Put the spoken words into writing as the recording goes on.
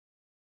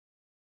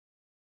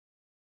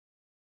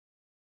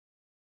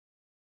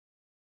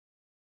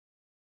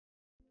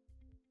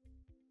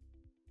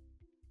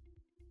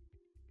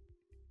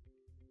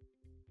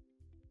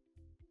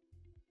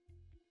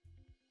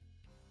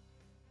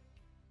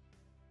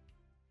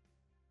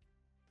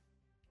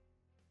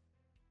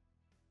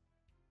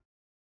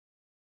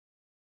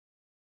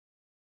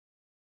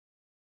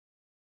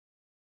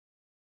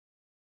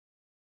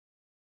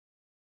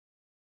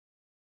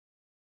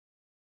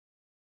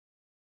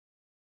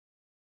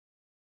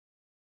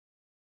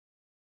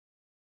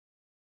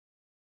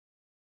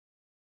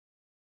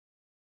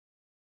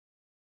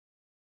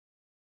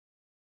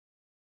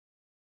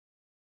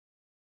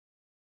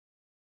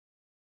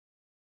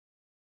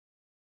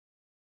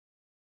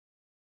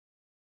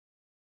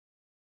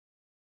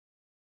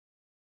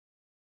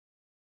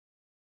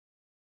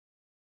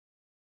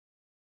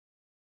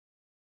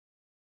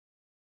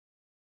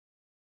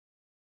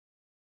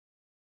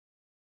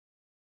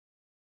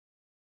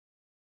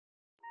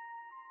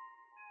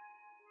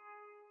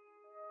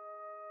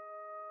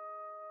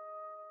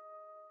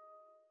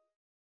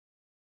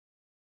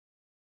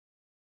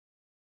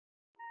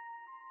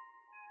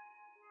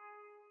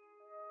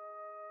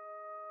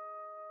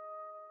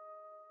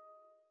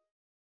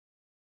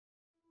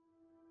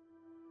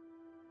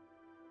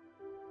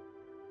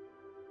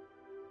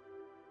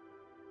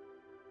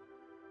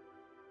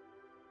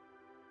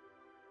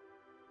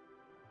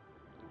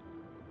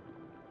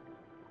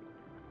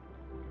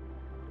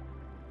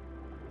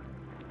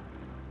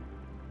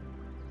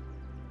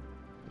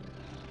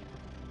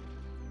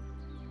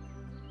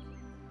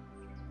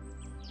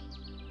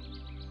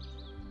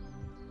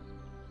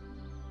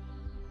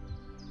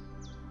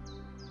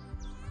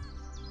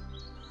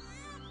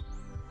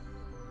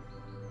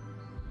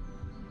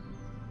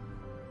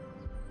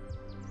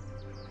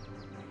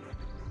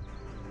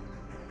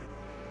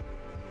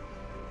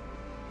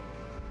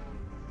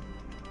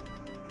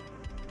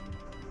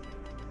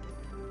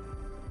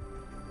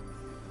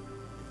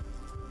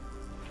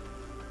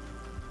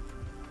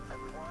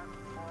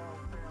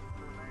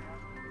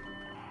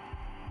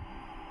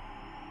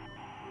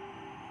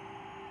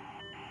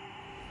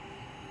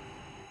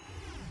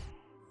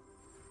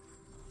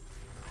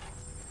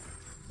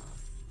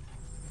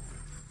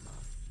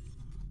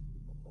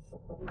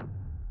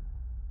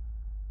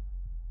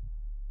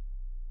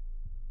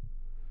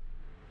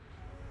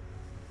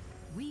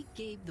We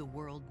gave the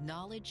world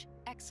knowledge,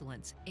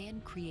 excellence,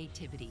 and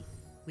creativity,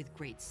 with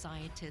great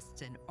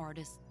scientists and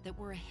artists that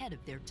were ahead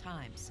of their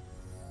times.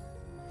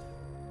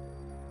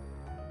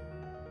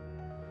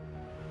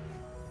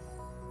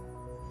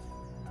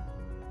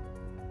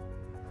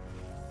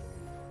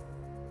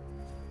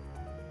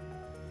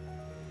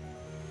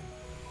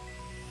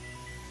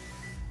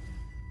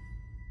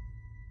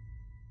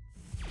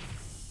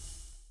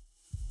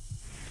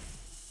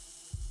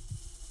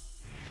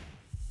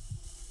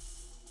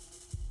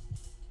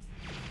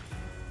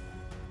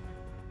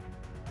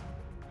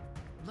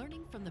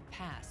 Learning from the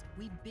past,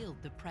 we build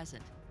the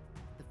present.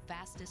 The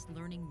fastest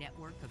learning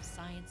network of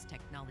science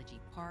technology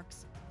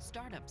parks,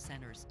 startup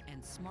centers,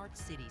 and smart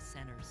city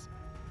centers.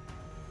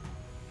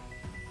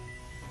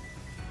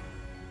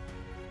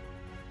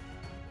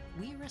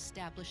 We are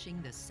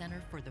establishing the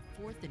Center for the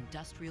Fourth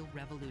Industrial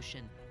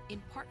Revolution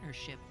in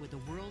partnership with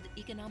the World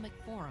Economic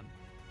Forum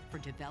for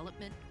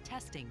development,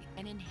 testing,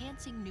 and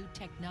enhancing new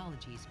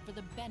technologies for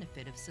the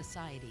benefit of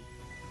society.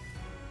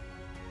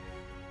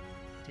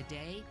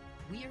 Today,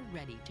 we are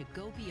ready to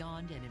go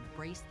beyond and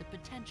embrace the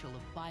potential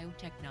of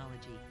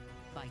biotechnology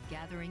by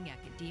gathering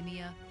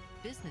academia,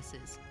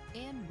 businesses,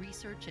 and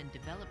research and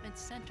development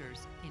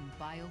centers in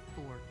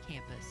BIO4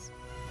 Campus.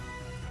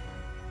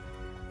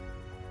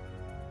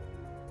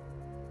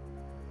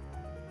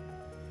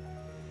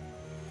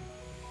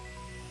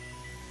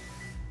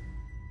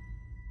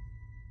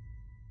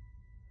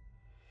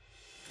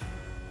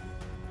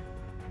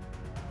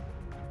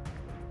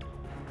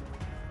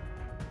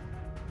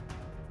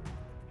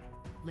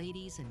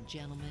 Ladies and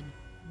gentlemen,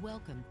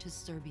 welcome to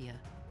Serbia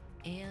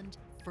and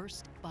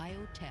First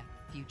Biotech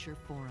Future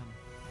Forum.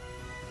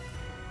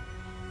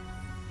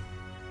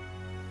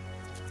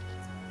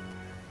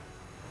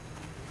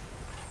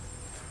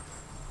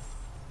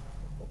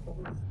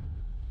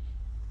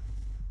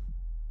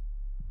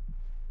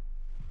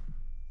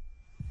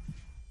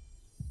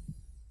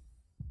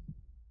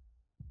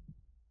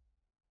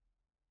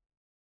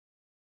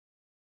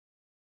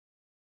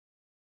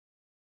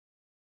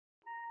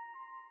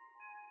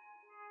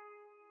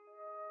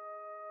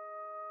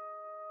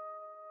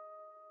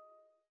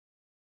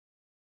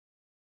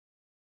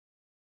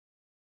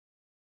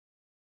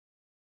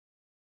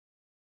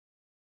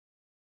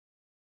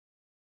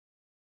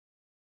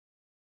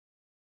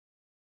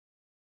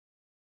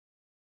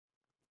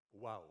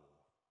 Wow,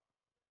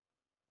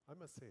 I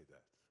must say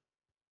that.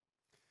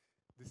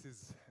 This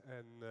is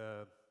an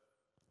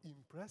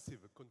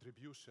impressive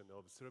contribution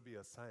of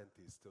Serbia's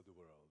scientists to the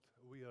world.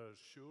 We are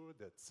sure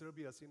that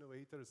Serbia's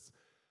innovators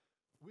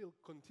will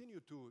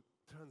continue to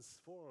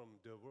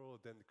transform the world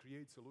and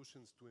create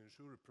solutions to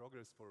ensure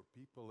progress for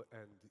people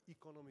and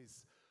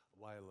economies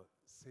while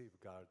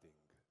safeguarding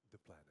the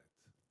planet.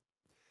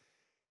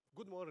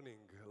 Good morning,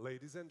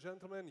 ladies and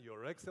gentlemen,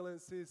 Your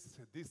Excellencies,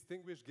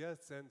 distinguished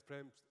guests and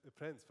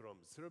friends from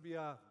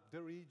Serbia, the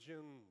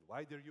region,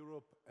 wider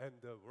Europe, and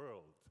the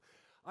world.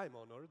 I'm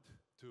honored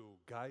to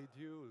guide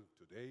you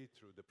today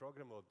through the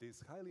program of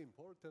this highly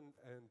important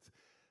and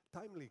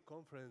timely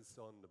conference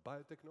on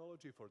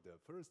biotechnology for the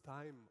first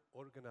time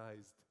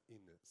organized in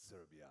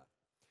Serbia.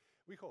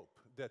 We hope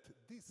that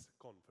this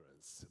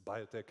conference,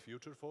 Biotech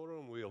Future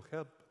Forum, will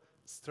help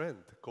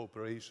strengthen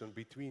cooperation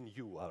between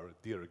you, our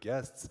dear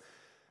guests,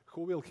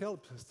 who will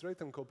help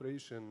strengthen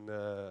cooperation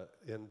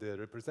and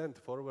represent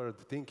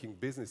forward-thinking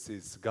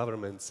businesses,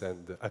 governments,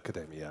 and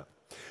academia.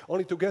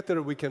 Only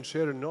together we can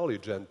share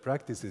knowledge and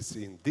practices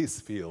in this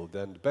field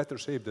and better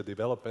shape the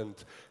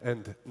development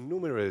and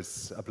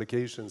numerous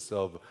applications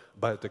of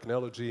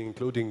biotechnology,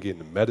 including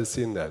in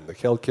medicine and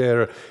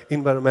healthcare,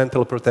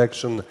 environmental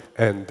protection,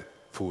 and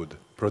food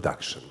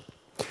production.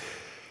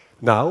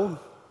 Now,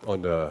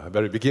 on the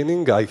very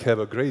beginning, I have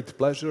a great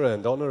pleasure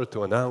and honor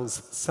to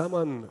announce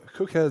someone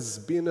who has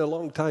been a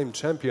long-time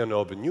champion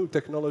of new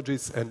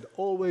technologies and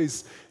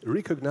always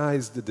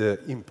recognized the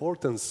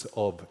importance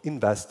of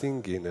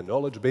investing in a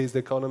knowledge-based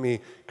economy,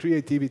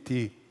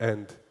 creativity,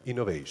 and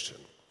innovation.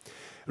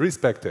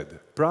 Respected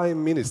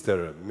Prime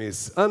Minister,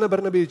 Ms. Ana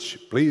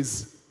Brnabić,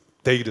 please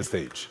take the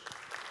stage.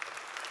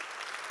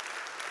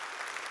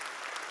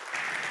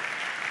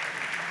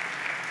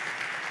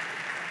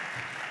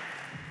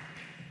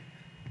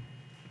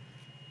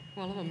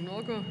 Hvala vam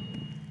mnogo.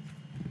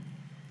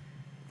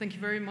 Thank you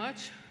very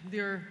much,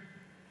 dear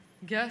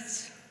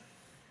guests,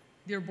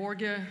 dear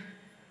Borge,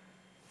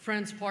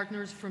 friends,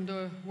 partners from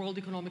the World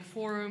Economic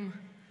Forum,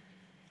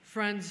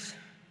 friends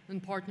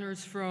and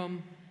partners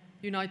from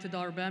United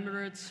Arab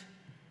Emirates,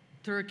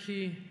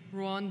 Turkey,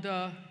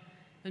 Rwanda,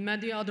 and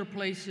many other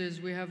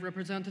places. We have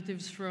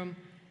representatives from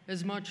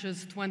as much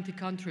as 20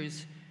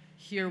 countries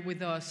here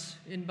with us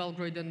in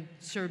Belgrade and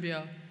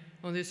Serbia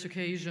on this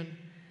occasion.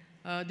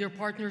 Dear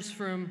partners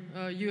from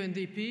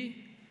UNDP,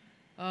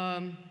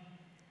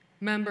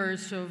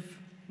 members of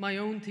my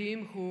own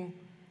team who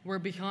were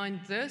behind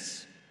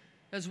this,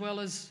 as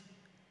well as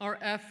our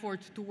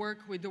effort to work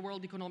with the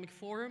World Economic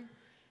Forum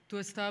to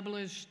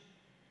establish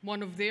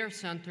one of their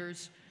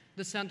centers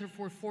the Center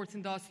for Fourth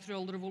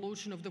Industrial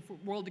Revolution of the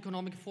World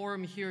Economic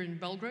Forum here in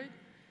Belgrade.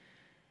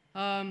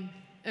 And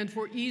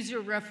for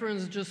easier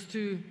reference, just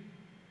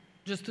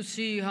to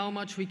see how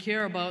much we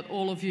care about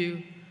all of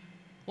you,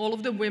 all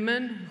of the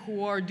women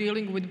who are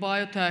dealing with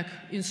biotech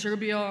in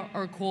Serbia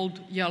are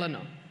called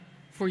Jelena,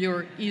 for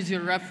your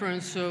easier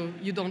reference so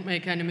you don't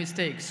make any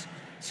mistakes.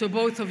 So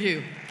both of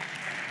you.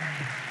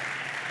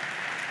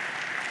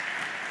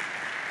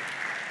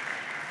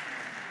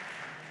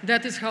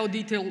 That is how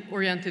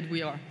detail-oriented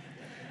we are.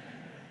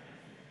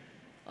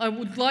 I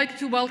would like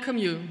to welcome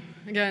you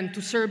again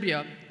to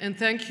Serbia and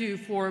thank you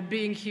for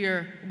being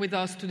here with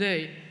us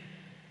today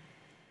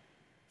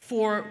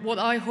for what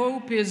I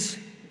hope is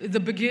the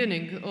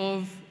beginning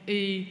of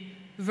a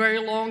very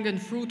long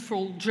and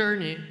fruitful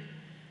journey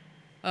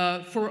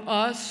for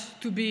us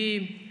to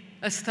be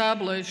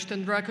established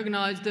and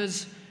recognized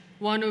as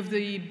one of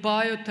the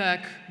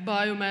biotech,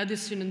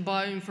 biomedicine, and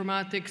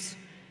bioinformatics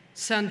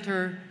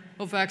center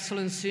of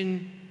excellence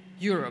in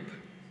Europe.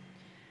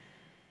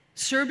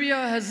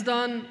 Serbia has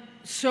done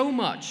so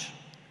much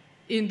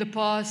in the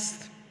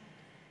past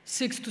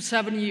 6 to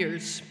 7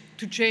 years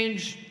to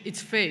change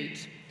its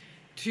fate,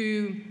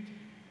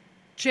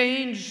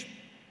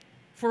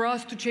 for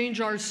us to change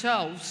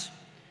ourselves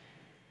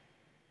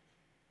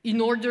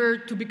in order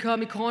to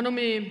become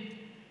economy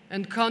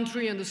and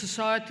country and a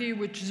society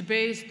which is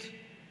based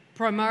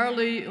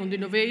primarily on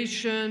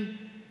innovation,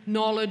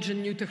 knowledge,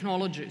 and new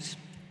technologies.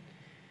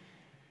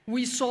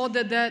 We saw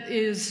that that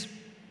is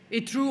a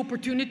true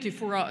opportunity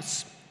for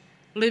us,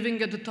 living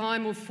at the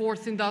time of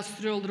Fourth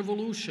Industrial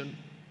Revolution,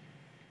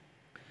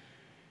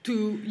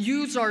 to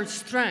use our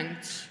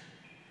strengths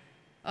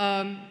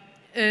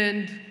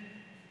and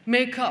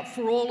make up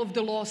for all of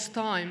the lost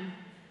time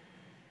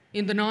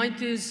in the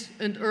 90s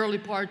and early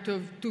part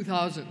of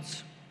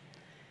 2000s.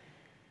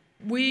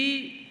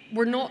 We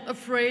were not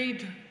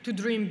afraid to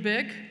dream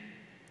big.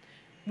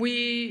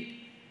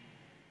 We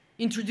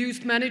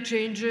introduced many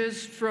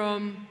changes,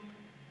 from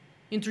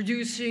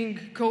introducing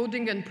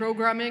coding and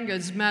programming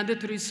as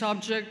mandatory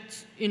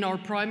subjects in our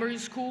primary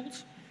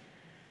schools,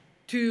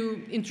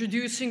 to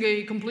introducing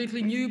a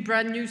completely new,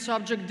 brand new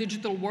subject,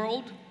 digital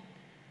world,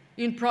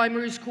 in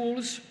primary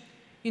schools,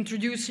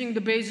 introducing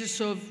the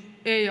basis of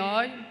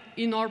AI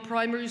in our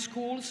primary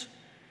schools,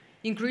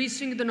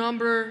 increasing the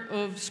number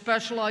of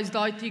specialized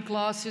IT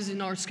classes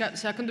in our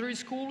secondary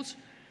schools,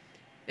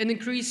 and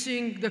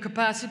increasing the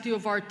capacity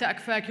of our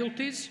tech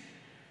faculties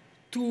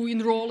to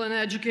enroll and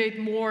educate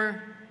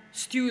more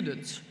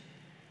students.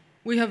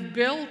 We have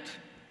built,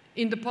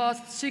 in the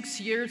past 6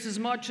 years, as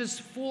much as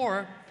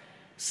 4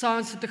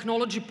 science and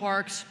technology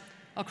parks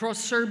across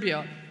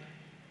Serbia.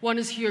 One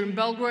is here in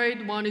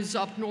Belgrade, one is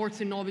up north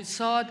in Novi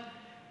Sad,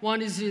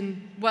 one is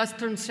in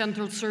western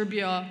central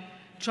Serbia,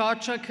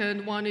 Čačak,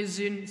 and one is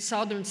in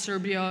southern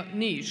Serbia,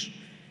 Niš.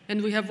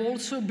 And we have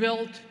also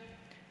built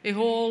a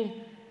whole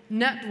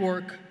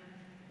network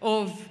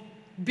of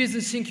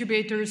business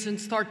incubators and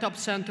startup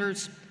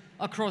centers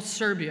across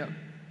Serbia.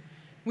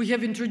 We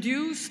have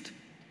introduced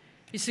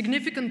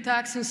significant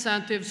tax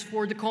incentives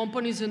for the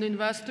companies and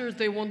investors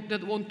that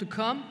want to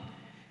come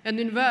and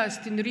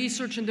invest in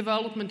research and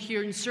development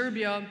here in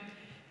Serbia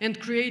and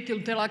create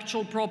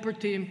intellectual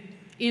property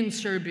in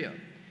Serbia.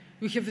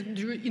 We have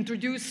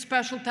introduced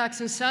special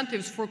tax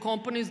incentives for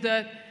companies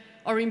that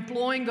are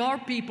employing our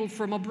people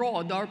from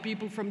abroad, our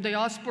people from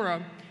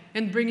diaspora,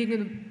 and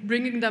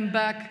bringing them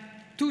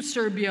back to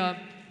Serbia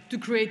to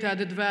create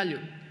added value.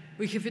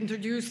 We have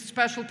introduced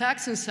special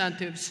tax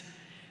incentives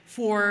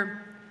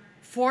for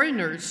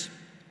foreigners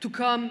to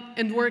come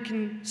and work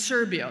in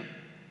Serbia.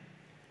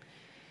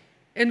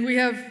 And we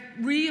have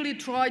really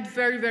tried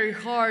very, very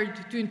hard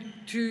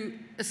to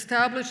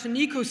establish an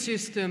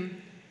ecosystem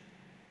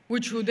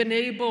which would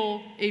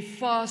enable a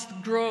fast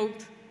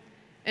growth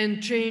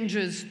and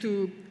changes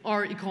to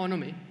our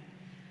economy.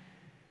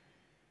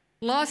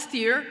 Last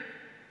year,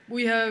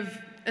 we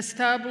have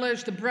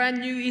established a brand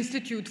new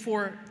institute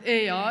for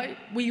AI.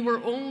 We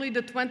were only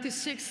the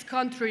 26th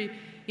country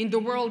in the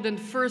world and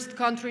first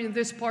country in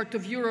this part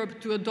of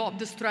Europe to adopt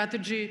the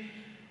strategy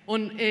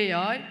on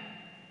AI.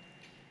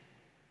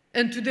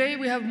 And today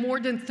we have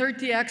more than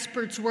 30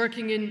 experts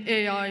working in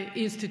AI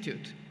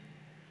Institute.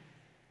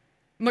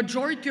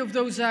 Majority of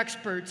those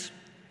experts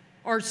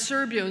are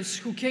Serbians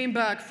who came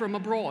back from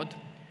abroad,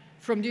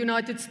 from the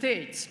United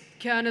States,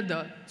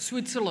 Canada,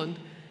 Switzerland,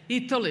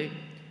 Italy,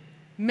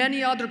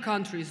 many other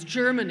countries,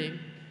 Germany,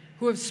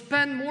 who have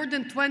spent more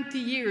than 20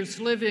 years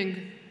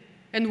living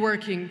and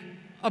working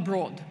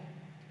abroad.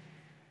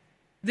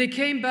 They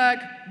came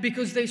back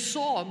because they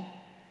saw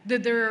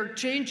that there are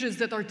changes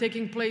that are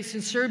taking place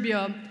in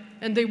Serbia,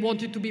 and they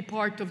wanted to be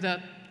part of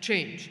that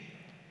change.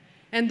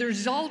 And the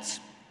results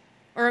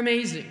are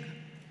amazing.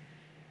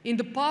 In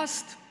the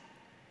past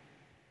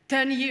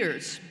 10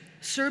 years,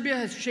 Serbia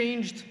has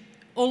changed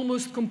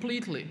almost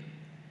completely.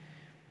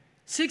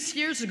 6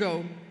 years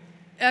ago,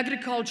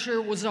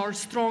 agriculture was our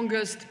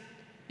strongest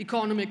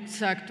economic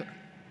sector.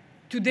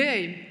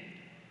 Today,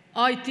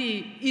 IT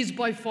is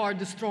by far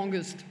the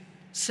strongest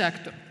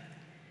sector.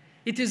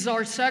 It is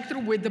our sector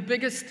with the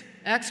biggest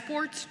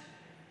exports,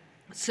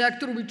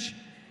 sector which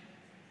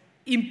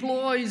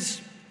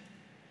employs,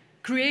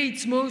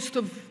 creates most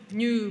of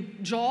new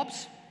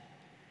jobs,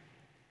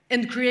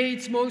 and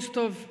creates most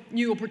of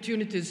new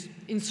opportunities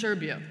in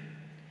Serbia.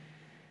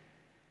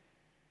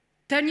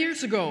 10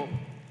 years ago,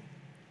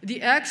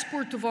 the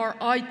export of our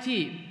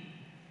IT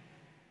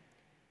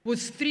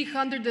was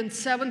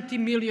 370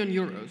 million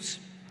euros.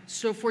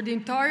 So for the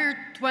entire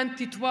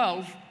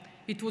 2012,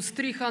 it was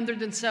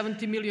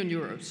 370 million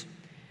euros.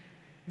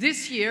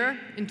 This year,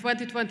 in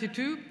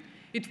 2022,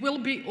 it will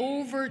be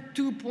over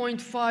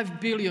 2.5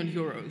 billion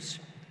euros.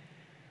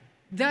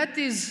 That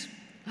is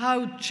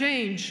how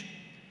change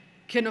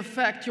can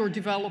affect your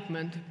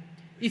development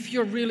if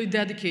you're really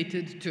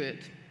dedicated to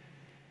it.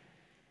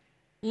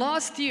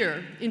 Last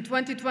year, in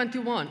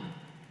 2021,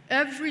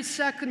 every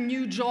second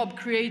new job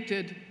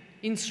created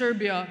in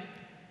Serbia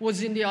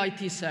was in the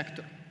IT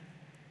sector.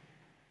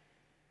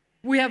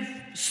 We have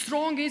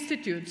strong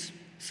institutes,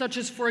 such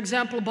as, for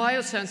example,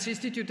 Biosense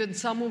Institute, and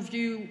some of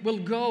you will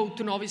go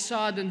to Novi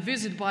Sad and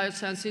visit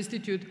Biosense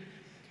Institute,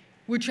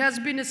 which has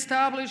been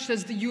established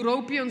as the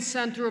European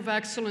Center of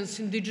Excellence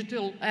in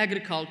Digital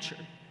Agriculture.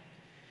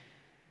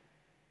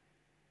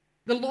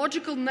 The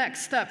logical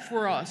next step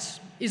for us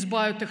is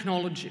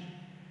biotechnology,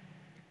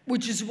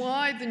 which is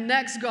why the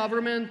next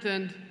government,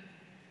 and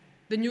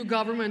the new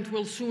government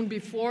will soon be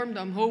formed,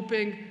 I'm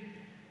hoping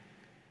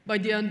by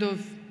the end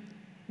of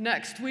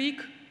next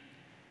week.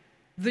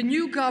 The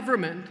new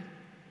government,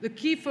 the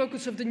key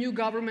focus of the new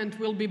government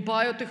will be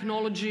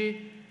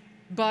biotechnology,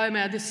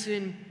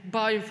 biomedicine,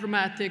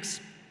 bioinformatics,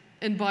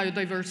 and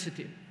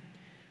biodiversity.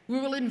 We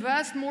will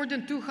invest more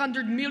than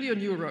 200 million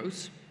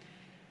euros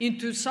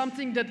into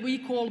something that we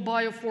call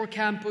BIO4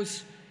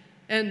 Campus,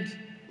 and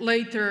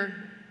later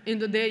in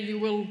the day you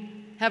will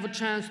have a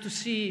chance to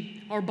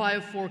see our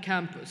BIO4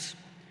 Campus.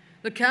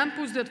 The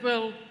campus that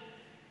will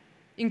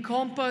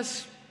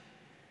encompass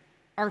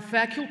our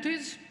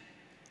faculties,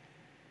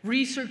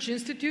 research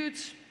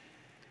institutes,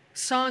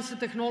 science and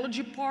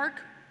technology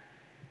park,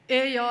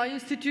 AI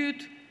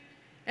institute,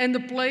 and a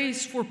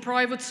place for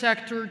private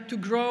sector to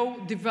grow,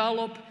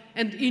 develop,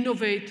 and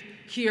innovate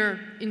here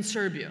in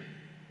Serbia.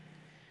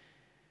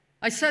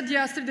 I said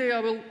yesterday,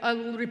 I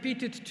will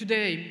repeat it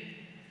today.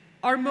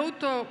 Our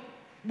motto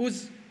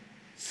was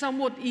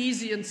somewhat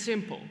easy and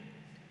simple.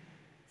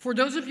 For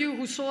those of you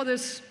who saw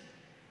this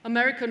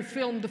American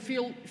film, The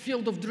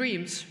Field of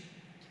Dreams,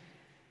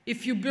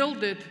 if you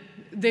build it,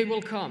 they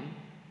will come.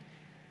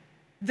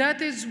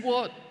 That is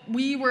what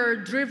we were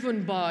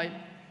driven by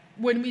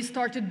when we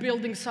started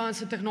building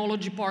science and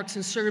technology parks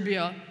in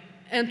Serbia,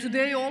 and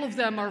today all of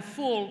them are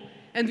full,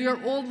 and we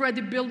are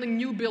already building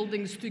new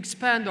buildings to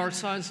expand our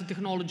science and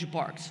technology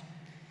parks.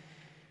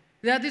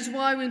 That is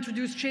why we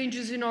introduced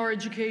changes in our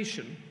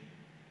education.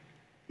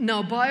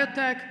 Now,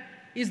 biotech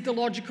is the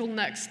logical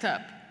next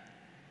step.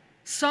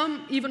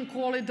 Some even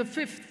call it the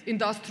fifth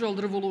industrial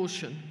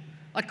revolution.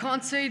 I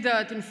can't say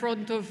that in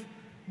front of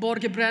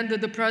Borge Brende,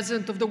 the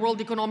president of the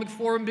World Economic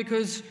Forum,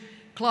 because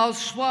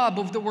Klaus Schwab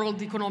of the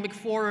World Economic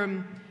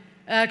Forum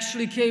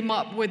actually came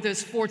up with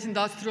this fourth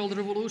industrial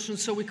revolution,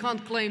 so we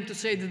can't claim to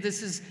say that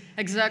this is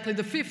exactly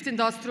the fifth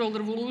industrial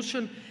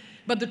revolution,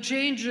 but the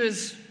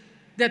changes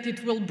that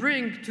it will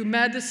bring to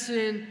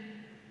medicine,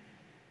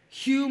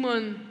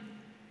 humankind,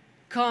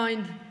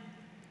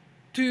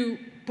 to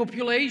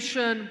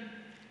population,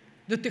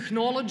 the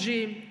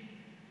technology,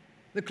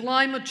 the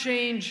climate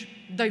change,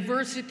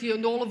 diversity,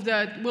 and all of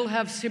that will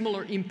have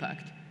similar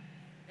impact.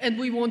 And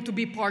we want to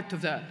be part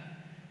of that.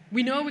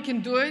 We know we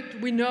can do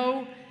it. We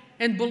know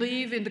and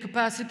believe in the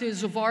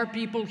capacities of our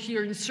people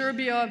here in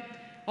Serbia,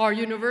 our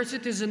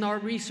universities and our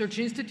research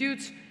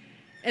institutes,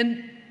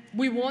 and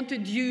we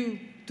wanted you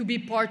to be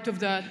part of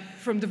that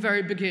from the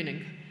very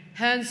beginning,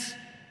 hence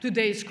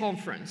today's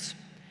conference.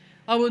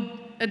 I would,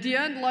 at the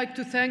end, like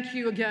to thank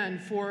you again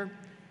for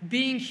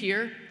being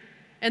here,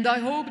 and I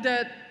hope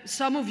that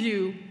some of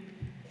you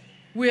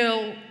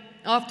will,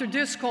 after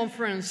this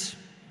conference,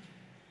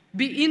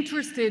 be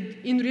interested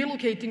in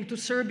relocating to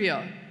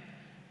Serbia,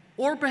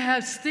 or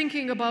perhaps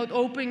thinking about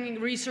opening a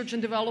research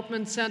and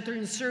development center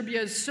in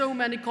Serbia, as so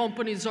many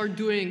companies are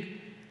doing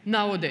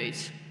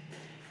nowadays.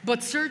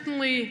 But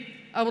certainly,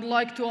 I would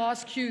like to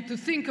ask you to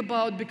think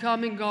about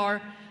becoming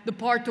the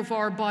part of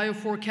our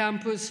BIO4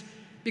 Campus,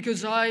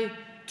 because I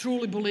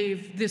truly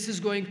believe this is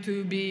going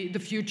to be the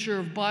future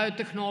of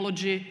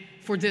biotechnology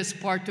for this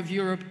part of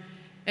Europe,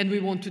 and we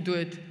want to do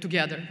it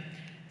together.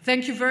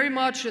 Thank you very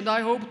much, and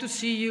I hope to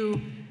see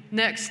you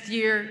next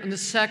year in the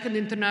second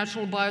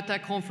International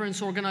Biotech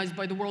Conference organized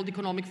by the World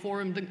Economic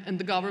Forum and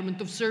the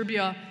government of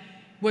Serbia,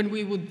 when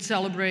we would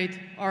celebrate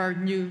our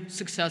new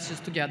successes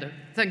together.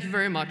 Thank you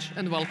very much,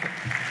 and welcome.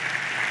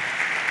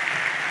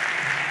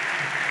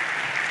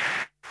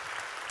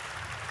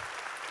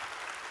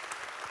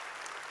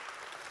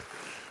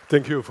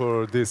 Thank you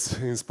for this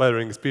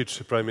inspiring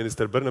speech, Prime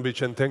Minister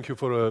Brnabić, and thank you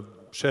for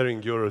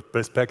sharing your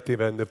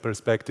perspective and the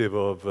perspective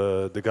of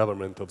the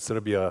government of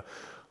Serbia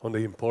on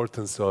the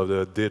importance of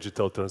the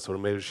digital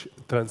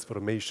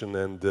transformation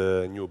and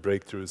new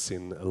breakthroughs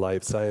in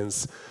life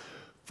science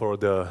for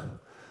the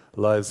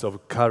lives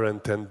of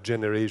current and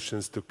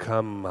generations to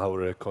come,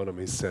 our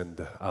economies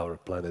and our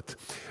planet.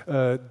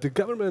 The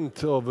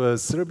government of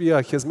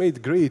Serbia has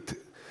made great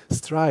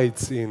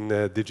strides in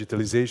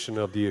digitalization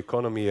of the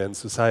economy and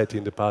society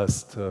in the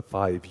past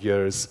 5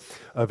 years.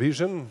 A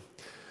vision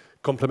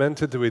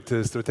complemented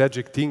with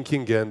strategic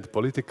thinking and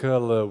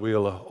political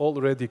will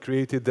already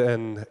created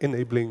an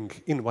enabling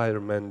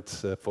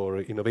environment for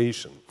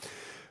innovation.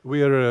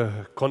 We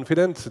are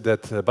confident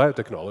that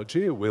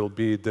biotechnology will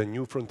be the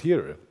new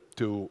frontier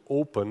to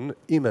open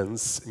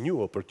immense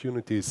new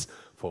opportunities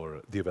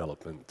for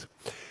development.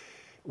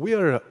 We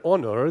are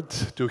honored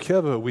to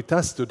have with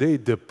us today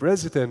the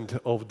President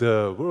of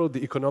the World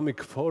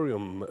Economic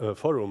Forum,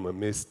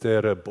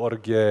 Mr.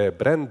 Borge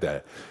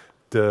Brende.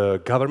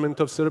 The government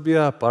of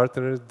Serbia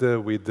partnered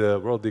with the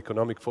World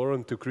Economic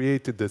Forum to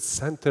create the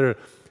Center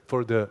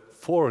for the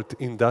Fourth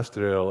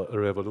Industrial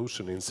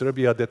Revolution in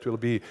Serbia that will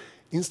be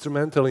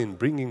instrumental in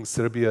bringing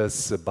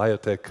Serbia's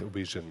biotech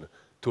vision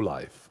to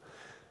life.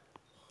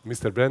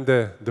 Mr.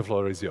 Brende, the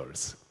floor is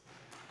yours.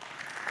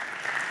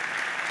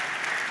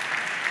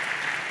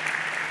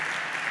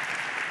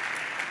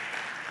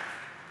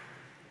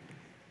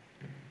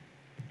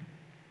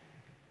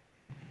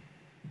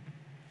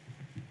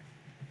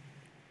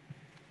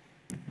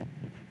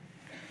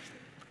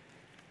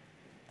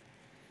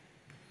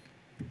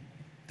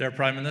 Dear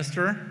Prime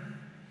Minister,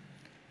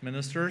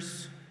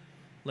 ministers,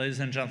 ladies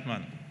and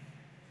gentlemen,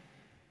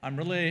 I'm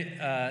really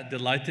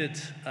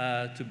delighted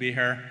to be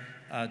here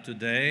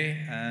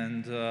today,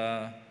 and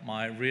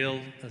my real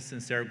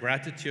sincere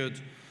gratitude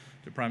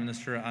to Prime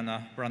Minister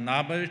Ana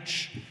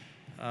Brnabić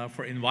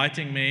for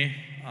inviting me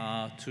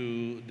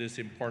to this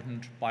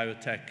important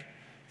biotech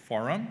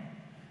forum.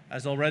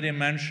 As already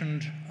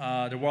mentioned,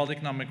 the World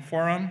Economic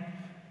Forum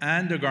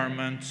and the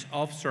government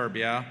of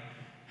Serbia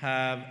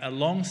have a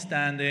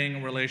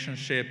long-standing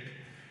relationship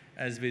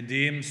as we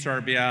deem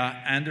Serbia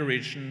and the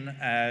region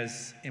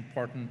as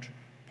important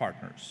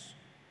partners.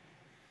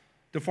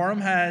 The forum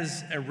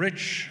has a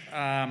rich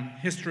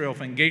history of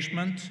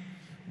engagement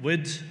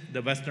with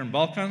the Western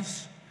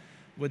Balkans,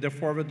 with a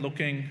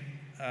forward-looking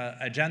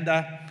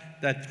agenda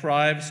that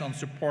thrives on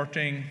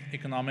supporting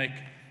economic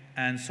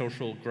and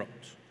social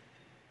growth.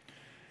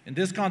 In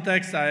this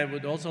context, I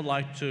would also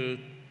like to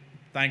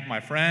thank my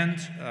friend,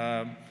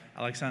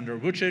 Aleksandar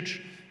Vučić,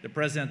 the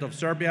President of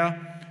Serbia,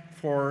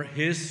 for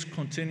his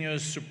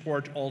continuous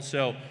support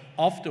also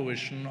of the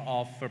vision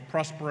of a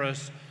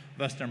prosperous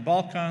Western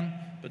Balkan,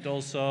 but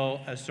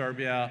also a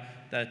Serbia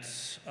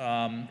that's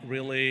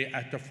really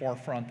at the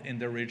forefront in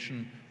the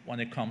region when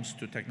it comes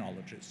to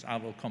technologies. I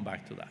will come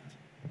back to that.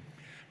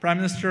 Prime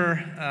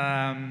Minister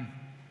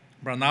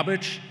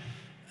Brnabić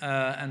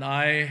and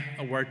I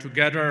were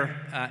together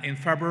in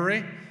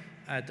February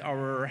at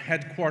our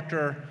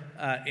headquarters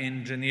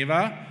in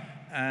Geneva,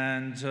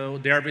 and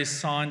there we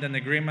signed an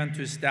agreement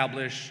to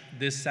establish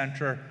this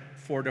Center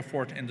for the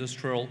Fourth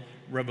Industrial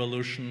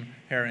Revolution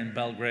here in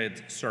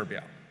Belgrade,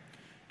 Serbia.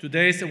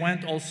 Today's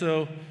event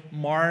also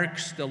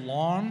marks the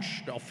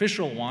launch, the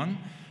official one,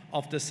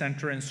 of the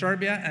center in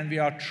Serbia, and we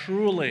are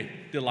truly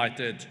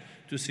delighted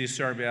to see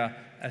Serbia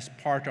as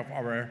part of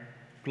our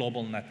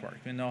global network.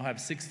 We now have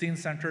 16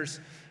 centers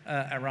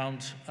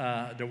around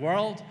the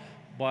world,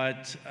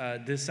 but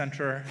this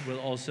center will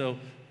also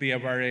be a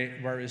very,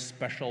 very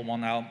special one.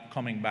 Now,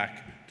 coming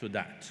back to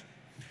that.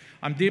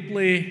 I'm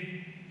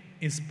deeply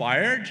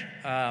inspired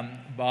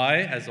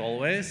by, as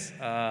always,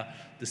 the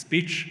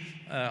speech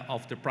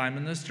of the Prime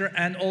Minister,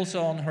 and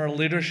also on her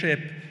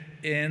leadership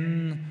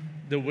in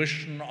the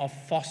vision of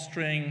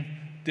fostering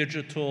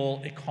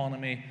digital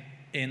economy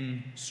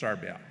in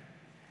Serbia.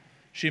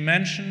 She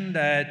mentioned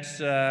that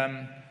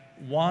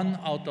 1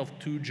 out of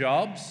 2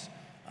 jobs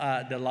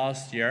the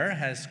last year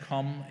has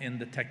come in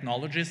the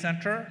technology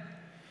center.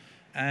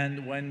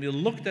 And when we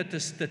looked at the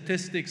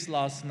statistics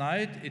last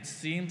night, it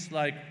seems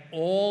like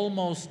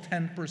almost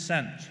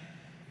 10%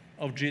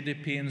 of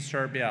GDP in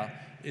Serbia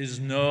is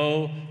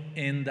now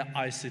in the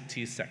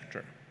ICT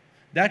sector.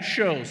 That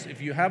shows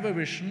if you have a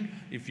vision,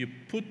 if you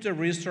put the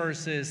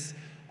resources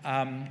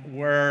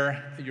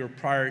where your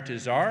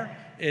priorities are,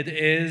 it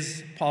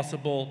is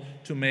possible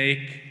to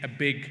make a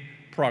big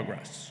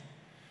progress.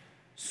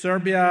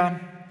 Serbia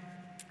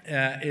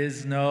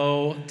is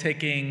now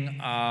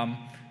taking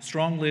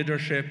strong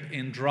leadership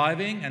in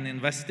driving and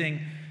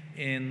investing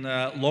in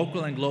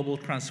local and global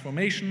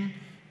transformation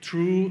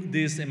through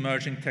these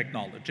emerging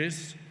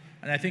technologies.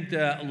 And I think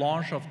the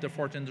launch of the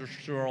Fourth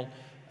Industrial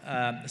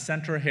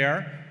Center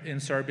here in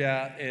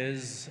Serbia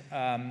is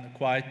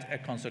quite a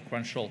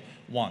consequential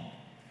one.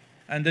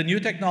 And the new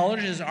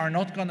technologies are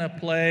not going to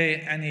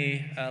play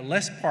any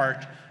less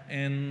part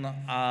in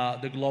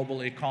the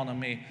global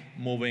economy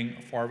moving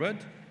forward,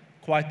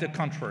 quite the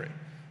contrary.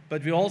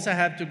 But we also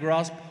have to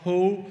grasp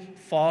how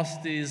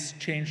fast these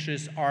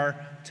changes are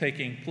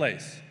taking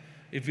place.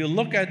 If you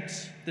look at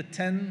the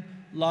 10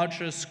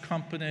 largest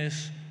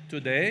companies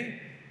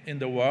today in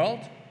the world,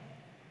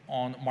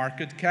 on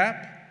market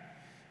cap.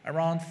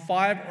 Around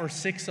 5 or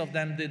 6 of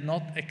them did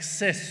not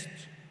exist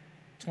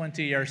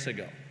 20 years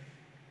ago.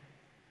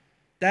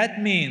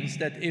 That means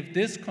that if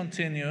this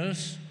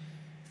continues,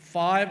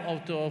 5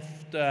 out of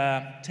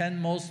the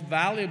 10 most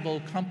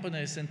valuable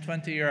companies in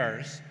 20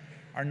 years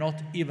are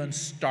not even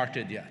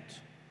started yet.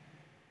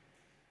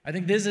 I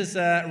think this is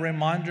a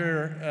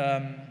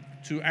reminder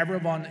to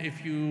everyone.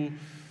 If you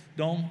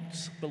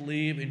don't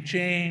believe in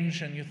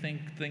change and you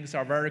think things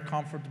are very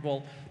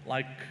comfortable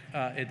like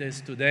it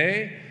is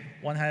today,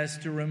 one has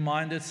to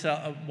remind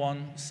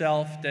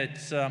oneself that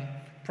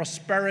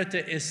prosperity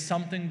is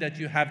something that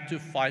you have to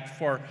fight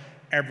for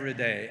every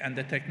day, and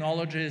the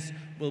technologies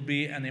will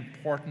be an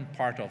important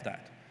part of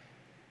that.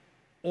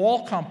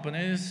 All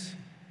companies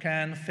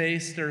can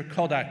face their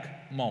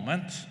Kodak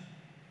moment.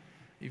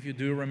 If you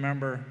do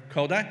remember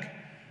Kodak,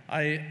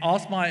 I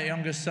asked my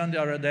youngest son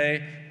the other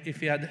day if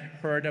he had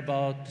heard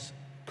about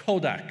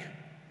Kodak,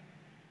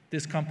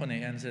 this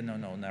company, and said,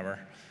 no, never.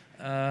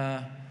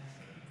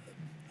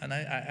 And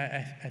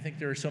I think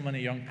there are so many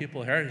young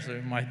people here, so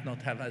you might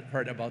not have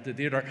heard about it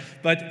either.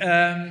 But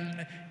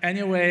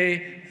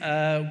anyway,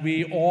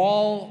 we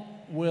all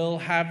will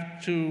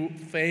have to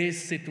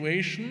face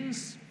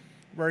situations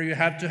where you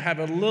have to have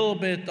a little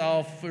bit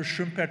of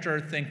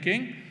Schumpeter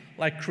thinking,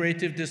 like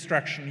creative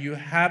destruction. You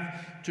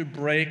have to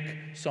break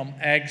some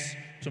eggs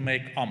to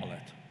make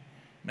omelette.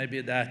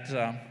 Maybe that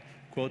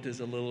quote is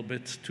a little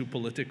bit too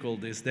political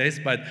these days,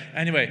 but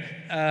anyway,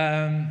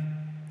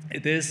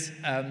 it is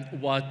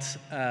what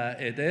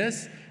it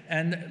is.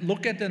 And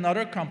look at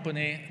another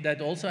company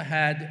that also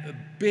had a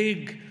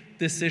big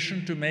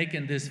decision to make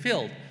in this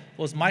field,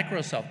 was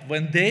Microsoft.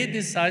 When they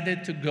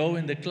decided to go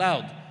in the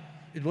cloud,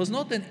 it was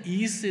not an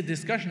easy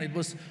discussion. It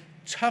was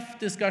tough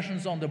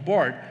discussions on the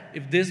board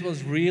if this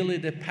was really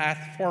the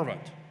path forward.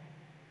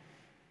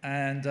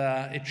 And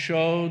it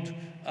showed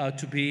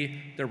to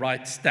be the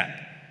right step.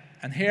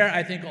 And here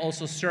I think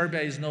also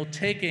Serbia is now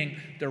taking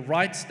the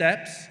right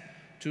steps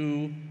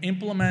to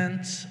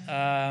implement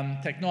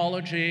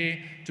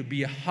technology, to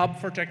be a hub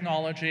for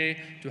technology,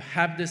 to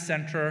have this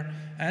center.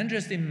 And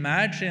just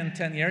imagine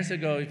 10 years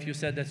ago if you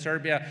said that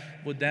Serbia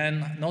would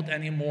then not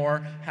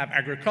anymore have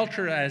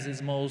agriculture as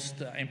its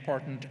most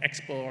important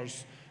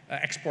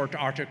export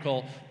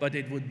article, but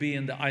it would be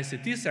in the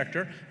ICT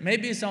sector.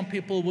 Maybe some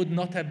people would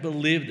not have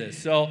believed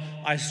this. So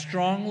I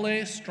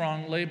strongly,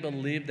 strongly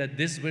believe that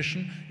this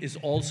vision is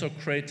also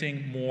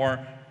creating more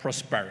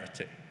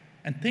prosperity.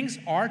 And things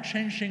are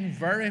changing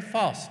very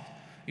fast.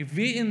 If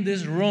we in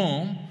this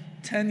room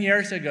 10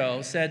 years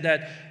ago said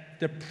that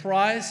the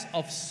price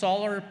of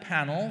solar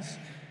panels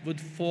would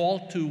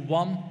fall to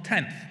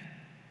 1/10,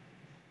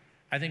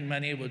 I think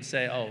many would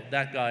say, oh,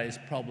 that guy is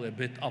probably a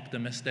bit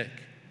optimistic.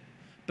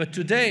 But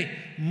today,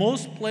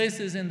 most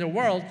places in the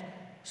world,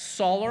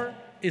 solar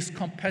is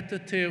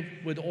competitive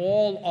with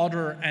all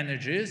other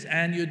energies,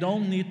 and you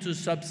don't need to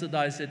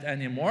subsidize it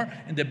anymore.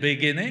 In the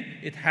beginning,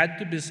 it had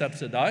to be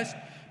subsidized.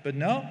 But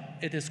now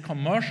it is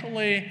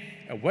commercially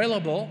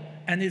available,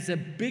 and it's a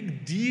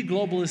big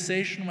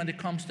deglobalization when it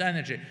comes to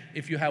energy.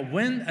 If you have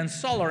wind and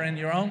solar in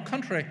your own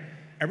country,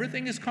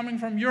 everything is coming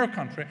from your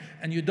country,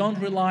 and you don't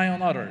rely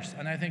on others.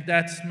 And I think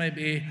that's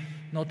maybe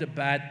not a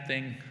bad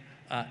thing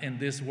in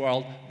this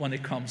world when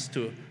it comes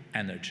to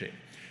energy.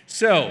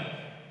 So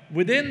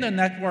within the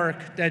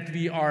network that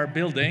we are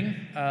building,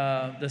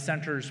 the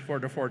Centers for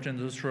the Fourth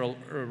Industrial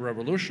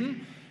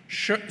Revolution,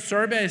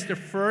 Serbia is the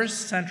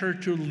first center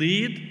to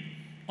lead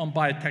on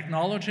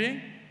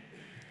biotechnology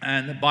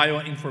and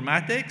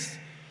bioinformatics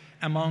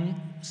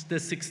among the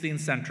 16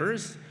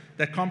 centers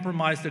that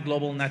comprise the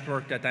global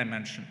network that I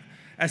mentioned.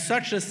 As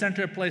such, the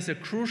center plays a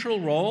crucial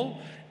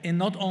role in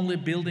not only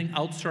building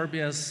out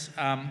Serbia's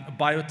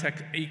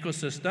biotech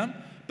ecosystem,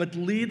 but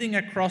leading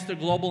across the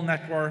global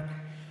network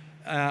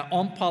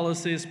on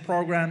policies,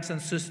 programs,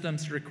 and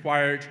systems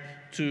required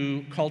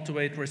to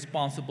cultivate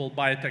responsible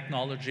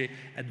biotechnology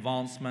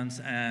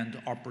advancements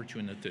and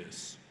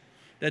opportunities.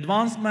 The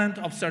advancement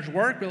of such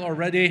work we'll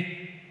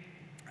already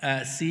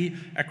see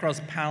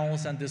across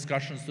panels and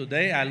discussions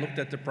today. I looked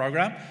at the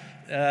program.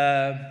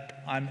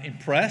 I'm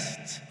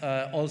impressed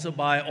also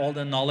by all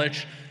the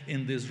knowledge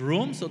in this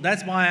room. So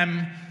that's why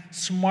I'm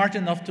smart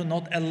enough to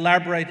not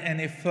elaborate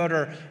any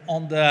further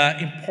on the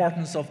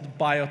importance of the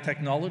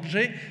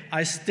biotechnology.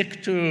 I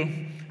stick to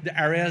the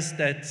areas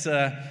that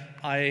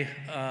I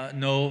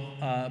know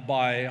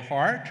by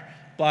heart,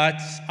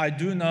 but I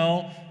do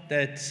know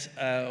that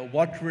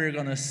what we're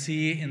going to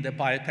see in the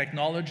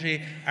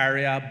biotechnology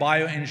area,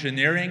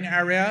 bioengineering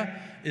area,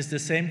 is the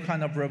same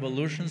kind of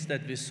revolutions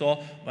that we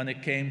saw when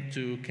it came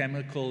to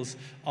chemicals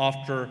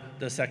after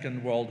the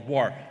Second World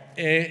War.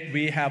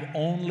 We have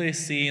only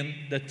seen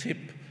the tip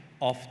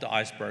of the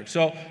iceberg.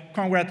 So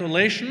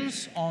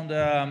congratulations on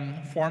the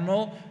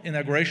formal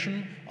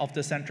inauguration of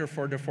the Center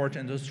for the Fourth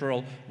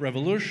Industrial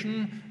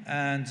Revolution,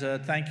 and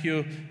thank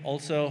you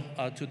also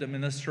to the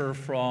minister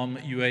from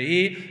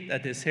UAE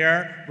that is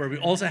here, where we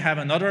also have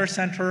another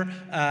center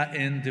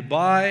in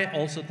Dubai.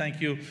 Also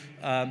thank you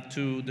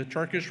to the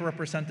Turkish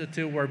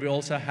representative, where we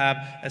also have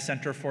a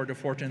Center for the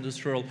Fourth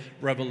Industrial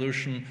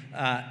Revolution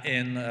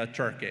in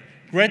Turkey.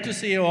 Great to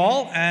see you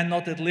all, and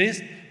not at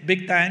least,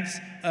 big thanks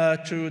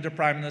to the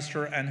Prime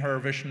Minister and her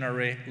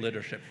visionary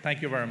leadership.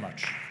 Thank you very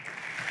much.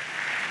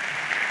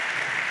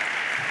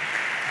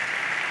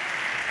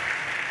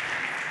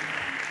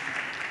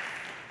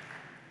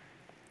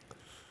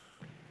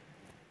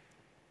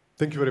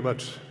 Thank you very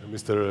much,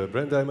 Mr.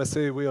 Brenda. I must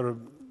say we are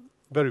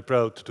very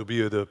proud to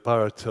be the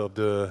part of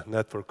the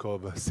network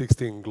of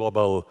 16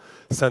 global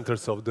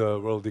centers of the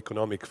World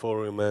Economic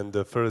Forum and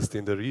the first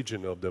in the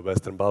region of the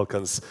Western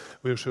Balkans.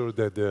 We are sure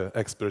that the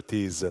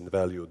expertise and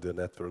value the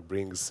network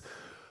brings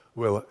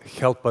will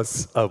help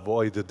us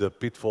avoid the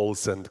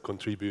pitfalls and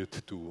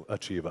contribute to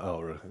achieve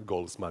our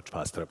goals much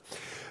faster.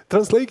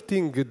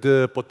 Translating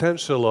the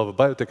potential of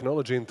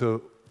biotechnology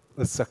into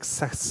a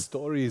success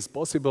story is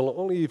possible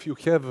only if you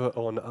have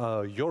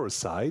on your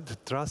side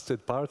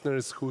trusted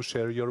partners who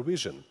share your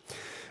vision.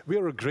 We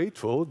are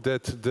grateful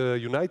that the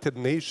United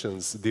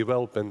Nations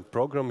Development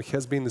Programme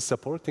has been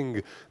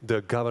supporting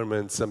the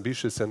government's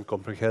ambitious and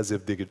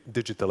comprehensive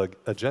digital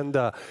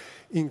agenda,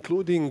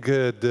 including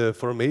the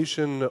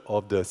formation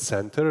of the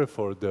Center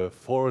for the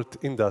Fourth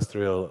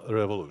Industrial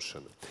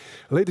Revolution.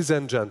 Ladies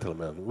and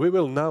gentlemen, we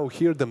will now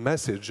hear the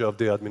message of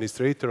the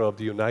Administrator of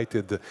the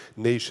United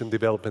Nations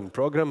Development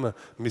Programme,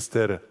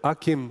 Mr.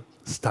 Achim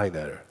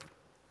Steiner.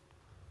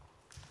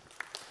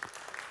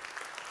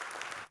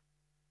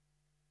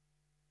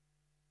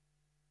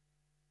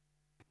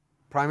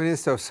 Prime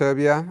Minister of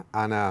Serbia,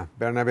 Ana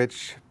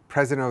Brnabić,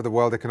 President of the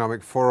World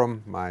Economic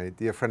Forum, my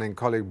dear friend and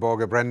colleague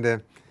Borge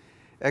Brende,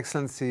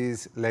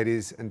 Excellencies,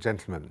 ladies and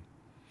gentlemen.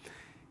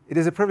 It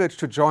is a privilege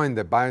to join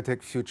the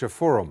Biotech Future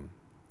Forum.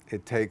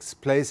 It takes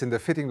place in the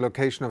fitting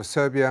location of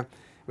Serbia,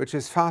 which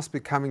is fast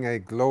becoming a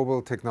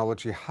global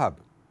technology hub.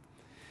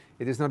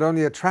 It is not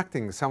only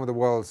attracting some of the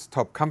world's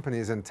top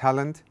companies and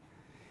talent,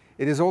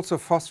 it is also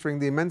fostering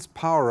the immense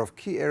power of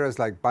key areas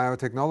like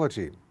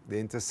biotechnology, the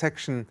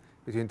intersection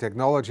between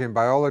technology and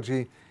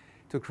biology,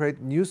 to create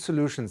new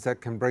solutions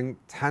that can bring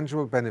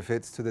tangible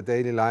benefits to the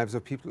daily lives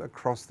of people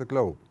across the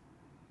globe.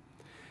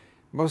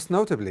 Most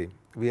notably,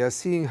 we are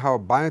seeing how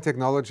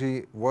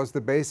biotechnology was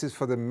the basis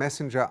for the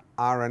messenger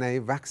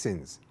RNA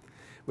vaccines,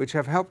 which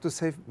have helped to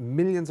save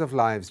millions of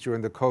lives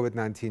during the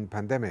COVID-19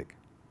 pandemic.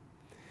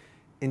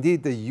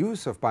 Indeed, the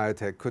use of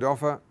biotech could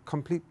offer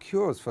complete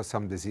cures for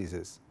some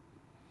diseases.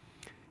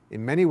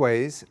 In many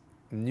ways,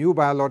 new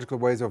biological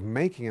ways of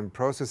making and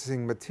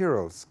processing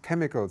materials,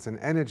 chemicals, and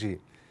energy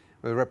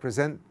will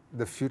represent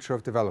the future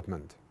of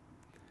development.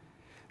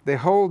 They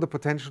hold the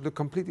potential to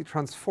completely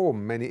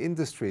transform many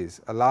industries,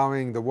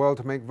 allowing the world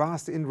to make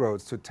vast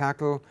inroads to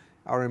tackle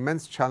our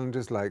immense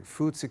challenges like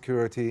food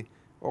security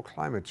or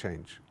climate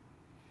change.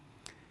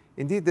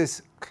 Indeed,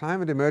 this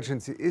climate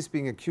emergency is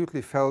being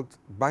acutely felt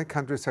by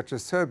countries such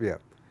as Serbia,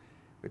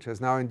 which has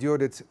now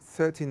endured its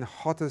 13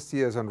 hottest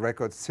years on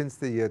record since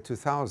the year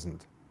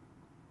 2000.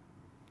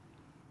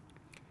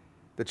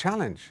 The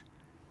challenge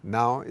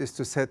now is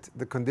to set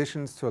the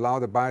conditions to allow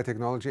the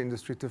biotechnology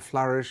industry to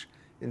flourish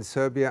in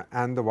Serbia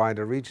and the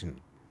wider region.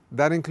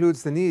 That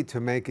includes the need to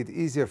make it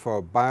easier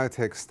for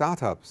biotech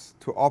startups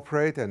to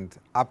operate and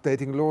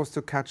updating laws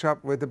to catch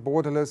up with the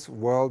borderless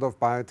world of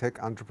biotech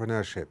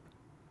entrepreneurship.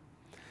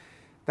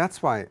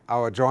 That's why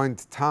our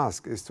joint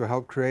task is to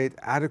help create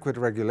adequate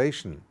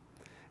regulation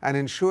and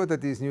ensure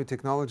that these new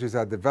technologies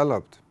are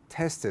developed,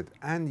 tested,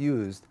 and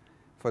used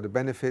for the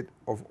benefit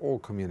of all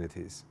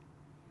communities.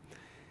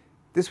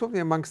 This will be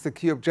amongst the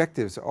key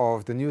objectives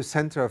of the new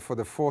Center for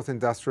the Fourth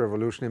Industrial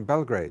Revolution in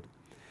Belgrade,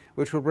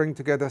 which will bring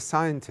together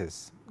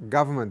scientists,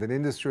 government and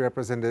industry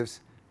representatives,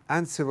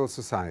 and civil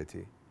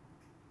society.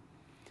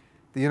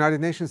 The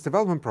United Nations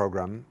Development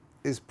Programme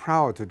is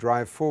proud to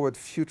drive forward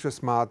future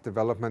smart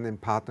development in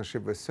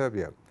partnership with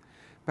Serbia,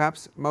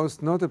 perhaps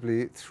most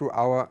notably through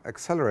our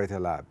Accelerator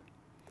Lab.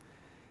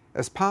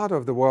 As part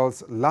of the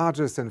world's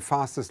largest and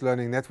fastest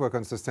learning network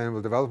on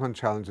sustainable development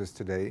challenges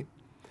today,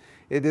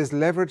 it is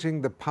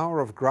leveraging the power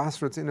of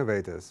grassroots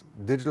innovators,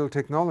 digital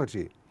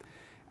technology,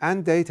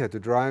 and data to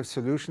drive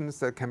solutions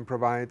that can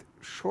provide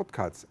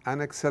shortcuts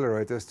and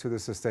accelerators to the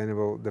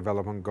sustainable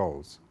development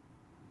goals.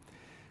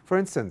 For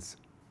instance,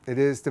 it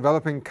is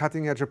developing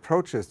cutting-edge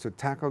approaches to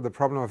tackle the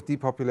problem of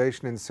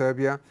depopulation in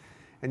Serbia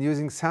and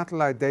using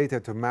satellite data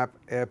to map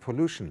air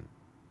pollution.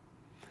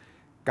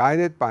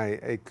 Guided by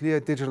a clear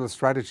digital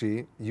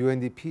strategy,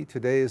 UNDP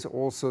today is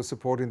also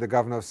supporting the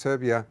government of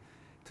Serbia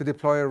to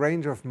deploy a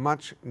range of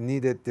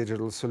much-needed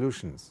digital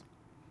solutions.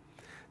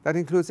 That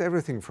includes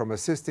everything from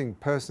assisting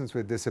persons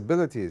with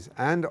disabilities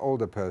and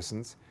older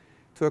persons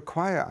to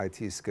acquire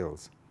IT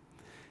skills,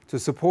 to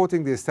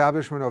supporting the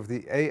establishment of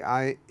the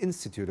AI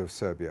Institute of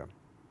Serbia.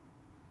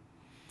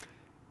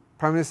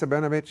 Prime Minister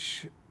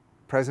Brnabić,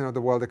 President of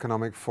the World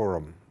Economic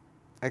Forum,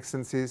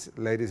 Excellencies,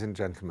 ladies and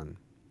gentlemen.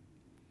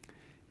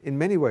 In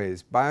many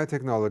ways,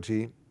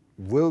 biotechnology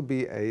will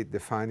be a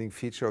defining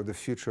feature of the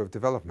future of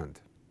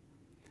development.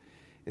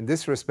 In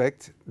this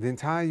respect, the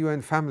entire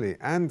UN family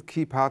and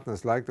key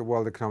partners like the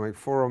World Economic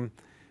Forum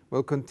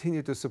will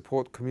continue to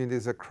support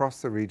communities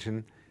across the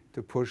region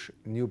to push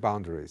new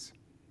boundaries.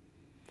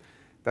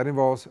 That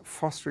involves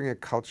fostering a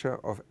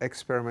culture of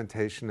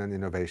experimentation and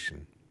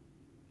innovation.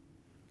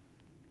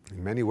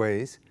 In many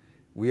ways,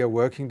 we are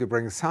working to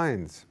bring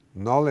science,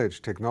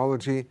 knowledge,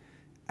 technology,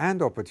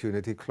 and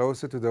opportunity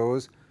closer to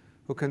those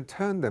who can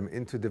turn them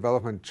into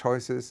development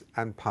choices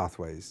and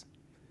pathways.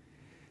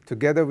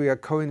 Together, we are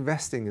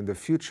co-investing in the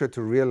future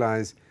to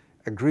realize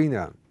a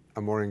greener,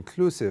 a more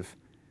inclusive,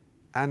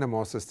 and a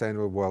more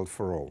sustainable world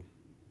for all.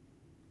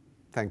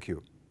 Thank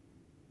you.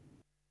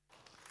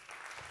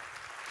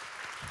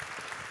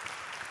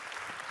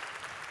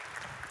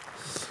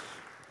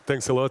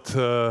 Thanks a lot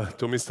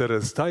to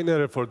Mr.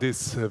 Steiner for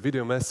this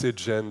video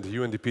message and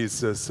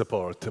UNDP's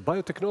support.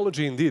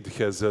 Biotechnology indeed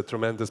has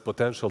tremendous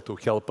potential to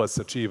help us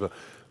achieve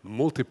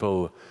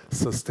multiple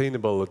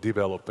sustainable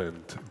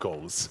development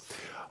goals.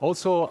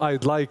 Also,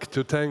 I'd like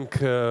to thank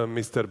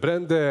Mr.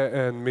 Brende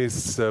and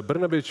Ms.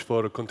 Brnabić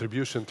for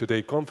contribution to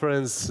the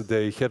conference.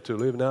 They have to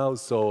leave now,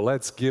 so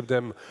let's give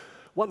them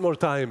one more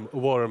time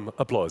warm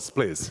applause,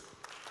 please.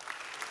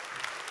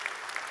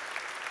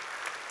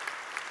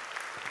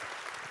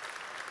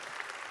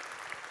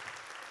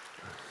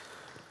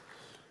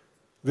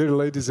 Dear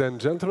ladies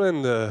and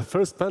gentlemen, the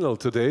first panel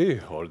today,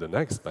 or the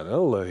next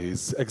panel,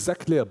 is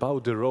exactly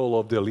about the role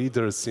of the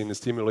leaders in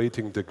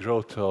stimulating the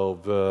growth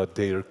of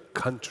their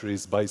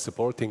countries by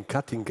supporting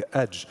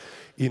cutting-edge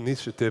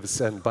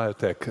initiatives and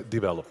biotech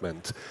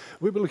development.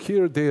 We will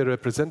hear their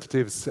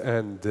representatives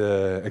and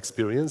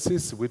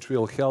experiences, which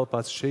will help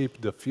us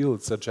shape the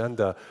field's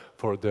agenda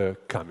for the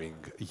coming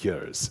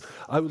years.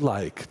 I would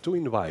like to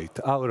invite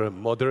our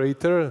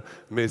moderator,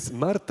 Ms.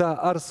 Marta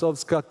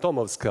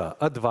Arsovska-Tomovska,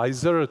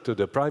 advisor to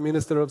the Prime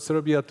Minister of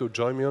Serbia, to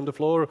join me on the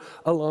floor,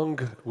 along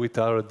with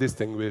our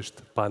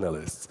distinguished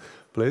panelists.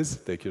 Please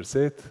take your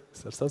seat,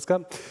 Ms.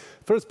 Arsovska.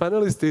 First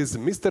panelist is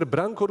Mr.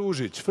 Branko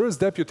Ružić, First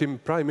Deputy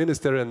Prime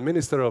Minister and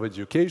Minister of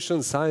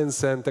Education,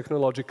 Science and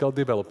Technological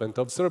Development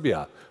of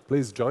Serbia.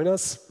 Please join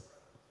us.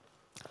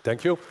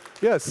 Thank you.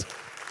 Yes.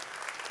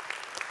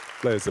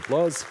 Please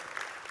applause.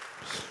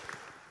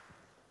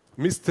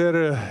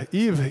 Mr.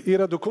 Yves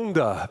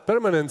Iradukunda,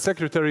 Permanent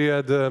Secretary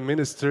at the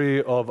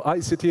Ministry of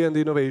ICT and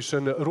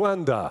Innovation,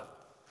 Rwanda.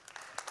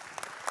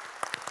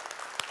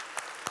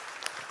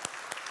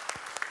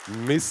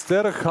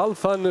 Mr.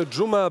 Khalfan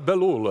Juma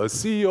Belul,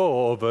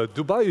 CEO of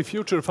Dubai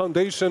Future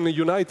Foundation,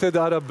 United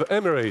Arab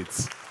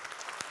Emirates.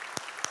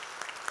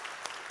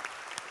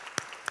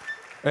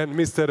 And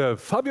Mr.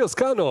 Fabio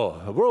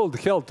Scano, World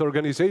Health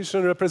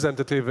Organization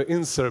representative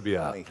in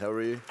Serbia. Hi, how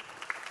are you?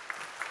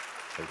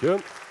 Thank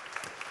you.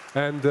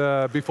 And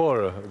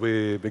before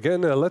we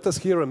begin, let us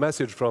hear a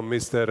message from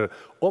Mr.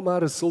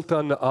 Omar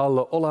Sultan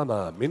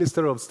Al-Olama,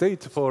 Minister of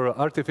State for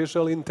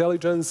Artificial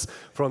Intelligence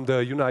from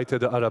the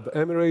United Arab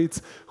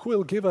Emirates, who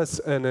will give us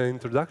an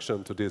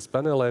introduction to this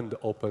panel and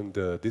open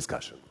the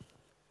discussion.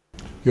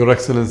 Your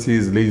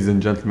Excellencies, ladies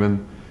and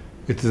gentlemen,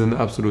 it is an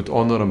absolute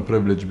honor and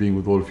privilege being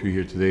with all of you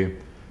here today.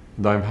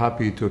 And I'm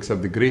happy to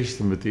accept the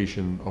gracious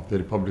invitation of the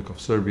Republic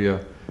of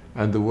Serbia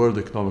and the World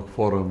Economic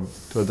Forum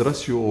to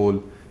address you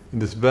all in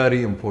this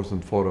very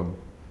important forum,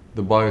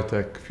 the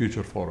Biotech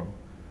Future Forum,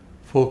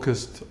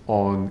 focused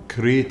on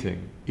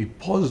creating a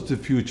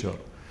positive future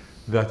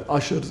that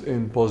ushers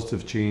in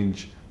positive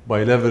change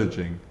by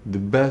leveraging the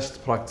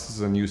best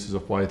practices and uses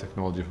of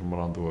biotechnology from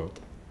around the world.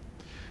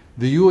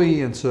 The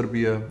UAE and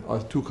Serbia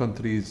are two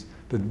countries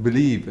that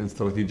believe in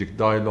strategic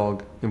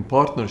dialogue, in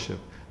partnership,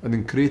 and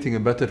in creating a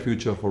better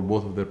future for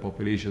both of their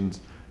populations,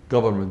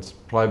 governments,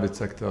 private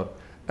sector,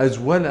 as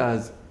well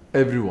as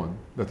everyone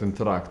that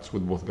interacts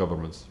with both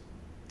governments.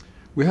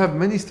 We have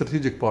many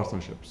strategic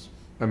partnerships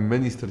and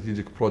many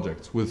strategic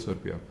projects with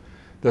Serbia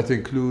that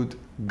include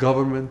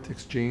government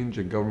exchange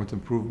and government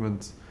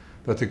improvements,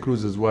 that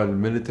includes as well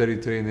military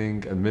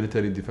training and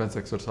military defense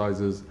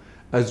exercises,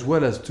 as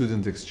well as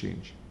student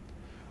exchange.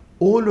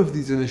 All of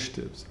these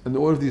initiatives and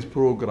all of these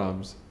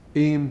programs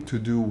aim to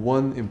do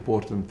one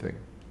important thing,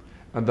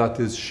 and that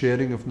is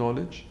sharing of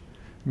knowledge,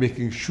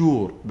 making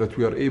sure that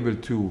we are able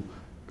to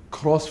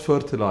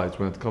cross-fertilize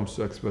when it comes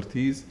to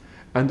expertise,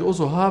 and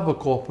also have a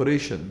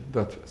cooperation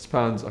that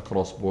spans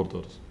across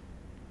borders.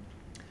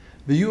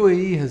 The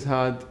UAE has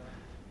had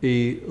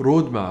a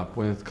roadmap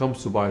when it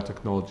comes to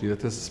biotechnology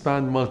that has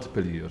spanned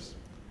multiple years.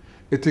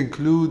 It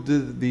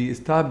included the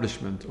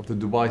establishment of the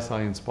Dubai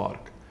Science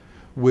Park,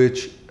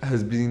 which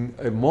has been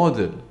a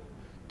model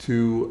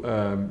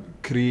to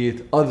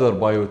create other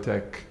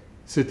biotech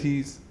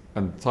cities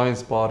and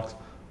science parks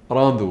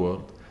around the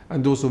world,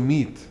 and also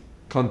meet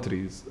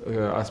countries'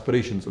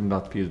 aspirations in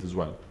that field as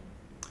well.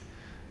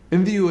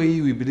 In the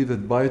UAE, we believe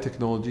that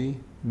biotechnology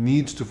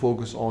needs to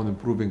focus on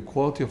improving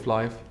quality of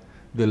life,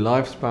 the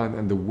lifespan,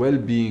 and the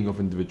well-being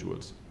of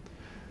individuals.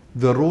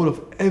 The role of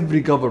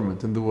every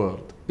government in the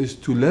world is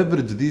to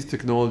leverage these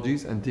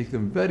technologies and take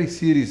them very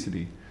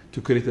seriously to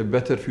create a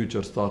better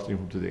future starting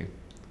from today.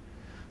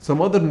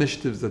 Some other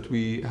initiatives that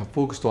we have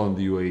focused on in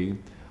the UAE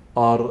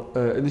are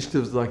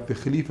initiatives like the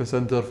Khalifa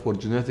Center for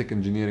Genetic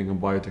Engineering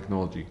and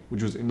Biotechnology,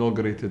 which was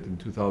inaugurated in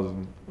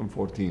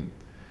 2014.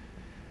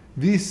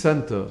 These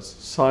centers,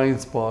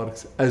 science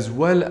parks, as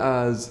well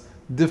as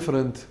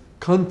different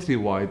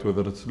countrywide,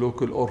 whether it's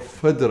local or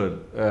federal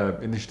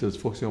initiatives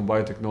focusing on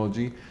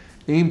biotechnology,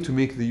 aim to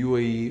make the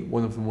UAE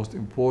one of the most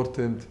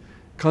important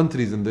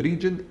countries in the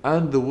region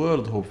and the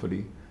world,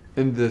 hopefully,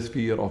 in the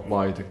sphere of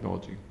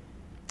biotechnology.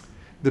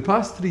 The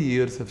past 3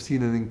 years have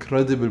seen an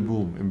incredible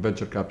boom in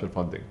venture capital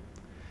funding,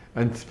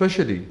 and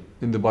especially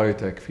in the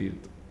biotech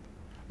field.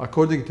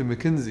 According to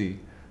McKinsey,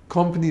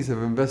 companies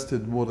have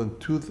invested in more than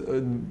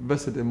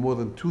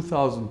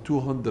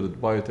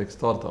 2,200 biotech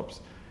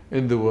startups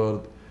in the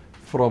world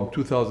from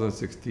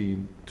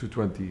 2016 to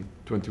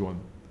 2021.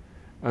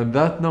 And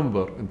that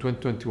number in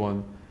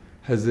 2021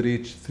 has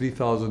reached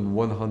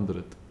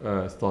 3,100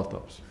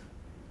 startups.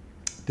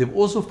 They've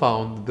also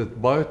found that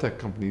biotech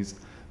companies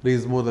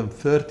raised more than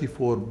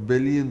 $34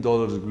 billion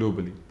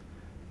globally,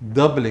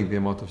 doubling the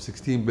amount of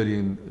 $16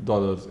 billion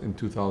in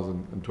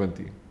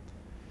 2020.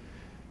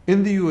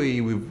 In the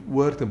UAE, we've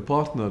worked and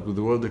partnered with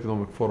the World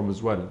Economic Forum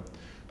as well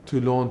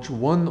to launch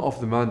one of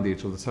the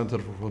mandates of the Center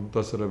for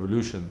Industrial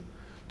Revolution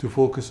to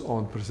focus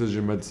on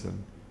precision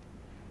medicine.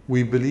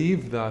 We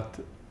believe that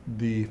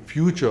the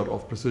future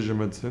of precision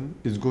medicine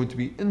is going to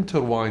be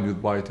intertwined with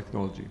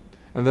biotechnology.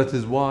 And that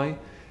is why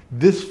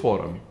this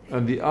forum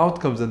and the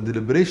outcomes and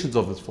deliberations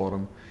of this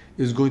forum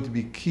is going to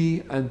be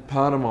key and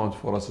paramount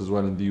for us as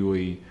well in the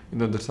UAE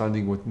in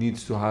understanding what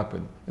needs to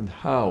happen and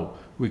how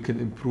we can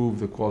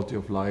improve the quality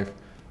of life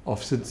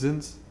of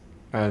citizens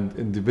and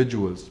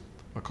individuals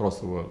across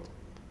the world.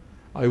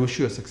 I wish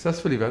you a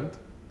successful event,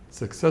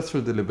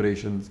 successful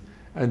deliberations,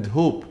 and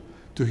hope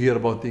to hear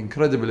about the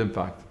incredible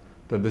impact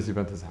that this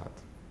event has had.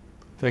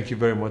 Thank you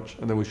very much,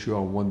 and I wish you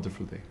a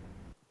wonderful day.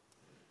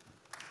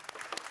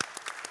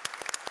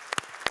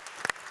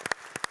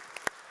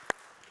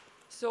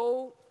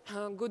 So,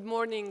 good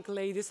morning,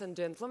 ladies and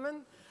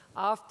gentlemen.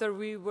 After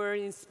we were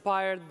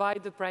inspired by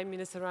the Prime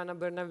Minister Ana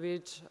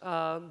Brnabić,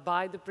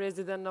 by the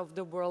President of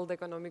the World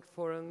Economic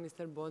Forum,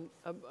 Mr.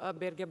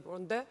 Berge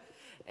Bonde,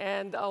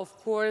 and of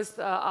course,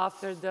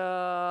 after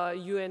the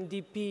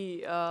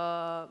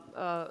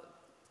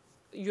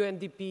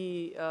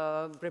UNDP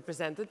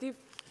representative,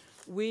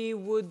 we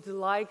would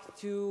like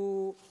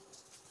to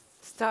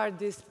start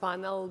this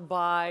panel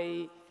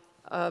by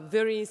a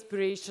very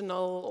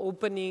inspirational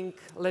opening,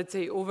 let's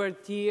say,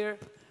 overture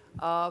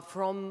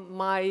from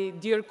my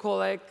dear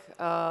colleague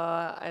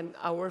and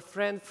our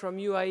friend from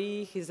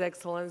UAE, His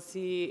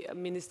Excellency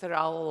Minister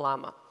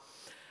Al-Olama.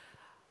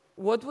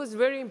 What was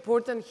very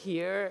important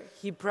here,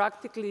 he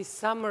practically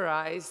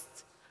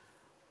summarized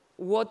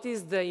what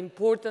is the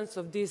importance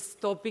of this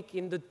topic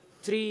in the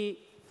three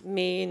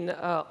main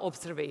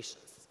observations.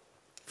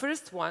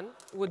 First one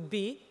would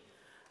be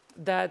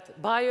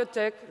that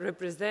biotech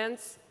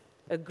represents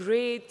a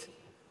great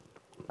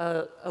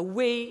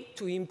way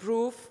to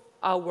improve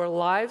our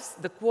lives,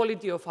 the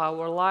quality of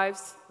our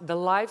lives, the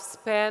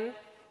lifespan,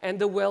 and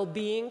the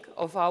well-being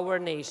of our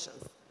nation.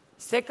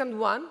 Second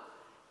one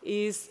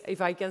is, if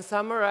I can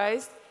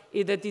summarize,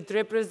 is that it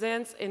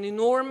represents an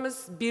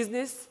enormous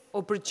business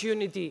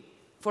opportunity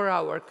for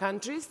our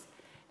countries.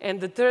 And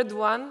the third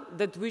one,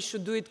 that we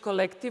should do it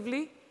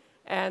collectively,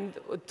 and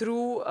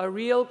through a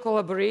real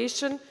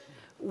collaboration,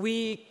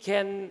 we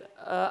can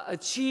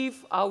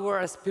achieve our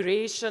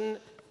aspiration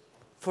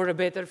for a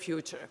better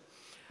future.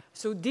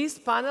 So this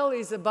panel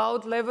is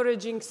about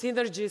leveraging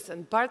synergies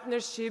and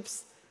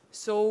partnerships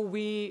so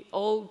we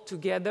all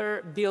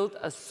together build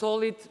a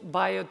solid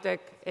biotech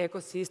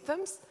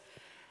ecosystems.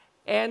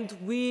 And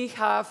we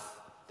have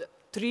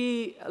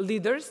three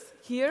leaders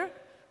here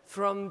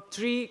from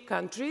 3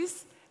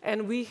 countries.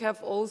 And we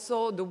have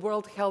also the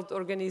World Health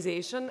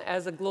Organization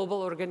as a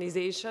global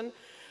organization.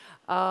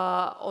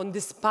 On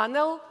this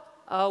panel,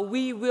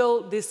 we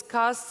will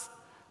discuss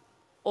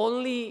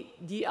only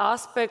the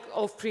aspect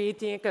of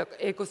creating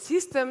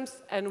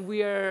ecosystems, and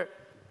we are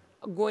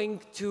going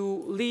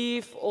to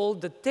leave all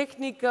the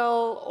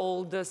technical,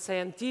 all the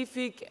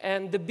scientific,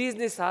 and the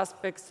business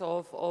aspects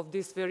of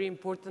this very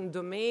important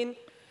domain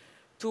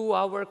to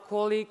our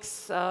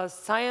colleagues,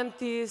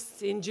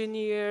 scientists,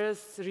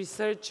 engineers,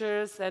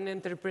 researchers, and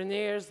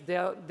entrepreneurs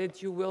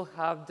that you will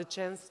have the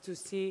chance to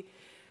see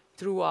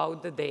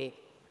throughout the day.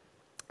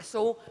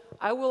 So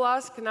I will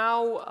ask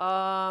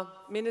now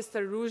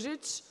Minister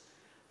Ružić,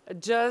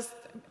 just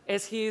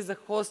as he is the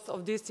host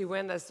of this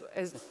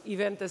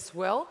event as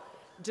well,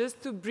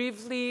 just to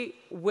briefly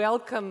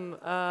welcome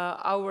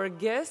our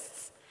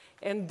guests,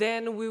 and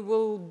then we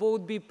will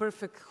both be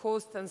perfect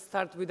hosts and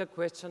start with a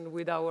question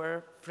with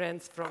our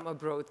friends from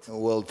abroad.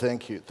 Well,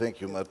 thank you,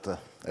 Marta.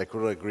 I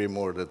couldn't agree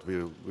more that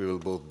we will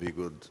both be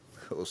good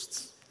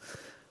hosts.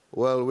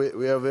 Well,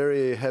 we are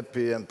very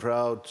happy and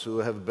proud to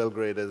have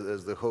Belgrade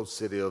as the host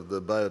city of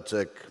the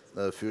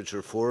Biotech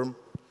Future Forum.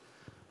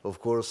 Of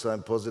course,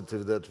 I'm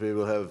positive that we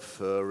will have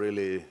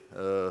really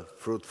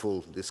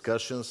fruitful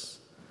discussions.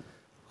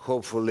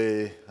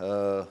 Hopefully,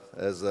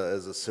 as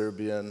a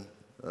Serbian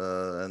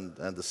and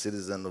a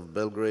citizen of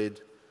Belgrade,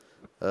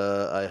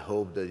 I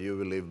hope that you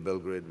will leave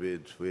Belgrade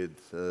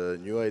with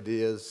new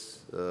ideas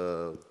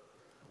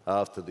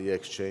after the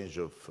exchange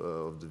of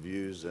the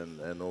views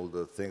and all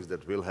the things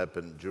that will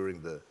happen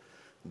during the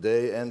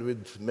day, and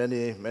with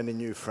many, many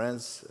new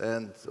friends.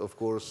 And of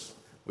course,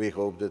 we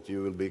hope that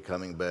you will be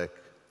coming back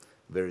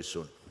very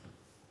soon.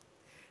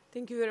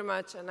 Thank you very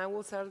much. And I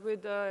will start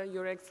with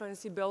Your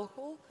Excellency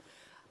Belhul.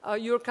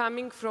 You're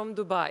coming from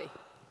Dubai.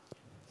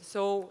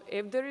 So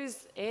if there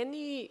is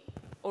any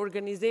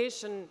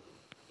organization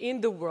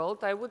in the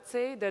world, I would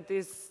say, that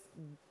is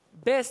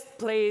best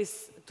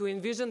place to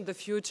envision the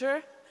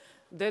future,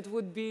 that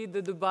would be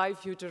the Dubai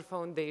Future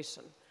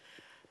Foundation.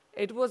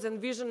 It was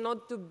envisioned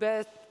not to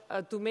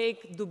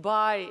make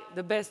Dubai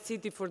the best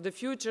city for the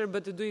future,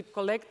 but to do it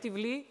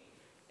collectively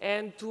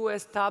and to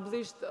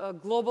establish a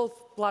global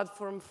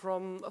platform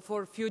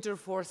for future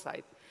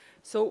foresight.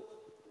 So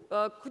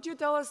could you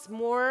tell us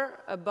more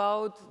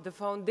about the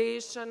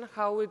foundation,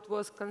 how it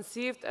was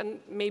conceived, and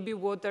maybe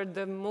what are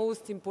the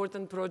most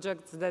important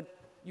projects that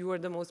you are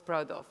the most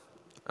proud of?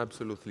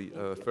 Absolutely.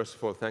 First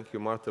of all, thank you,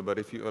 Marta. But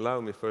if you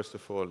allow me, first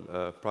of all,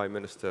 Prime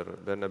Minister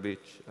Bernabic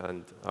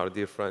and our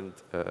dear friend,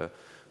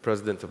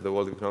 President of the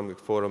World Economic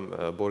Forum,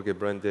 Borge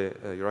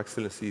Brende, Your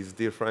Excellencies,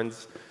 dear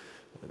friends,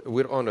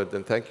 we're honored,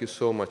 and thank you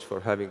so much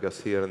for having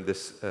us here in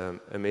this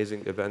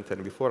amazing event.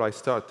 And before I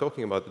start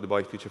talking about the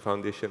Dubai Future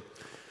Foundation,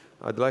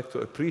 I'd like to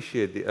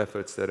appreciate the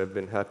efforts that have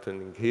been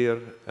happening here,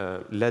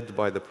 led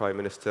by the Prime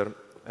Minister,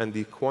 and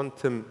the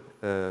quantum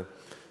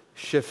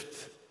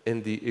shift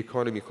in the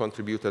economy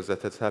contributors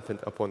that has happened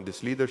upon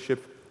this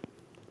leadership.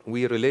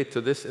 We relate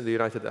to this in the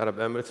United Arab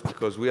Emirates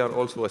because we are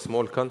also a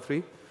small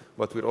country,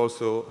 but we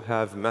also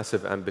have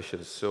massive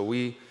ambitions. So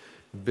we've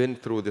been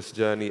through this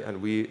journey, and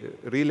we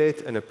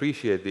relate and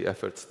appreciate the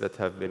efforts that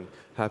have been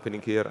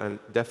happening here, and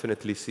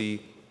definitely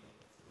see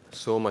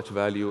so much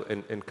value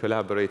in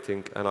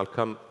collaborating. And I'll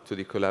come to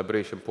the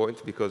collaboration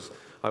point, because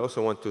I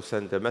also want to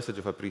send a message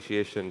of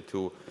appreciation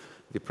to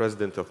the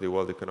President of the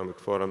World Economic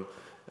Forum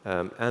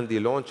and the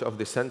launch of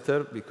the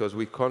center, because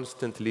we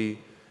constantly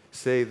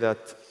say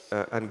that,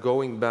 and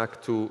going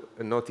back to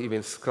not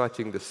even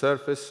scratching the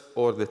surface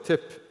or the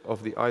tip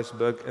of the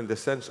iceberg in the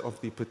sense of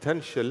the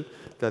potential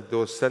that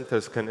those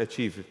centers can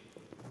achieve.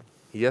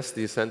 Yes,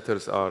 these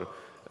centers are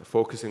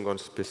focusing on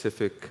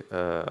specific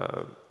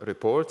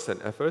reports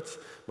and efforts,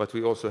 but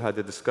we also had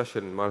a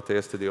discussion, Marta,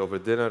 yesterday over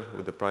dinner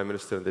with the Prime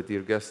Minister and the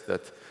dear guest,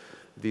 that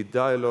the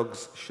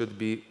dialogues should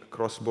be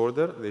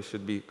cross-border, they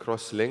should be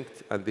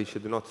cross-linked, and they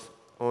should not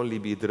only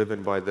be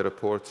driven by the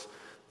reports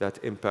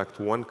that impact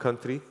one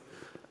country.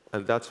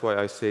 And that's why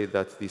I say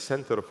that the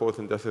Center of Fourth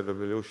Industrial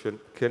Revolution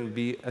can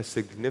be a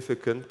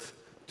significant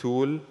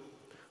tool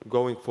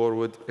going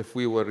forward if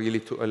we were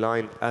really to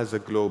align as a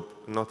globe,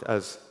 not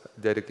as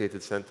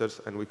dedicated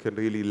centers, and we can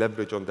really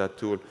leverage on that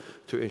tool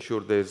to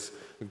ensure there's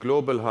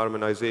global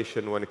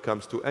harmonization when it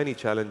comes to any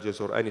challenges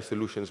or any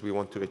solutions we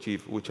want to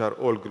achieve, which are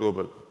all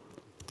global.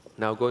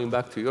 Now, going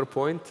back to your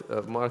point,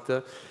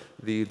 Marta,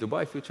 the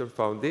Dubai Future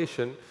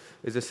Foundation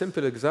is a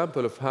simple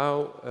example of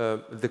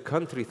how the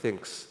country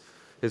thinks.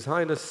 His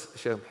Highness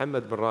Sheikh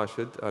Mohammed bin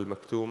Rashid Al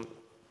Maktoum,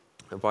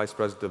 Vice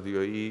President of the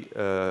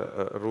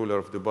UAE, ruler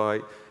of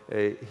Dubai,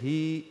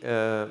 he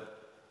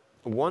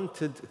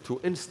wanted to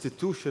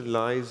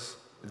institutionalize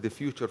the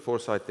future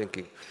foresight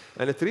thinking.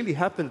 And it really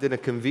happened in a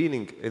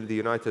convening in the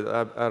United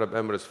Arab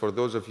Emirates. For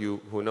those of you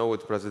who know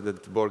it,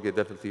 President Borge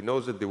definitely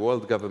knows it, the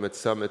World Government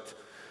Summit,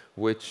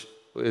 which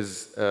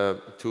is,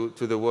 to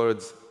the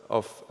words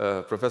of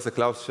Professor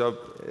Klaus Schwab,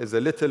 is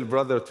a little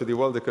brother to the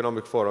World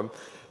Economic Forum.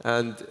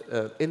 And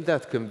in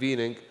that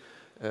convening,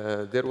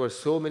 there were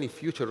so many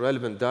future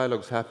relevant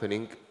dialogues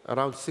happening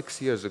around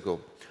 6 years ago.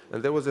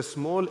 And there was a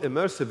small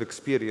immersive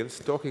experience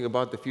talking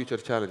about the future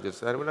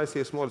challenges. And when I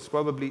say small, it's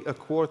probably a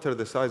quarter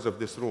the size of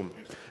this room.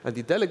 And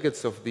the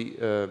delegates of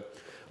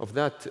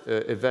that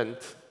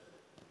event,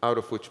 out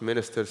of which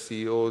ministers,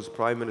 CEOs,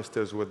 prime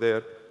ministers were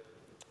there,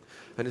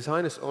 and His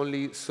Highness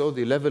only saw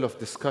the level of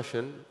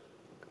discussion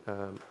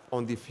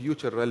on the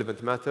future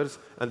relevant matters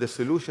and the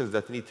solutions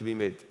that need to be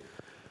made.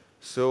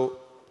 So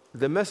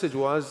the message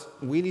was,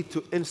 we need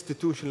to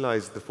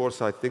institutionalize the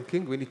foresight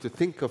thinking. We need to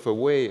think of a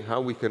way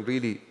how we can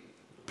really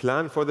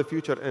plan for the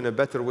future in a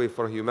better way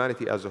for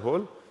humanity as a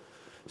whole.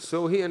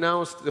 So he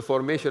announced the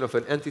formation of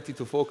an entity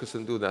to focus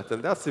and do that.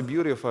 And that's the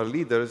beauty of our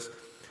leaders.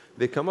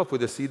 They come up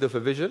with a seed of a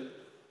vision,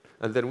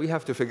 and then we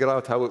have to figure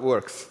out how it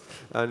works.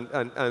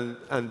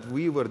 And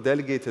we were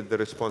delegated the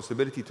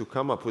responsibility to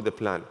come up with a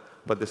plan.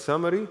 But the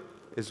summary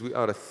is, we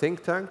are a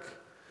think tank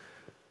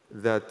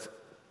that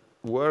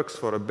works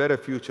for a better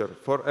future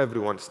for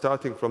everyone,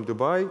 starting from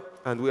Dubai,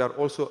 and we are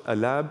also a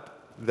lab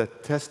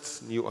that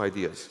tests new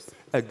ideas,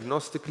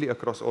 agnostically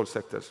across all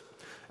sectors.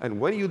 And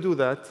when you do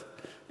that,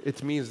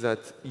 it means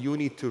that you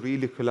need to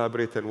really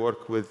collaborate and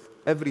work with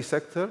every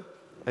sector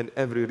and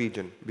every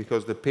region,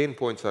 because the pain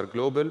points are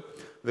global.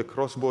 The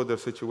cross-border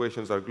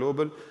situations are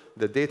global.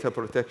 The data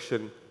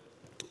protection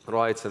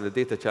rights and the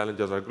data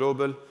challenges are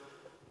global.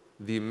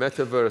 The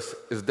metaverse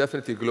is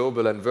definitely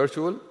global and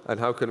virtual, and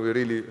how can we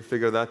really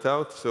figure that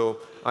out? So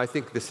I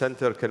think the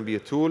center can be a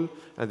tool,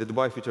 and the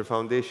Dubai Future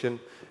Foundation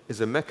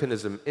is a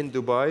mechanism in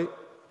Dubai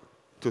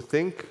to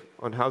think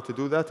on how to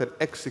do that and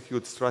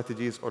execute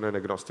strategies on an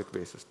agnostic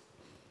basis.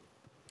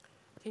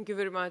 Thank you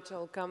very much.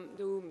 I'll come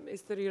to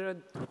Mr.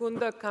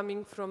 Iradukunda,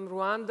 coming from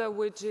Rwanda,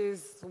 which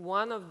is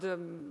one of the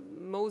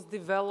most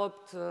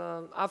developed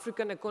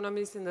African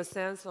economies in the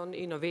sense on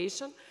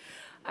innovation.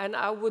 And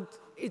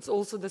it's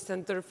also the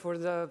center for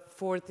the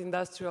fourth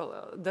industrial,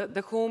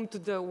 the home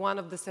to one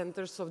of the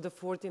centers of the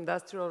fourth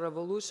industrial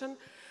revolution.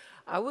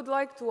 I would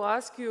like to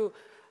ask you,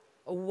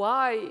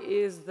 why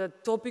is the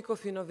topic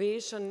of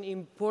innovation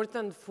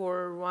important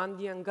for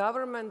Rwandan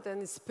government,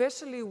 and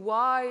especially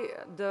why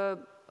the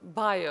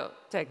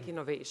biotech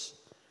innovation?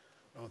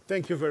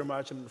 Thank you very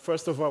much. And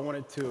first of all, I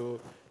wanted to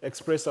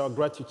express our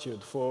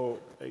gratitude for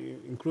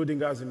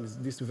including us in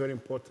this very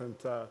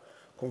important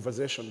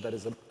conversation that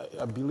is,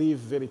 I believe,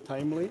 very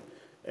timely.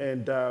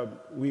 And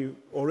we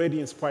already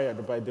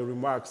inspired by the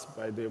remarks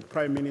by the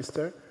Prime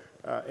Minister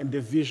and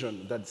the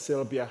vision that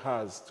Serbia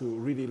has to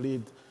really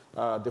lead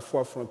the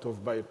forefront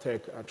of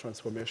biotech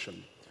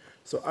transformation.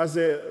 So as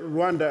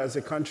Rwanda, as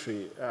a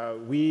country,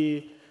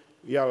 we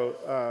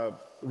are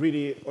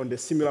really on the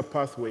similar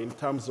pathway in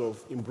terms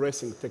of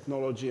embracing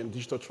technology and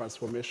digital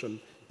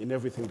transformation in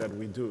everything that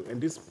we do.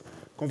 And this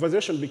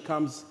conversation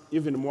becomes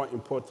even more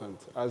important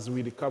as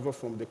we recover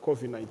from the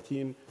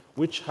COVID-19,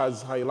 which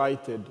has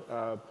highlighted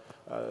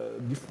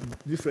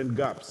different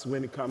gaps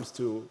when it comes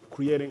to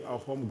creating our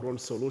homegrown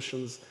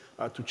solutions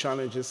to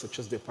challenges such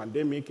as the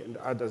pandemic and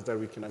others that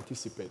we can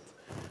anticipate.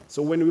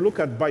 So when we look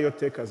at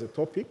biotech as a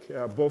topic,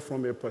 both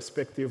from a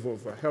perspective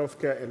of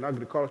healthcare and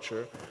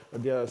agriculture,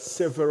 there are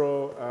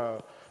several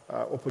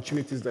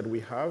opportunities that we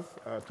have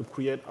to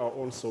create our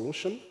own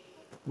solution.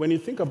 When you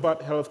think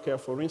about healthcare,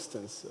 for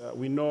instance,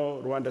 we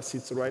know Rwanda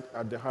sits right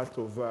at the heart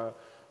of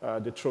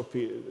the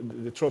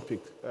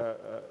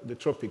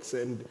tropics,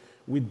 and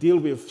we deal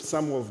with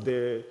some of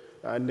the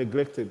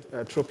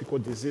neglected tropical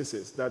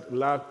diseases that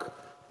lack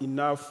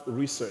enough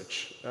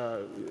research,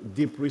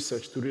 deep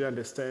research, to really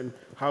understand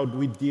how do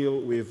we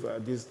deal with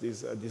these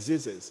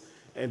diseases.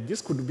 And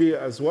this could be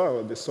as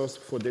well the source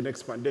for the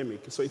next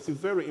pandemic. So it's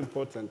very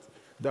important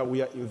that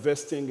we are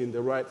investing in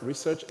the right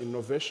research,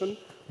 innovation,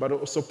 but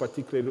also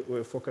particularly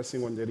we're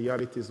focusing on the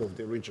realities of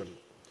the region.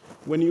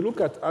 When you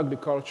look at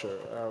agriculture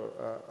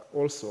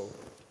also,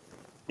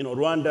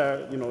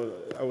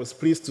 Rwanda, I was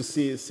pleased to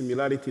see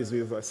similarities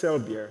with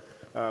Serbia.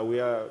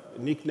 We are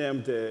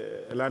nicknamed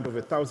a land of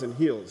 1,000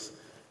 hills.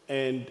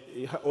 And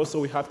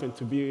also we happen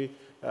to be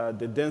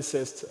the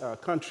densest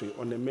country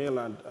on the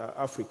mainland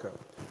Africa.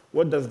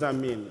 What does that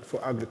mean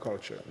for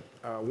agriculture?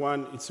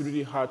 One, it's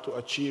really hard to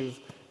achieve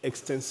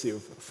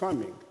extensive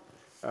farming.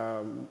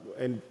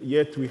 And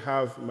yet we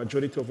have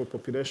majority of the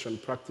population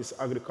practice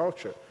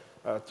agriculture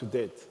to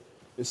date.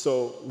 And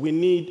so we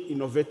need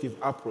innovative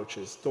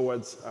approaches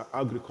towards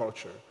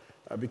agriculture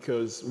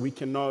because we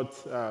cannot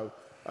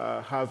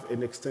have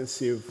an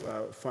extensive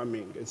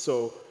farming. And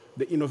so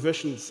the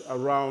innovations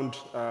around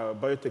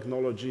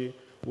biotechnology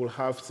will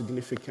have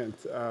significant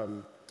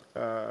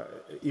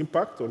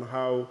impact on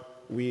how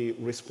we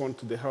respond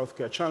to the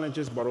healthcare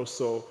challenges, but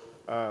also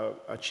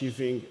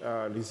achieving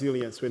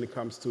resilience when it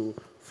comes to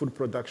food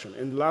production.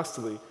 And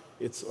lastly,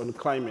 it's on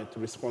climate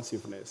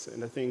responsiveness.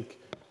 And I think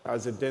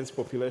as a dense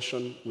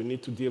population, we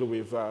need to deal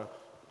with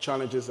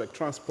challenges like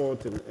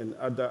transport and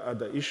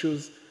other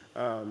issues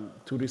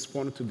to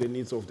respond to the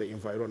needs of the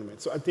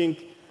environment. So I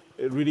think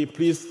really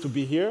pleased to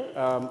be here.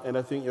 And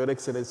I think, Your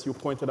Excellency, you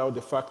pointed out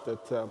the fact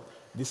that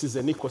this is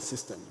an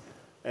ecosystem.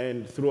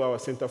 And through our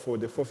Center for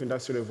the Fourth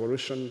Industrial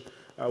Revolution,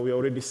 we're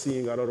already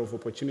seeing a lot of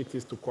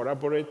opportunities to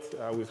collaborate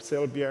with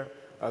Serbia,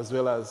 as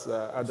well as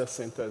other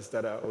centers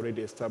that are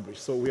already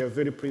established. So we are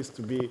very pleased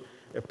to be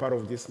a part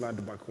of this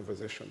landmark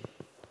conversation.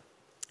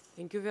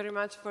 Thank you very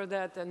much for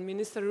that. And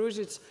Minister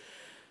Ružić,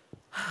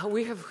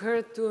 we have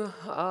heard to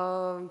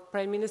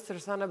Prime Minister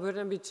Ana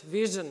Brnabić's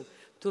vision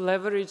to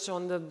leverage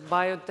on the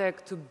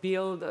biotech to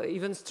build an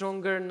even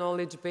stronger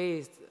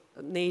knowledge-based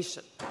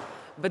nation.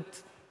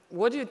 But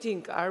what do you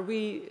think? Are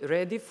we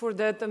ready for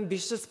that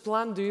ambitious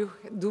plan?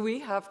 Do we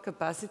have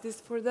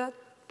capacities for that?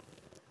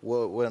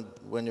 Well,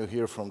 when you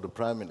hear from the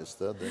Prime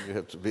Minister, then you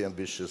have to be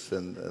ambitious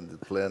and the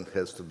plan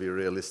has to be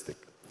realistic.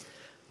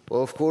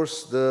 Well, of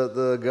course,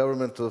 the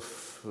government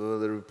of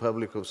the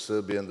Republic of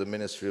Serbia and the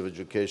Ministry of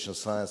Education,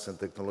 Science and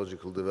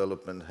Technological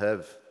Development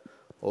have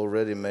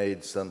already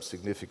made some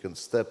significant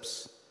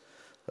steps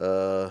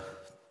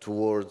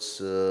towards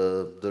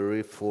the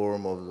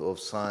reform of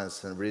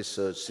science and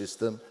research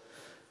system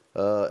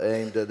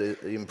aimed at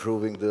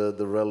improving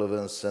the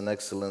relevance and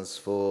excellence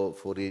for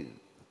the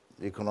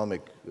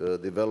economic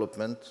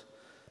development.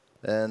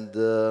 And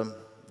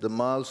the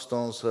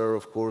milestones are,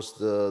 of course,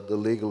 the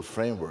legal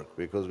framework,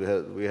 because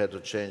we had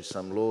to change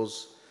some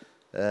laws,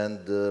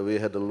 and we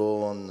had a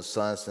law on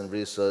science and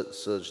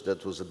research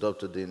that was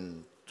adopted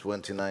in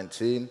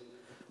 2019,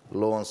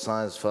 Law and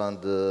Science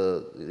Fund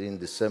in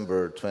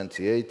December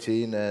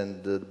 2018,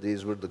 and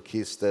these were the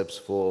key steps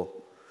for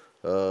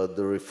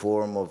the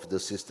reform of the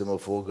system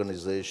of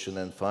organization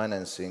and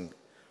financing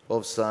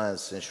of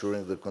science,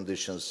 ensuring the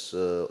conditions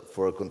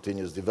for a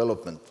continuous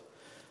development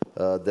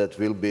that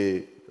will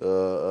be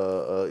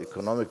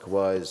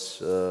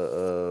economic-wise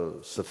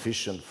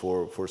sufficient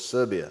for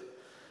Serbia.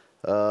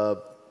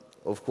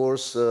 Of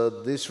course,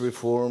 this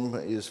reform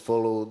is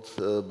followed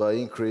by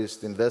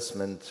increased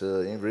investment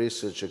in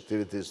research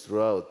activities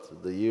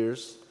throughout the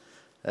years.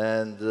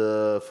 And,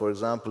 for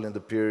example, in the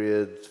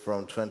period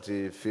from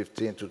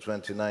 2015 to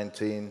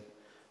 2019,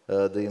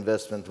 the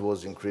investment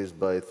was increased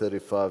by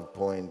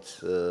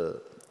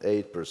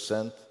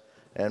 35.8%.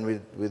 And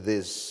with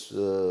these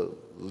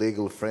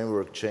legal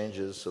framework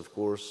changes, of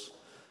course,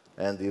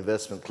 and the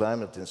investment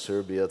climate in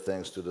Serbia,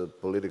 thanks to the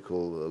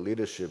political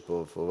leadership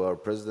of our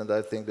president,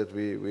 I think that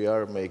we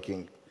are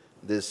making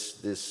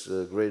this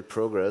great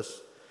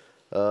progress.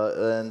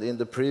 And in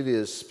the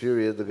previous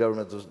period, the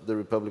government of the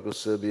Republic of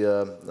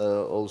Serbia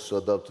also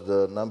adopted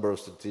a number of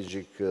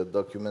strategic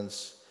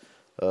documents,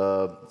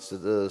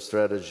 the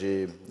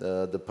strategy,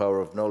 the power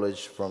of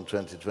knowledge from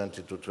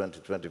 2020 to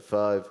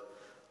 2025,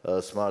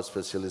 smart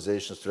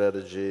specialization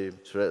strategy,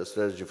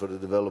 strategy for the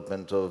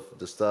development of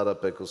the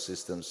startup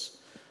ecosystems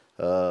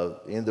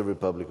in the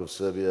Republic of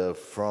Serbia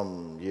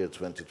from year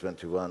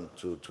 2021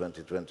 to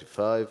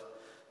 2025.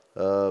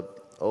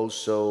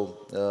 Also,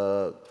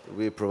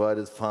 we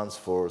provided funds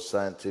for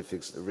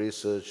scientific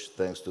research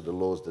thanks to the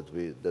laws that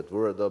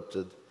were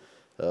adopted,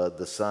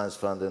 the Science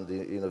Fund and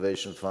the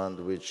Innovation Fund,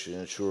 which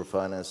ensure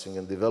financing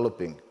and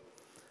developing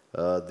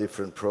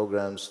different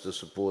programs to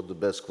support the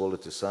best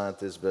quality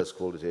scientists, best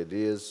quality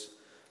ideas.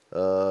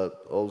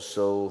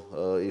 Also,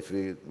 if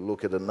we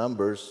look at the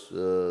numbers,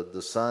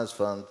 the Science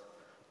Fund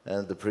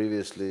and the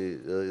previously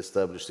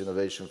established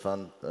Innovation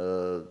Fund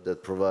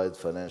that provide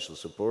financial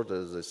support,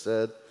 as I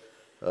said,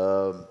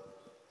 the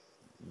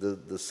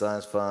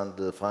Science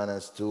Fund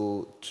financed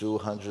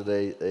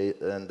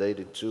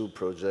 282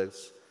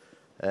 projects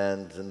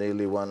and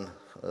nearly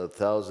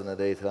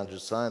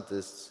 1,800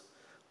 scientists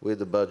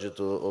with a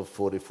budget of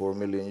 44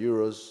 million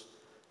euros.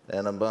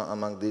 And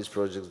among these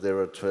projects, there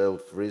are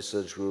 12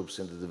 research groups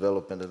in the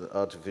development of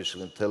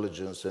artificial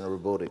intelligence and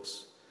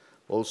robotics.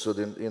 Also,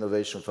 the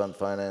Innovation Fund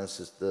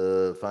financed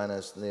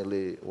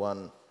nearly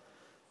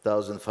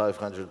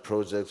 1,500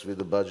 projects with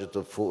a budget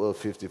of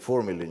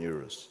 54 million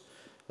euros.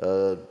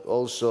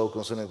 Also,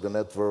 concerning the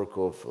network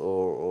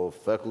of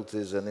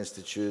faculties and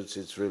institutes,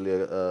 it's really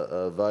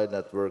a wide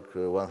network,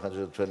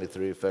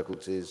 123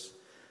 faculties,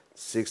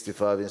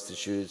 65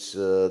 institutes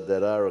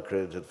that are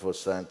accredited for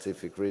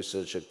scientific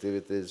research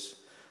activities,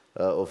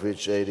 of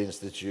which 8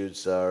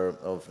 institutes are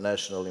of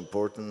national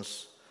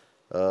importance.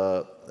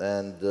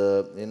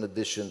 In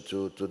addition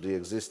to the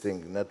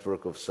existing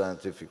network of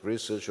scientific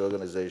research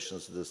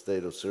organizations, the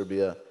state of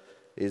Serbia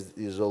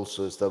is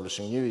also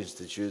establishing new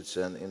institutes,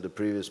 and in the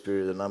previous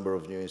period a number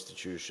of new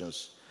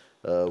institutions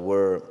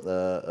were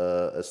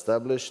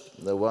established.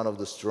 One of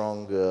the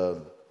strong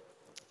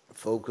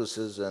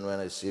focuses, and when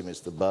I see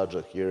Mr.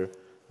 Baja here,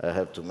 I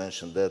have to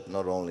mention that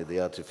not only the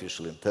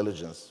artificial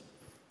intelligence,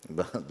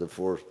 but the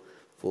fourth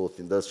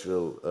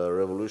industrial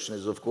revolution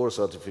is of course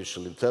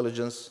artificial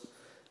intelligence.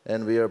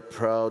 And we are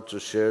proud to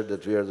share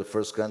that we are the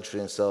first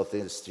country in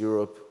Southeast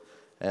Europe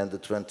and the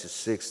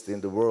 26th in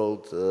the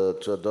world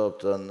to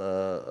adopt an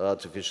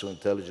artificial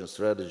intelligence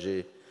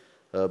strategy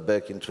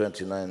back in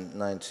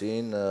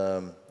 2019.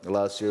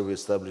 Last year we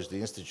established the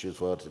Institute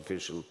for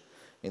Artificial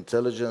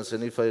Intelligence,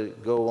 and if I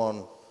go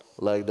on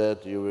like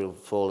that, you will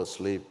fall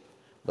asleep.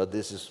 But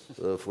this is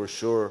for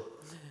sure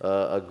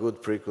a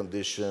good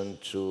precondition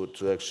to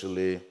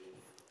actually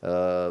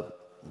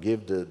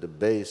give the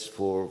base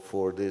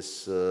for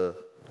this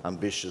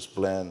ambitious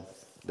plan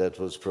that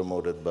was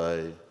promoted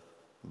by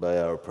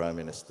our Prime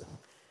Minister.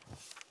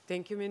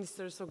 Thank you,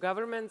 Minister. So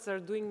governments are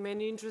doing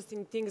many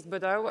interesting things,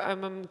 but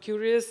I'm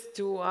curious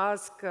to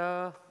ask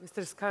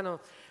Mr. Skano,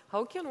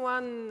 how can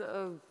one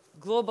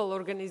global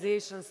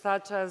organization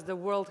such as the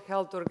World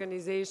Health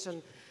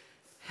Organization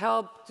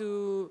help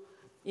to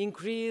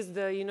increase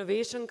the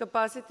innovation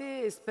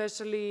capacity,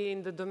 especially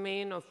in the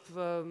domain of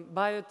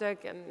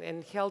biotech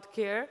and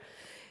healthcare?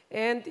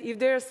 And if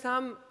there are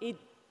some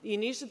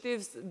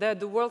initiatives that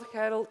the World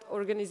Health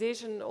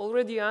Organization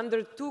already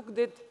undertook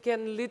that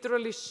can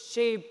literally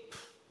shape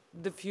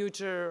the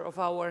future of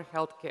our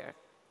healthcare?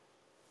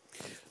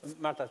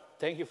 Marta,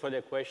 thank you for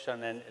the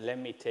question, and let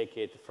me take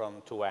it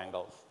from 2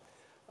 angles.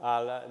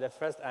 The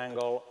first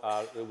angle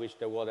in which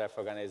the World Health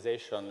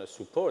Organization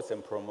supports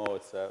and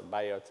promotes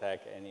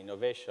biotech and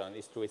innovation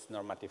is through its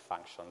normative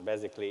function.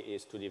 Basically,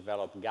 is to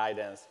develop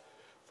guidance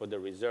for the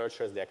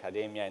researchers, the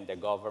academia, and the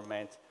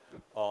government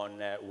on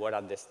what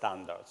are the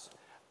standards.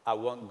 I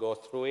won't go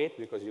through it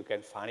because you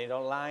can find it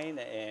online,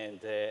 and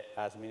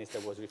as Minister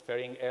was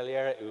referring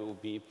earlier, it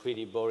would be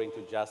pretty boring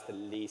to just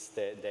list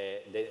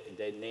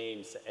the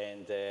names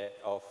and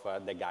of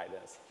the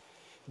guidance.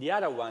 The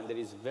other one that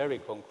is very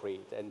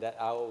concrete and that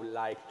I would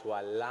like to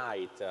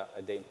highlight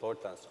the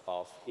importance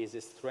of is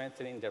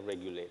strengthening the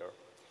regulator.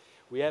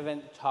 We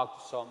haven't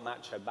talked so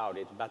much about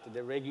it, but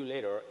the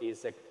regulator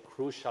is a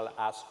crucial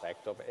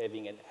aspect of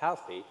having a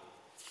healthy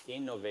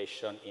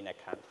innovation in a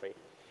country.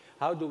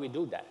 How do we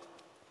do that?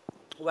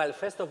 Well,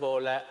 first of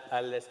all,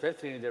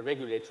 strengthening the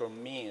regulator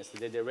means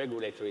that the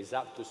regulator is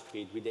up to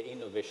speed with the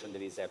innovation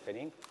that is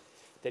happening,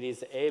 that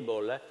is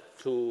able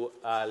to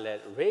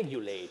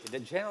regulate,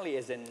 that generally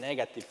has a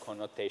negative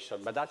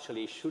connotation, but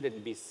actually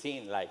shouldn't be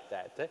seen like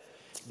that,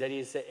 that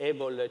is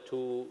able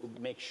to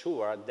make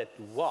sure that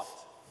what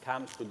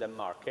comes to the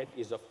market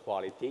is of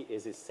quality,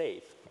 is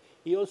safe.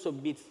 He also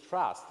builds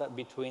trust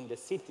between the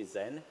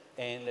citizen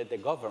and the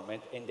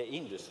government and the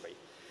industry.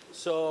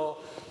 So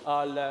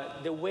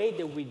the way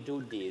that we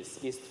do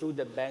this is through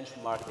the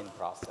benchmarking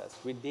process.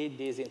 We did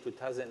this in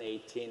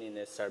 2018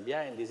 in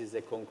Serbia, and this is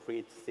a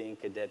concrete thing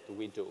that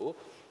we do.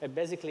 It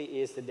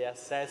basically is that they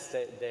assess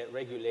the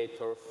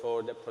regulator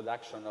for the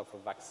production of a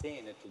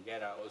vaccine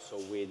together also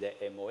with the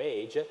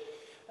MOH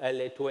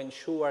to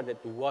ensure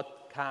that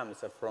what comes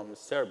from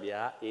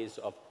Serbia is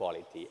of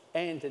quality.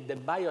 And the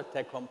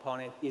biotech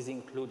component is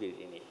included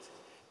in it.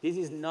 This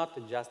is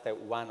not just a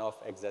one-off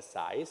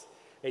exercise.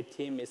 A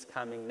team is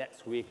coming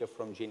next week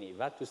from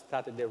Geneva to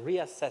start the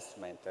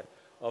reassessment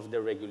of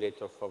the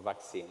regulator for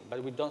vaccine.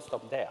 But we don't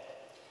stop there.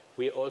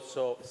 We're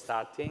also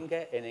starting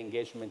an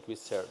engagement with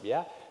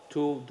Serbia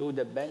to do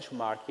the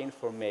benchmarking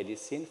for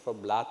medicine, for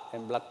blood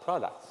and blood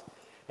products.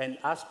 And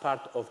as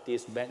part of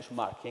this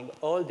benchmarking,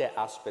 all the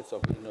aspects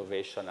of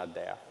innovation are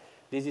there.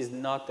 This is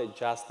not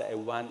just a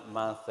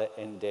one-month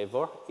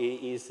endeavor.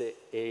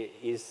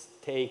 It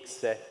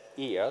takes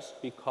years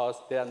because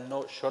there are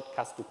no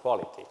shortcuts to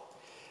quality.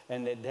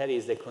 And that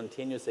is a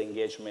continuous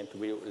engagement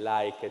we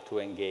like to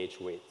engage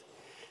with.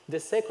 The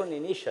second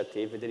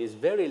initiative that is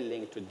very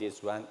linked to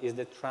this one is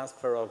the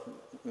transfer of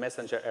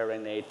messenger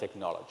RNA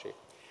technology.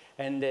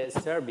 And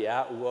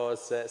Serbia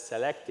was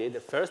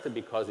selected first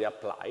because it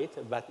applied,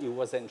 but it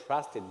was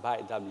entrusted by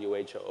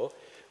WHO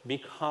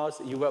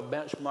because you were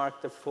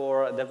benchmarked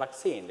for the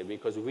vaccine,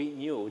 because we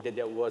knew that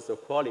there was a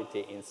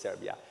quality in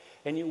Serbia.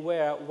 And you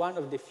were one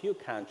of the few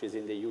countries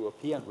in the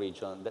European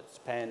region that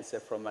spans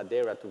from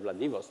Madeira to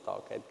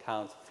Vladivostok, it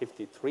counts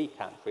 53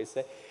 countries,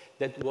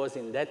 that was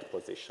in that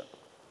position.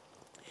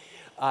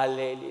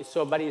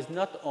 But it's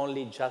not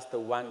only just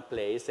one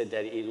place that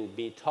it will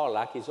be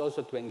Tolac, it's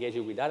also to engage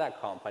with other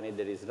company,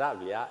 that is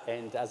Ravlia,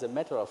 and as a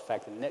matter of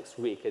fact, next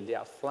week they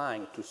are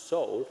flying to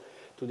Seoul,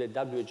 to the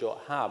WHO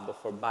hub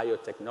for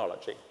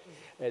biotechnology.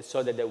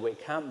 So that when we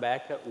come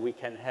back, we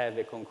can have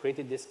a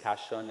concrete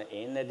discussion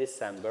in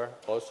December,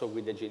 also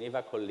with the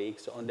Geneva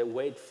colleagues, on the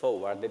way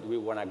forward that we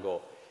want to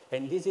go.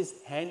 And this is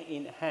hand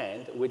in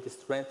hand with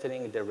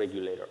strengthening the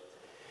regulator.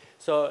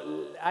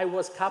 So I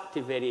was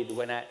captivated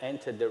when I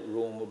entered the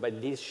room by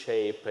this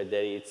shape that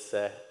it's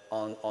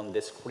on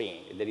the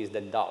screen. There is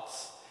the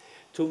dots.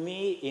 To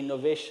me,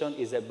 innovation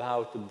is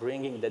about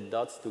bringing the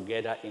dots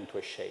together into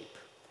a shape.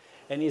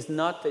 And it's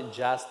not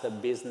just a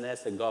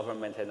business, a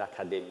government, and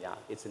academia.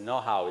 It's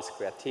know-how, it's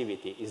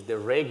creativity, it's the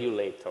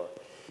regulator.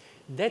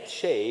 That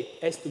shape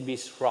has to be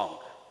strong.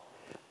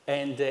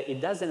 And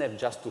it doesn't have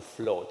just to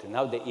float.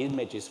 Now the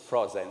image is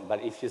frozen,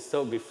 but if you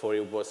saw before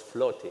it was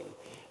floating,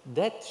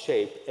 that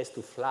shape has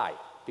to fly,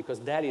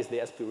 because that is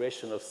the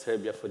aspiration of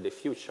Serbia for the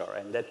future.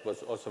 And that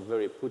was also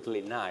very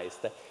putly nice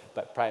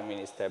by Prime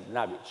Minister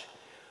Brnabić.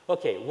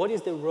 Okay, what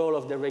is the role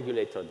of the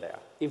regulator there?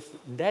 If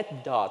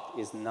that dot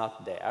is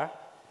not there,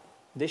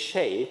 the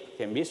shape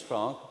can be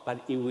strong,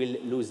 but it will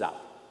lose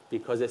up,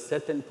 because at a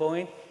certain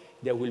point,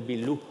 there will be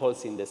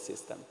loopholes in the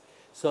system.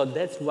 So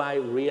that's why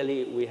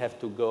really we have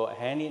to go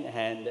hand in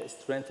hand,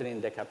 strengthening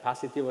the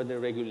capacity of the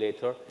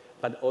regulator,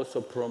 but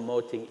also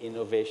promoting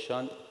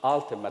innovation,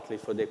 ultimately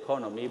for the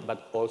economy,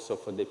 but also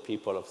for the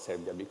people of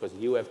Serbia, because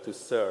you have to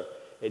serve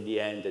at the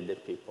end the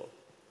people.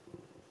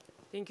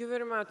 Thank you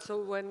very much. So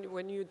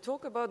when you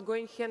talk about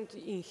going hand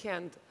in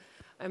hand,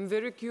 I'm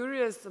very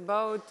curious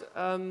about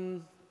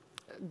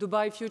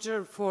Dubai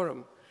Future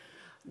Forum.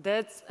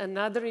 That's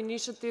another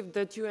initiative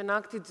that you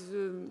enacted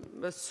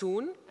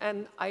soon,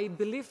 and I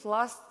believe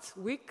last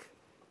week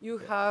you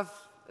have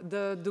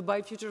the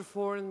Dubai Future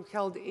Forum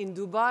held in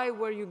Dubai,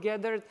 where you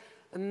gathered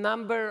a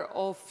number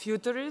of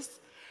futurists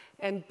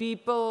and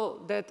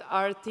people that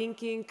are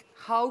thinking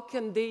how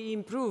can they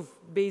improve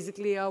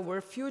basically our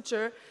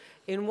future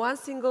in one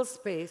single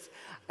space.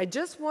 I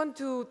just want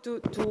to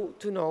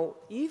know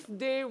if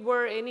there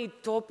were any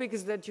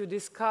topics that you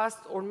discussed,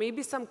 or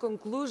maybe some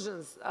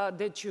conclusions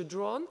that you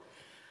drawn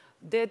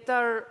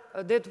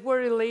that were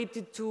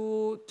related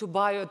to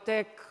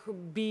biotech,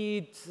 be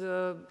it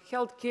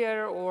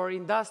healthcare or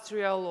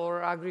industrial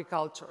or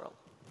agricultural.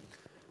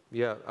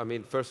 Yeah, I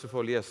mean, first of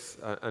all, yes,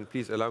 and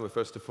please allow me,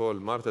 first of all,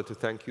 Marta, to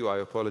thank you. I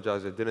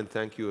apologize, I didn't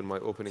thank you in my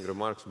opening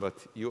remarks, but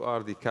you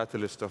are the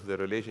catalyst of the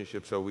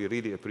relationship, so we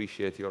really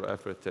appreciate your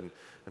effort and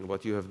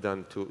what you have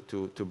done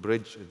to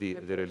bridge the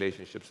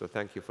relationship, so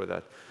thank you for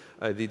that.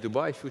 The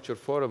Dubai Future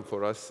Forum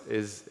for us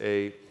is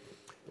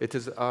It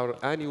is our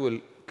annual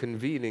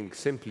convening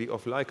simply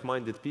of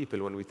like-minded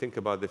people when we think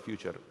about the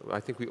future. I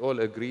think we all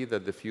agree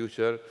that the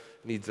future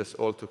needs us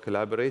all to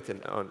collaborate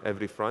on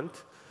every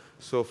front.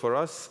 So for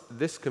us,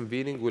 this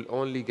convening will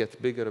only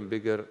get bigger and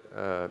bigger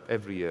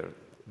every year.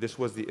 This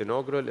was the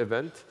inaugural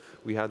event.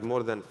 We had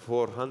more than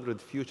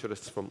 400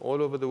 futurists from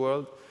all over the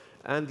world.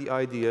 And the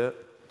idea,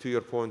 to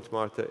your point,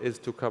 Marta, is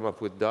to come up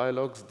with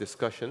dialogues,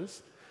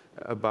 discussions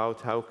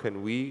about how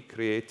can we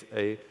create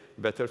a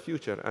better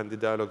future. And the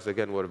dialogues,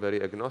 again, were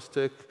very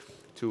agnostic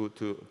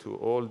to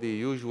all the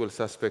usual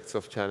suspects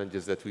of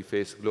challenges that we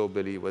face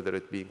globally, whether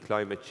it be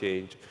climate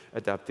change,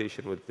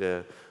 adaptation with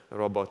the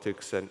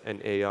robotics and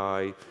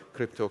AI,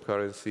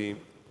 cryptocurrency,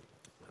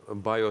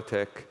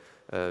 biotech,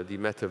 the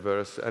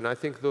metaverse. And I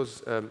think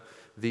those,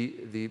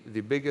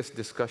 the biggest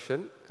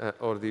discussion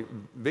or the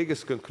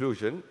biggest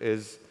conclusion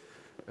is,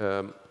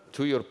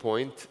 to your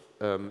point,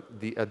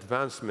 the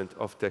advancement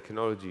of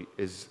technology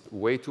is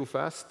way too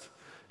fast.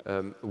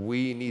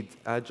 We need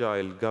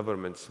agile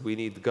governments. We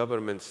need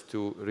governments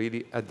to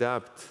really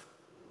adapt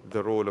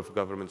the role of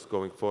governments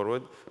going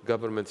forward.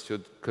 Governments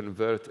should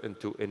convert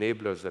into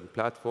enablers and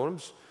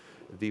platforms.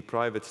 The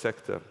private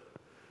sector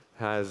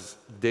has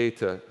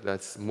data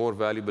that's more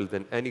valuable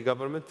than any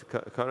government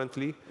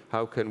currently.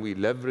 How can we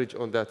leverage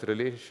on that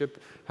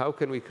relationship? How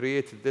can we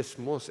create this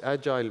most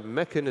agile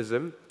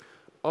mechanism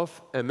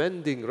of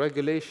amending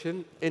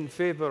regulation in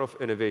favor of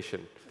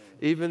innovation?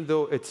 Even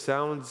though it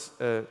sounds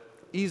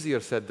easier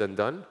said than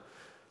done,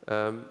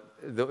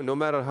 no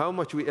matter how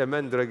much we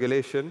amend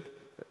regulation,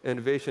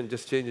 innovation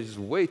just changes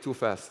way too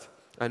fast.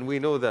 And we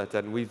know that,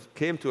 and we've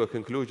came to a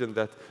conclusion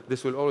that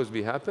this will always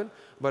be happen,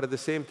 but at the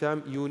same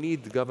time, you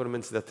need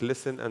governments that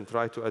listen and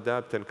try to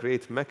adapt and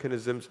create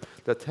mechanisms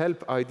that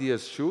help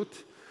ideas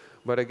shoot.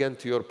 But again,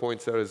 to your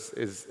point, sir,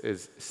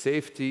 is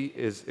safety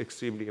is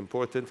extremely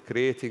important,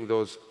 creating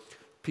those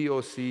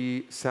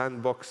POC,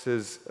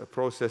 sandboxes,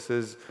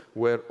 processes,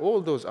 where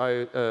all those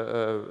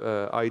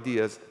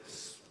ideas,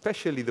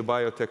 especially the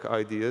biotech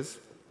ideas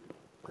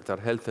that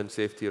are health and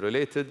safety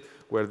related,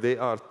 where they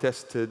are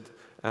tested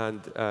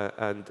and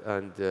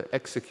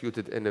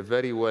executed in a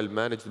very well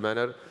managed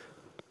manner,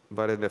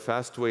 but in a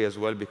fast way as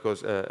well,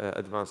 because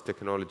advanced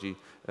technology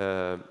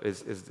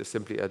is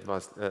simply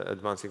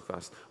advancing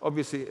fast.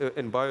 Obviously,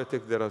 in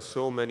biotech, there are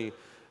so many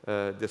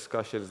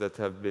discussions that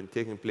have been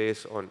taking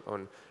place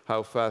on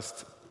how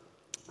fast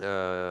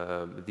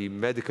the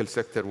medical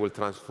sector will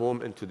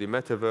transform into the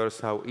metaverse,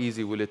 how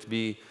easy will it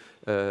be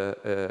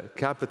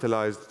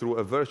capitalized through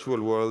a virtual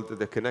world,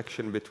 the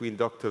connection between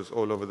doctors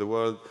all over the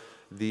world,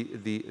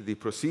 the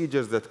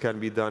procedures that can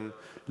be done,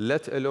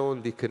 let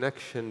alone the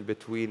connection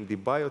between the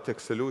biotech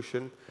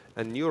solution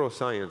and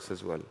neuroscience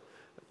as well.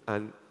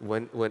 And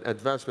when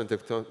advancement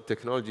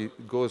technology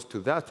goes to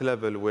that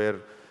level where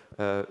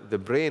the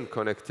brain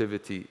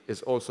connectivity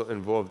is also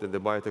involved in the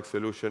biotech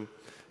solution,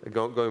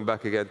 going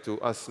back again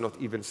to us not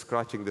even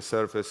scratching the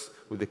surface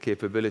with the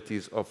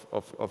capabilities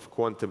of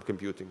quantum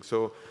computing.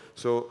 So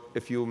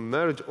if you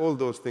merge all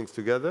those things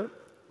together,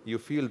 you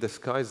feel the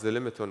sky's the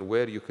limit on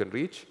where you can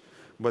reach.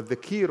 But the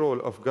key role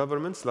of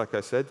governments, like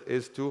I said,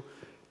 is to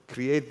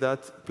create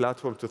that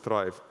platform to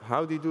thrive.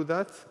 How do you do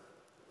that?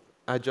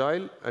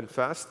 Agile and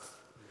fast,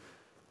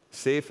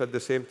 safe at the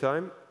same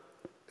time,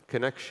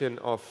 connection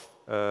of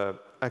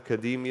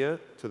academia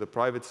to the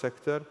private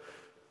sector,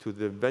 to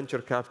the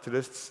venture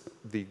capitalists.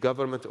 The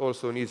government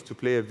also needs to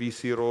play a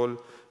VC role.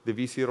 The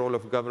VC role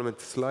of government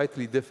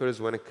slightly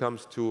differs when it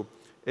comes to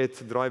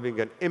it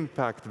driving an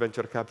impact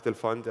venture capital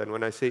fund. And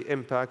when I say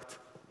impact,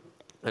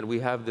 and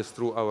we have this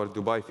through our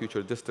Dubai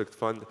Future District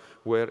Fund,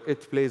 where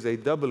it plays a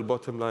double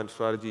bottom line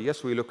strategy.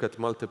 Yes, we look at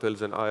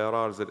multiples and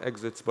IRRs and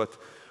exits, but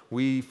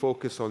we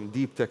focus on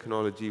deep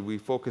technology. We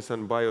focus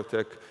on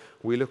biotech.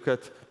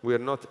 We are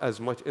not as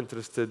much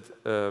interested,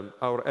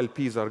 our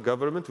LPs are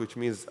government, which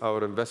means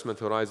our investment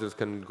horizons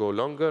can go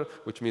longer,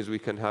 which means we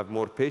can have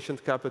more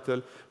patient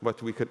capital,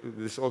 but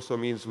this also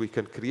means we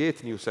can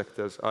create new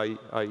sectors,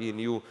 i.e.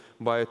 new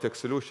biotech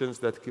solutions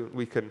that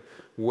we can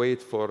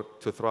wait for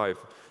to thrive.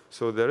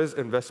 So there is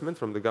investment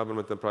from the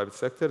government and private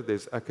sector.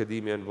 There's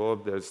academia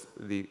involved. There's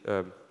the,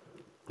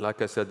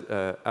 like I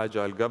said,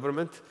 agile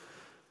government.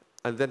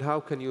 And then how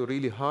can you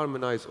really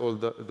harmonize all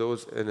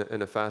those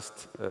in a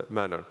fast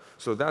manner?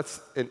 So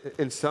that's,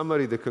 in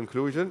summary, the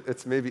conclusion.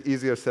 It's maybe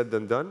easier said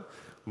than done.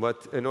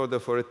 But in order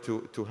for it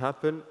to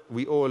happen,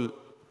 we all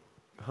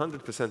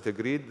 100%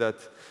 agreed that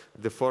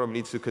the forum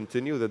needs to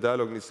continue, the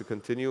dialogue needs to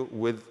continue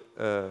with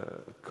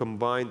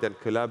combined and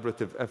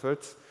collaborative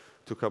efforts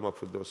to come up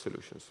with those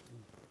solutions.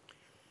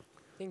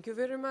 Thank you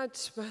very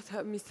much. But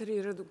Mr.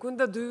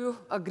 Iradukunda, do you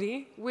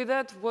agree with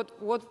that?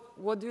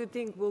 What do you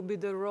think will be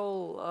the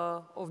role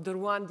of the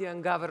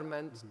Rwandan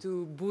government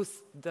to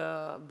boost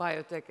the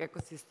biotech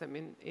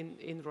ecosystem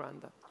in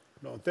Rwanda?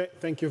 No,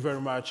 thank you very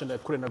much, and I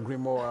couldn't agree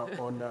more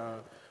on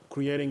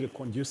creating a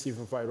conducive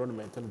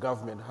environment, and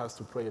government has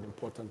to play an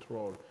important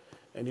role.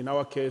 And in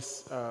our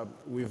case,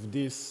 with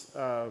these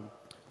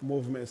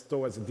movements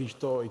towards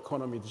digital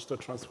economy, digital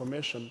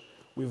transformation,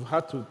 we've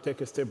had to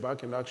take a step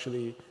back and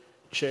actually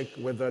check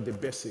whether the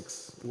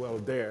basics were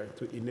there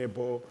to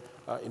enable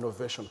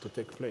innovation to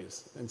take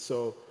place. And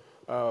so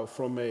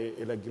from a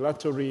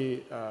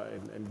regulatory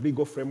and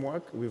legal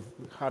framework, we've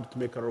had to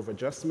make a lot of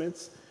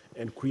adjustments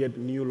and create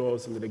new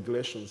laws and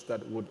regulations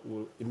that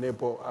will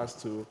enable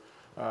us to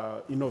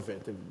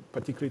innovate, and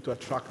particularly to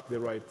attract the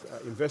right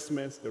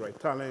investments, the right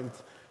talent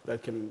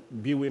that can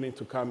be willing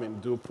to come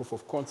and do proof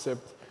of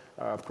concept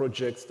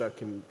projects that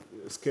can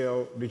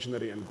scale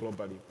regionally and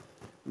globally.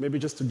 Maybe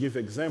just to give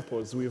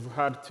examples, we've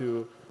had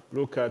to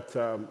look at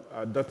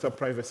data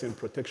privacy and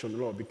protection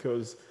law,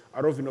 because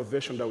a lot of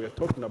innovation that we are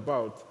talking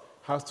about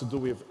has to do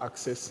with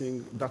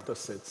accessing data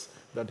sets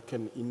that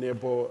can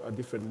enable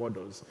different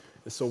models.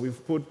 And so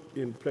we've put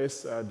in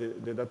place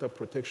the data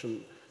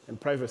protection and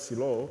privacy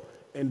law,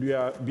 and we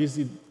are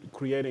busy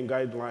creating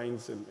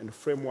guidelines and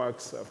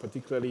frameworks,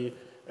 particularly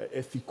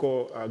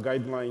ethical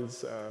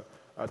guidelines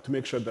to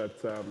make sure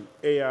that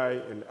AI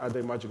and other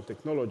emerging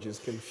technologies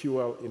can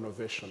fuel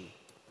innovation.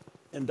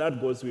 And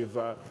that goes with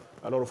a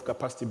lot of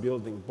capacity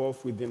building,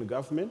 both within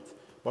government,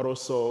 but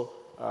also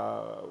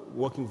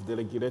working with the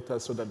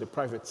regulators so that the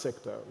private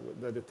sector,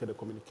 the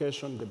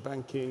telecommunication, the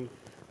banking,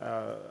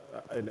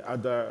 and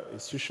other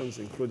institutions,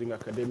 including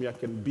academia,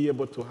 can be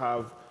able to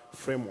have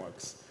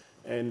frameworks.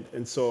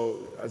 And so,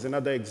 as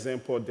another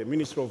example, the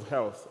Ministry of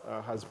Health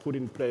has put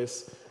in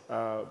place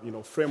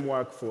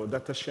framework for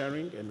data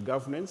sharing and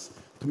governance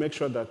to make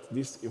sure that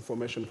this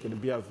information can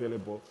be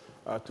available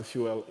to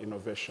fuel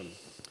innovation.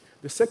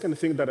 The second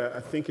thing that I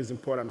think is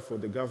important for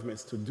the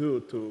governments to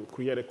do to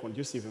create a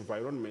conducive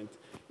environment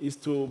is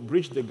to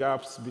bridge the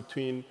gaps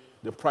between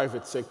the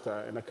private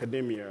sector and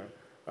academia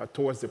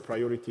towards the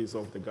priorities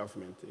of the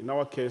government. In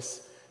our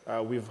case,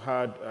 we've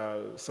had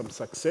some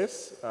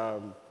success.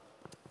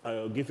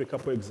 I'll give a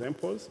couple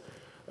examples.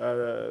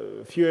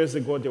 A few years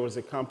ago, there was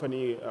a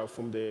company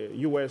from the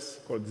US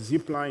called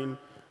Zipline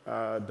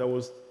that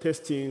was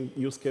testing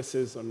use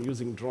cases on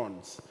using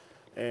drones.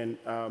 And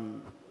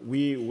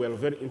we were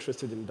very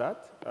interested in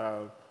that.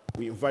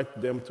 We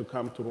invited them to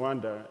come to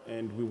Rwanda,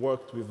 and we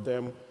worked with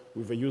them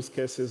with the use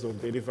cases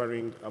of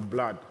delivering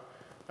blood.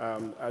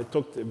 I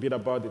talked a bit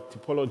about the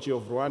typology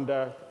of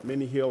Rwanda,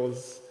 many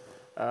hills,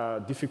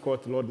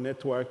 difficult road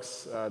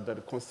networks that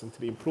are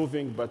constantly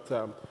improving, but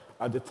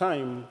at the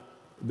time,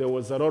 there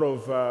was a lot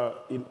of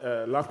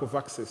lack of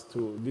access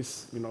to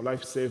this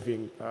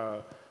life-saving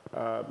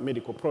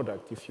medical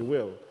product, if you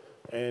will.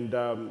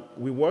 And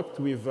we worked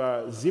with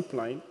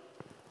Zipline,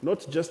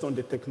 not just on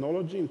the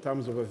technology in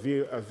terms of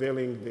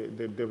availing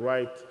the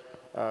right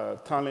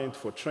talent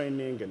for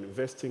training and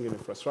investing in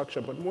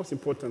infrastructure, but most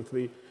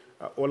importantly,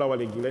 all our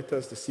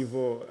regulators, the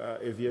Civil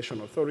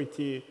Aviation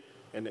Authority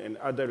and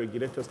other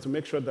regulators, to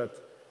make sure that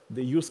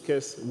the use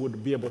case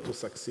would be able to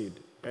succeed.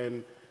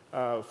 And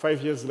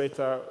 5 years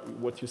later,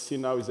 what you see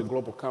now is a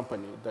global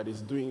company that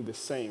is doing the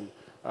same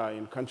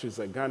in countries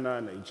like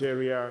Ghana,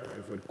 Nigeria,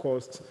 Ivory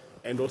Coast,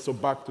 and also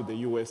back to the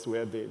US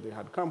where they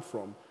had come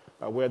from,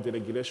 where the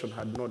regulation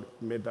had not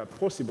made that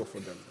possible for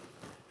them.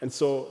 And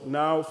so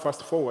now,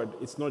 fast forward,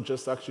 it's not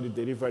just actually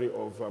delivery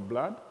of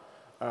blood.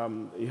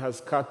 It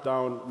has cut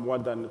down more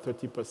than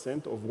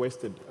 30% of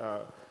wasted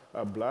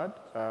blood,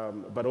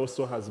 but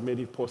also has made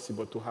it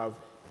possible to have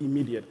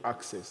immediate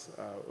access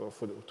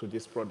to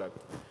this product.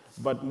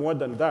 But more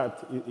than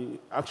that,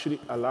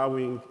 actually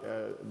allowing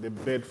the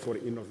bed for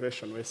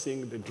innovation. We're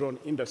seeing the drone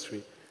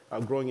industry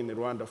growing in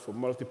Rwanda for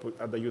multiple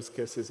other use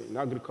cases in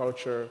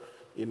agriculture,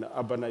 in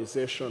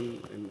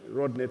urbanization, in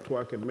road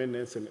network and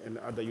maintenance, and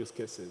other use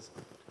cases.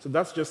 So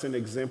that's just an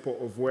example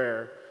of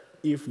where,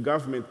 if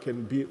government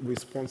can be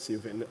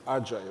responsive and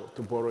agile,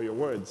 to borrow your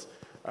words,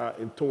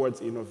 and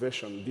towards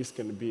innovation, this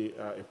can be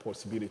a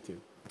possibility.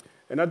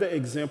 Another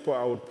example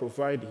I would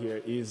provide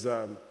here is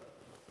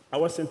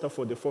our Center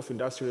for the Fourth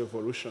Industrial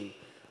Revolution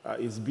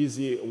is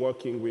busy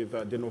working with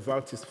the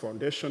Novartis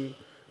Foundation,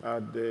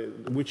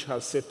 which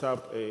has set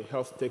up a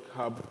health tech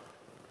hub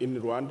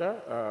in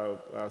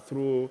Rwanda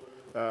through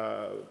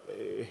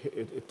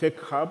a tech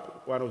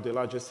hub, one of the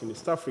largest in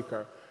East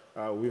Africa,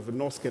 with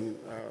Norsken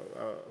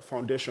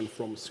Foundation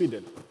from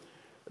Sweden.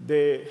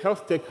 The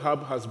health tech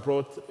hub has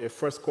brought a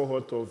first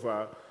cohort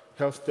of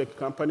health tech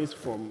companies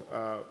from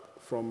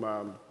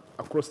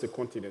across the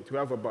continent. We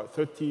have about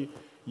 30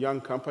 young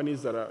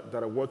companies that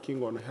are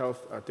working on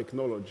health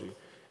technology.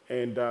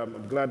 And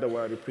I'm glad that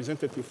our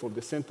representative from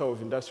the Center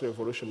of Industrial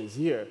Revolution is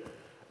here.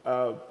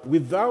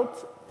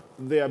 Without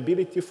the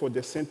ability for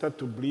the center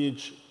to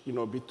bridge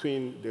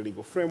between the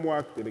legal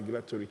framework, the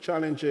regulatory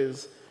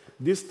challenges,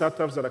 these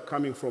startups that are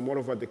coming from all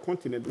over the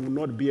continent will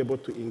not be able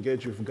to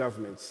engage with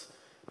governments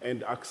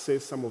and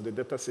access some of the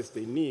data sets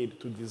they need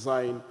to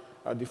design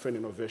different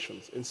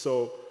innovations. And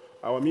so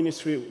our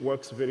ministry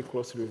works very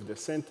closely with the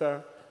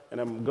center, and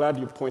I'm glad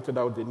you pointed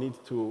out the need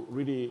to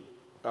really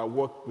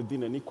work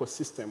within an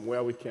ecosystem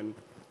where we can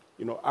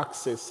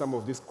access some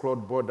of these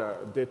cross-border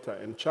data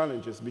and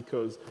challenges,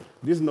 because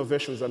these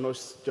innovations are not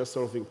just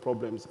solving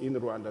problems in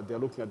Rwanda. They're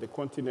looking at the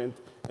continent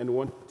and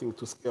wanting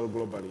to scale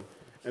globally.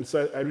 And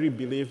so I really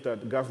believe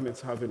that governments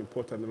have an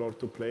important role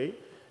to play.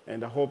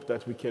 And I hope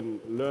that we can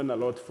learn a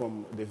lot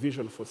from the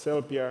vision for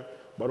Serbia,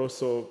 but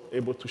also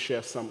able to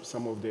share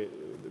some of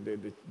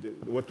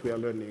what we are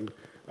learning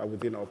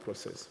within our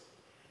process.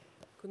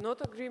 Could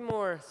not agree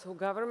more. So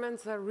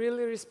governments are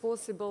really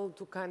responsible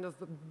to kind of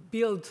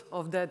build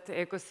of that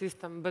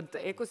ecosystem, but the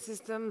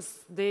ecosystems,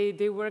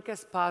 they work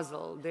as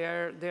puzzle.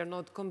 They're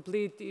not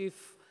complete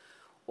if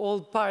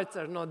all parts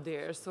are not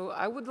there. So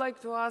I would like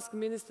to ask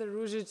Minister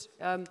Ružić,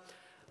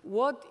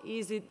 what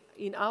is it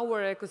in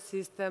our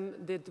ecosystem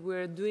that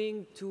we're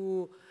doing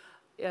to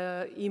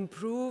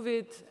improve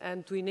it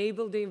and to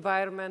enable the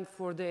environment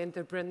for the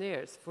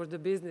entrepreneurs, for the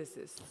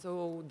businesses,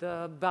 so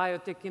the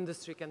biotech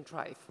industry can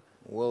thrive?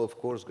 Well, of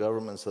course,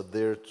 governments are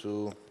there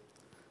to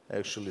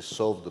actually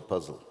solve the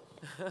puzzle.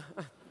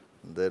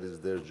 That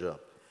is their job.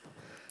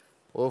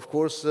 Well, of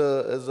course,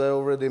 as I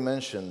already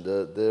mentioned,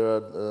 there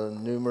are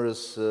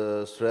numerous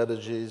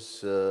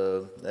strategies,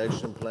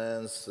 action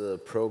plans,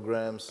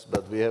 programs,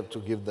 but we have to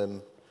give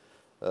them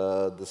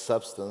the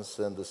substance,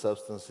 and the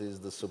substance is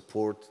the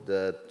support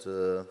that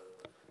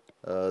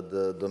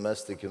the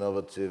domestic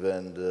innovative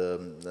and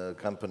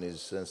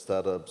companies and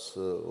startups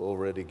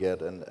already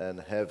get and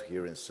have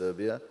here in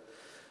Serbia.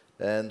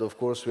 And of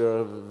course, we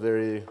are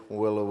very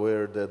well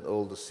aware that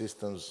all the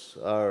systems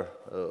are,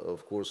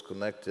 of course,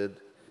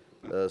 connected.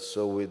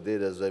 So we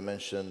did, as I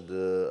mentioned,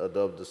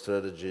 adopt the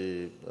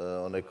strategy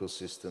on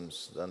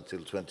ecosystems until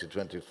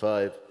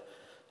 2025.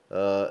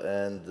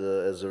 And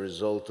as a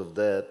result of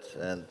that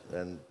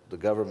and the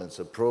government's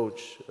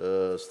approach,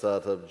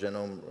 Startup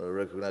Genome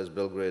recognized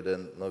Belgrade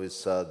and Novi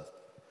Sad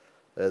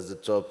as the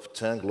top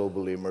 10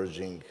 globally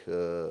emerging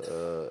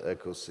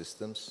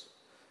ecosystems.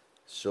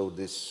 So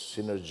this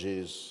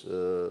synergy is,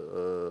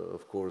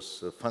 of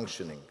course,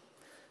 functioning.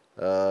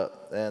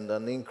 And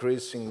an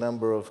increasing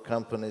number of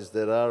companies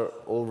that are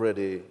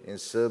already in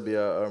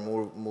Serbia are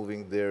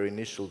moving their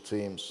initial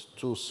teams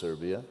to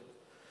Serbia.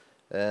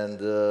 And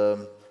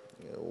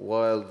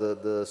while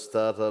the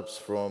startups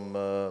from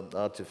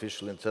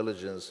artificial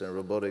intelligence and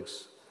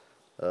robotics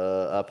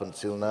up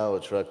until now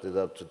attracted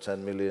up to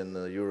 10 million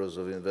euros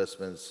of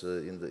investments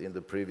in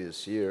the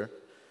previous year,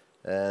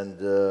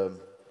 and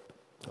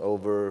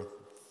over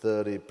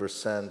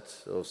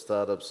 30% of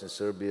startups in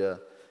Serbia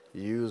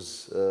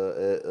use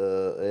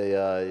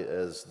AI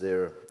as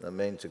their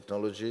main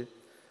technology.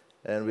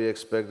 And we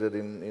expect that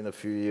in a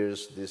few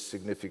years, this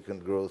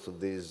significant growth of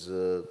these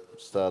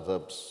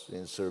startups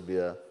in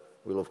Serbia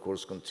will, of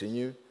course,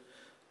 continue.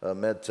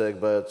 MedTech,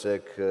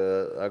 Biotech,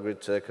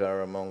 Agritech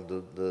are among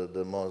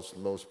the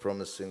most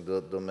promising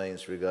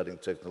domains regarding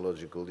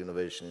technological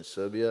innovation in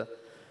Serbia.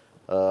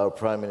 Our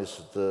Prime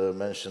Minister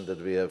mentioned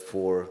that we have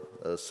 4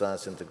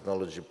 science and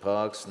technology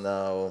parks.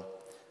 Now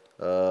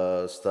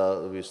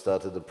we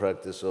started the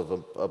practice of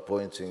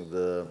appointing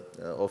the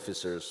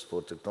officers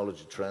for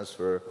technology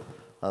transfer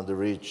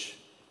under each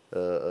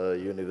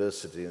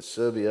university in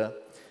Serbia.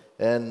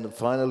 And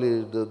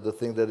finally, the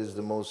thing that is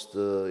the most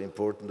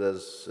important,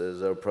 as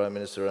our Prime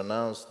Minister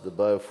announced, the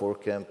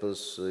BIO4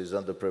 Campus is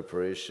under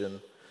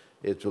preparation.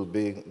 It will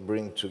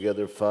bring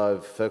together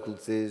 5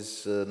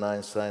 faculties,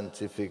 9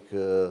 scientific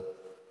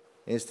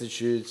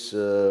institutes.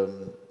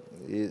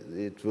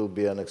 It will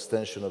be an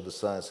extension of the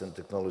Science and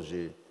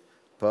Technology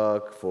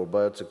Park for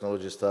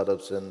biotechnology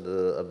startups and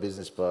a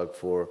business park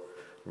for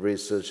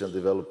research and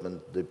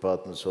development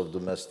departments of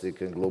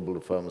domestic and global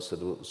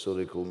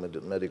pharmaceutical,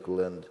 medical,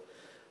 and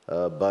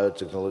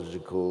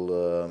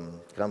biotechnological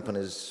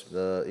companies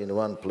in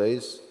one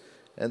place.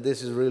 And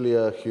this is really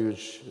a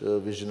huge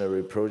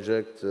visionary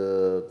project,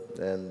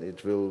 and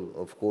it will,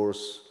 of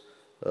course,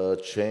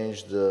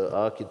 change the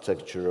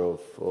architecture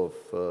of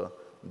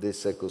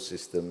this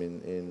ecosystem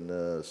in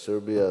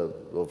Serbia,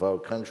 of our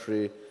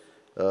country.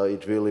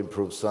 It will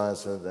improve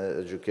science and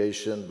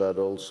education, but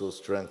also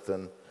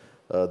strengthen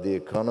the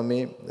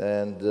economy,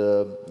 and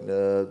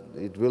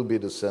it will be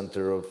the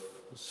center of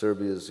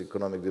Serbia's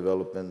economic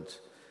development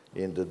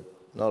in the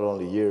not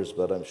only years,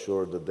 but I'm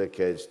sure the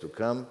decades to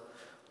come.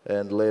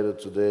 And later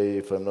today,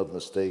 if I'm not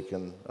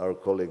mistaken, our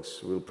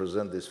colleagues will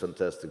present this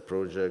fantastic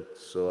project.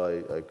 So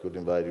I could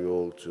invite you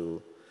all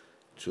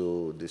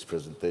to this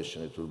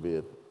presentation. It will be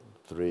at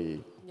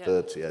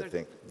 3:30, I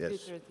think. Yes.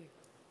 3:30.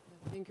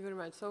 Thank you very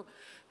much. So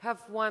I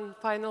have one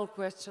final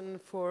question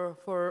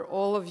for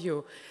all of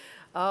you.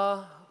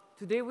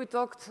 Today we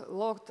talked a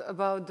lot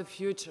about the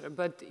future,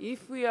 but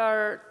if we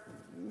are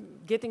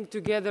getting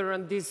together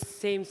on this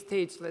same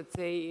stage, let's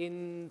say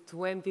in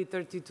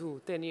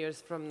 2032, 10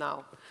 years from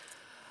now,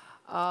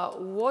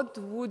 what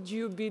would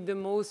you be the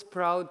most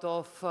proud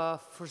of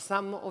for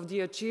some of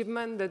the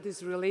achievement that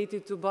is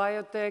related to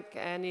biotech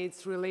and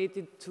it's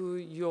related to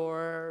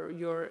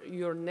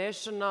your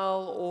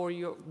national or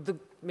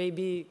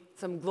maybe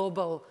some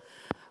global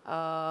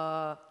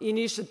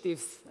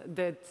initiatives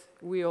that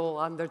we all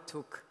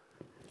undertook?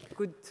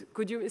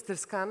 Could you, Mr.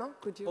 Scano?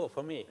 Could you? Oh,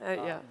 for me?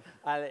 Yeah.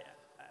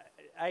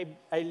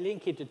 I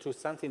link it to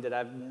something that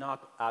I've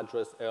not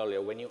addressed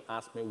earlier when you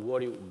asked me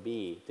what would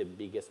be the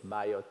biggest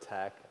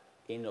biotech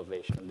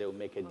innovation that will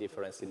make a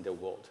difference in the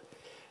world.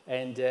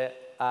 And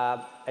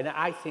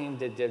I think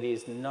that there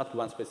is not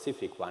one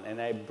specific one.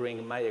 And I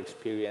bring my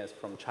experience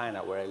from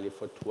China, where I lived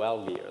for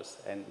 12 years,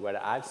 and where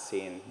I've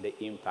seen the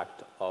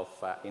impact of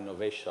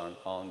innovation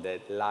on the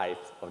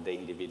life of the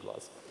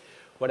individuals.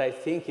 What I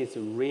think is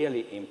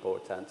really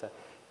important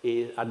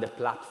are the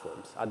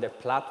platforms. Are the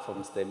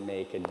platforms that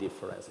make a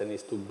difference, and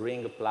is to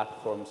bring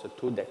platforms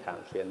to the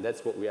country. And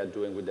that's what we are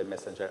doing with the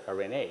messenger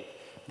RNA.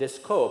 The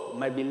scope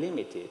might be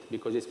limited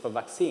because it's for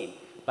vaccine.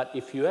 But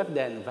if you have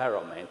the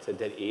environment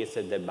that is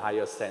the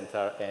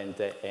biocenter and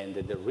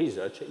the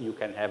research, you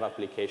can have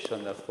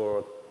application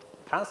for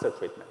cancer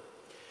treatment.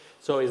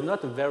 So it's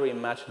not very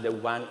much the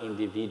one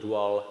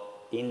individual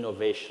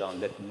innovation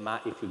that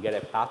might, if you get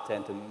a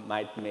patent,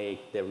 might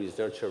make the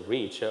researcher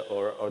rich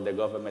or the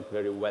government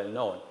very well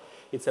known.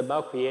 It's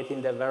about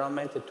creating the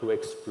environment to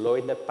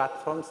exploit the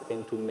platforms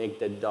and to make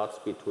the dots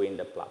between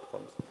the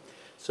platforms.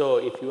 So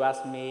if you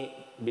ask me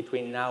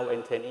between now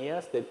and 10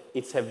 years, that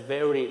it's a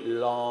very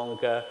long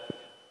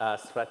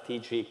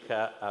strategic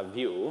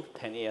view,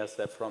 10 years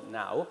from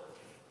now,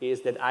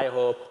 is that I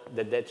hope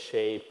that that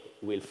shape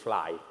will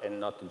fly and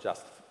not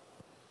just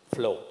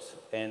float.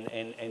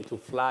 And to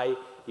fly,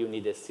 you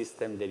need a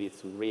system that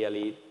is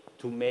really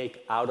to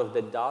make out of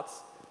the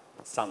dots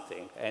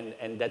something.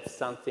 And that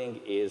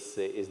something is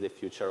the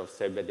future of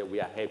Serbia that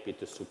we are happy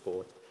to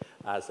support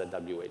as a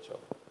WHO.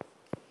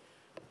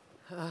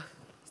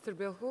 Mr.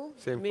 Belhu?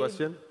 Same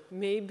question?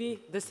 Maybe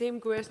the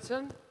same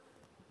question.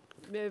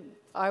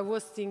 I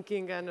was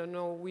thinking, I don't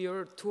know, we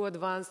are too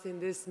advanced in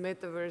this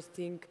metaverse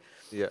thing.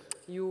 Yeah.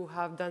 You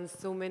have done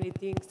so many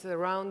things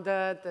around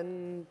that,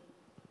 and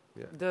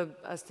yeah. The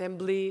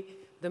assembly,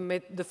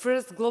 the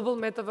first global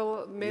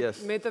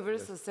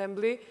metaverse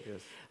assembly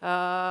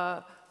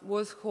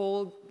was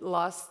held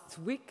last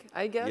week,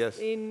 I guess,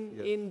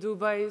 in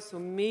Dubai. So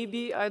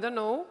maybe, I don't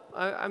know,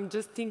 I'm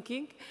just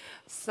thinking,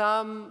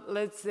 some,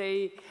 let's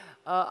say,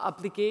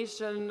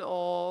 application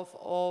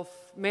of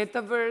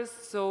metaverse,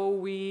 so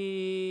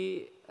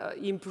we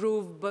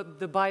improve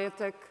the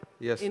biotech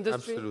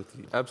industry? Yes,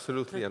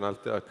 absolutely. And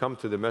I'll come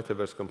to the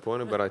metaverse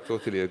component, but I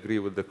totally agree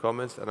with the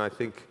comments. And I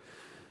think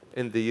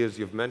in the years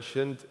you've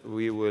mentioned,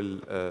 we will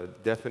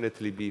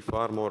definitely be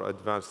far more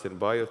advanced in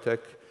biotech.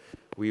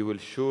 We will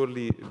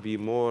surely be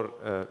more,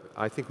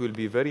 I think we'll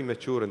be very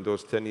mature in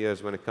those 10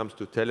 years when it comes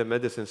to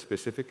telemedicine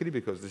specifically,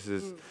 because this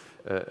is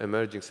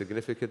emerging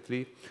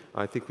significantly.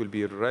 I think we'll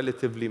be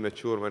relatively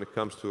mature when it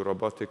comes to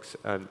robotics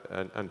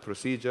and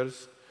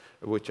procedures,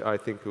 which I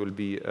think will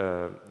be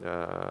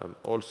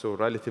also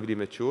relatively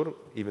mature,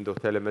 even though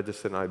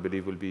telemedicine, I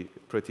believe, will be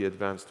pretty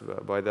advanced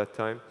by that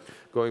time.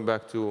 Going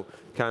back to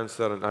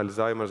cancer and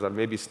Alzheimer's, I'll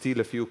maybe steal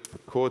a few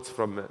quotes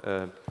from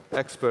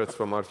experts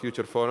from our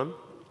future forum.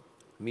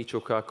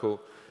 Michio Kaku,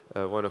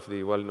 one of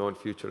the well-known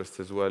futurists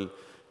as well,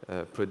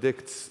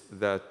 predicts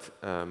that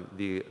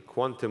the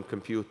quantum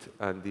compute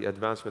and the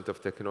advancement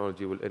of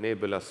technology will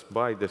enable us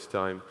by this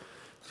time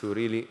to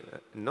really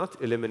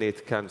not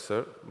eliminate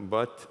cancer,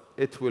 but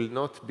it will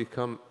not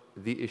become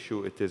the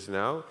issue it is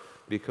now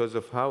because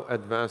of how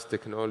advanced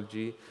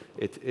technology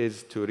it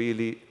is to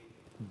really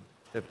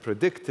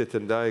predict it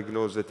and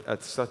diagnose it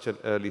at such an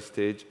early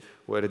stage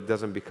where it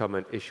doesn't become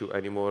an issue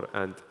anymore.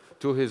 And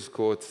to his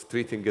quotes,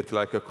 treating it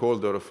like a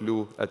cold or a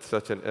flu at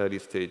such an early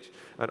stage.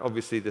 And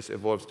obviously, this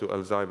evolves to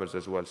Alzheimer's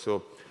as well.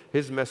 So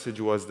his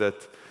message was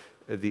that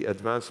the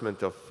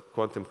advancement of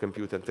quantum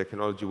compute and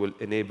technology will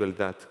enable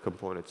that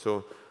component.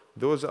 So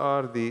those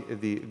are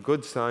the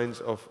good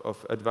signs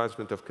of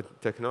advancement of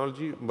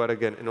technology. But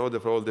again, in order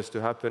for all this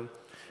to happen,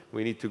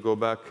 we need to go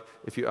back.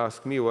 If you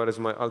ask me, what is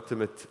my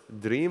ultimate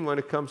dream when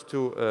it comes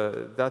to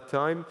that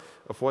time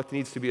of what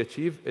needs to be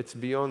achieved, it's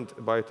beyond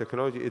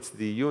biotechnology. It's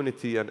the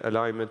unity and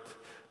alignment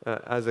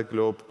as a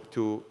globe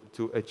to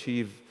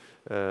achieve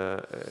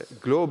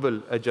global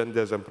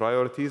agendas and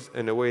priorities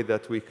in a way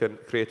that we can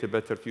create a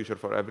better future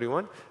for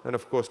everyone. And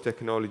of course,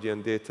 technology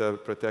and data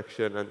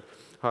protection and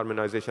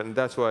harmonization. And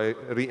that's why I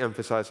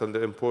re-emphasize on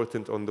the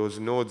importance on those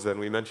nodes. And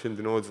we mentioned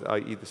the nodes,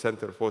 i.e. the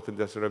Center for Fourth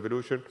Industrial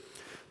Revolution,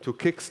 to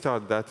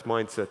kickstart that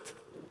mindset.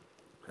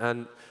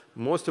 And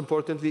most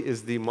importantly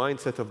is the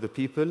mindset of the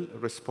people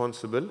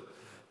responsible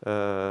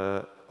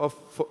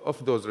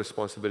of those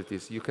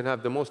responsibilities. You can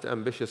have the most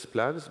ambitious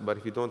plans, but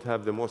if you don't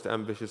have the most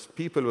ambitious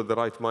people with the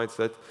right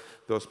mindset,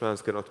 those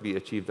plans cannot be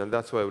achieved. And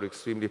that's why we're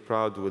extremely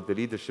proud with the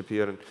leadership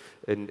here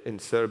in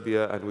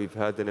Serbia, and we've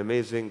had an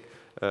amazing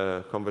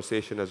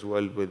conversation as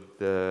well with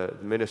the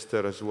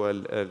minister as well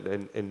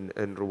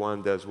in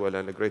Rwanda as well,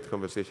 and a great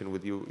conversation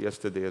with you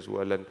yesterday as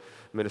well. And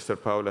Minister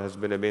Paula has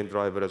been a main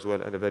driver as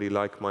well and a very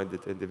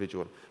like-minded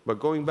individual. But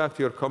going back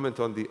to your comment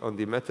on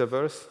the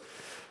metaverse,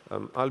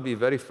 I'll be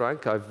very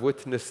frank, I've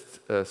witnessed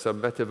some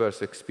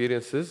metaverse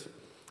experiences.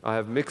 I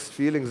have mixed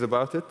feelings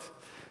about it.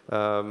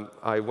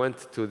 I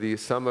went to the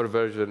summer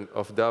version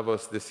of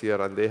Davos this year,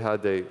 and they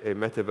had a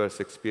metaverse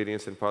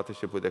experience in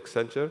partnership with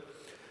Accenture.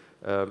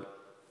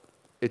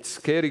 It's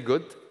scary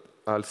good,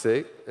 I'll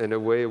say, in a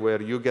way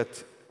where you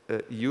get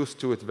used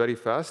to it very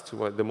fast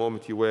the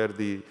moment you wear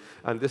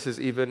and this is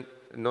even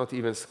not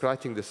even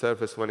scratching the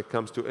surface when it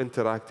comes to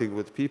interacting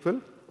with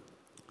people.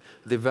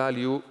 The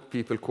value,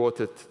 people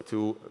quote it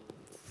to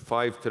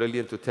 $5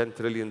 trillion to $10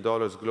 trillion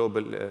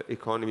global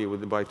economy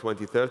by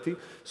 2030.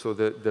 So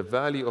the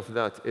value of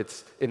that,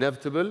 it's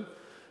inevitable.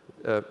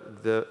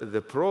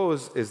 The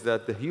pros is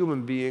that the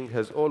human being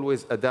has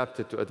always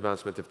adapted to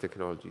advancement of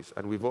technologies.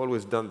 And we've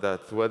always done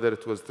that, whether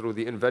it was through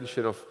the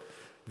invention of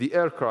the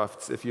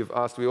aircrafts. If you've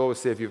asked, we always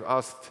say, if you've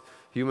asked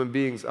human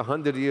beings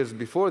 100 years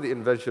before the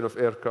invention of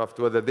aircraft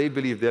whether they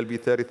believe they'll be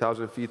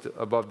 30,000 feet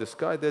above the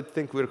sky, they'd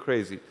think we're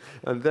crazy.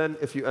 And then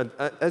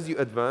as you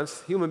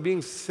advance, human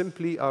beings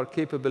simply are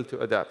capable to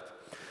adapt.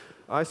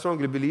 I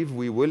strongly believe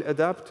we will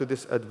adapt to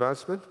this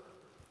advancement.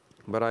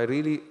 But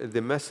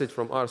the message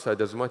from our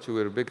side, as much as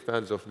we're big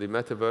fans of the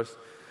metaverse,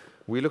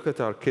 we look at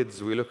our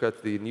kids, we look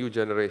at the new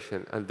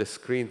generation and the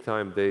screen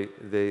time they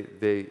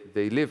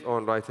live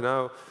on right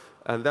now,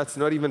 and that's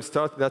not even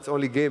that's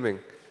only gaming,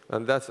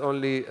 and that's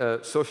only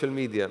social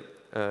media,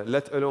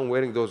 let alone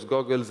wearing those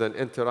goggles and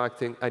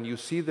interacting, and you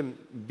see them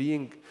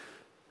being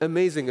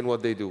amazing in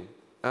what they do.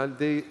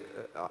 And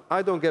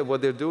I don't get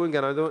what they're doing,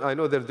 and I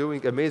know they're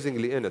doing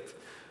amazingly in it.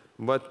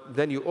 But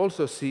then you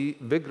also see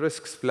big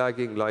risks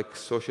flagging, like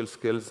social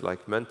skills,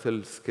 like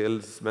mental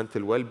skills,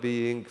 mental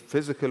well-being,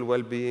 physical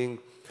well-being.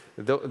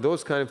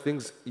 Those kind of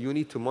things, you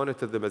need to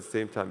monitor them at the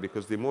same time,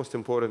 because the most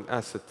important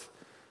asset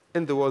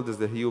in the world is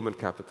the human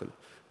capital.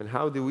 And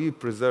how do we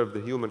preserve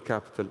the human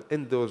capital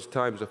in those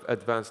times of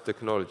advanced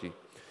technology?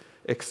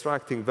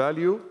 Extracting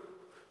value,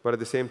 but at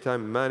the same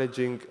time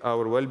managing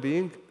our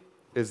well-being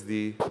is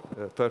the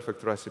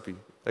perfect recipe.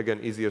 Again,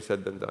 easier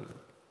said than done.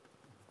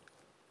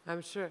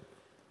 I'm sure.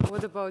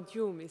 What about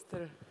you,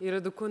 Mr.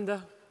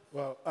 Iradukunda?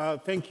 Well,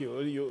 thank you.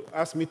 You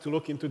asked me to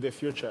look into the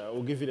future. I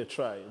will give it a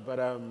try. But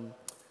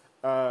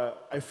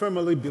I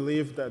firmly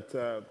believe that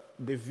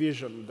the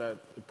vision that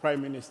the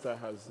Prime Minister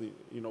has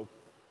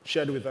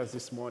shared with us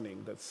this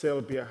morning, that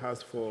Serbia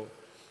has for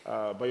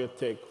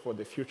biotech for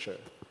the future,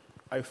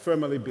 I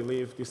firmly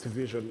believe this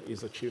vision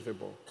is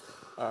achievable.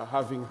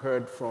 Having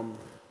heard from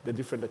the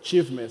different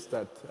achievements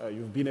that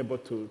you've been able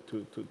to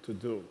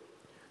do.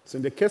 So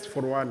in the case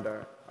for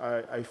Rwanda,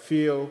 I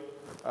feel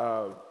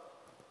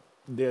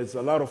there's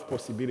a lot of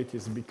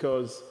possibilities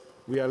because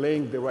we are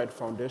laying the right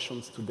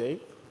foundations today.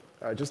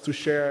 Just to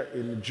share,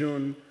 in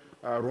June,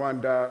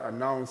 Rwanda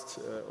announced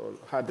or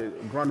had a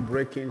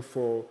groundbreaking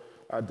for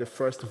the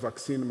first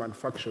vaccine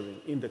manufacturing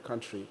in the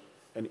country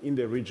and in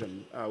the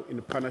region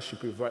in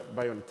partnership with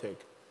Biotech.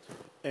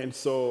 And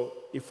so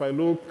if I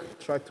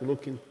try to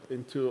look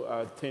into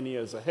 10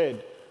 years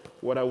ahead,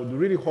 what I would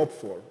really hope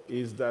for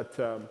is that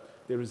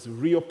there is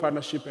real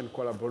partnership and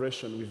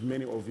collaboration with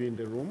many of you in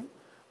the room,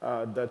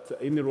 that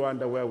in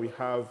Rwanda, where we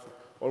have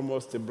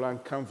almost a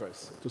blank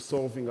canvas to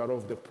solving a lot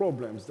of the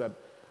problems that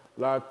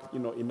lack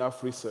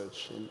enough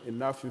research and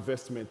enough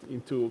investment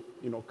into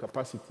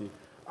capacity.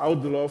 I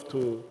would love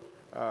to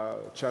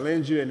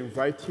challenge you and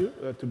invite you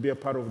to be a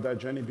part of that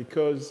journey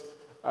because,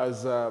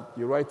 as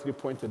you rightly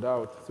pointed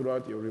out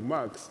throughout your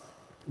remarks,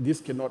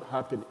 this cannot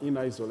happen in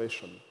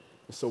isolation.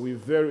 So we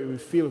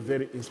feel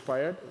very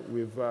inspired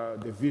with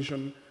the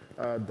vision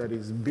that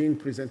is being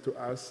presented to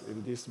us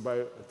in this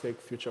Biotech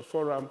Future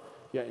Forum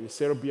here in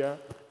Serbia.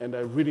 And I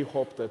really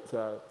hope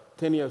that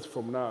 10 years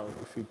from now,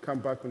 if we come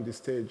back on this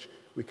stage,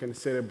 we can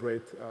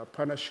celebrate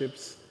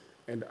partnerships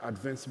and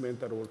advancement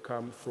that will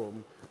come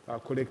from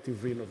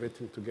collectively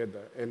innovating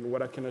together. And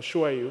what I can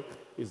assure you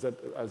is that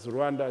as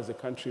Rwanda, as a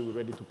country, we're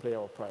ready to play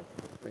our part.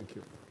 Thank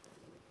you.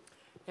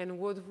 And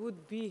what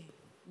would be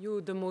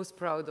you the most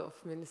proud of,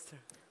 Minister?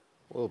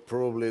 Well,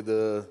 probably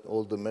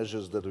all the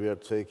measures that we are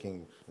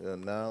taking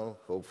now,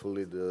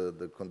 hopefully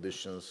the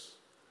conditions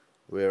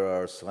where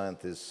our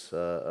scientists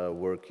are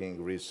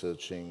working,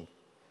 researching,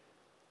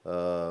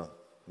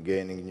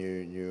 gaining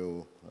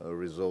new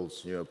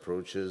results, new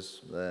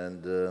approaches.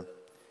 And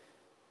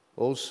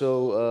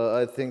also,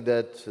 I think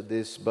that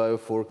this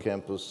BIO4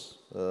 Campus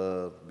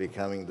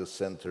becoming the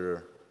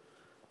center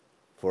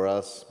for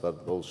us,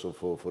 but also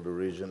for the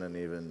region and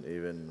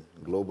even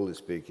globally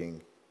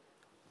speaking,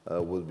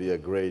 would be a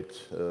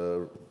great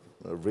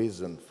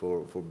reason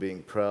for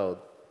being proud.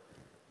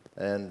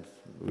 And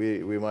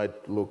we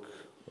might look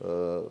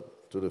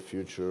to the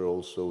future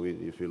also.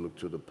 If you look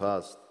to the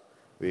past,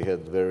 we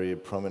had very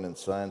prominent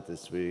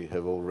scientists. We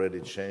have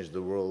already changed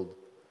the world.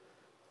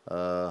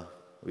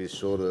 We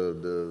saw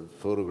the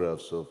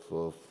photographs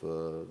of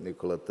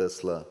Nikola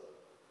Tesla,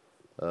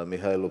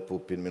 Mihailo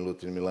Pupin,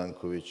 Milutin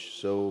Milankovic.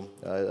 So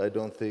I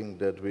don't think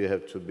that we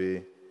have to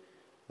be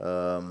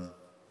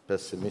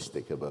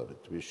pessimistic about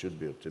it. We should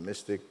be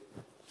optimistic.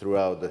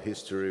 Throughout the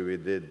history, we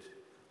did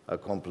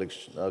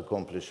accomplish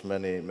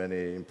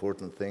many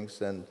important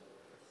things, and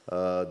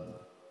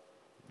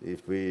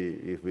if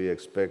we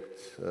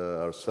expect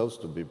ourselves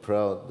to be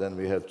proud, then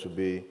we have to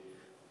be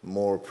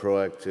more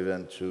proactive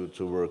and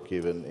to work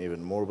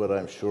even more. But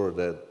I'm sure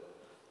that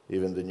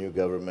even the new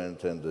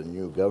government and the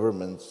new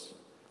governments,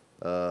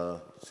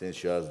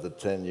 since you asked the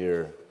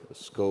 10-year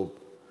scope,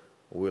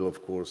 will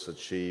of course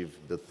achieve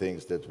the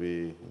things that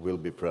we will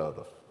be proud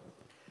of.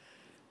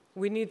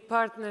 we need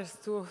partners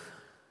to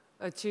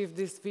achieve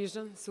this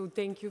vision. So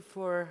thank you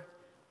for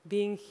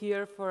being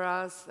here for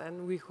us,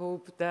 and we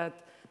hope that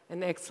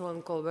an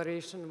excellent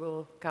collaboration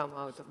will come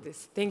out of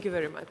this. Thank you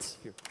very much.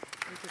 Thank you.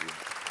 Thank you.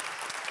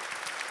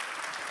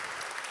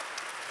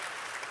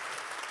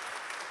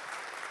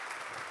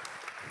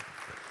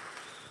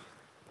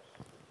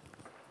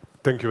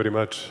 Thank you very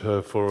much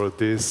for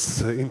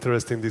this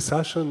interesting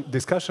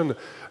discussion.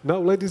 Now,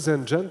 ladies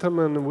and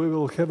gentlemen, we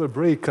will have a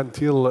break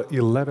until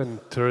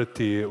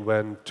 11:30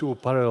 when two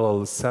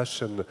parallel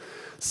sessions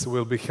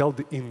will be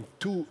held in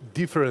two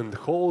different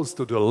halls,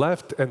 to the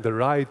left and the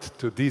right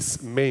to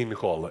this main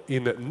hall.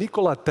 In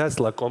Nikola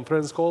Tesla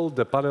Conference Hall,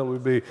 the panel will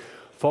be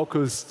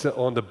focused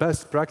on the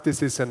best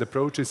practices and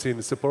approaches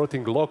in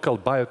supporting local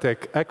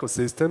biotech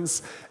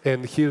ecosystems,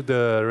 and here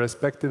the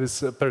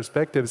respective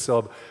perspectives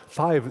of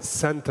 5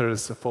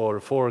 centers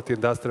for fourth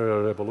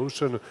industrial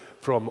revolution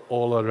from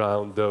all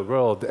around the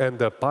world. And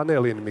the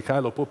panel in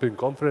Mikhailo Pupin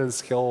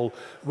Conference Hall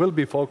will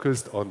be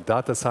focused on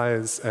data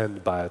science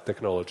and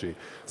biotechnology.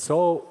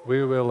 So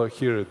we will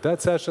hear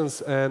that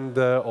sessions and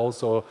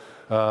also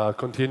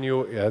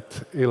continue at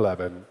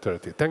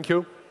 11:30. Thank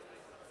you.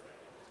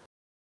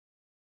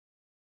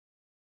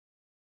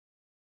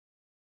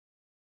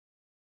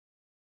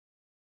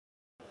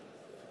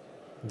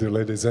 Dear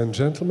ladies and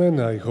gentlemen,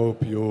 I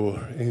hope you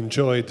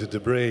enjoyed the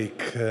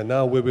break.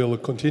 Now we will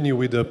continue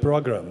with the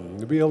program.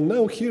 We will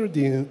now hear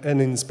an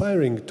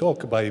inspiring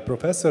talk by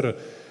Professor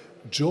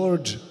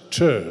George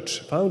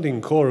Church,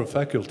 founding core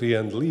faculty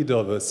and lead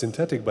of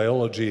synthetic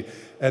biology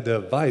at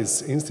the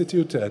Weiss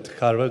Institute at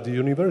Harvard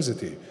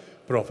University,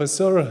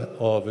 professor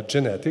of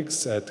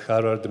genetics at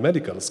Harvard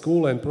Medical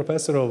School, and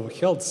professor of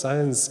health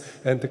science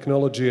and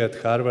technology at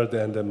Harvard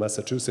and the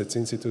Massachusetts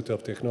Institute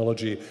of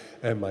Technology,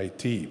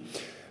 MIT.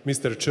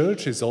 Mr.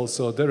 Church is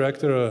also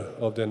director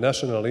of the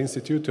National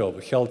Institute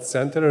of Health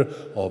Center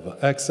of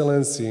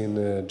Excellence in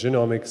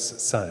Genomics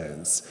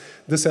Science.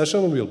 The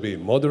session will be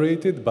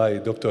moderated by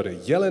Dr.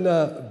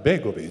 Jelena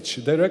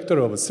Begovic, director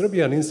of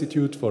Serbian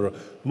Institute for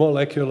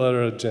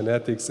Molecular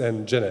Genetics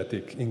and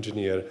genetic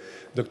engineer.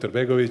 Dr.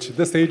 Begovic,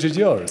 the stage is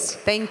yours.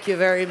 Thank you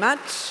very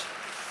much.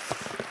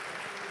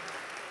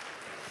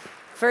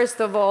 First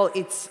of all,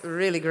 it's a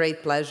really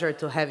great pleasure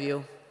to have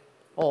you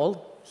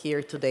all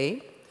here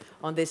today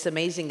on this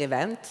amazing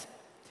event.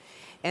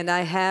 And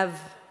I have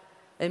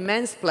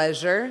immense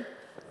pleasure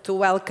to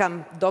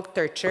welcome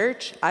Dr.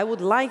 Church. I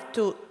would like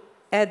to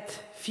add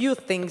a few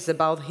things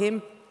about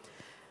him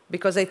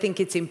because I think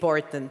it's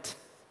important.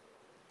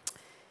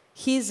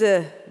 He's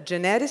a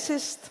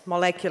geneticist,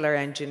 molecular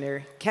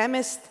engineer,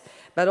 chemist,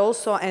 but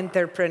also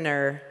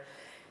entrepreneur.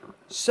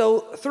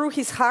 So through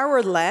his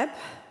Harvard lab,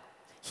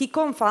 he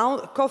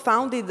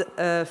co-founded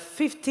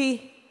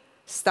 50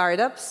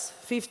 startups,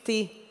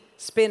 50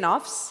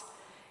 spin-offs,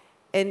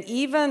 and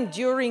even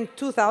during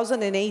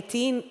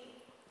 2018,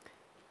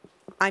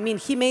 I mean,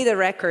 he made a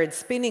record,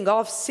 spinning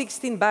off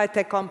 16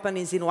 biotech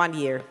companies in 1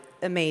 year.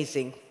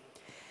 Amazing.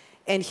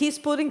 And he's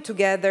putting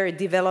together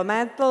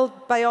developmental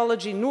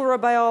biology,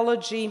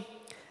 neurobiology,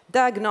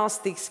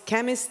 diagnostics,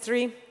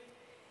 chemistry,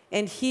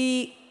 and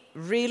he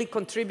really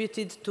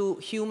contributed to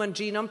Human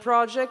Genome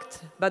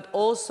Project, but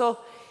also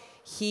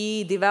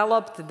he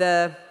developed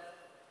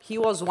he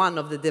was one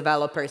of the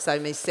developers, I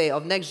may say,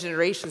 of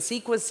next-generation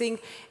sequencing,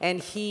 and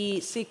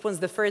he sequenced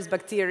the first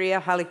bacteria,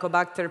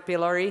 Helicobacter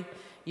pylori,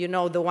 you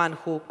know, the one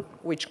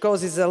which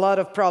causes a lot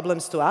of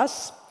problems to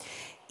us.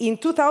 In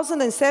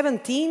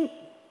 2017,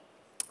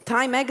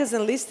 Time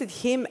magazine listed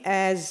him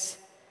as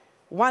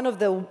one of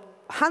the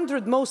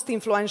 100 most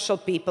influential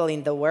people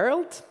in the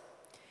world.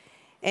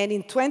 And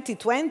in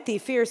 2020,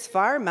 Fierce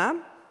Pharma,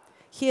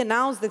 he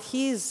announced that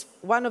he is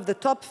one of the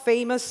top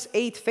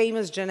 8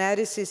 famous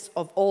geneticists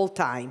of all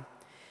time.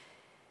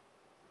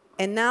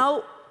 And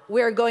now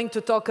we're going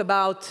to talk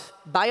about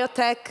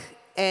biotech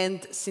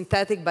and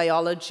synthetic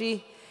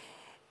biology.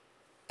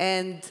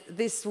 And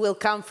this will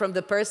come from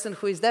the person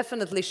who is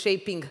definitely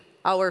shaping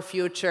our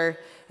future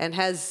and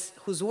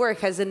whose work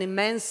has an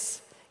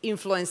immense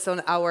influence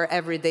on our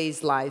everyday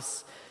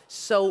lives.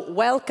 So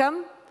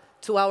welcome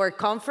to our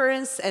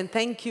conference, and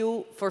thank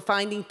you for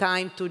finding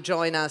time to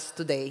join us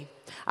today.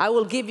 I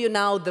will give you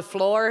now the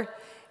floor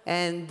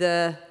and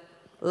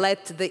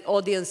let the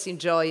audience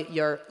enjoy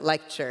your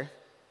lecture.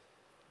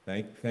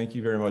 Thank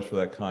you very much for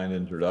that kind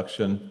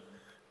introduction.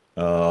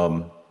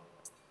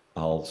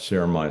 I'll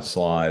share my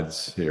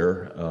slides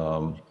here,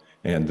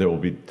 and there will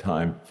be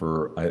time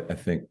for, I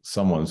think,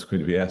 someone's going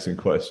to be asking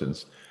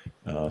questions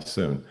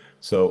soon.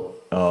 So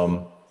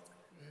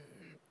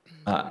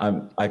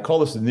I call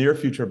this the near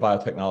future of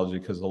biotechnology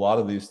because a lot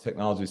of these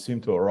technologies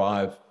seem to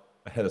arrive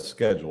ahead of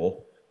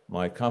schedule.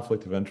 My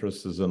conflict of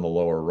interest is in the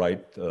lower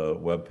right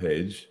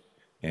webpage,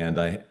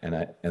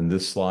 and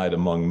this slide,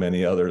 among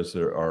many others,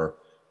 there are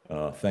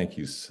thank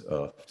yous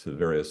to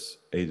various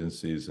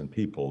agencies and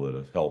people that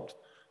have helped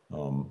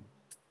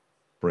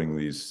bring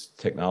these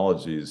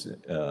technologies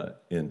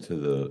into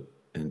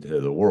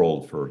the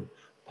world for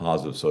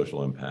positive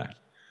social impact.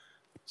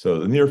 So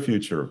the near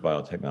future of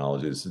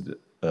biotechnology is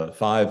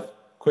 5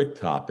 quick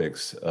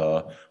topics.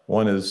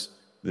 One is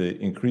the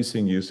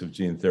increasing use of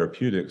gene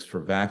therapeutics for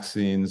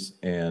vaccines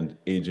and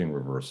aging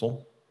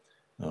reversal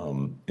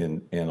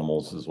in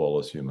animals as well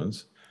as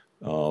humans.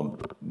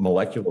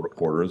 Molecular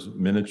recorders,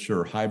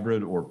 miniature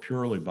hybrid or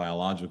purely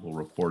biological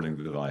recording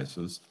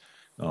devices,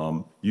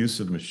 use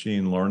of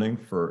machine learning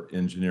for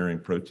engineering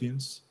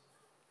proteins,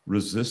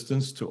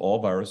 resistance to all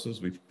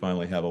viruses. We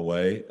finally have a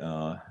way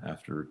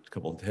after a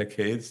couple of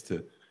decades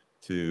to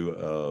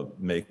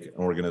make an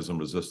organism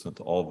resistant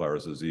to all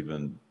viruses,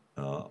 even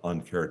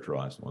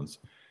uncharacterized ones.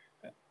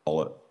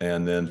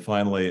 And then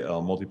finally,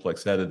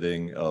 multiplex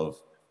editing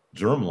of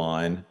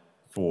germline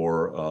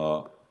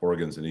for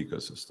organs and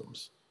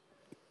ecosystems.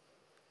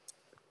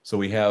 So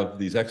we have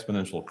these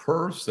exponential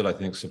curves that I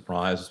think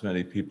surprised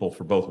many people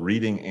for both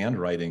reading and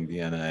writing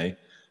DNA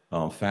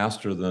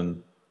faster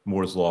than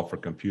Moore's law for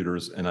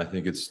computers. And I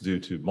think it's due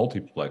to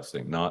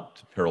multiplexing, not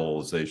to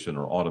parallelization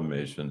or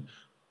automation,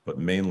 but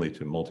mainly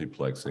to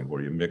multiplexing,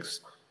 where you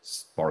mix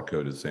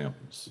barcoded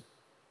samples.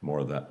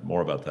 More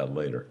about that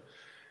later.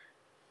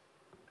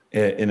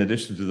 In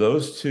addition to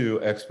those two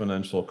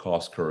exponential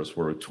cost curves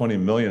were a 20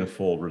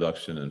 million-fold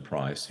reduction in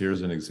price.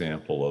 Here's an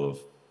example of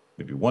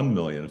maybe 1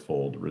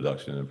 million-fold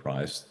reduction in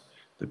price,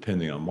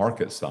 depending on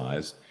market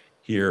size.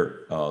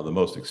 Here, the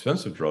most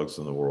expensive drugs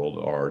in the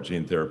world are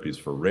gene therapies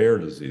for rare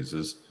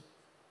diseases,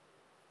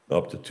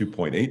 up to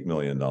 $2.8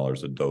 million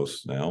a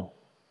dose now.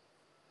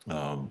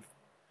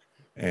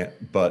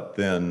 But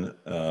then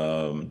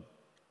all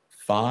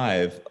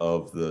five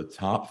of the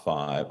top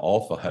five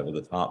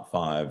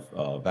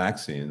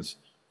vaccines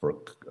for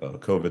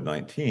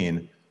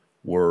COVID-19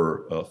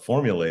 were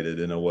formulated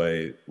in a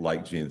way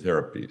like gene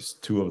therapies.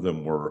 Two of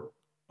them were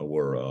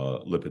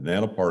lipid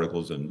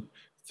nanoparticles, and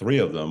three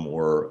of them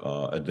were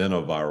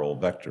adenoviral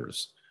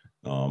vectors,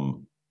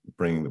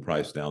 bringing the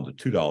price down to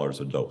 $2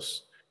 a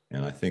dose.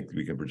 And I think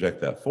we can project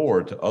that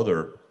forward to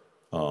other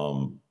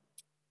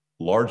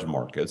large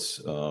markets,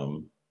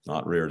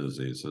 not rare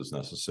diseases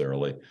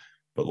necessarily,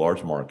 but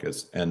large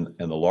markets. And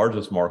the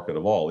largest market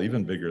of all,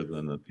 even bigger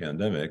than the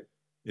pandemic,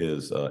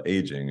 is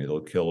aging.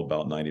 It'll kill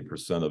about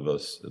 90% of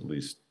us, at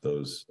least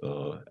those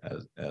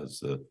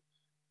as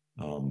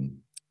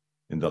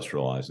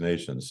industrialized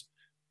nations.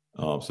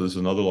 So this is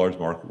another large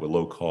market with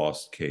low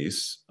cost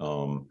case.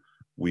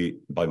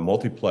 By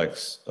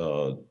multiplex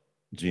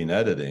gene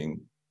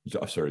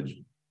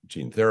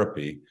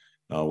therapy,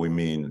 we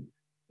mean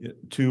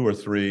 2 or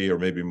 3 or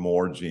maybe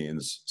more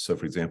genes. So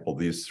for example,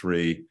 these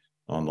 3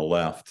 on the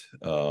left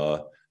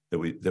that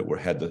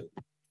had the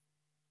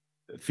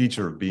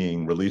feature of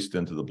being released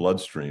into the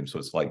bloodstream. So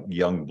it's like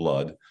young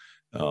blood.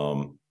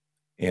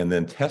 And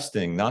then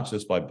testing, not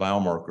just by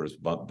biomarkers,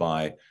 but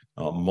by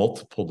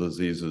multiple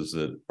diseases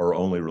that are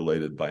only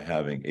related by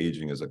having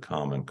aging as a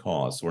common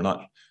cause. So we're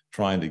not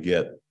trying to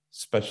get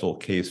special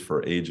case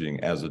for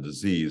aging as a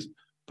disease,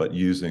 but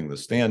using the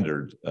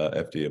standard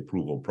FDA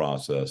approval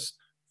process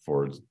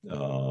for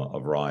a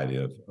variety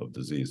of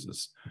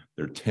diseases.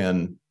 There are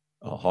 10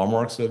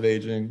 hallmarks of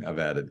aging. I've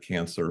added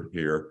cancer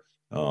here,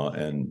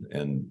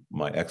 and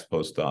my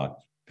ex-postdoc,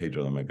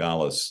 Pedro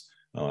Megalis,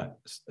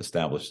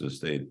 established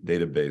this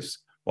database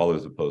while he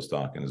was a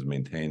postdoc and has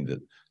maintained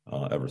it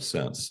ever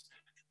since.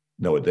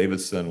 Noah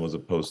Davidson was a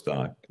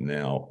postdoc,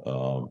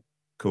 now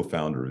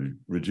co-founder of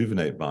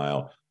Rejuvenate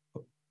Bio,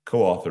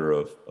 co-author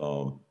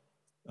of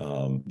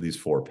these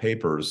 4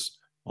 papers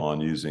on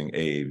using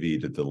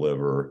AAV to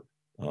deliver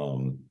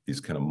these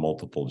kind of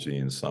multiple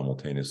genes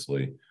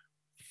simultaneously,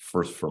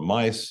 first for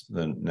mice,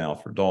 then now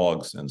for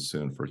dogs, and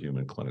soon for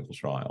human clinical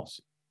trials.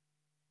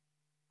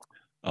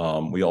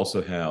 We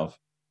also have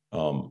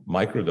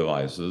micro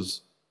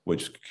devices,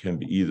 which can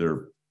be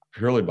either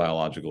purely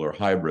biological or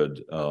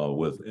hybrid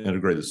with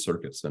integrated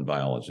circuits in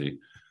biology.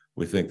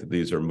 We think that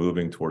these are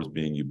moving towards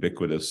being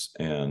ubiquitous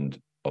and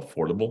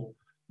affordable.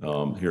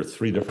 Here are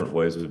 3 different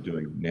ways of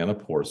doing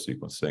nanopore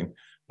sequencing,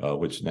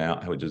 which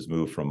has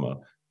moved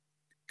from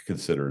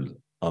considered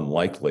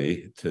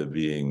unlikely to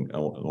being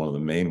one of the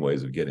main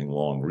ways of getting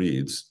long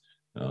reads.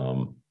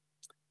 And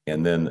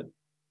then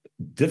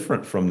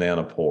different from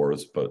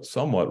nanopores, but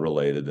somewhat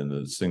related in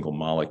the single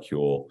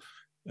molecule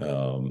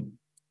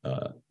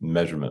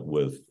measurement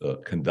with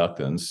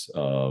conductance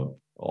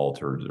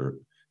altered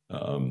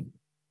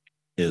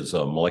is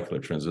molecular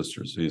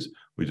transistors.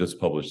 We just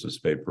published this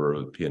paper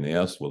at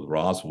PNAS with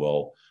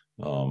Roswell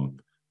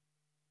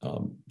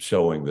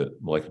showing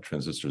that molecular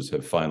transistors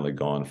have finally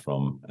gone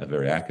from a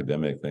very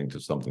academic thing to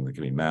something that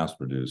can be mass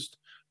produced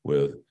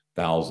with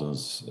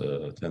thousands,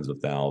 tens of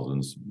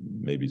thousands,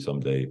 maybe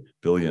someday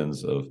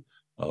billions of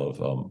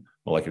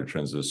molecular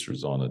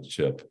transistors on a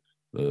chip,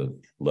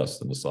 less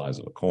than the size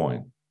of a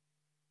coin.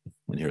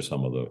 And here's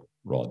some of the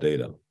raw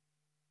data.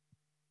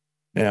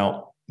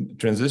 Now,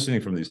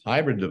 transitioning from these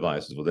hybrid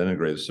devices with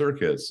integrated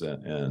circuits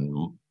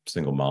and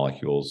single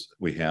molecules,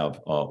 we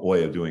have a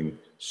way of doing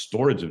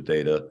storage of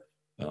data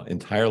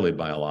entirely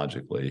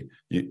biologically,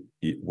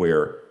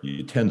 where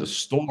you tend to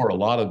store a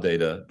lot of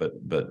data,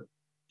 but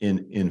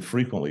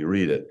infrequently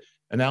read it.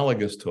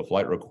 analogous to a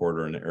flight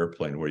recorder in an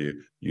airplane where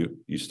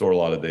you store a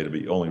lot of data,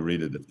 but you only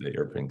read it if the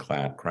airplane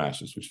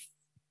crashes, which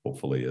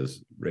hopefully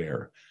is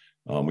rare.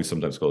 We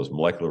sometimes call this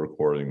molecular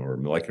recording or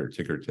molecular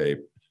ticker tape.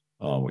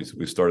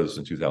 We started this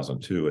in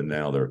 2002, and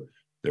now there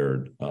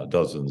are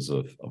dozens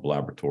of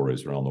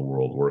laboratories around the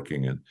world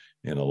working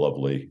in a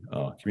lovely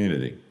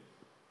community.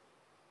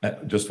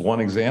 Just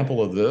one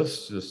example of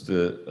this is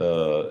the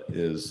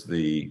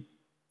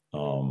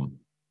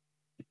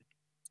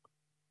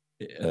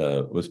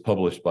was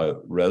published by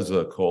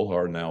Reza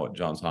Kolhar, now at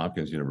Johns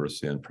Hopkins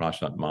University, and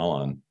Prashant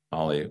Malan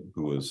Ali,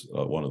 who was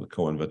one of the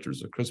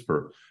co-inventors of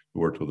CRISPR, who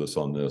worked with us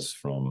on this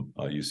from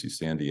UC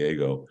San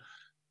Diego.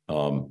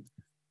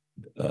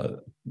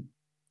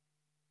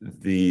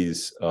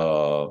 These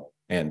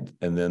and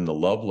then the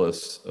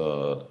Lovelace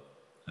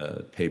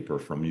paper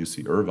from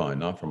UC Irvine,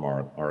 not from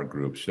our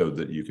group, showed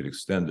that you could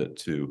extend it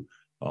to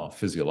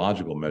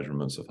physiological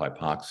measurements of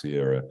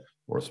hypoxia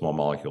or a small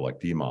molecule like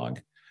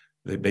DMOG.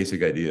 The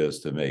basic idea is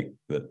to make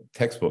the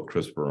textbook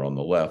CRISPR on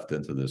the left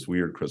into this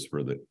weird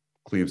CRISPR that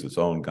cleaves its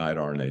own guide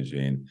RNA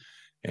gene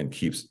and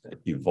keeps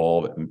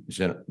evolving,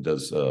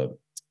 does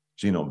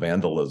genome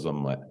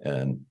vandalism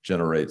and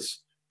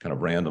generates kind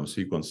of random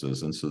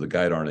sequences. And so the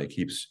guide RNA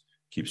keeps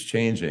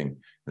changing. And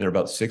there are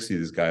about 60 of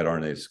these guide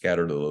RNAs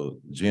scattered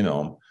to the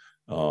genome.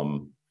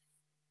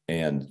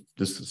 And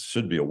this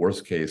should be a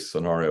worst case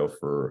scenario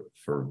for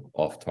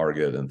off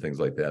target and things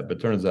like that. But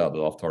it turns out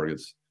that off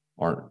targets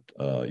aren't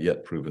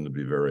yet proven to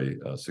be very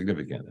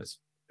significant, as,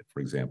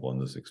 for example, in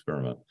this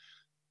experiment.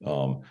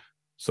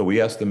 So we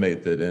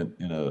estimate that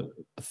in a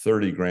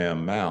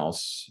 30-gram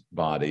mouse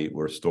body,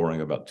 we're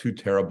storing about 2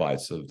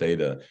 terabytes of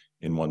data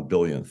in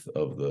 1/billionth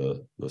of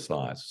the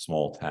size,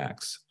 small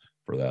tax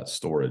for that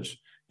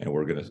storage. And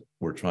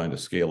we're trying to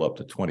scale up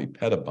to 20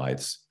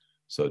 petabytes.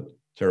 So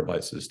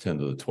terabytes is 10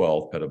 to the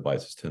 12,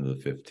 petabytes is 10 to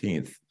the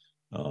 15th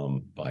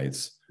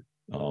bytes.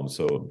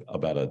 So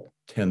about a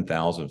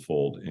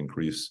 10,000-fold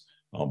increase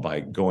by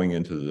going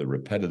into the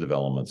repetitive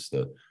elements,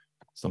 the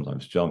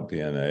sometimes junk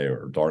DNA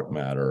or dark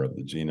matter of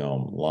the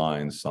genome,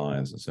 lines,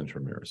 signs, and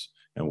centromeres.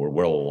 And we're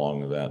well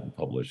along with that and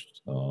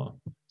published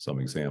some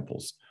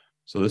examples.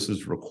 So this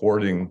is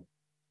recording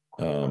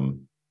the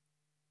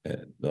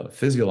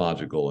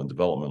physiological and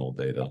developmental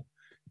data.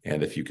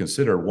 And if you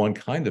consider one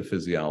kind of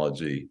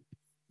physiology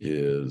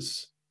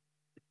is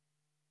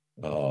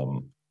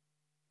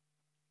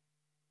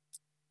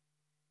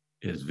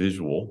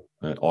visual,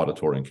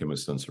 auditory, and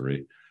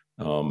chemosensory,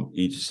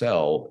 each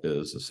cell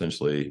is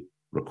essentially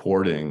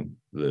recording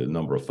the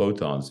number of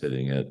photons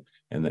hitting it.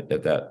 And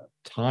at that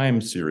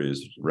time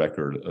series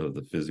record of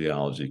the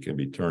physiology can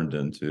be turned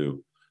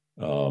into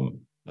a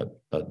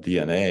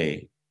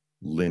DNA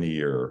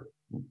linear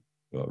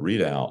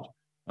readout,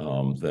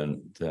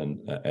 then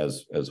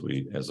as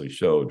we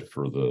showed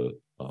for the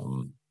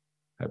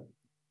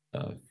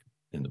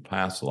in the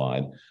past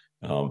slide,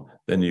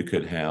 then you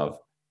could have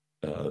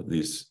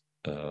these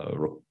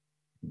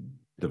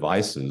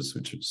devices,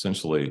 which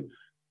essentially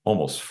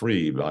almost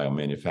free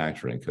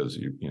biomanufacturing, because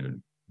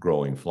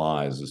growing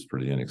flies is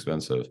pretty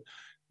inexpensive,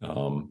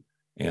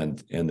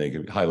 and they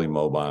can be highly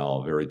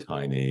mobile, very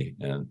tiny,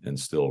 and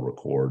still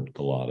record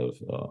a lot of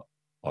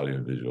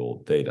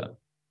audiovisual data.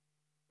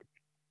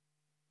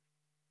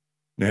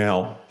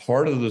 Now,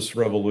 part of this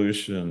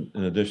revolution,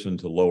 in addition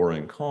to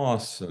lowering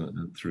costs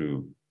and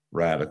through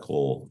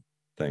radical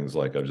things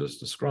like I just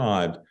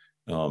described,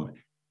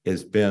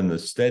 has been the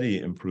steady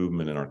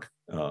improvement in our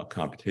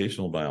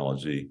computational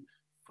biology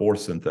for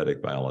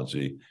synthetic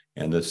biology,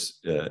 and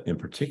this, in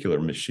particular,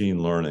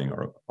 machine learning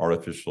or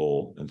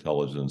artificial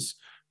intelligence,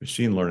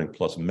 machine learning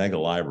plus mega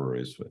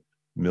libraries with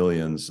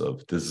millions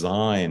of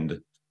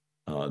designed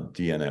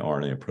DNA,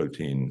 RNA, and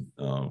protein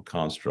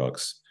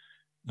constructs,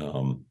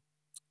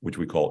 which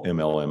we call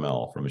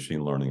MLML, for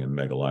machine learning and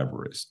mega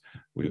libraries.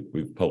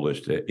 We've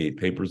published 8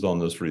 papers on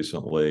this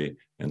recently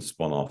and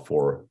spun off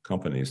 4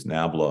 companies.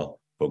 Nabla,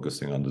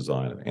 focusing on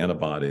design of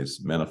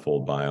antibodies,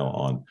 Manifold Bio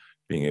on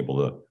being able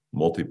to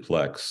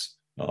multiplex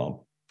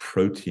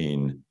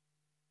protein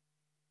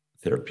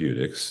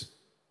therapeutics,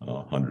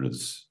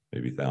 hundreds,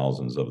 maybe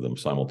thousands of them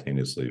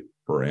simultaneously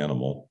per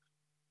animal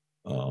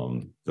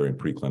during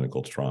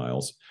preclinical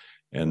trials.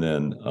 And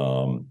then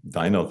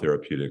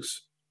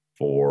Dino-therapeutics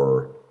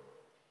for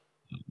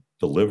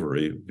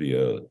delivery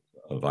via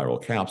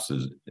viral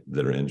capsids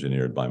that are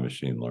engineered by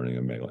machine learning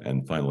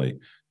and finally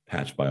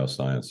Patch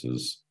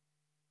Biosciences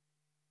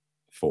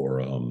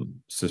for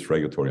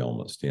cis-regulatory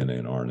elements, DNA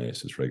and RNA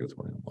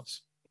cis-regulatory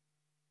elements.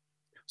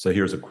 So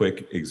here's a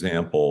quick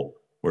example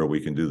where we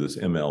can do this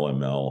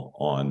MLML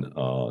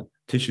on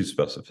tissue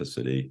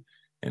specificity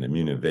and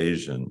immune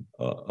evasion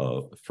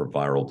for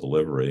viral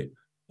delivery.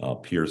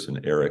 Pierce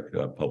and Eric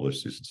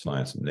published these in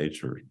Science and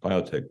Nature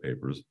Biotech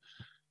papers.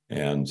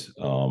 And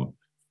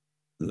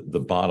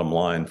the bottom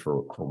line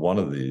for one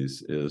of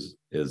these is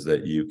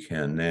that you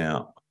can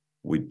now,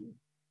 we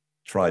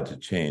tried to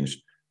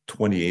change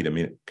 28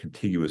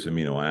 contiguous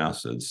amino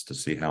acids to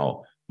see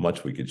how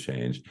much we could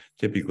change.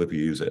 Typically, if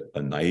you use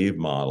a naive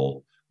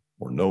model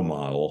or no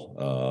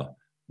model,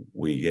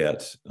 we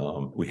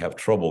have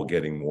trouble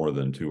getting more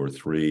than 2 or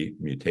 3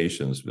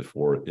 mutations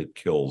before it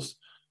kills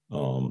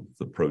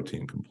the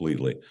protein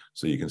completely.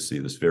 So you can see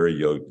this very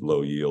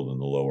low yield in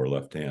the lower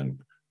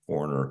left-hand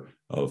corner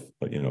of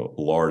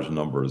large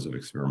numbers of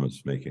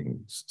experiments making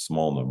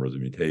small numbers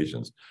of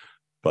mutations.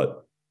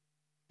 But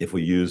if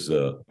we use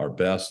our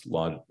best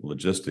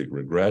logistic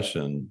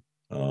regression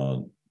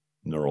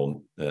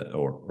neural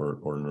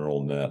or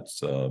neural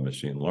nets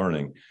machine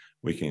learning,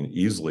 we can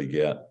easily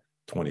get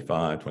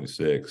 25,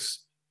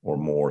 26 or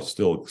more,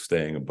 still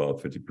staying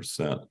above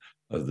 50%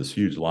 of this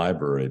huge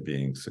library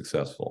being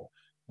successful.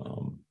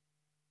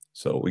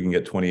 So we can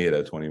get 28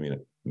 out of 20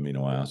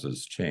 amino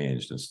acids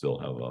changed and still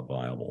have a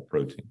viable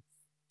protein.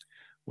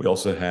 We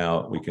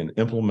can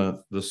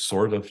implement this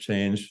sort of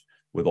change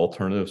with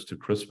alternatives to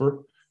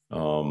CRISPR.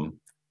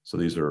 So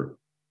these are,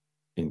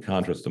 in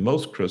contrast to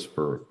most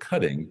CRISPR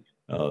cutting,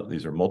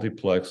 these are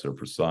multiplex, they're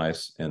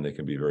precise, and they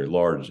can be very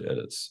large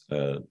edits.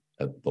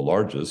 At the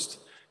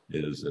largest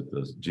is at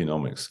the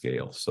genomic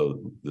scale.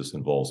 So this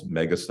involves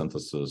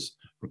megasynthesis,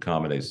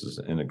 recombinases,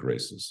 and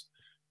integrases.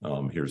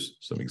 Here's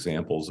some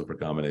examples of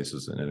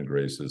recombinases and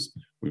integrases.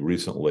 We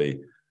recently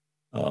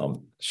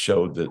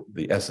showed that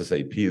the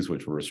SSAPs,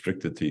 which were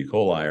restricted to E.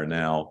 coli, are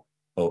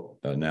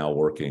now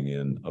working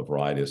in a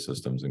variety of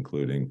systems,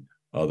 including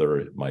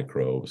other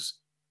microbes,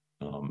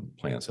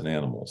 plants, and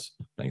animals,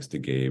 thanks to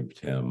Gabe,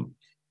 Tim,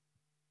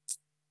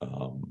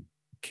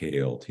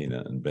 Kale,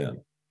 Tina, and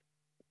Ben.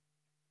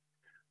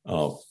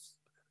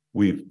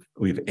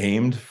 We've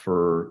aimed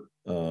for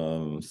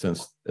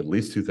since at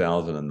least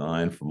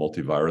 2009 for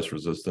multivirus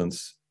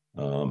resistance,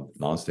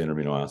 non-standard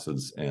amino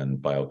acids, and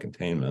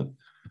biocontainment.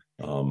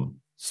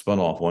 Spun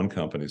off one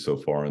company so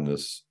far in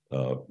this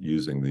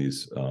using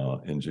these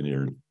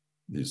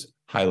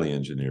highly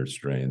engineered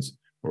strains,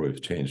 where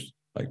we've changed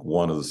like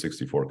one of the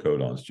 64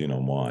 codons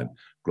genome-wide.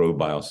 Grow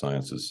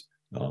Biosciences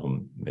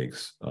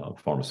makes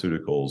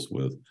pharmaceuticals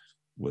with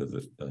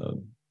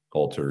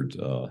altered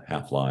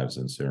half-lives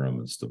in serum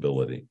and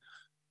stability.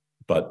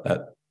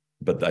 But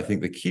I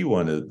think the key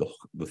one is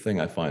the thing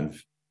I find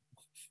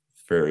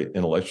very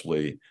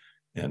intellectually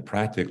and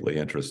practically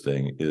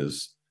interesting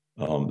is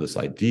this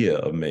idea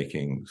of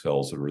making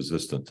cells that are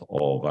resistant to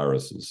all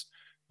viruses.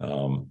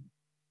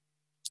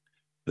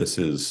 This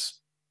is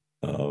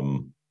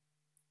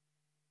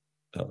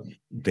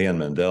Dan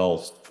Mendel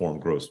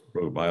formed Grow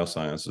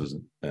Biosciences,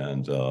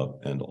 and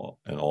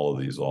all of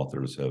these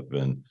authors have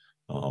been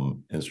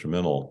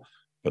instrumental.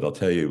 But I'll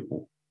tell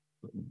you,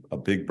 a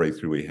big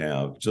breakthrough we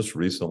have just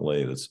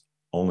recently that's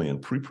only in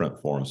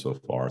preprint form so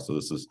far, so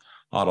this is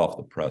hot off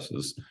the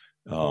presses.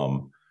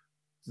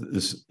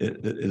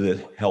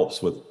 It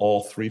helps with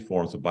all 3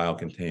 forms of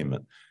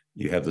biocontainment.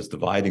 You have this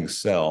dividing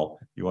cell.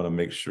 You want to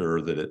make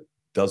sure that it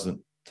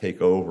doesn't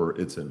take over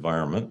its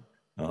environment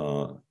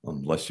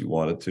unless you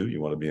want it to. You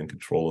want to be in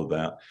control of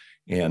that.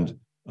 And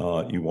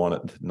you want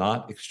it to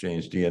not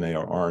exchange DNA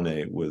or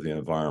RNA with the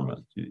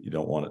environment. You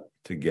don't want it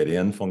to get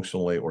in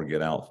functionally or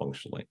get out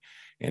functionally.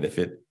 And if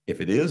it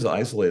is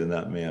isolated in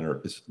that manner,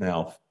 it's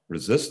now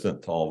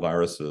resistant to all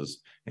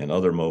viruses and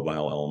other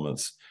mobile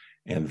elements,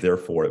 and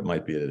therefore it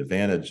might be at an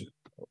advantage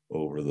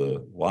over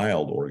the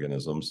wild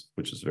organisms,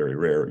 which is very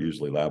rare.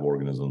 Usually lab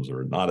organisms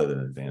are not at an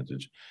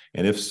advantage.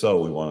 And if so,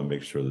 we want to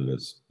make sure that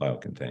it's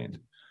biocontained.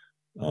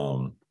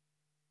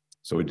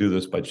 So we do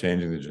this by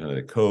changing the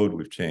genetic code.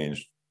 We've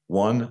changed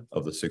one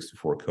of the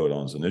 64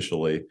 codons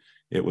initially.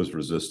 It was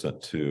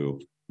resistant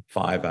to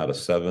 5 out of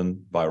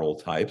 7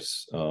 viral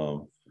types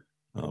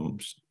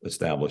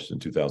established in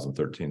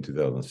 2013,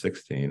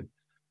 2016,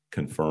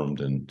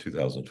 confirmed in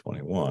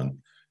 2021.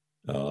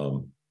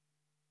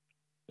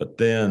 But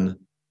then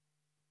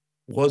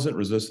wasn't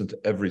resistant to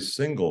every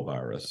single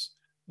virus.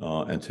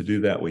 And to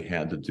do that, we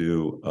had to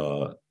do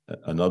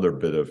another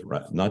bit of,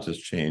 not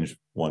just change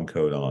one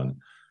codon,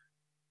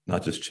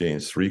 not just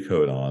change 3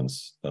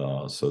 codons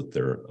so that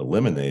they're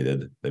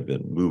eliminated, they've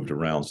been moved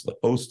around so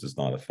the host is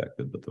not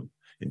affected, but the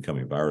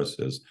incoming virus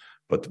is.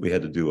 But we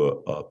had to do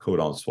a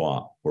codon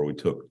swap where we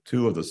took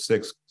 2 of the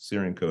 6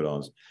 serine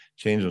codons,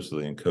 changed them so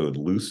they encode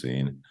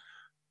leucine,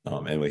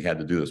 and we had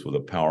to do this with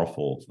a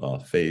powerful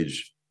phage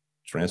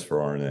transfer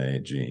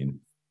RNA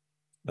gene,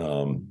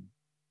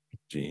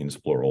 genes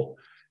plural.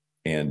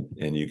 And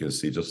you can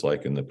see, just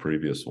like in the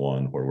previous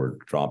one, where we're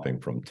dropping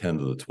from 10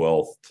 to the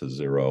 12th to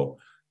 0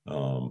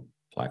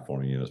 plaque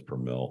forming units per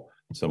mil.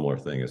 Similar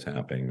thing is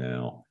happening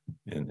now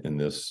in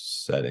this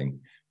setting.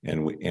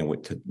 And we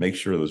to make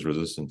sure it was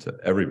resistant to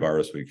every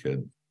virus we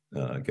could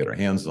get our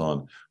hands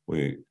on,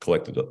 we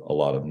collected a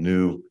lot of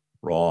new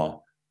raw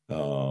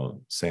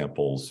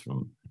samples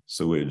from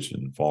sewage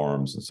and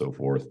farms and so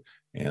forth.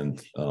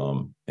 And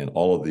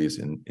all of these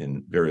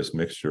in various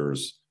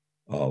mixtures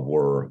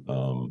were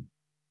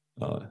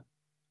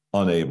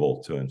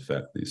unable to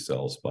infect these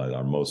cells by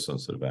our most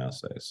sensitive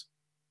assays.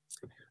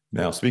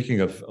 Now,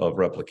 speaking of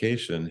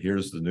replication,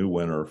 here's the new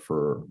winner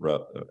for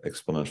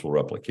exponential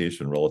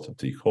replication relative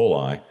to E.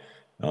 coli.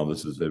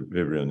 This is the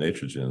Vibrio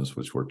nitrogens,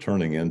 which we're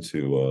turning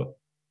into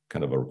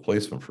kind of a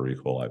replacement for E.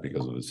 coli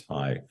because of its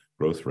high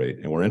growth rate.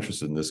 And we're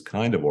interested in this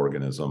kind of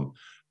organism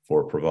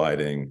for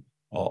providing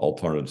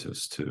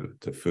alternatives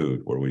to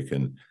food, where we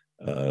can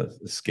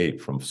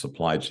escape from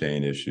supply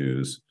chain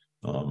issues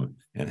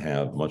and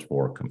have much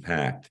more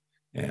compact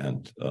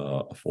and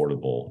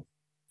affordable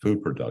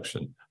food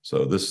production.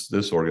 So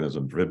this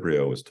organism,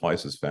 Vibrio, is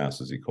twice as fast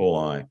as E.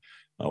 coli.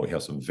 We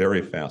have some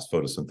very fast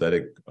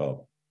photosynthetic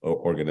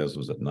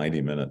organisms at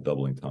 90-minute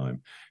doubling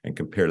time, and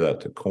compare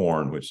that to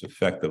corn, which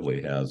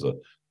effectively has a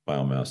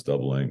biomass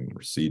doubling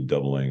or seed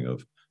doubling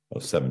of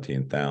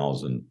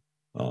 17,000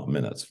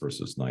 minutes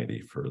versus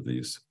 90 for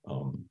these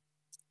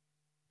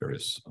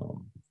various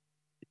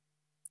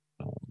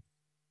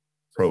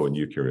pro and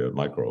eukaryote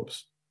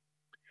microbes.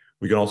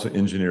 We can also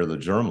engineer the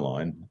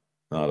germline,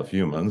 not of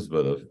humans,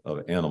 but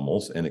of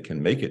animals, and it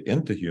can make it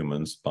into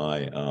humans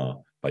by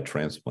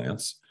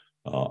transplants.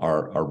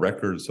 Our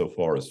record so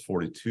far is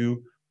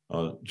 42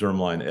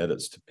 germline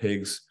edits to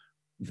pigs.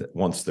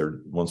 Once they're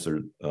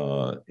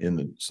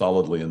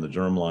solidly in the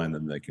germline,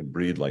 then they can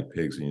breed like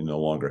pigs, and you no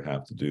longer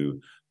have to do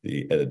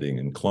the editing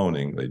and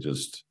cloning. They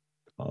just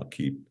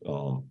keep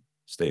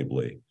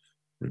stably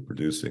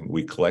reproducing.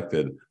 We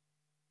collected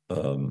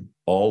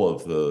all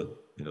of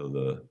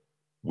the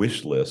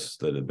wish lists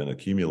that have been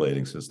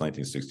accumulating since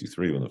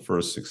 1963, when the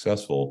first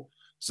successful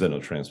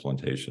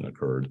xenotransplantation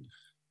occurred,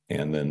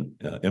 and then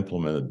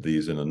implemented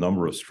these in a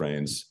number of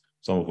strains,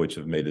 some of which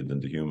have made it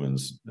into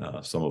humans,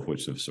 some of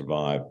which have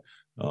survived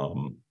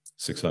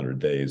 600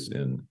 days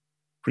in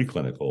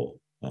preclinical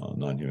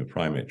non-human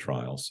primate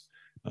trials.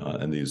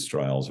 And these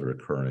trials are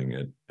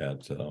occurring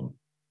at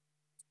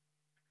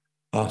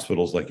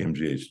hospitals like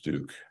MGH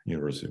Duke,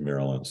 University of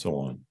Maryland, and so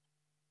on.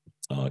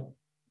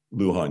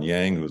 Luhan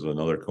Yang, who's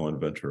another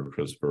co-inventor of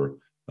CRISPR,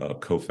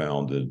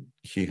 co-founded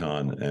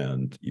Kihan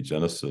and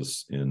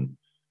eGenesis in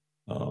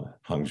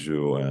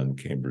Hangzhou and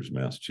Cambridge,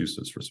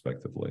 Massachusetts,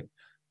 respectively.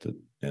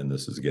 And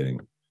this is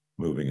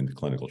moving into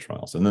clinical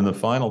trials. And then the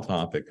final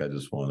topic I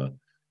just want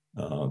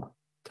to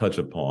touch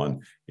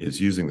upon is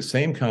using the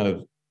same kind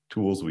of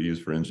tools we use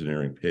for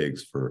engineering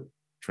pigs for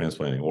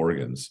transplanting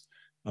organs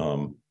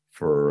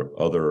for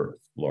other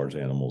large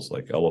animals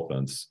like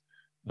elephants,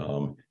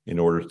 in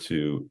order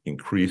to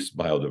increase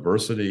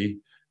biodiversity,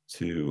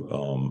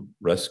 to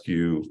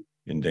rescue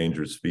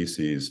endangered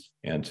species,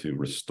 and to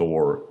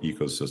restore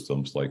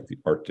ecosystems like the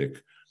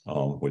Arctic,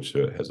 which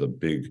has a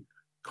big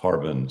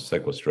carbon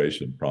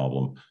sequestration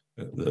problem.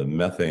 The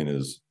methane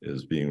is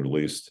being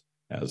released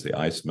as the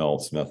ice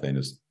melts. Methane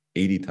is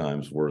 80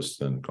 times worse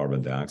than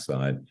carbon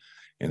dioxide.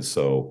 And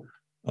so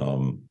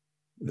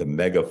the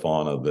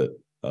megafauna that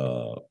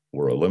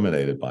were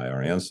eliminated by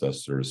our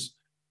ancestors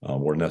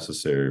were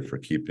necessary for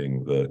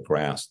keeping the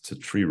grass to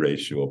tree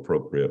ratio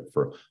appropriate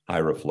for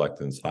high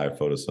reflectance, high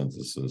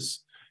photosynthesis,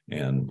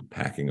 and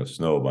packing of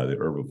snow by the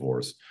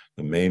herbivores.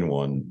 The main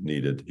one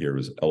needed here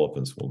is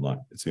elephants will not,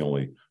 it's the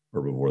only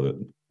herbivore that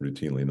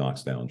routinely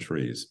knocks down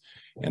trees.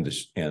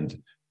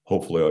 And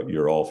hopefully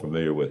you're all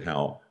familiar with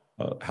how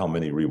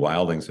many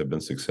rewildings have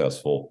been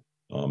successful,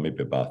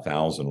 maybe about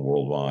 1,000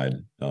 worldwide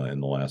in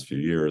the last few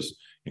years,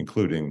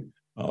 including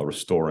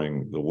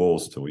restoring the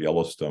wolves to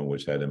Yellowstone,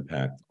 which had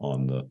impact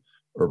on the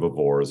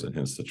herbivores and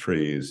hence the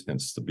trees,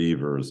 hence the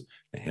beavers,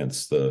 and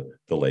hence the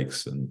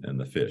lakes and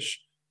the fish.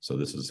 So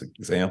this is an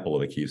example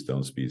of a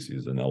keystone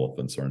species, and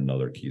elephants are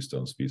another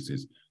keystone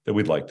species that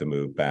we'd like to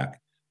move back,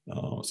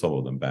 some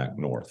of them back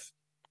north.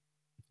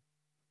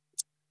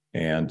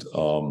 And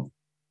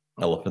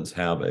elephants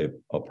have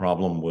a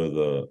problem with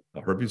a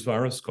herpes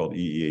virus called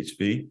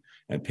EEHV,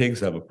 and pigs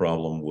have a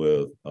problem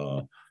with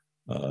a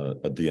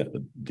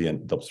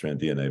double-strand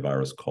DNA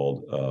virus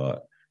called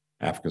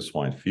African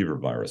swine fever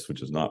virus,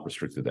 which is not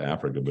restricted to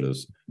Africa, but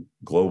is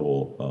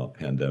global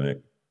pandemic.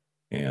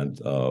 And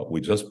we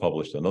just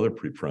published another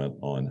preprint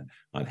on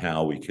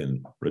how we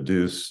can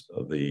reduce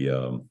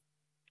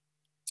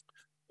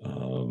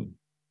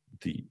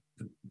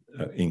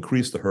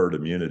increase the herd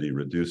immunity,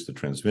 reduce the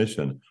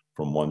transmission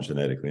from one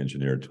genetically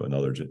engineered to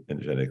another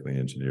genetically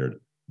engineered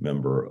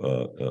member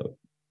of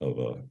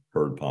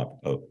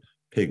a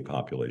pig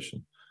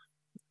population.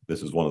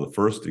 This is one of the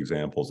first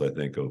examples, I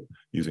think, of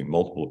using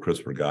multiple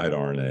CRISPR guide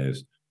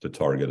RNAs to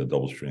target a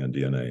double-strand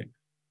DNA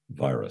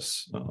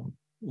virus.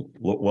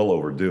 Well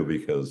overdue,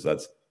 because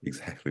that's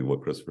exactly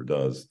what CRISPR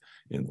does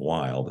in the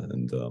wild,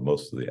 and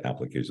most of the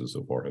applications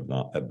so far have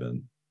not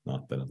been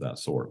of that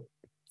sort.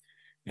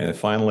 And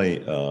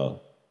finally,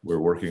 we're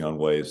working on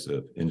ways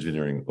of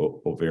engineering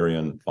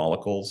ovarian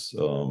follicles,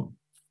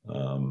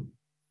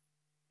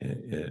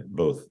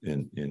 both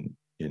in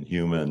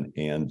human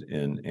and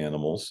in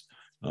animals.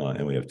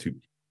 And we have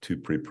two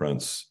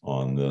preprints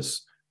on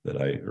this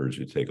that I urge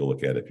you to take a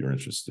look at if you're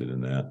interested in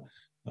that,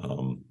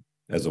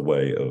 as a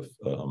way of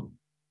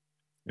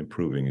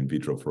improving in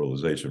vitro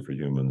fertilization for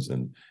humans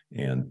and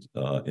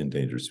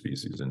endangered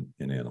species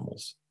in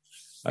animals.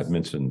 I've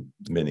mentioned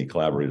many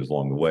collaborators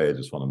along the way. I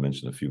just want to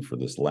mention a few for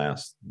this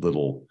last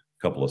little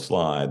couple of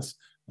slides.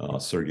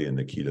 Sergey and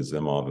Nikita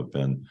Zimov have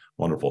been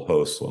wonderful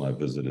hosts when I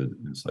visited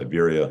in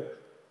Siberia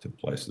to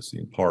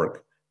Pleistocene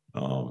Park.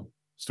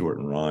 Stuart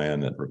and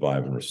Ryan at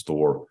Revive and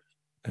Restore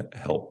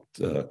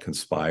helped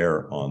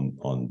conspire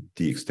on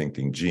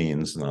de-extincting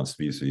genes,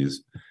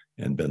 non-species,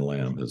 and Ben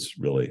Lamb has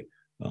really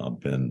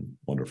been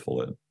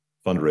wonderful at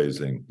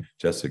fundraising.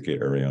 Jessica,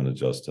 Ariana,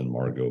 Justin,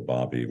 Margot,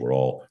 Bobby, we're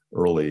all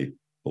early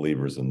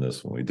believers in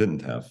this when we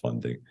didn't have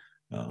funding.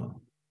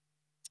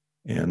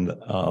 And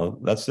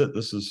that's it.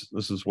 This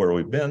is where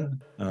we've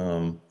been,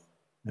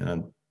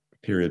 and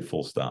period,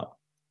 full stop.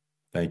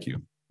 Thank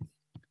you.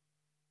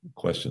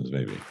 Questions,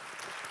 maybe?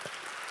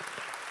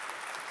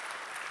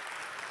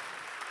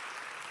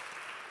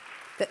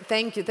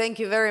 Thank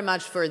you very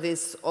much for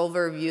this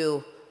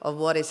overview of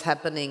what is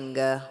happening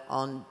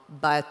on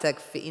biotech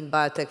in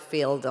biotech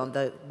field on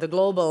the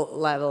global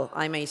level,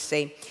 I may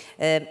say.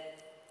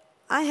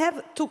 I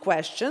have two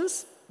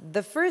questions.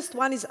 The first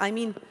one is, I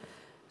mean,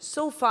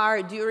 so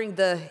far during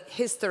the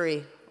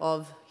history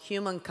of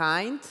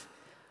humankind,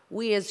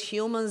 we as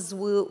humans,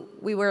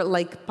 we were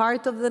like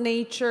part of the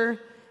nature,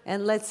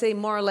 and let's say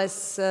more or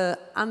less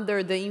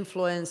under the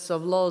influence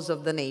of laws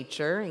of the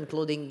nature,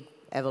 including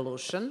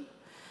evolution.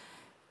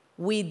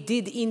 We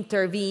did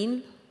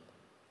intervene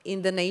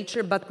in the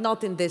nature, but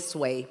not in this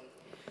way.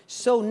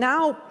 So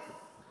now,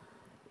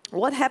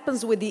 what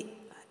happens with the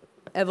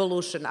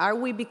evolution? Are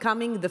we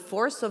becoming the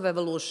force of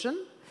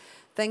evolution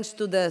thanks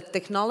to the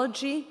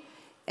technology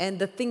and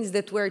the things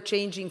that we're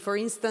changing? For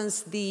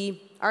instance, the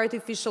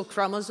artificial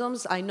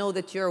chromosomes, I know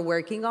that you're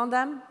working on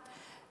them,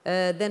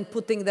 then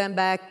putting them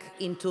back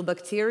into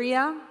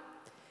bacteria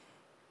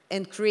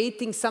and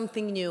creating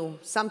something new,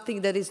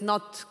 something that is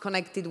not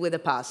connected with the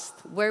past.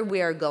 Where we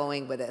are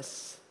going with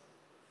this?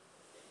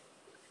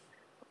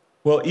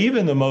 Well,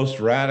 even the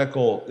most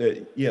radical,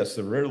 yes,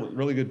 a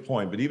really good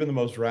point, but even the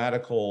most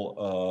radical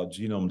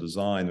genome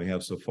design we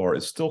have so far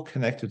is still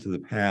connected to the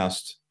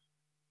past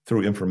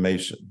through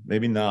information,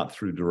 maybe not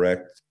through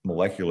direct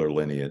molecular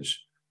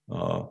lineage.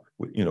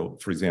 You know,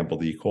 for example,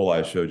 the E. coli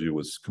I showed you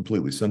was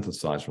completely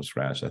synthesized from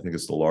scratch. I think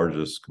it's the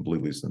largest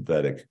completely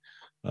synthetic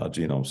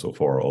genome so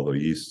far, although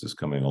yeast is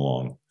coming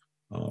along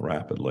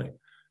rapidly.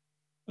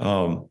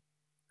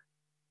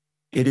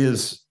 It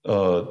is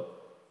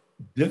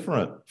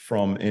different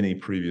from any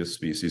previous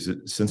species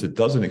since it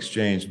doesn't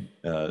exchange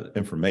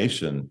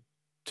information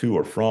to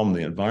or from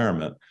the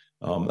environment.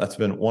 That's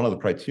been one of the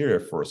criteria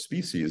for a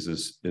species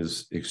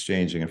is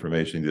exchanging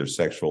information either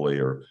sexually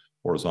or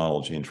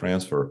horizontal gene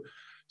transfer.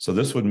 So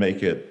this would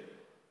make it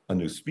a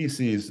new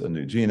species, a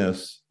new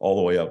genus, all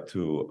the way up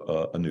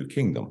to a new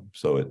kingdom.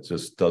 So it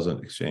just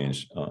doesn't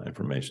exchange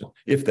information,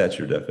 if that's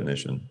your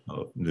definition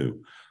of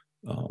new.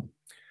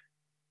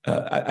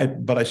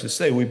 But I should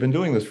say, we've been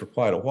doing this for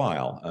quite a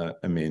while.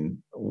 I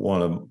mean,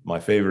 one of my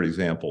favorite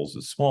examples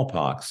is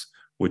smallpox,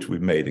 which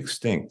we've made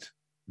extinct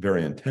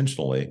very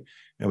intentionally.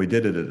 And we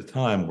did it at a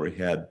time where we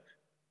had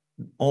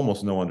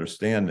almost no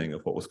understanding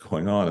of what was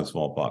going on in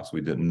smallpox.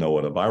 We didn't know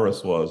what a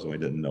virus was, and we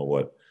didn't know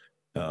what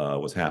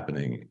was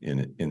happening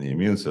in the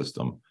immune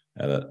system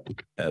at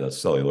a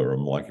cellular or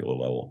molecular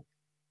level.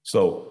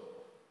 So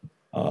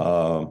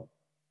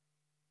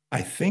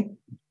I think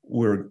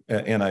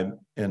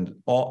and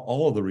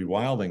all of the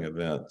rewilding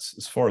events,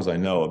 as far as I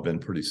know, have been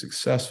pretty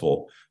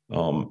successful.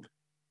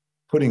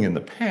 Putting in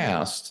the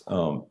past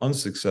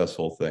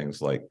unsuccessful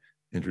things like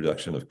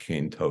introduction of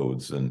cane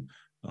toads and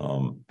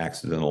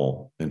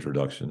accidental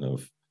introduction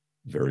of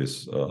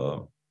various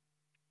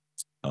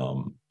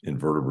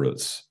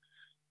invertebrates,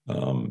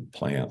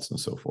 plants, and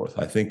so forth.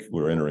 I think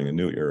we're entering a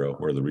new era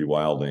where the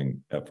rewilding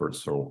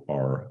efforts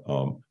are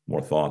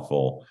more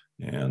thoughtful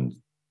and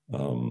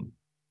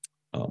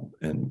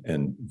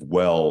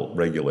well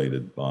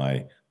regulated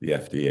by the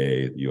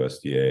FDA, the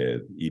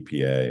USDA, the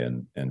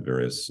EPA, and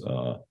various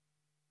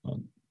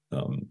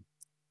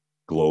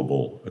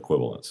global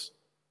equivalents.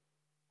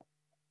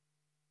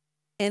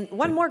 And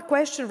one more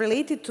question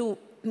related to,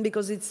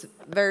 because it's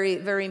very,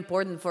 very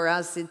important for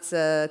us,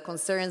 it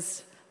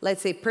concerns,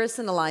 let's say,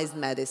 personalized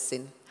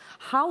medicine.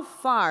 How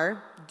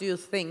far do you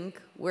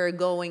think we're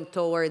going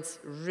towards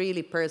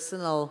really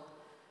personal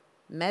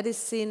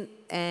medicine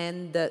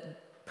and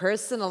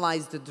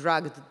personalized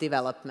drug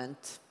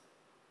development?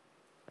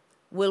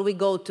 Will we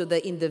go to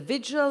the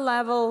individual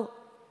level,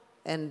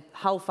 and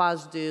how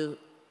fast do you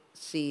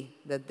see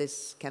that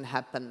this can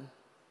happen?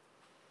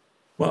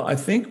 Well, I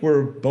think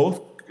we're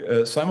both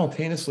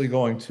simultaneously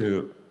going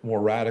to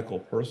more radical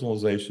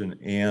personalization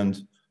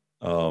and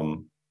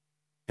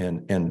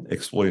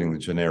exploiting the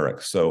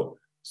generics. So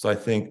I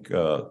think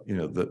you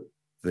know,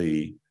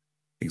 the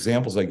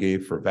examples I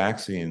gave for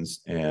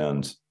vaccines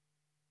and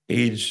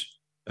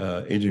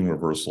aging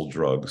reversal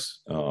drugs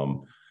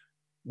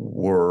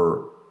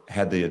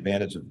had the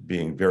advantage of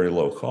being very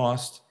low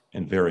cost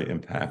and very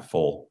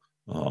impactful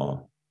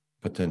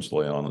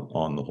potentially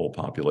on the whole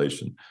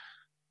population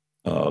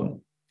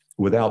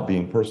without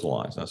being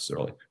personalized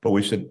necessarily. But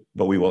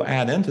we will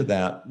add into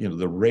that, you know,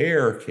 the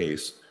rare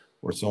case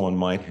where someone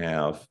might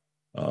have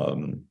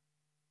you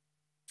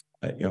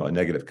know, a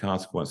negative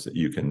consequence that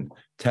you can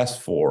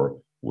test for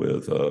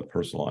with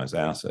personalized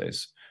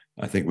assays.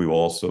 I think we will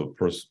also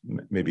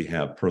maybe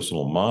have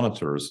personal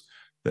monitors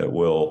that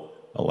will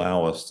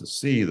allow us to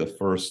see the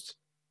first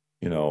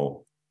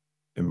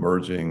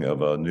emerging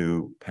of a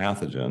new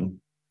pathogen.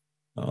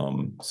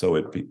 So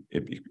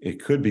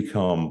it could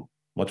become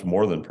much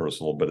more than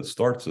personal, but it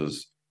starts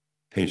as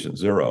patient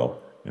zero,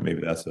 and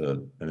maybe that's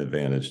an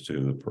advantage to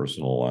the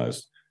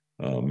personalized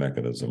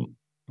mechanism.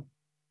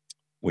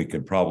 We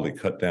could probably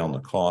cut down the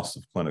cost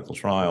of clinical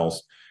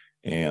trials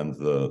and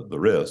the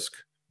risk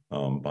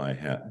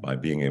by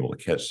being able to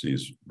catch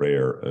these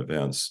rare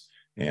events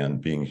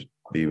and being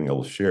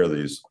able to share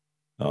these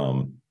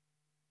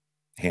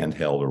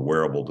handheld or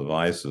wearable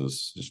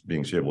devices. Just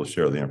being able to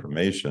share the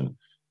information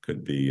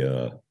could be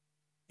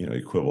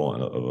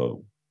equivalent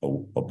of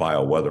a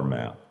bioweather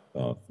map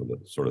for the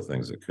sort of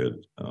things that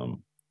could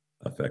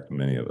affect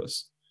many of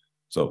us.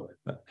 So,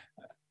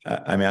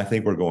 I mean, I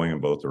think we're going in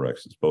both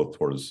directions, both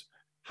towards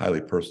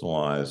highly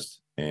personalized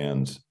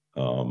and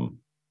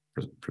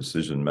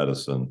precision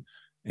medicine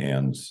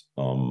and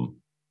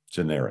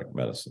generic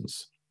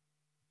medicines.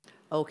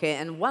 Okay,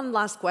 and one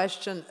last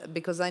question,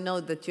 because I know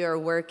that you're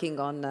working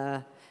on,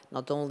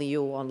 not only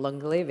you, on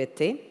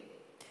longevity.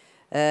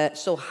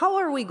 So how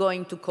are we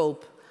going to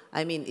cope?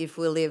 I mean, if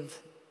we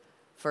live,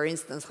 for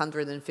instance,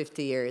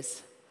 150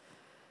 years,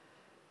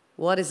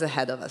 what is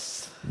ahead of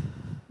us?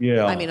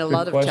 Yeah, I mean, a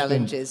lot of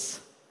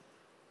challenges.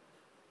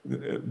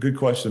 Good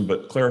question,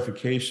 but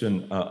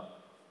clarification,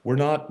 we're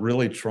not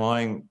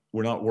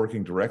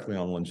working directly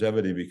on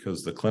longevity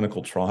because the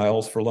clinical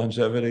trials for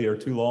longevity are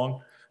too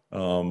long.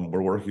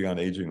 We're working on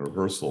aging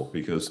reversal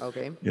because, I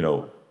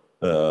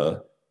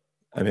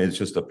mean, it's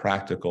just a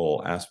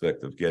practical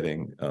aspect of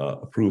getting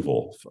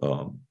approval,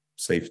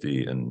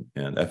 safety and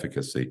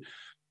efficacy.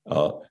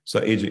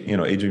 So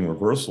aging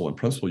reversal, in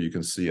principle, you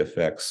can see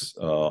effects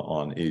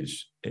on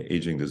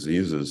aging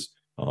diseases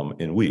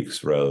in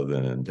weeks rather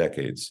than in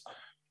decades.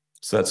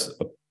 So that's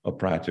a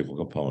practical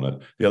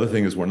component. The other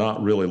thing is we're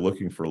not really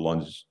looking for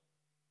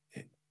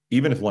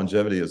even if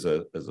longevity is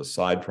a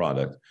side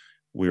product,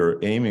 we're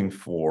aiming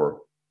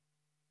for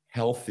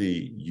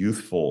healthy,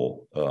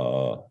 youthful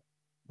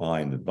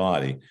mind and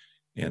body,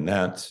 and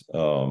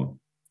so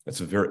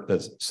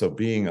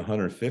being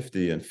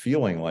 150 and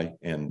feeling like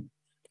and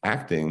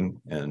acting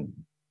and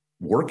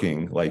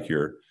working like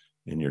you're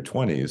in your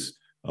 20s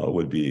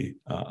would be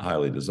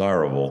highly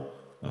desirable.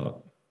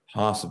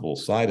 Possible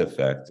side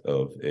effect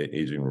of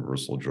aging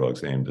reversal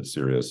drugs aimed at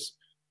serious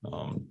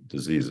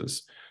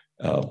diseases.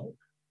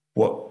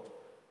 What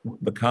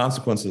the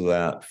consequence of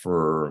that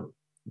for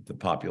the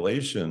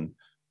population,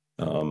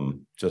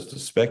 just to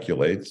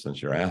speculate,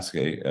 since you're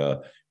asking,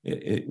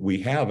 we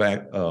have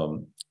a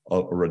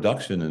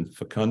reduction in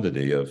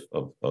fecundity of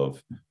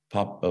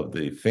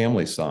the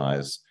family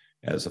size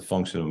as a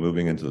function of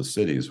moving into the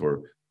cities.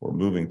 We're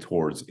moving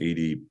towards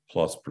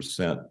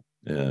 80+%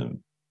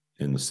 in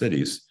the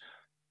cities.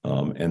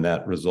 And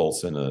that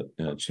results in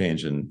a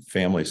change in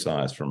family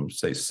size from,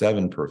 say,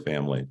 7 per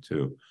family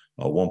to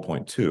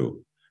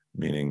 1.2,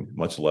 meaning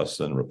much less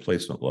than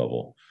replacement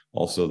level.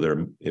 Also,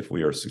 if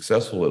we are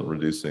successful at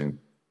reducing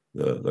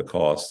the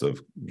cost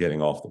of getting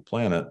off the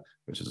planet,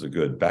 which is a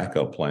good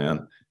backup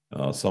plan,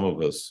 some of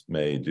us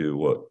may do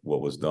what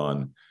was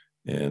done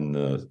in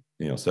the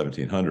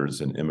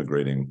 1700s in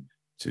immigrating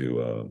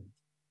to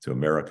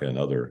America and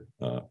other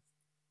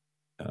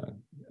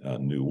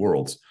new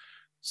worlds.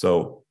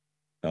 So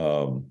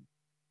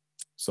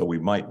we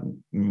might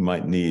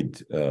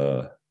need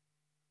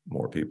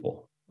more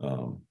people,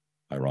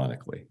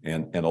 ironically,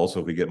 and also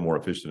if we get more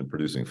efficient in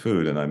producing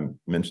food, and I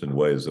mentioned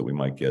ways that we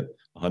might get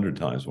 100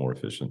 times more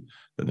efficient,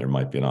 then there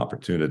might be an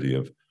opportunity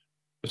of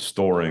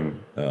restoring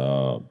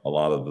a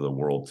lot of the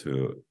world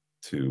to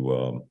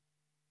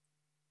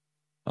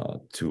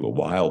a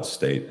wild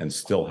state and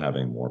still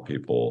having more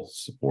people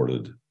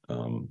supported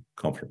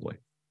comfortably.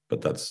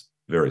 But that's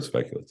very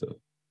speculative.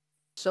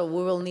 So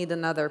we will need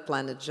another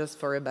planet just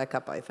for a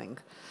backup, I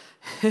think.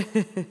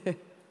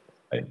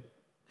 Right.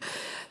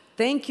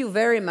 Thank you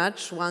very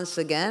much once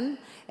again,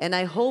 and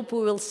I hope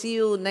we will see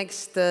you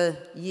next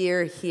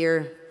year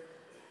here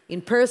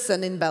in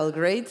person in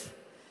Belgrade.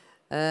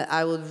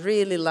 I would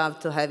really love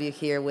to have you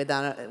here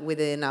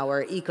within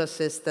our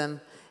ecosystem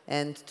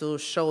and to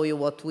show you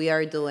what we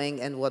are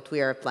doing and what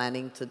we are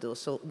planning to do.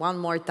 So one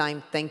more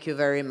time, thank you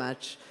very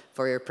much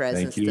for your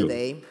presence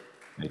today.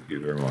 Thank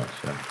you very much.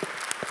 Yeah.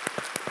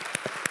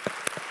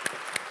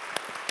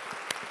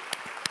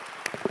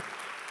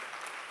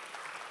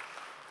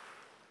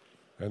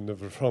 And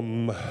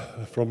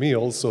from me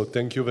also,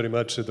 thank you very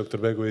much, Dr.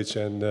 Begovic,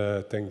 and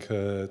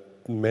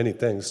many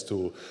thanks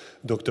to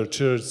Dr.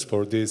 Church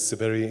for this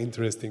very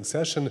interesting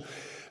session.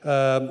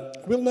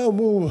 We'll now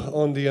move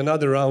on the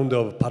another round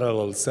of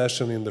parallel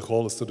session in the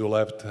halls to the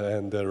left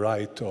and the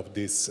right of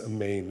this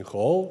main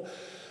hall.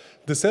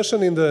 The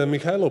session in the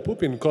Mikhailo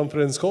Pupin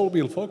Conference Hall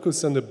will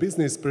focus on the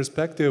business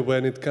perspective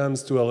when it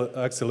comes to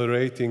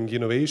accelerating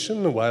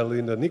innovation, while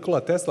in the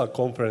Nikola Tesla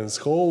Conference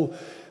Hall,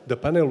 the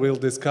panel will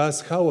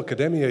discuss how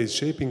academia is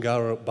shaping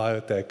our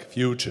biotech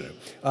future.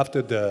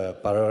 After the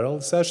parallel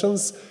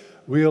sessions,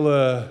 we'll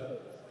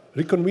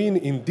reconvene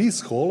in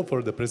this hall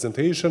for the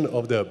presentation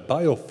of the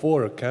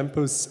BIO4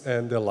 Campus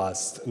and the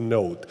last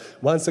note.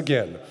 Once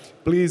again,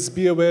 please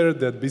be aware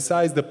that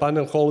besides the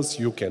panel halls,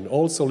 you can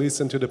also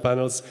listen to the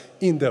panels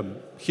in the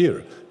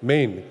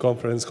main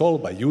conference hall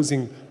by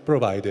using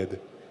provided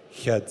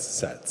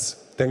headsets.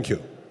 Thank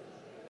you.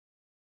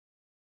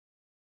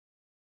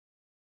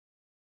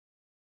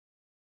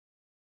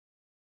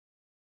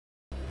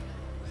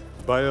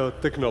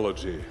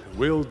 Biotechnology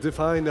will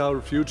define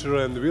our future,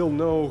 and we'll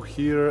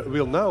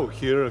now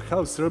hear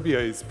how Serbia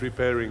is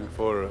preparing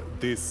for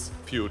this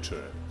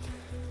future.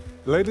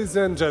 Ladies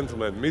and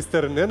gentlemen,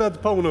 Mr. Nenad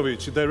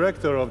Paunović,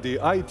 Director of the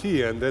IT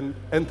and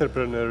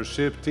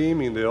Entrepreneurship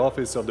Team in the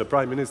Office of the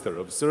Prime Minister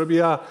of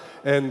Serbia,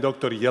 and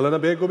Dr. Jelena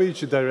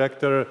Begović,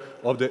 Director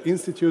of the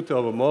Institute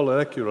of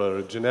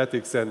Molecular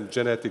Genetics and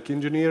Genetic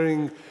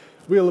Engineering,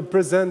 will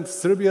present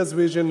Serbia's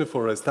vision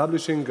for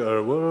establishing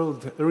a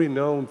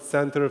world-renowned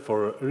center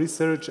for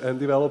research and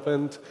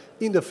development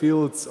in the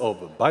fields of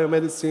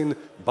biomedicine,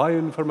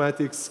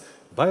 bioinformatics,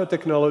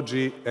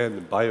 biotechnology,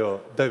 and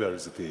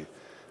biodiversity.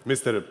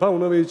 Mr.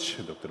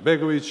 Paunović, Dr.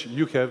 Begović,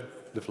 you have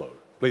the floor.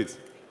 Please.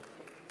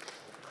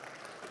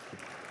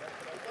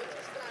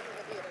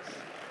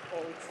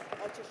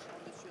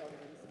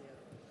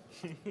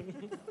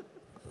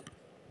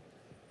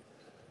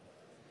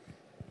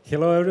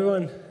 Hello,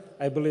 everyone.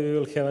 I believe we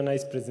will have a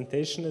nice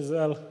presentation as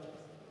well.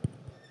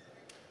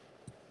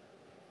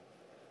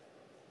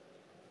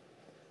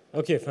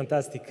 Okay,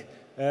 fantastic.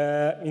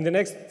 In the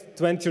next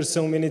 20 or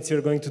so minutes, we're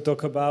going to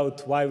talk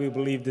about why we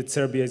believe that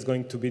Serbia is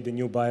going to be the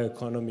new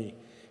bioeconomy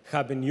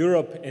hub in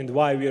Europe and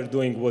why we are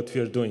doing what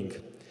we are doing.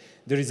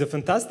 There is a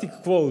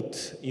fantastic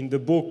quote in the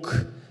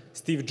book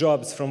Steve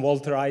Jobs from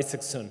Walter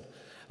Isaacson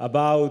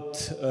about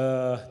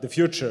the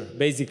future,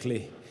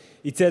 basically.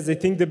 It says, I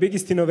think the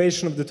biggest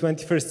innovation of the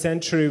 21st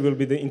century will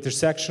be the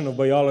intersection of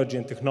biology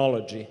and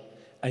technology.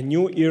 A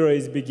new era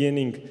is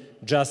beginning,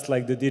 just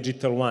like the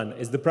digital one.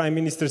 As the Prime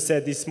Minister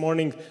said this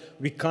morning,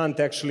 we can't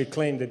actually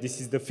claim that this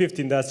is the fifth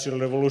industrial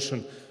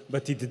revolution,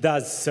 but it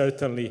does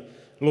certainly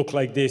look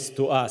like this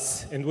to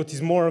us. And what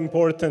is more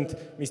important,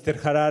 Mr.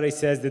 Harari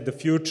says that the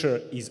future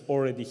is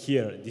already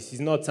here. This is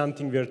not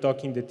something we are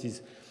talking that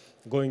is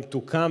going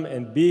to come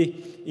and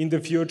be in the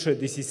future.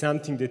 This is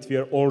something that we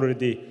are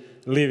already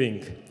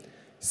living.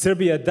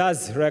 Serbia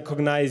does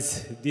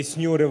recognize this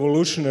new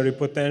revolutionary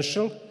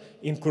potential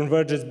in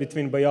convergence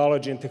between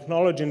biology and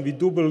technology, and we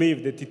do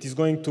believe that it is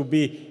going to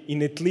be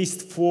in at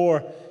least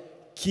 4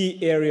 key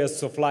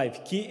areas of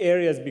life. Key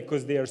areas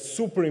because they are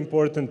super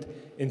important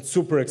and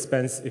super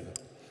expensive.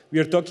 We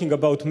are talking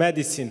about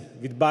medicine,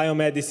 with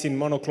biomedicine,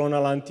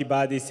 monoclonal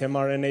antibodies,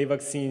 mRNA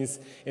vaccines,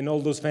 and all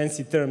those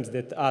fancy terms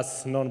that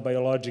us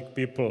non-biologic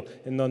people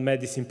and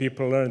non-medicine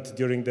people learned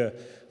during the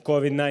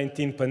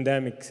COVID-19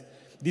 pandemic.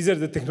 These are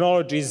the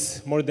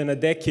technologies more than a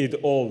decade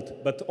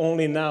old, but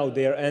only now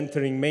they are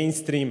entering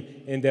mainstream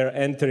and they're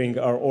entering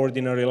our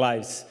ordinary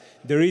lives.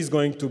 There is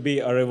going to be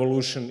a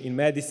revolution in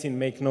medicine,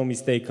 make no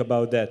mistake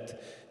about that.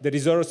 There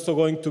is also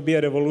going to be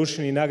a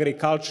revolution in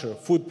agriculture,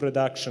 food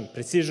production,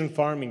 precision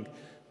farming,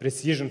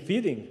 precision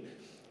feeding,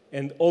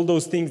 and all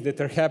those things that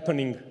are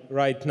happening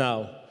right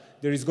now.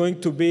 There is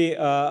going to be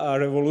a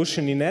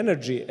revolution in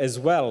energy as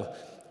well.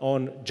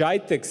 On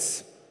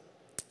GITEX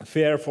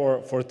fair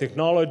for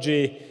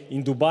technology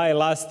in Dubai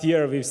last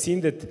year, we've seen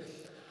that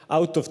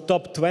out of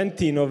top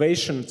 20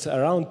 innovations,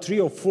 around 3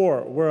 or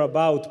 4 were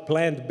about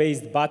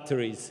plant-based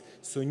batteries.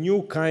 So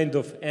new kind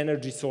of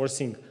energy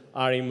sourcing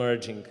are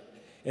emerging.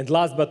 And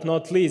last but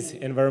not least,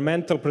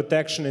 environmental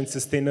protection and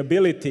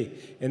sustainability.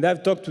 And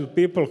I've talked to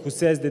people who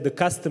says that the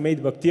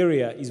custom-made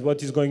bacteria is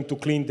what is going to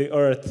clean the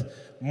earth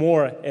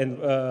more and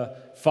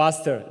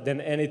faster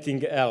than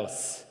anything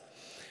else.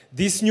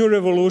 This new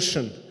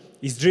revolution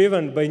is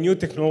driven by new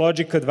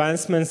technological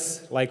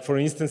advancements, like, for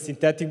instance,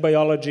 synthetic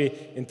biology,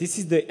 and this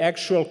is the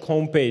actual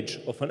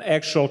homepage of an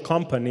actual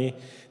company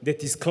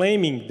that is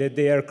claiming that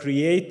they are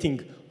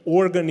creating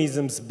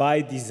organisms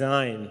by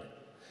design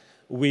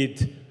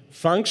with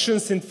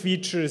functions and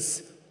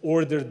features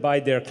ordered by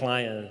their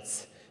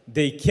clients.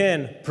 They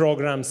can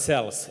program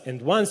cells,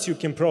 and once you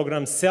can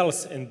program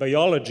cells and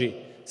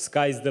biology,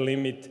 sky's the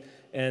limit,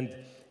 and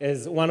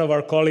as one of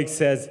our colleagues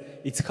says,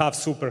 it's half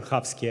super,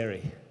 half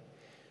scary.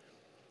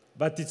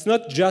 But it's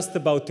not just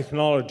about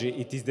technology,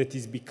 it is that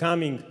it's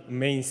becoming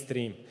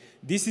mainstream.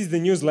 This is the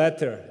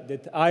newsletter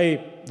that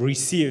I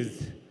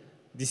received.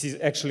 This is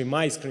actually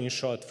my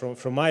screenshot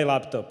from my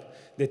laptop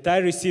that I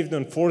received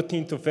on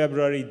 14th of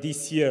February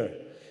this year.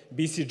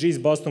 BCG's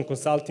Boston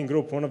Consulting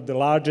Group, one of the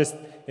largest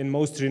and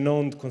most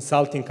renowned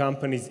consulting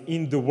companies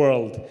in the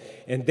world.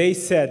 And they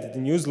said the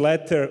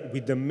newsletter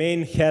with the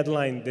main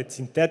headline that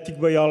synthetic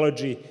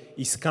biology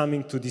is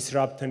coming to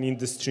disrupt an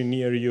industry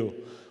near you,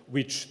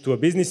 which to a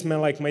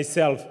businessman like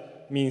myself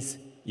means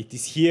it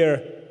is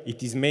here,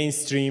 it is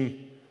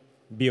mainstream,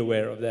 be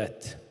aware of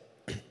that.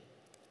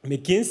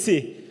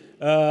 McKinsey,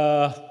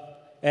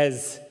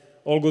 as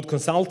all good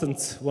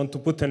consultants, want to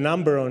put a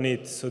number on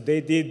it, so they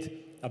did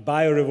a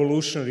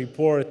biorevolution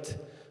report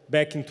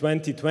back in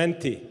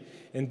 2020,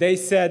 and they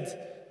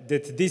said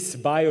that this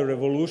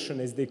bio-revolution,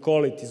 as they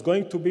call it, is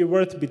going to be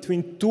worth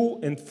between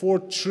 $2 and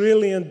 $4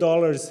 trillion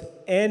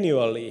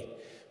annually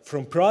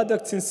from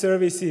products and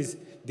services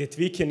that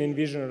we can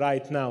envision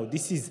right now.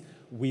 This is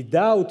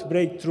without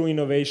breakthrough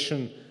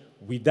innovation,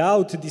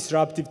 without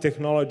disruptive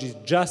technologies,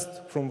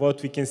 just from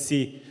what we can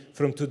see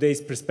from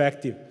today's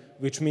perspective,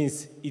 which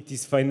means it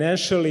is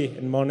financially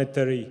and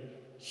monetarily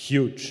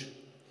huge.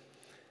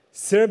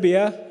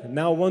 Serbia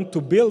now wants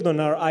to build on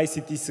our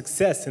ICT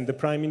success, and the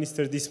Prime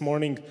Minister this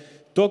morning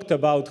talked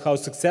about how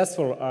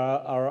successful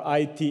our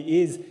IT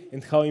is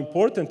and how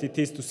important it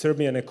is to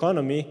Serbian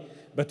economy,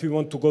 but we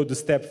want to go the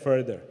step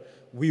further.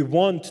 We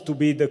want to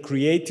be the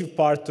creative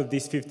part of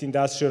this fifth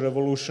industrial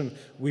revolution.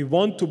 We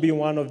want to be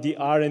one of the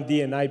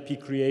R&D and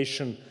IP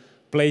creation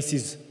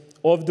places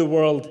of the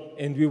world,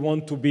 and we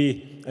want to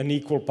be an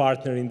equal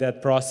partner in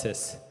that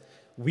process.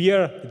 We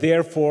are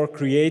therefore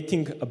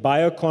creating a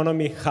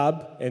bioeconomy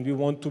hub, and we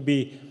want to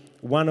be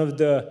one of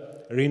the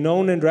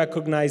renowned and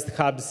recognized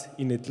hubs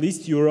in at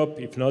least Europe,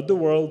 if not the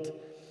world,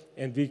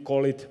 and we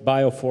call it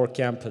BIO4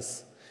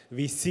 Campus.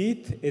 We see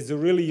it as a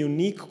really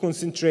unique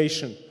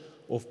concentration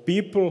of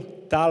people,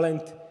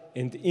 talent,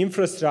 and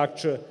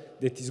infrastructure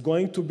that is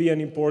going to be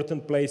an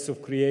important place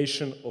of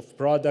creation of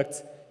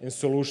products and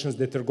solutions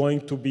that are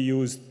going to be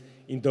used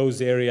in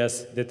those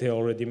areas that I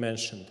already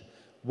mentioned.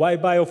 Why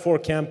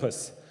BIO4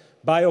 Campus?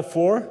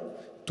 BIO4,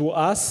 to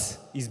us,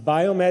 is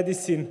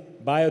biomedicine,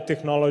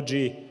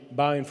 biotechnology,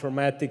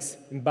 bioinformatics,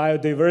 and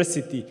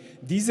biodiversity.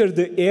 These are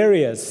the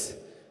areas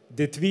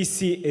that we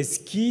see as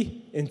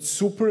key and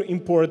super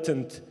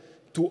important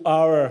to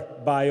our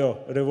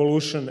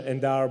bio-revolution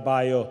and our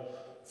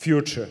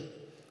bio-future.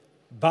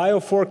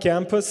 BIO4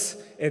 Campus,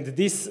 and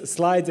these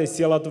slides, I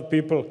see a lot of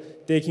people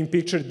taking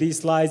pictures.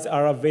 These slides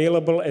are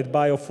available at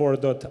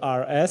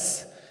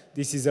bio4.rs.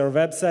 This is our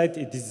website.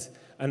 It is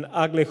an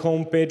ugly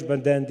homepage,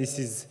 but then this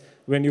is,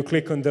 when you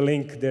click on the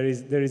link, there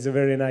is a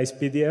very nice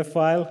PDF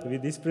file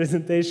with this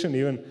presentation,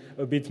 even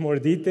a bit more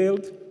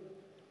detailed.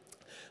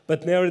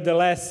 But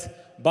nevertheless,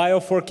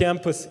 BIO4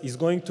 Campus is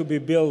going to be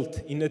built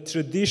in a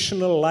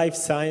traditional life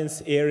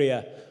science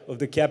area of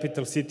the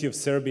capital city of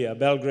Serbia,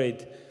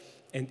 Belgrade.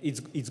 And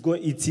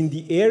it's in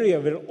the area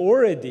where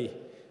already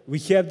we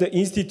have the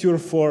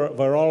Institute for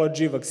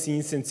Virology,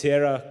 Vaccines, and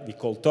Sera, we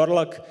call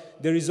Torlak.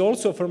 There is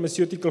also a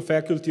pharmaceutical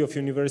faculty of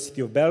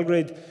University of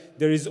Belgrade.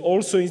 There is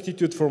also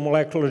Institute for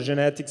Molecular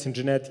Genetics and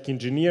Genetic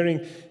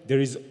Engineering. There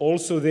is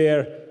also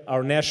there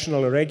our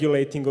national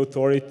regulating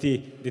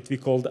authority that we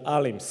called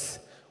ALIMS.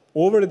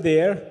 Over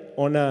there,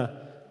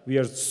 we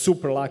are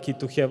super lucky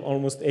to have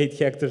almost 8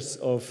 hectares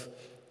of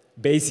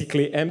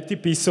basically empty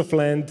piece of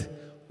land.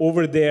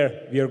 Over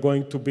there, we are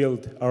going to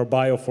build our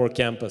BIO4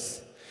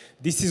 Campus.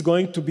 This is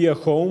going to be a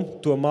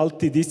home to a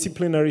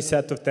multidisciplinary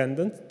set of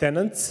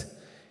tenants.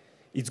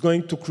 It's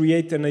going to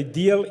create an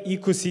ideal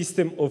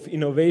ecosystem of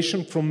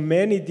innovation from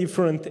many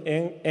different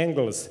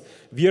angles.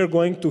 We are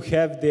going to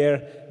have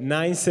there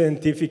 9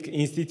 scientific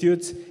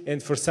institutes,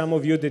 and for some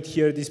of you that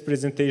hear this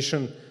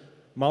presentation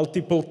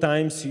multiple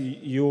times,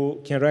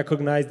 you can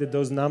recognize that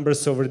those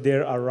numbers over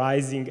there are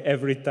rising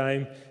every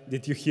time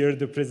that you hear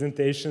the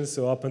presentation.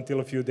 So up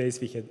until a few days,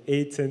 we had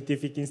 8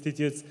 scientific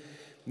institutes.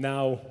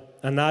 Now,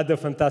 another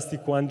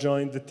fantastic one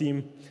joined the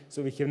team.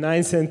 So we have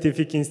 9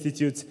 scientific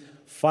institutes,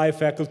 5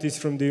 faculties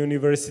from the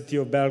University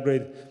of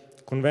Belgrade,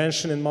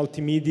 convention and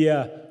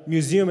multimedia,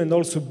 museum, and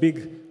also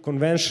big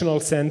conventional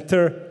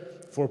center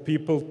for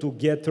people to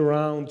get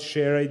around,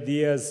 share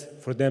ideas,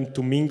 for them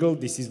to mingle.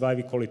 This is why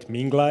we call it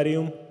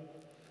Minglarium.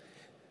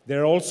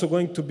 There are also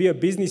going to be a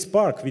business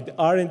park with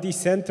R&D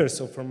centers,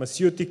 so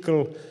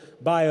pharmaceutical,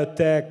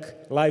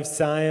 biotech, life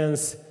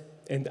science,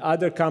 and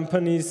other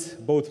companies,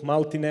 both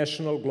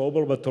multinational,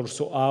 global, but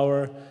also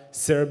our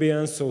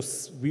Serbian.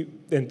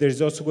 And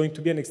there's also going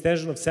to be an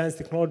extension of Science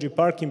Technology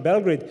Park in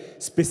Belgrade,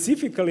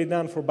 specifically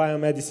done for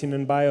biomedicine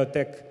and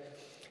biotech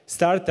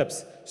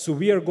startups. So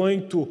we are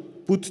going to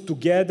put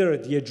together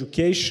the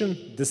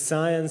education, the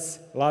science,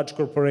 large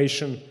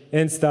corporation,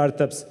 and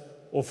startups,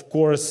 of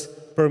course,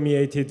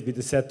 permeated with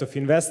a set of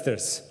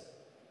investors.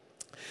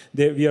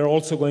 We are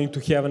also going to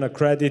have an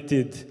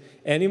accredited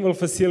animal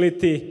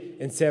facility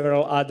and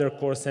several other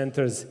core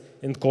centers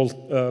and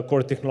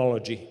core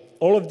technology.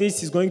 All of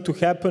this is going to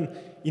happen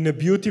in a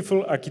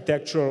beautiful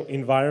architectural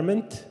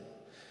environment.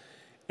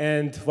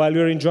 And while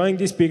you're enjoying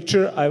this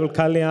picture, I will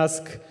kindly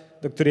ask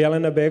Dr.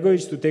 Jelena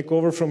Begovic to take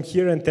over from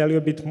here and tell you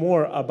a bit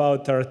more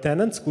about our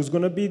tenants, who's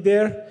going to be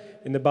there,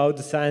 and about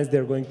the science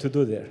they're going to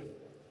do there.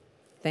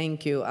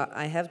 Thank you.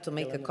 I have to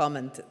make a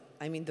comment.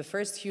 I mean, the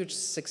first huge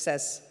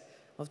success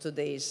of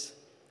today's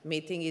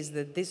meeting is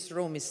that this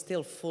room is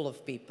still full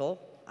of people.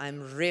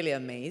 I'm really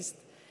amazed.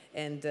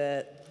 And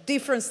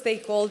different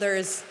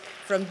stakeholders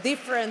from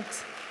different,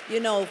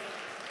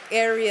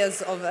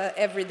 areas of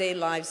everyday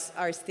lives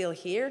are still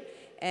here.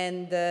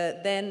 And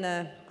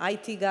then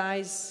IT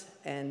guys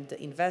and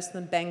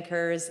investment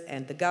bankers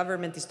and the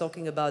government is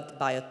talking about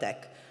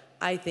biotech.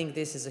 I think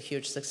this is a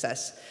huge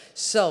success.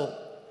 So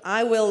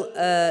I will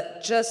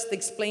just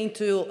explain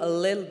to you a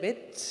little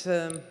bit.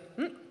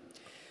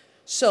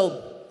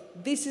 So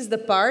this is the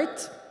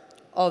part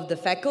of the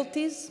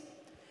faculties,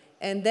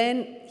 and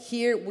then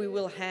here we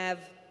will have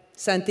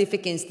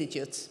scientific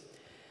institutes.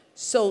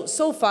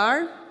 So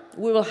far,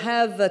 we will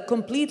have a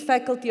complete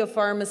faculty of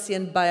pharmacy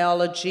and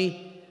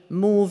biology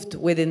moved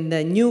within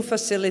the new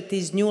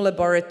facilities, new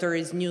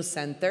laboratories, new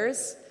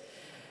centers.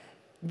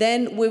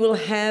 Then we will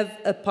have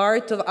a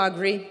part of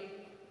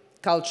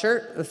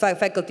agriculture,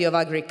 faculty of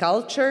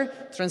agriculture,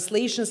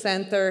 translation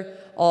center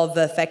of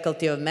the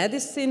faculty of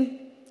medicine,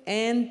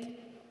 and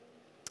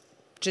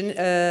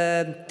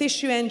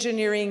tissue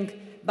engineering,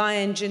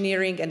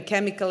 bioengineering, and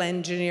chemical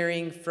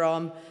engineering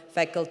from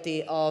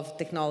faculty of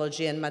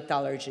technology and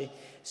metallurgy.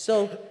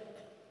 So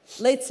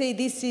let's say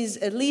this is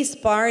at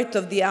least part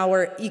of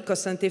our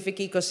scientific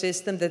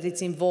ecosystem that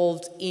is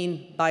involved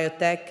in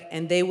biotech,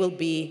 and they will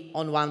be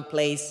on one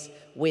place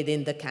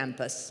within the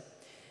campus.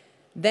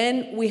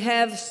 Then we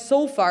have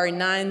so far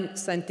 9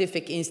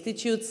 scientific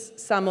institutes.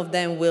 Some of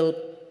them will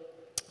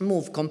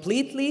move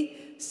completely.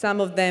 Some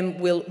of them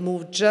will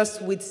move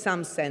just with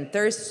some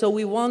centers. So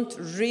we want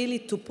really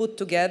to put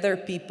together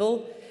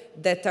people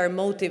that are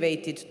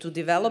motivated to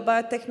develop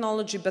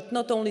biotechnology, but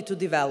not only to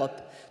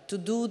develop, to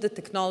do the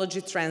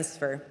technology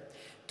transfer,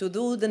 to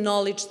do the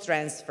knowledge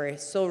transfer.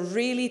 So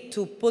really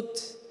to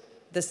put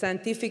the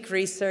scientific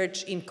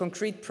research in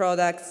concrete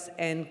products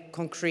and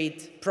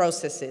concrete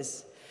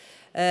processes.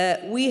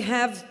 We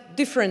have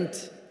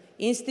different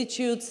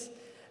institutes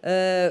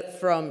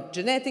from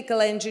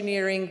genetical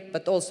engineering,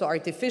 but also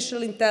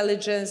artificial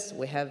intelligence.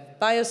 We have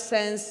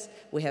bioscience,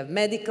 we have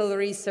medical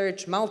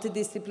research,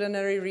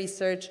 multidisciplinary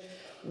research.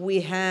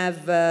 We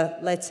have,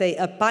 let's say,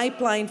 a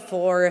pipeline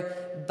for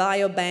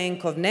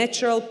biobank of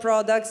natural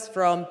products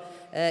from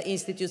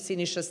Institute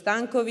Siniša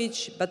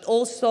Stanković, but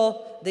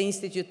also the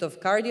Institute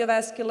of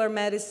Cardiovascular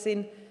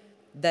Medicine,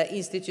 the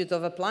Institute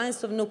of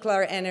Appliance of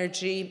Nuclear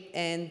Energy,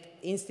 and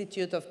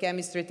Institute of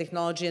Chemistry,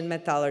 Technology, and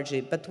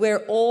Metallurgy. But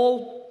we're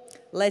all,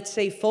 let's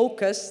say,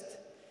 focused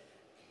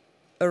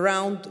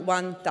around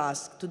one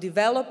task: to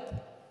develop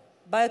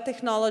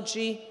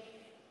biotechnology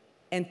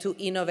and to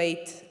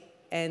innovate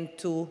and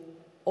to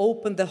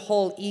open the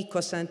whole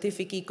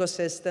scientific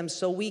ecosystem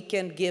so we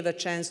can give a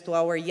chance to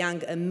our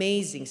young,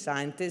 amazing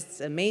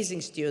scientists,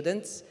 amazing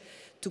students,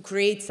 to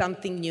create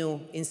something new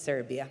in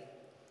Serbia.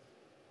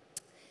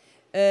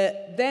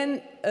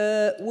 Then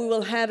we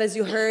will have, as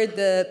you heard,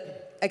 the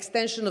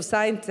extension of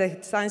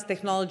Science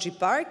Technology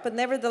Park, but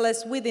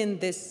nevertheless, within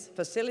this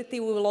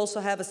facility, we will also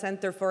have a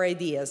center for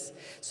ideas.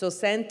 So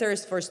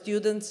centers for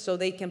students so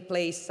they can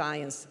play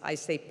science. I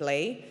say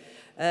play.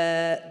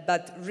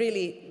 But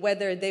really,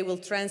 whether they will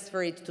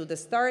transfer it to the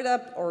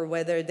startup or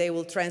whether they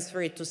will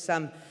transfer it to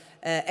some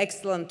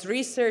excellent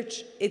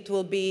research, it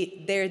will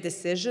be their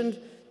decision.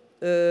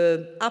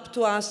 Up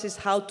to us is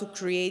how to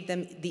create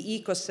them, the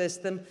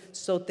ecosystem,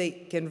 so they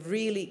can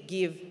really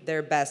give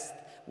their best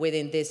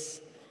within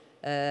this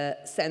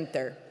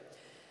center.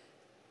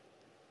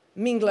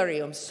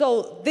 Minglarium.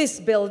 So this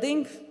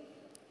building,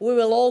 we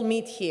will all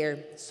meet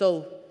here.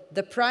 So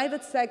the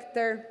private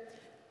sector,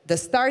 the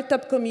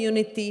startup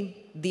community,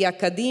 the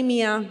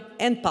academia,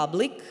 and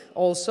public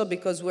also,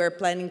 because we're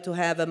planning to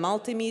have a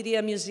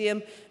multimedia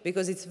museum,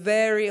 because it's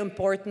very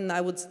important,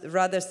 I would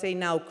rather say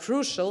now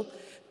crucial,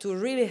 to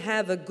really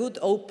have a good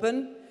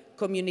open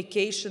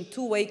communication,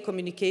 two-way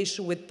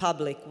communication with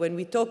public. When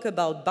we talk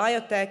about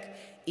biotech,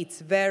 it's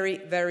very,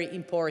 very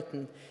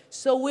important.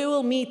 So we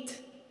will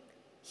meet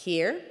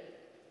here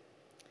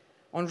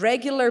on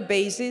regular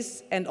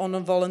basis and on a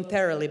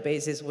voluntarily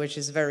basis, which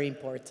is very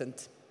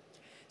important.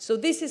 So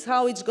this is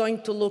how it's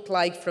going to look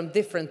like from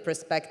different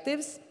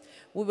perspectives.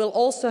 We will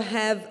also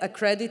have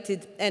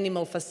accredited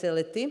animal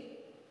facility.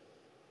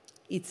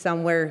 It's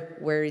somewhere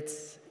where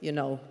it's, you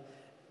know,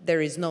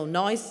 there is no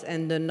noise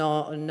and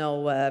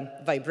no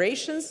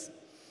vibrations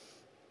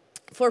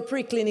for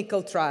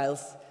preclinical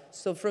trials.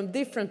 So from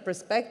different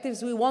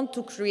perspectives, we want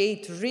to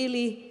create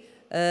really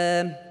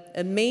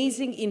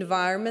amazing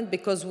environment,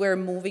 because we're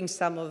moving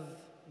some of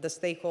the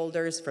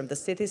stakeholders from the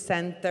city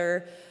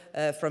center,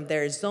 from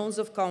their zones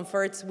of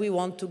comforts. We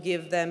want to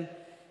give them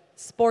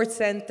sports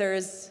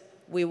centers.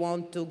 We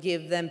want to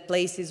give them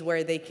places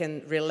where they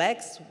can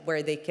relax,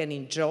 where they can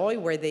enjoy,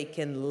 where they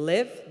can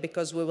live,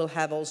 because we will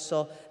have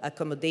also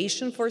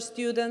accommodation for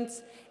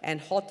students and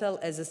hotel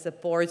as a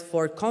support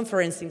for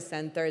conferencing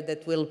center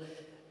that will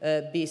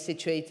be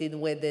situated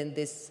within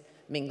this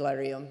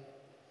Minglarium.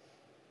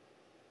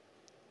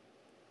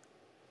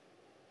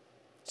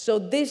 So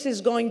this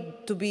is going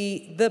to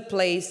be the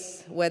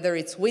place, whether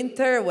it's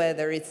winter,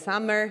 whether it's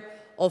summer,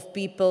 of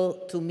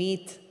people to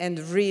meet and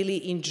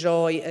really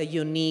enjoy a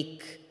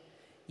unique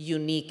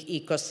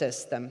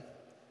ecosystem.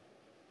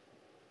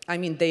 I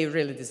mean, they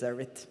really deserve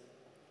it.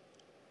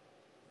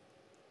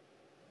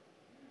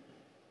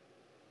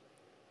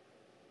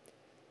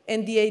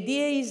 And the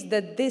idea is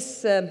that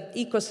this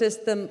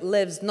ecosystem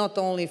lives not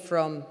only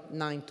from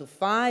 9 to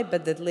 5,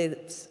 but that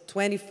lives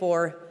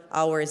 24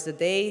 hours a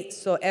day,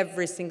 so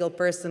every single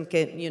person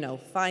can, you know,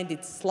 find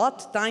its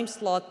slot, time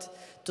slot,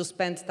 to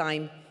spend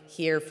time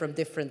here from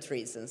different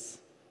reasons.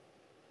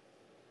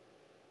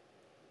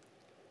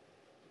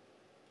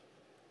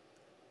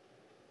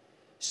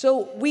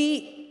 So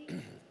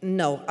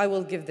no, I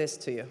will give this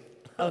to you.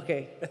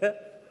 Okay.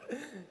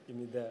 Give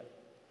me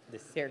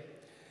this. Here.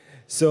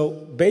 So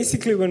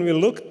basically, when we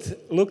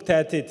looked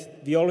at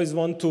it, we always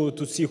want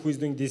to see who is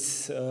doing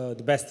this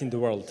the best in the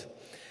world.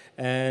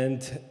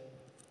 And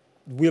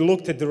we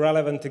looked at the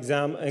relevant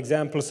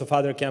examples of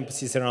other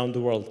campuses around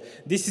the world.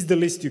 This is the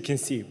list you can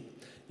see.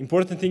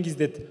 Important thing is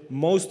that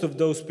most of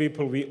those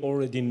people we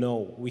already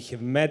know. We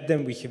have met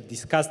them, we have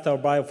discussed our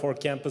BIO4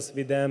 campus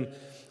with them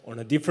on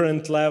a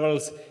different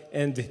levels,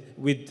 and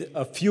with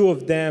a few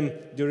of them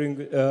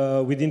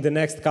within the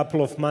next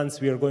couple of months,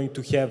 we are going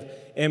to have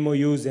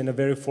MOUs and a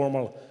very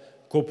formal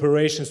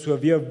cooperation. So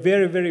we are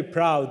very, very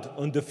proud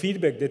on the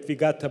feedback that we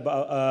got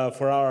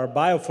for our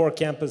BIO4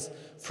 campus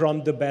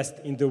from the best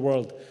in the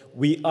world.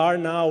 We are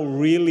now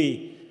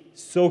really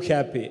so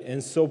happy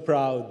and so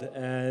proud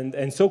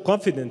and so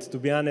confident, to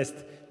be honest,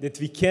 that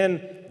we can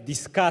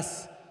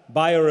discuss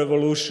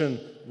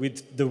biorevolution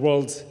with the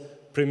world's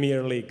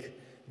Premier League.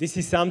 This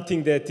is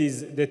something that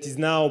is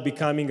now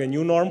becoming a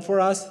new norm for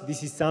us.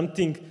 This is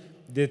something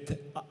that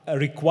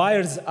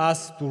requires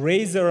us to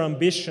raise our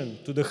ambition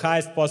to the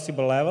highest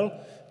possible level,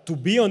 to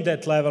be on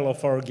that level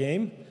of our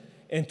game,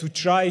 and to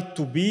try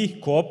to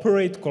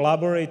cooperate,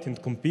 collaborate,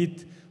 and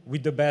compete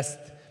with the best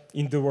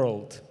in the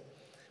world.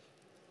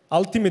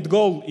 Ultimate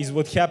goal is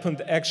what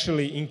happened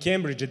actually in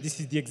Cambridge. This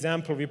is the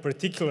example we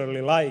particularly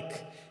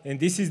like. And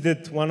this is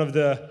that one of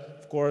the,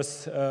 of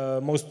course,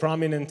 most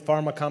prominent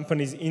pharma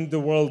companies in the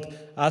world,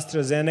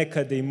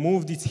 AstraZeneca, they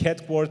moved its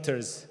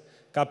headquarters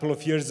a couple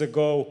of years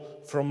ago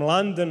from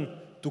London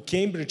to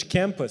Cambridge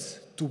campus,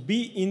 to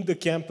be in the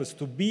campus,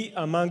 to be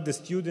among the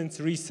students,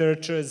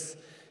 researchers,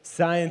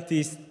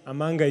 scientists,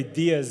 among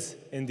ideas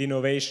and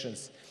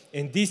innovations.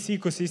 And this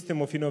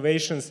ecosystem of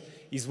innovations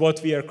is what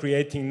we are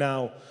creating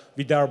now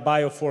with our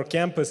BIO4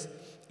 campus.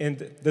 And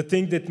the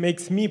thing that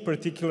makes me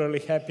particularly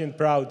happy and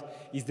proud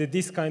is that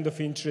this kind of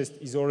interest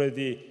is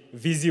already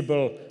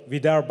visible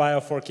with our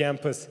BIO4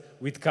 campus,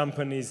 with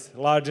companies,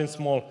 large and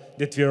small,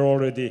 that we are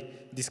already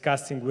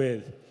discussing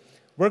with.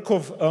 Work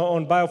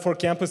on BIO4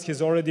 campus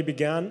has already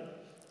begun.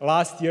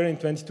 Last year in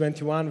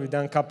 2021, we've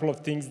done a couple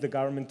of things. The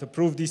government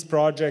approved this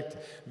project.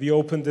 We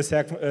opened the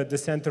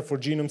Center for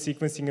Genome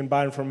Sequencing and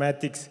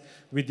Bioinformatics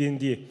within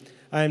the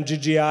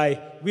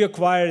IMGGI. We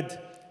acquired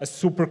a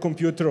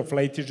supercomputer of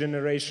latest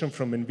generation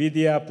from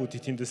NVIDIA, put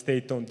it in the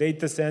state-owned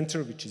data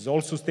center, which is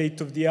also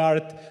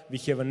state-of-the-art. We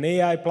have an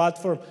AI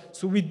platform.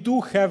 So we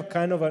do have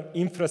kind of an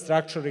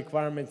infrastructure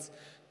requirements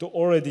to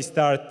already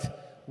start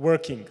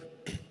working.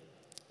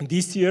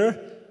 This year,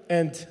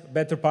 and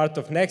better part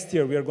of next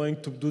year, we are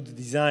going to do the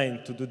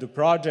design, to do the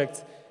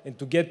projects, and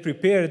to get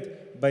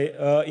prepared by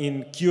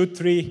in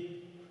Q3.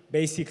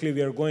 Basically,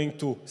 we are going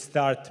to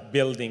start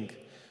building.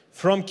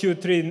 From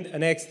Q3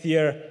 next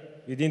year,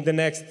 within the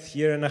next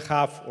year and a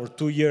half or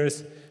 2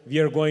 years, we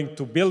are going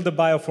to build the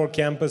BIO4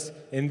 campus,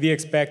 and we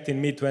expect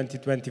in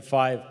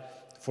mid-2025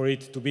 for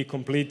it to be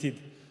completed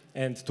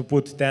and to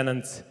put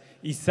tenants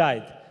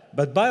inside.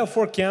 But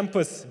BIO4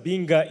 campus,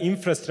 being an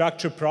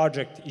infrastructure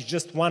project, is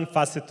just one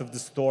facet of the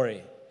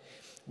story.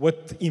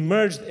 What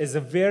emerged as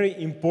a very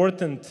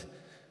important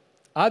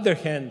other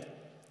hand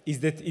is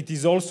that it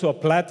is also a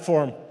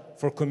platform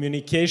for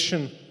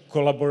communication,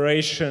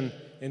 collaboration,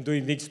 and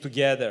doing things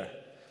together.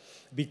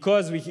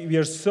 Because we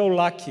are so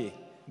lucky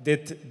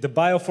that the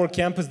BIO4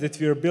 campus that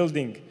we are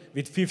building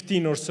with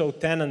 15 or so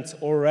tenants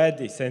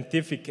already,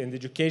 scientific and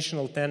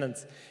educational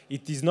tenants,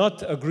 it is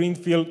not a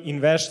greenfield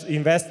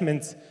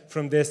investments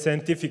from the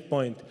scientific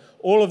point.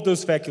 All of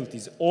those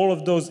faculties, all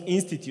of those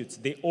institutes,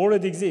 they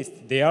already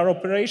exist. They are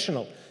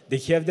operational. They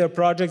have their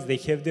projects, they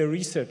have their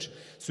research.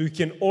 So you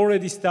can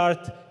already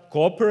start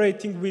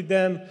cooperating with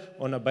them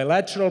on a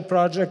bilateral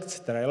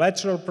projects,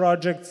 trilateral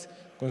projects,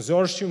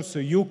 consortium, so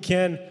you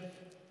can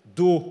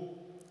do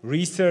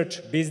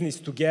research, business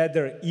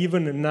together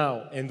even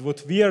now. And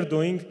what we are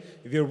doing,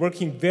 we are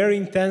working very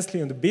intensely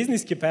on the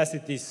business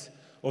capacities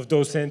of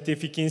those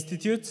scientific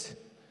institutes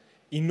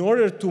in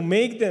order to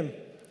make them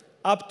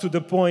up to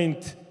the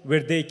point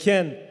where they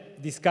can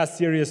discuss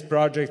serious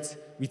projects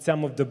with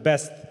some of the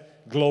best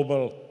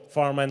global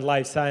pharma and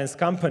life science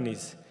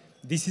companies.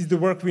 This is the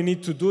work we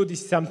need to do.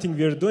 This is something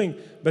we are doing.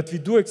 But we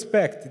do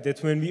expect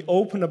that when we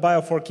open a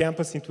BIO4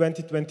 campus in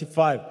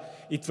 2025,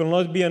 it will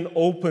not be an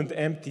opened,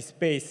 empty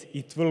space.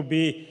 It will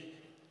be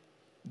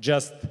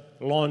just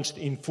launched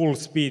in full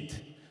speed.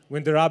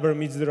 When the rubber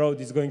meets the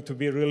road, it's going to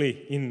be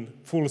really in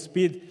full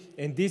speed.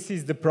 And this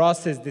is the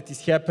process that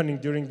is happening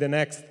during the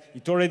next,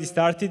 it already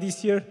started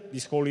this year.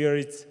 This whole year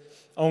it's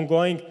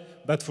ongoing.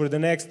 But for the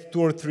next 2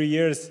 or 3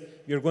 years,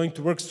 we are going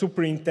to work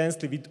super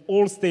intensely with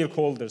all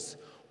stakeholders,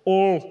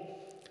 all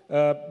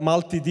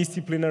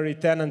multidisciplinary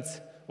tenants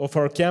of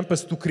our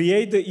campus to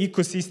create the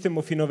ecosystem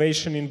of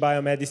innovation in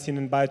biomedicine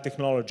and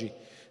biotechnology,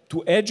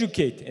 to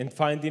educate and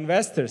find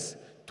investors,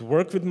 to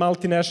work with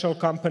multinational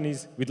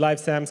companies, with life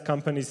science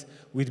companies,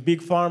 with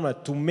big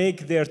pharma, to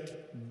make their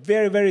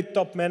very, very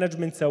top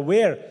managements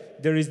aware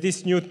there is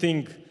this new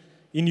thing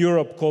in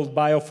Europe called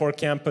BIO4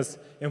 Campus,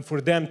 and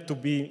for them to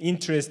be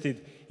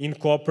interested in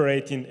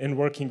cooperating and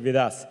working with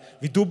us.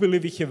 We do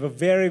believe we have a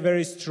very,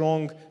 very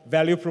strong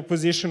value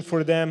proposition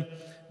for them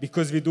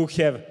because we do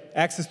have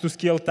access to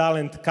skilled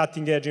talent,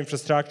 cutting-edge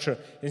infrastructure,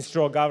 and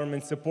strong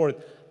government support,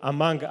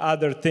 among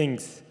other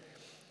things.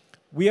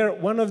 We are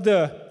one of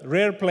the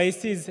rare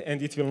places,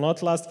 and it will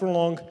not last for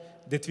long,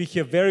 that we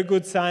have very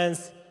good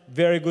science,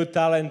 very good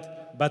talent,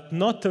 but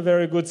not a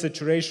very good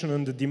saturation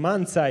on the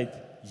demand side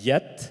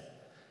yet.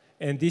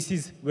 And this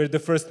is where the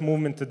first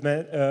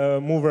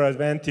mover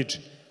advantage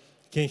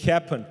can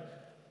happen.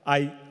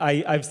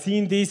 I've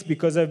seen this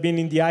because I've been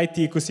in the IT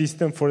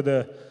ecosystem for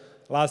the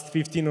last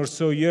 15 or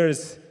so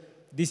years.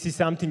 This is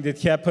something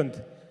that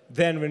happened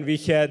then when we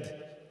had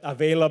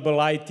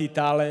available IT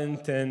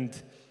talent and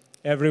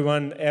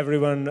everyone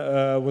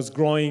was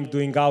growing,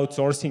 doing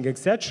outsourcing,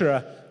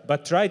 etc.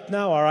 But right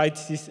now, our IT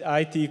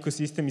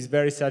ecosystem is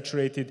very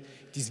saturated.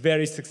 It is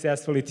very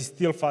successful. It is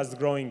still fast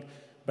growing,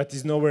 but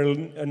is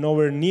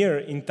nowhere near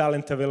in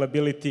talent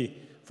availability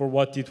for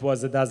what it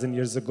was a dozen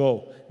years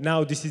ago.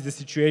 Now, this is the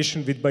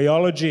situation with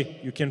biology.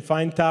 You can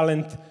find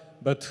talent,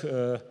 but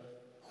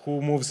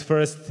who moves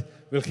first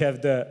will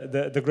have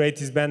the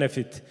greatest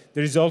benefit.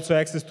 There is also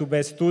access to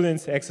best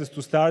students, access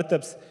to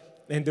startups,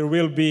 and there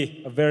will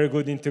be a very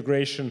good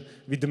integration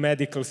with the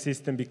medical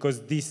system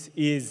because this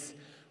is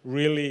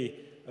really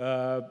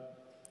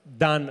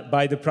done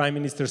by the Prime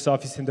Minister's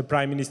office, and the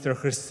Prime Minister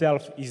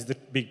herself is the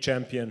big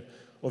champion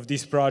of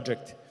this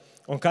project.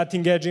 On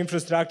cutting-edge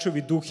infrastructure,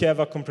 we do have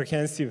a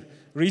comprehensive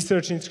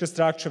research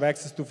infrastructure,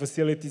 access to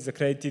facilities,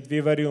 accredited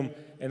vivarium,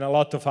 and a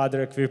lot of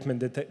other equipment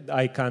that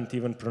I can't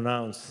even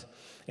pronounce.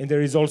 And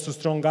there is also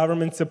strong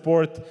government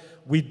support.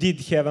 We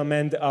did have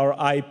amended our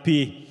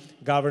IP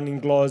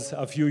governing laws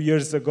a few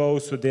years ago,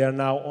 so they are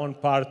now on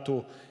par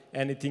to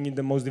anything in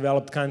the most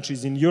developed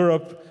countries in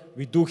Europe.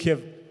 We do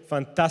have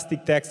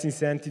fantastic tax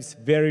incentives,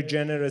 very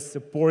generous,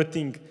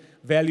 supporting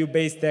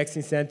value-based tax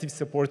incentives,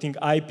 supporting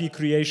IP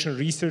creation,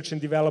 research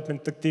and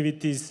development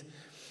activities.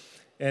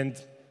 And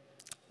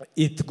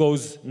it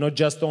goes not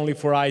just only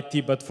for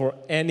IT, but for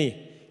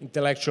any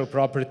intellectual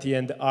property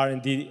and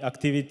R&D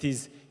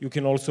activities. You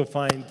can also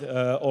find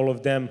all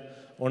of them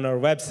on our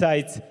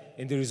website.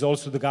 And there is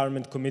also the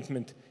government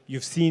commitment.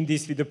 You've seen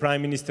this with the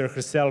Prime Minister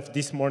herself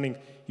this morning.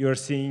 You are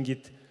seeing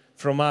it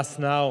from us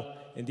now.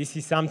 And this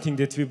is something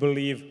that we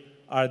believe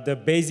are the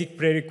basic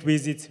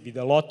prerequisites with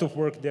a lot of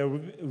work that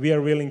we are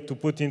willing to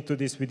put into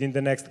this within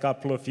the next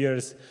couple of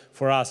years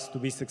for us to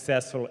be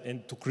successful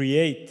and to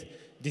create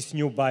this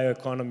new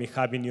bioeconomy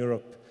hub in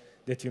Europe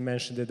that we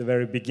mentioned at the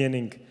very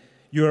beginning.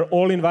 You are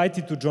all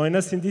invited to join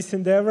us in this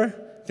endeavor.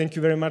 Thank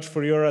you very much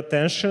for your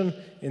attention,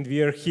 and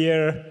we are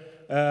here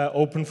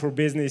open for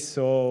business,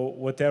 so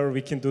whatever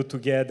we can do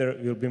together,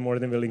 we'll be more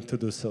than willing to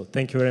do so.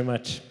 Thank you very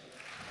much.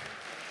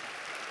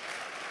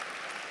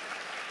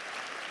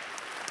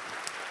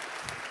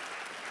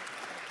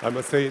 I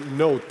must say,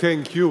 no,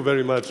 thank you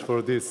very much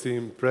for this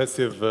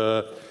impressive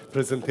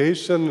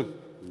presentation.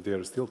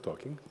 They're still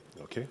talking,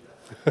 okay.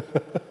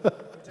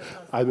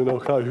 I don't know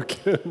how you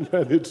can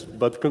manage,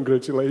 but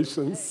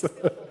congratulations.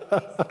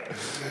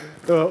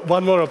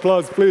 One more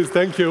applause, please,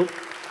 thank you.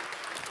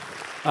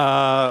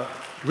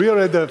 We are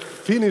at the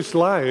finish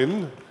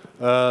line,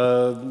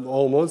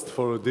 almost,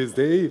 for this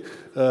day.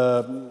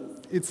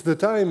 It's the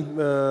time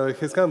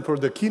has come for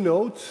the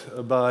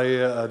keynote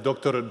by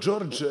Dr.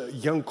 George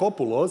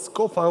Yancopoulos,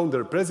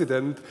 co-founder,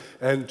 president,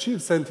 and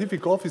chief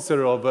scientific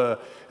officer of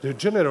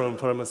Regeneron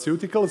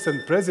Pharmaceuticals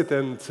and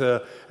president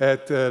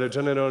at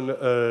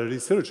Regeneron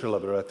Research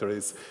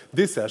Laboratories.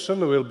 This session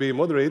will be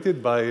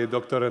moderated by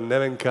Dr.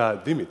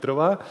 Nevenka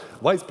Dimitrova,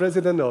 vice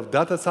president of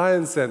data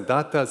science and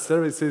data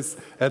services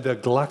at the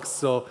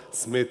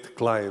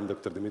GlaxoSmithKline.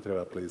 Dr.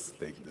 Dimitrova, please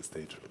take the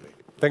stage for me.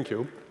 Thank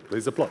you.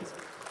 Please applause.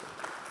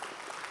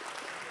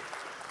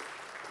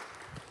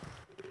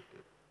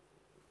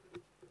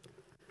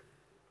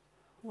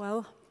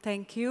 Well,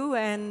 thank you,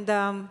 and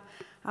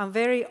I'm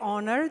very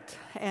honored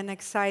and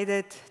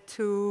excited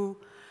to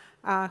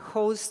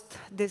host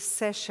this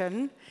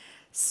session.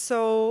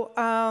 So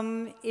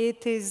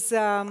it is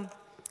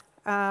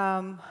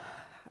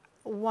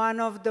one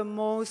of the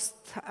most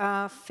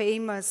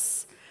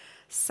famous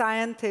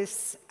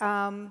scientists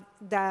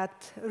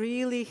that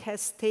really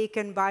has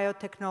taken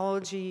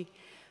biotechnology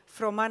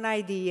from an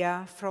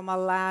idea, from a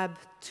lab,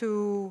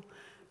 to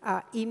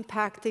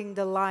impacting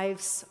the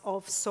lives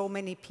of so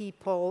many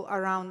people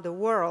around the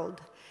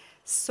world.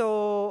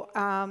 So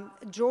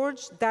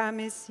George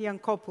Damis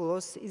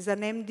Yancopoulos is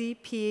an MD,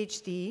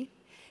 PhD.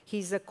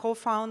 He's a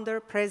co-founder,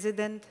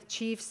 president,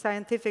 chief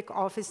scientific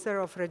officer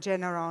of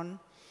Regeneron.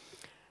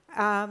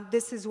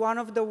 This is one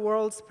of the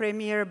world's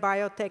premier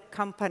biotech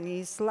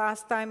companies.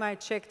 Last time I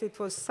checked, it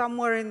was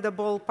somewhere in the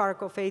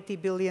ballpark of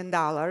 $80 billion.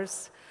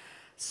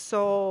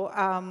 So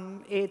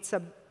it's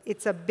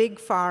a big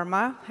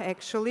pharma,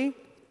 actually.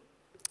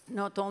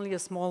 Not only a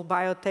small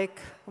biotech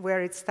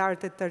where it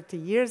started 30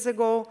 years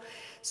ago.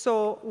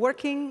 So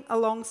working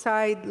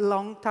alongside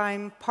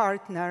longtime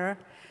partner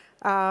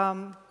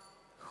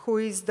who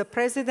is the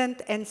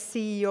president and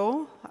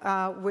CEO,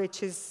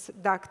 which is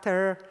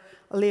Dr.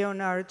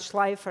 Leonard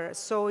Schleifer.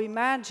 So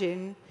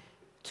imagine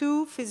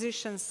two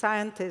physician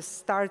scientists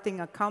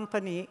starting a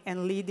company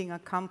and leading a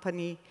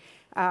company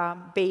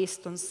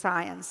based on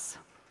science.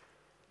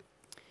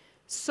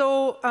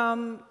 So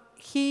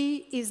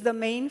he is the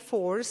main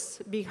force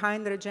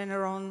behind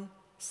Regeneron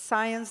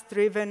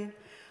science-driven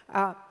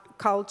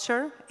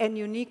culture and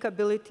unique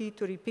ability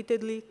to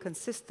repeatedly,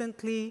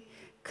 consistently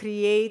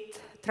create,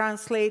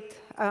 translate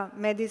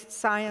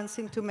science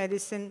into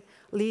medicine,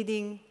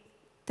 leading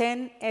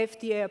 10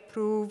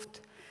 FDA-approved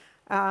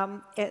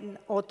and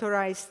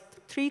authorized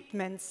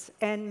treatments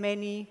and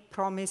many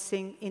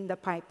promising in the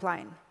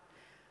pipeline.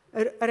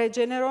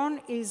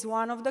 Regeneron is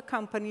one of the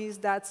companies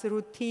that's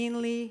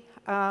routinely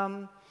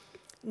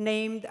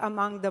named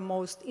among the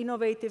most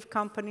innovative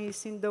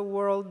companies in the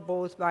world,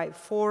 both by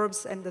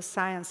Forbes and the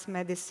Science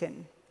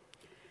Medicine.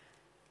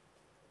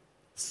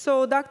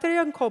 So Dr.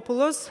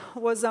 Yancopoulos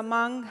was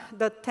among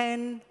the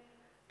 10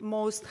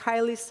 most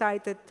highly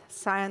cited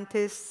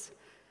scientists,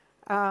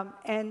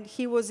 and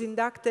he was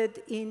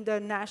inducted in the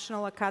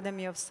National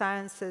Academy of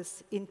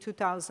Sciences in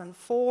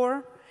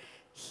 2004.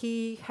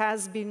 He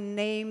has been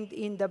named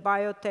in the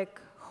Biotech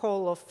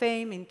Hall of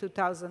Fame in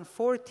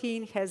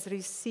 2014, has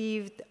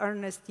received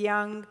Ernst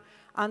Young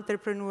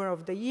Entrepreneur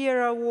of the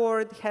Year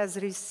Award, has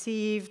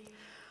received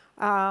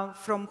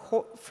from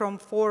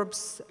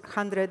Forbes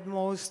 100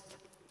 Most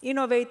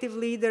Innovative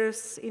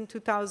Leaders in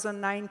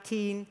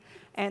 2019,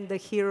 and the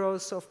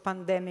Heroes of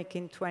Pandemic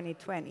in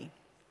 2020.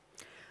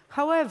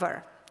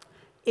 However,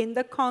 in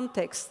the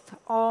context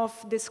of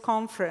this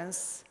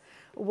conference,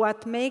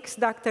 what makes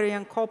Dr.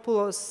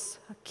 Yancopoulos'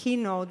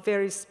 keynote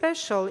very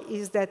special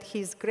is that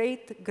his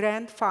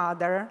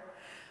great-grandfather,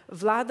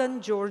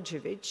 Vladan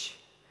Georgievich,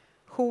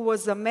 who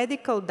was a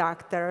medical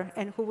doctor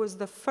and who was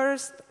the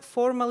first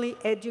formally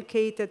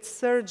educated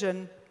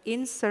surgeon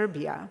in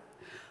Serbia,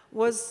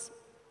 was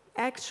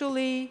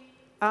actually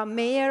a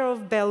mayor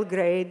of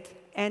Belgrade,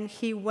 and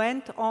he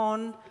went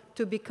on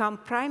to become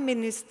Prime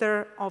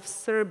Minister of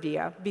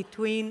Serbia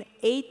between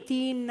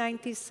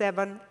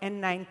 1897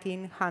 and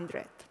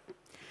 1900.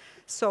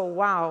 So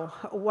wow,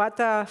 what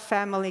a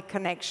family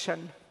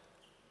connection.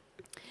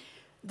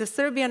 The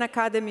Serbian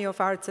Academy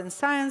of Arts and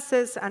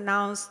Sciences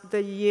announced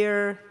the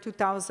year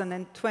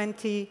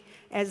 2020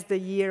 as the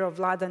year of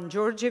Vladan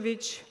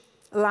Georgievich.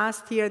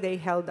 Last year they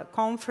held a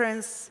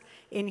conference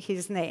in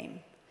his name.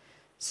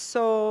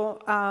 So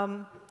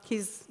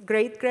his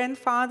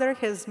great-grandfather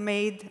has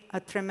made a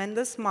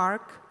tremendous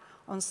mark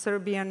on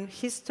Serbian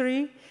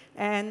history,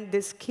 and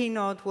this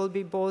keynote will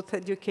be both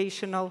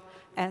educational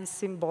and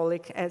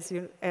symbolic, as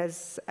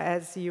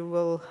you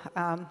will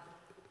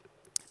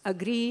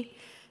agree,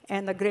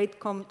 and a great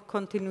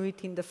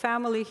continuity in the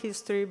family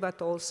history,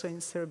 but also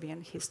in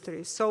Serbian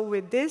history. So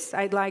with this,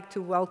 I'd like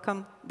to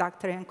welcome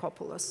Dr.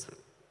 Yancopoulos.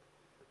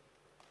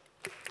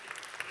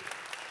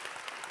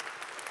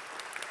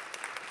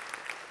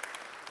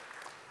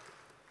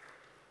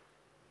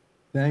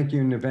 Thank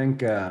you,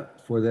 Nevenka,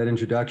 for that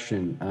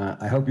introduction.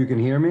 I hope you can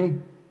hear me.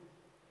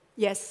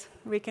 Yes,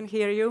 we can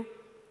hear you.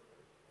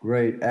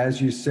 Great.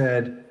 As you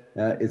said,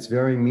 it's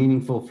very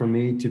meaningful for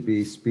me to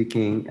be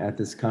speaking at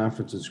this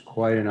conference. It's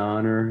quite an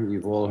honor.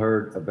 You've all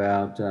heard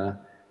about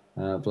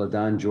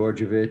Vladan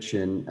Georgievich,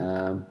 and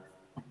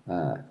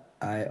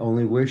I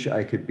only wish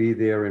I could be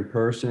there in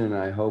person, and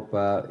I hope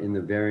in the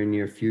very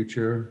near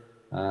future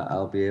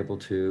I'll be able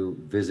to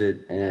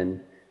visit and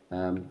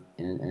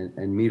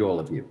meet all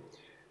of you.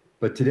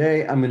 But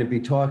today I'm going to be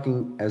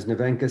talking, as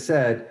Nevenka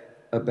said,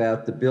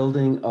 about the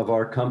building of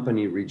our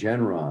company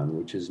Regeneron,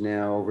 which is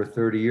now over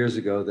 30 years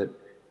ago that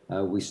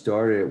we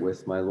started it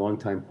with my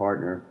longtime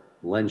partner,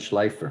 Len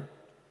Schleifer.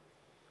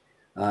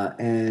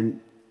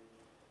 And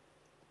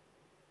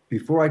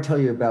before I tell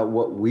you about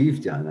what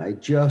we've done, I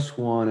just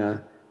want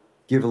to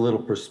give a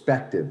little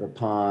perspective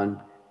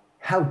upon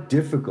how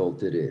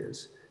difficult it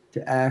is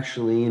to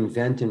actually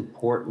invent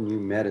important new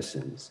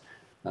medicines.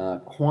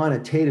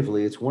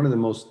 Quantitatively, it's one of the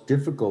most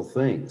difficult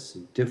things,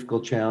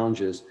 difficult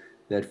challenges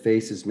that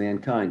faces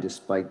mankind,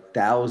 despite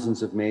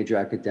thousands of major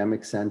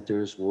academic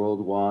centers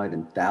worldwide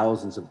and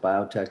thousands of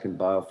biotech and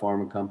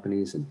biopharma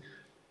companies and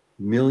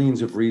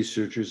millions of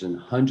researchers and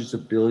hundreds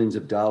of billions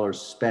of dollars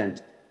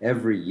spent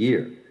every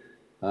year.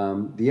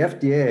 The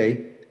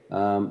FDA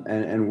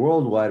and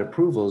worldwide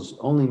approvals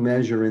only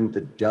measure in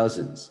the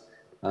dozens,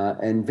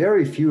 and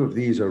very few of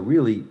these are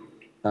really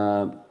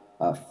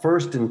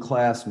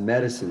first-in-class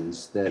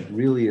medicines that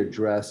really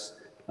address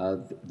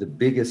the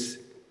biggest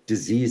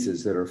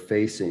diseases that are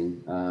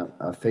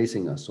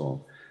facing us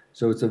all.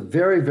 So it's a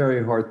very,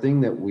 very hard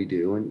thing that we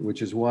do, and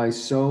which is why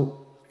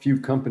so few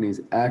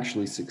companies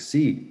actually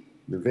succeed.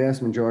 The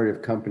vast majority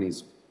of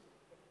companies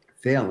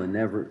fail and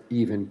never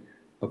even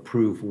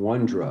approve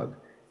one drug.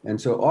 And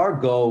so our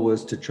goal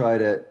was to try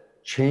to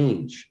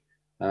change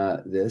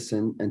this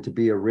and to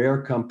be a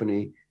rare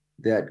company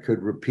that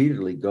could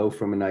repeatedly go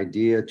from an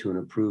idea to an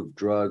approved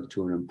drug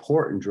to an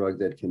important drug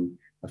that can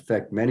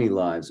affect many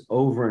lives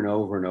over and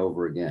over and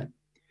over again.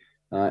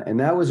 And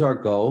that was our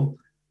goal.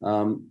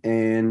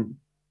 The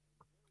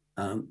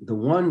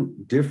one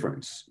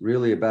difference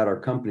really about our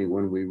company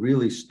when we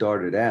really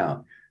started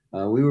out,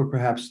 we were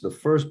perhaps the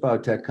first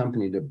biotech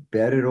company to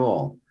bet it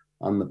all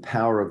on the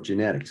power of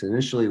genetics.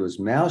 Initially, it was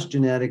mouse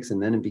genetics,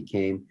 and then it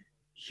became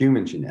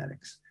human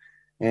genetics.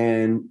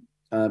 And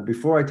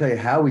before I tell you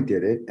how we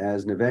did it,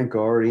 as Nevenka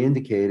already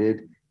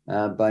indicated,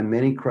 by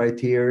many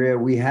criteria,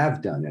 we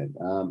have done it.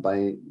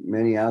 By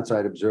many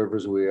outside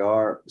observers, we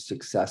are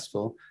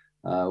successful.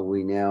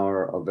 We now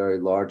are a very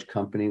large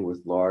company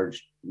with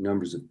large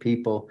numbers of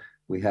people.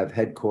 We have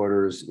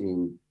headquarters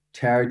in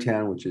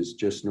Tarrytown, which is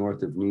just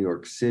north of New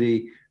York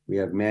City. We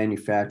have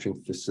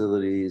manufacturing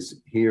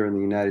facilities here in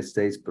the United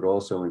States, but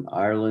also in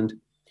Ireland.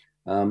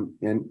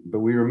 But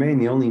we remain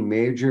the only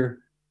major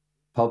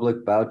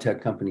public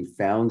biotech company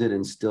founded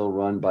and still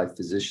run by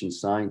physician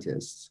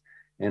scientists.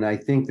 And I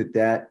think that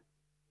that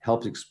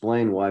helps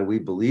explain why we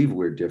believe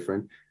we're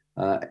different,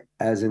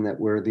 as in that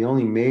we're the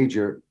only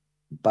major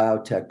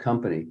biotech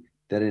company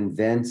that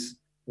invents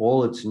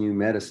all its new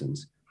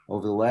medicines.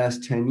 Over the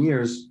last 10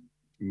 years,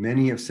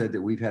 many have said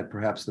that we've had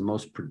perhaps the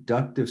most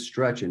productive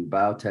stretch in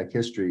biotech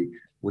history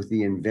with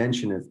the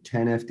invention of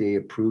 10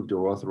 FDA-approved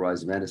or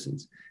authorized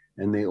medicines.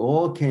 And they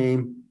all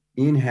came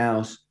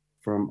in-house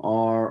from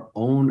our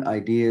own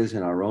ideas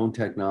and our own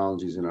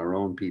technologies and our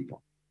own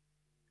people.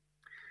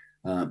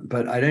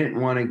 But I didn't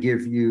want to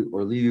give you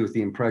or leave you with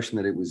the impression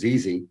that it was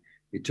easy.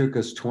 It took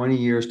us 20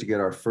 years to get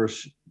our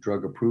first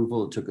drug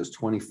approval. It took us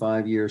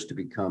 25 years to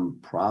become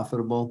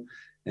profitable.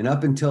 And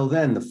up until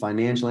then, the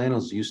financial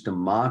analysts used to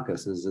mock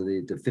us as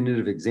the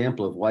definitive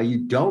example of why you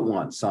don't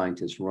want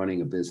scientists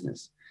running a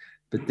business.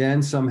 But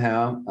then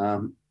somehow,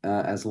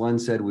 as Len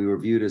said, we were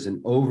viewed as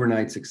an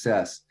overnight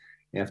success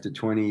after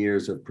 20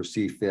 years of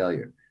perceived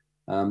failure.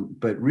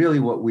 But really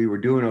what we were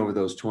doing over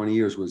those 20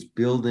 years was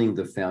building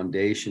the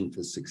foundation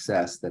for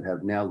success that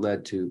have now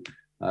led to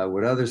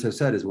what others have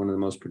said is one of the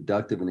most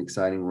productive and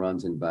exciting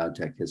runs in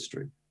biotech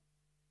history.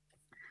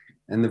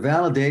 And the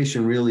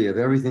validation really of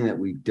everything that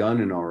we've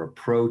done in our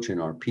approach and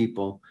our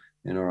people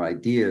and our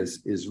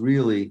ideas is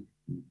really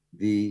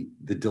the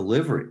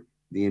delivery,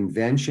 the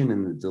invention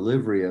and the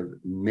delivery of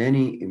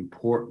many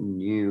important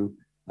new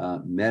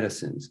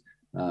medicines,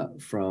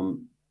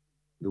 from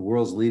the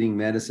world's leading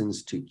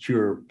medicines to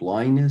cure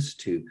blindness,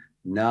 to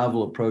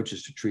novel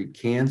approaches to treat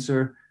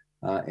cancer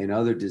and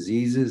other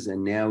diseases,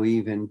 and now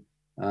even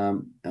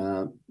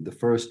the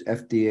first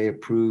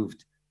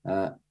FDA-approved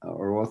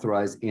or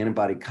authorized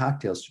antibody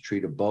cocktails to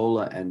treat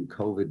Ebola and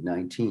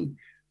COVID-19.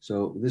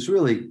 So this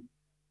really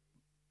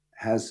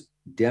has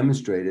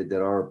demonstrated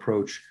that our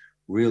approach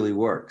really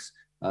works.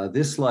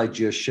 This slide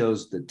just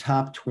shows the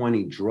top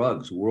 20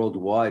 drugs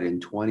worldwide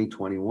in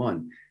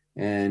 2021.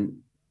 And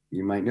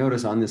you might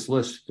notice on this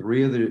list,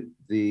 3 of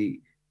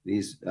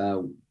these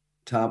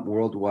top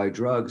worldwide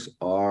drugs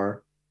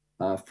are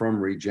from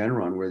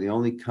Regeneron. We're the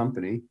only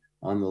company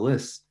on the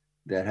list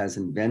that has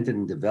invented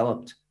and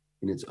developed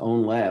in its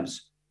own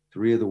labs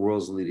 3 of the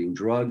world's leading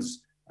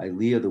drugs: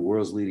 Eylea, the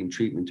world's leading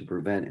treatment to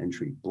prevent and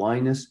treat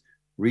blindness;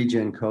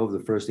 RegenCov,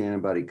 the first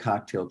antibody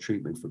cocktail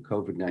treatment for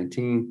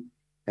COVID-19;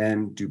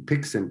 and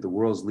Dupixent, the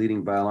world's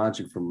leading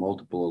biologic for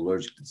multiple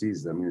allergic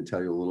diseases I'm going to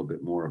tell you a little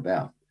bit more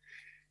about.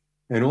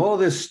 And all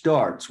this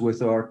starts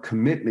with our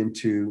commitment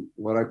to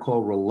what I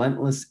call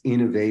relentless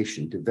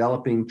innovation,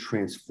 developing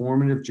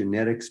transformative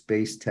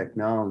genetics-based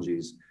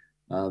technologies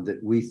that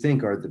we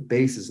think are the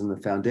basis and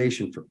the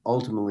foundation for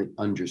ultimately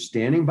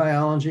understanding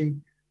biology,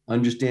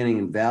 understanding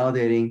and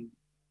validating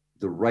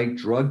the right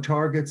drug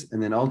targets,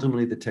 and then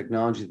ultimately the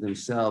technologies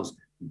themselves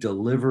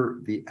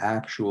deliver the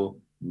actual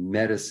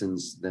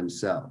medicines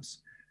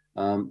themselves.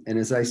 And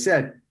as I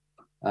said,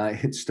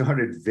 it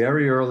started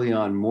very early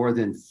on, more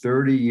than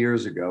 30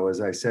 years ago. As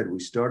I said, we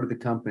started the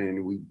company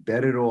and we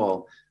bet it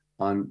all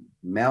on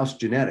mouse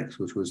genetics,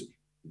 which was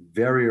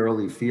very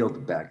early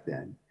field back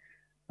then.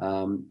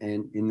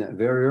 And in the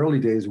very early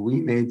days, we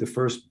made the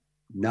first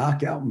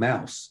knockout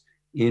mouse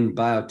in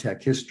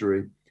biotech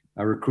history.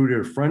 I recruited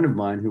a friend of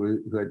mine who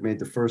had made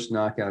the first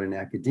knockout in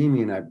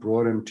academia, and I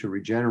brought him to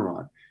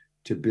Regeneron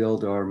to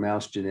build our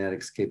mouse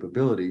genetics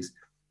capabilities.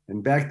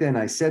 And back then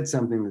I said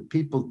something that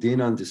people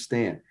didn't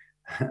understand.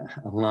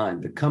 A line: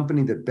 the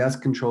company that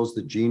best controls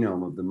the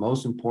genome of the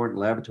most important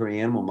laboratory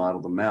animal model,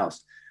 the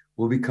mouse,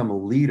 will become a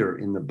leader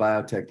in the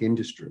biotech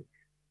industry.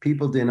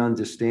 People didn't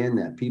understand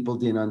that. People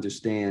didn't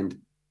understand,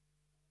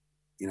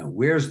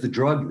 where's the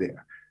drug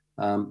there?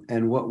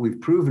 And what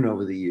we've proven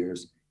over the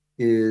years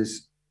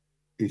is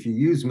if you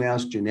use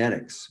mouse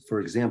genetics,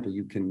 for example,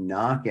 you can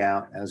knock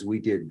out, as we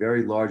did,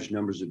 very large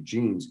numbers of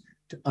genes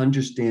to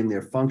understand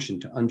their function,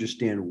 to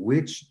understand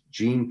which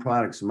gene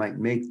products might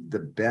make the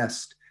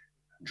best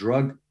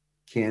drug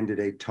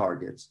candidate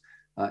targets.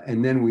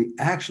 And then we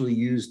actually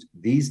used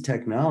these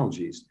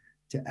technologies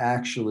to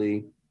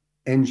actually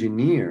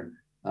engineer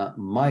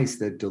mice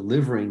that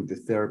delivering the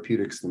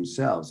therapeutics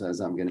themselves, as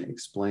I'm going to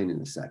explain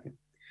in a second.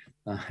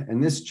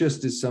 And this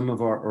just is some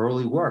of our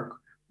early work.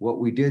 What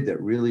we did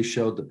that really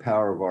showed the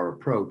power of our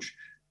approach.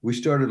 We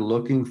started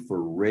looking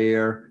for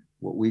rare,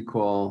 what we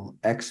call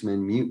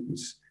X-Men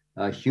mutants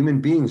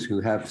human beings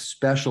who have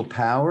special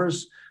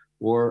powers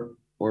or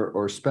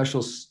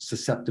special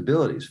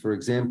susceptibilities. For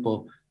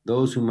example,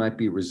 those who might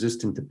be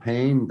resistant to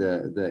pain.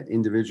 The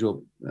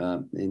individual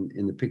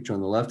in the picture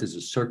on the left is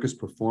a circus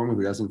performer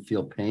who doesn't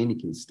feel pain. He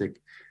can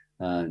stick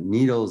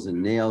needles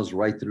and nails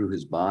right through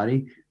his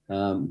body.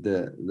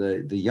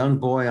 The young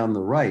boy on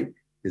the right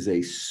is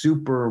a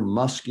super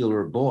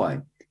muscular boy.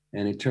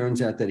 And it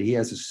turns out that he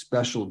has a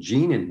special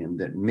gene in him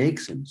that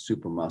makes him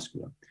super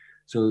muscular.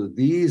 So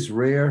these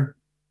rare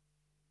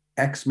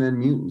X-Men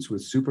mutants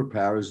with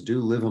superpowers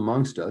do live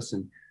amongst us.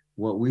 And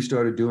what we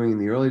started doing in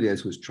the early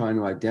days was trying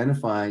to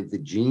identify the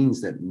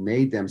genes that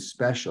made them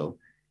special,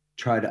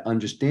 try to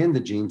understand the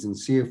genes and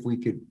see if we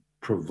could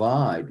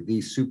provide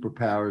these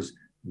superpowers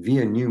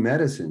via new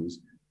medicines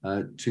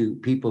to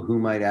people who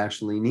might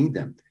actually need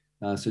them.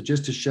 So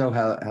just to show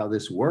how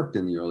this worked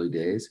in the early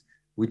days,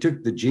 we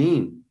took the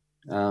gene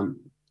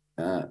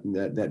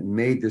that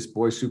made this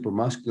boy super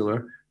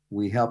muscular.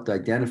 We helped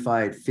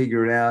identify it,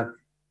 figure it out,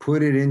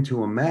 put it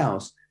into a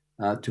mouse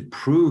to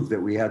prove that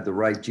we had the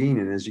right gene.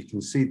 And as you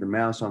can see, the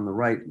mouse on the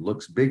right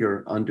looks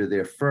bigger under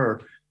their fur.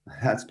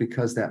 That's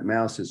because that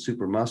mouse is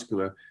super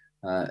muscular.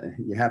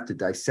 You have to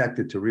dissect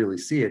it to really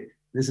see it.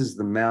 This is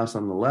the mouse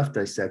on the left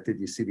dissected.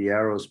 You see the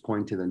arrows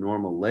point to the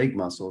normal leg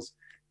muscles.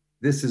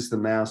 This is the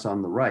mouse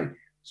on the right.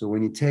 So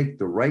when you take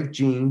the right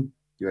gene,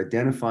 you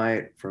identify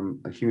it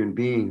from a human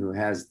being who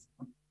has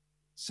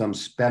some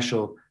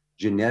special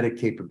genetic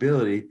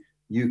capability,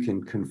 you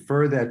can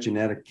confer that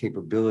genetic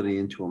capability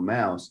into a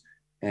mouse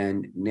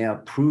and now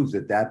prove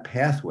that that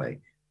pathway,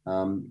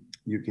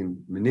 you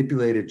can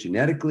manipulate it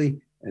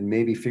genetically and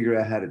maybe figure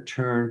out how to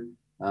turn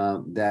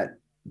that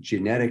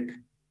genetic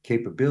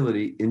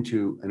capability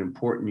into an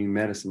important new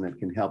medicine that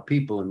can help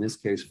people, in this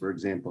case, for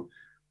example,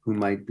 who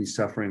might be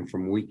suffering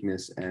from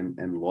weakness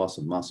and loss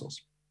of muscles.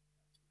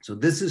 So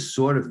this is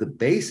sort of the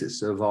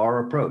basis of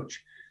our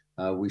approach.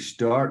 We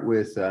start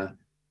with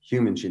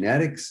human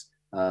genetics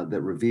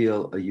that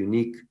reveal a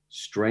unique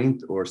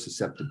strength or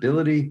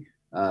susceptibility.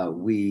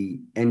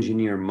 We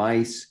engineer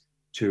mice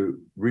to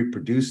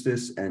reproduce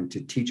this and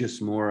to teach us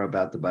more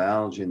about the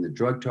biology and the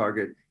drug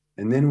target.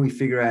 And then we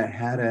figure out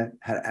how to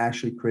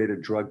actually create a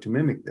drug to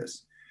mimic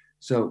this.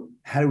 So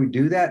how do we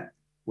do that?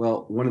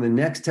 Well, one of the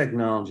next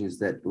technologies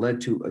that led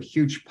to a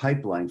huge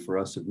pipeline for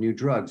us of new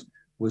drugs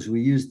was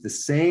we used the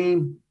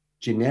same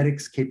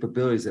genetics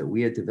capabilities that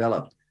we had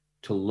developed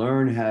to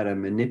learn how to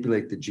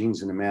manipulate the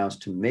genes in the mouse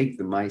to make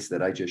the mice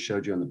that I just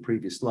showed you on the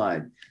previous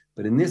slide.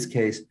 But in this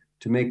case,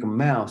 to make a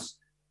mouse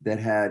that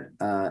had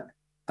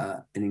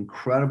an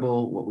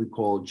incredible, what we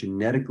call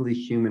genetically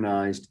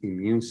humanized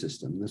immune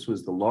system. This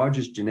was the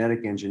largest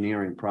genetic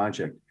engineering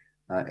project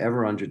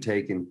ever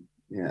undertaken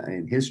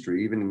in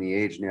history, even in the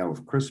age now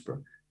of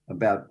CRISPR.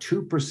 About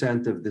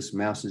 2% of this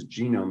mouse's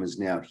genome is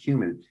now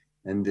human,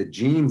 and the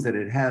genes that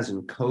it has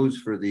encodes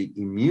for the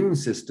immune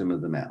system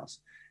of the mouse.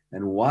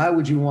 And why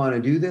would you want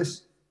to do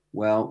this?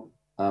 Well,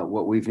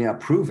 what we've now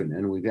proven,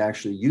 and we've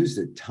actually used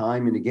it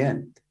time and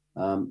again,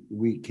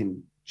 we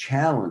can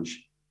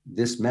challenge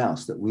this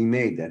mouse that we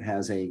made that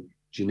has a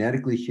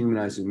genetically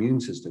humanized immune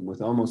system with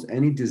almost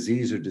any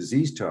disease or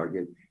disease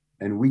target,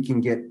 and we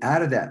can get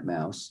out of that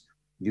mouse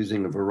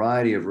using a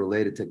variety of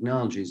related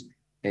technologies,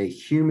 a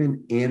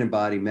human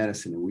antibody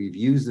medicine. And we've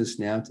used this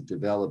now to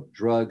develop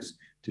drugs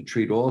to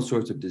treat all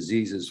sorts of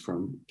diseases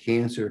from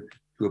cancer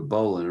to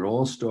Ebola. And it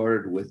all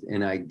started with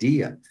an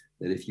idea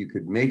that if you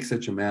could make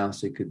such a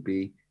mouse, it could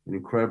be an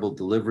incredible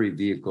delivery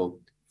vehicle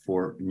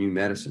for new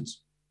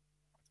medicines.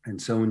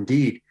 And so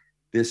indeed,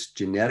 this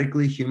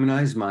genetically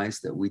humanized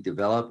mice that we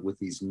developed with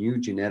these new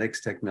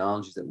genetics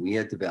technologies that we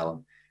had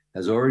developed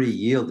has already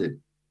yielded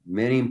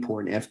many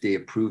important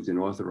FDA-approved and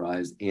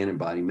authorized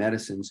antibody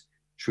medicines,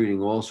 treating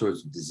all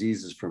sorts of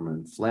diseases from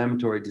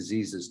inflammatory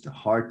diseases to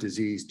heart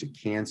disease to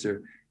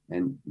cancer,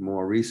 and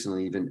more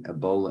recently, even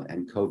Ebola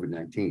and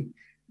COVID-19.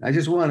 I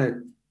just want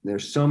to,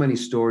 there's so many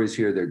stories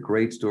here. They're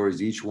great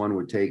stories. Each one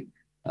would take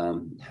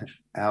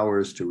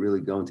hours to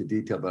really go into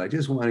detail, but I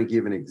just want to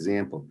give an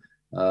example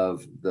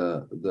of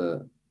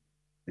the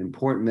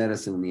important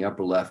medicine in the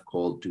upper left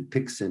called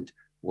Dupixent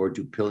or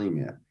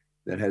dupilumab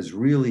that has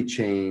really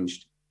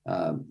changed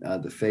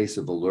the face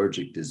of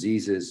allergic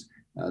diseases.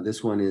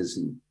 This one is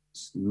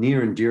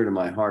near and dear to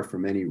my heart for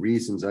many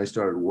reasons. I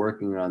started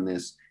working on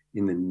this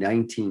in the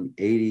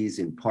 1980s,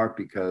 in part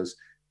because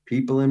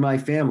people in my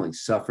family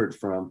suffered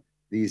from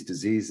these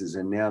diseases.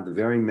 And now the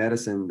very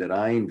medicine that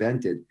I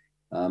invented,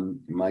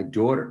 my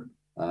daughter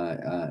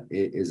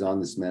is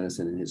on this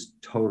medicine and has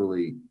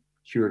totally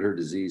cured her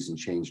disease and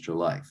changed her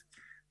life.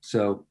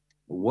 So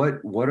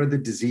what are the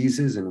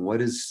diseases and what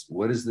is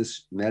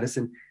this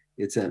medicine?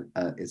 It's an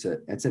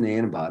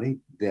antibody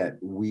that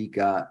we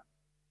got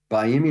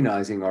by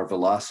immunizing our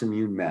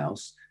Velocimmune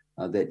mouse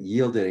that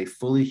yielded a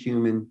fully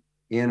human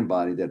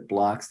antibody that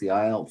blocks the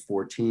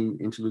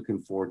IL-14,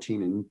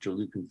 interleukin-14, and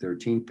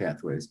interleukin-13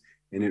 pathways.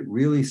 And it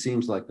really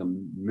seems like a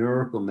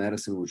miracle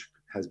medicine, which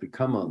has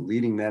become a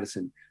leading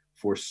medicine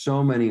for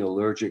so many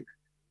allergic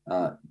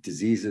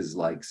diseases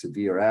like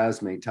severe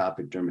asthma,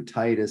 atopic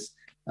dermatitis,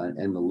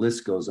 and the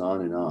list goes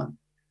on and on.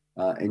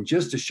 And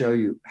just to show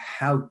you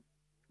how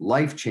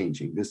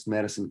life-changing this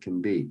medicine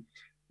can be,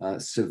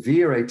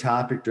 severe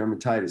atopic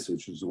dermatitis,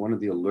 which is one of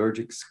the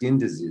allergic skin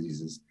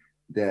diseases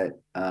that,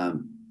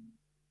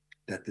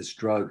 that this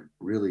drug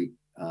really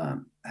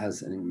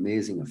has an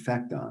amazing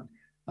effect on,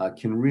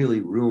 can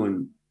really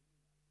ruin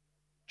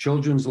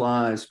children's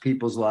lives,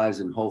 people's lives,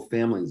 and whole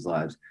families'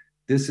 lives.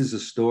 This is a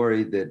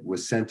story that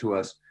was sent to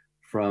us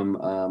from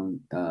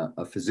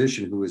a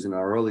physician who was in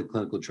our early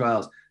clinical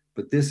trials,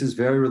 but this is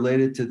very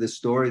related to the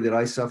story that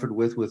I suffered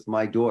with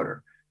my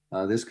daughter.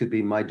 This could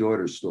be my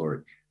daughter's story.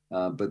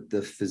 But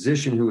the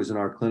physician who was in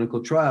our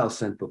clinical trial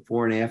sent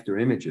before and after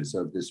images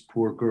of this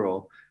poor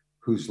girl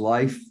whose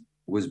life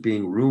was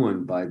being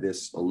ruined by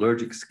this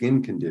allergic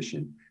skin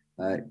condition.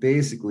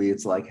 Basically,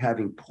 it's like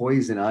having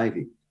poison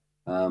ivy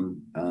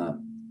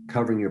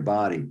covering your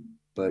body,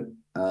 but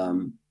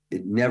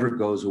it never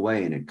goes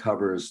away, and it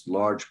covers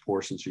large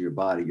portions of your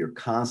body. You're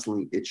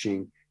constantly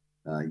itching.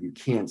 You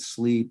can't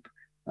sleep.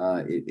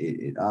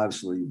 It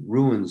obviously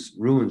ruins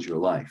your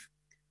life.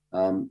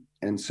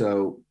 And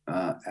so,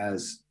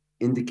 as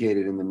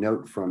indicated in the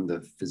note from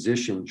the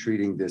physician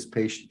treating this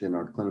patient in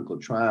our clinical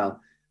trial,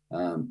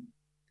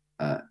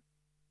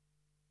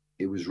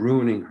 it was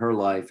ruining her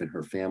life and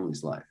her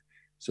family's life.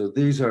 So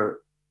these are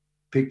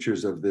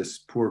pictures of this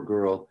poor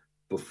girl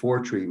before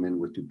treatment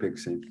with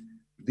Dupixent.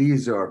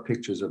 These are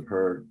pictures of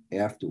her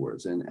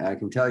afterwards. And I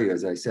can tell you,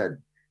 as I said,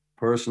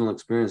 personal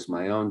experience,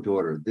 my own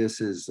daughter,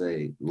 this is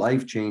a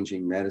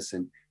life-changing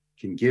medicine,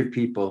 can give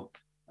people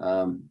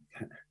not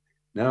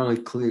only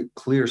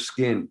clear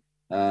skin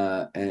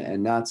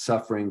and not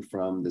suffering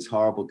from this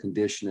horrible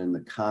condition and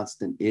the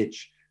constant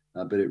itch,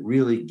 but it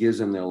really gives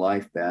them their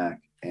life back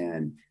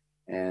and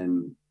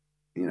you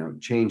know,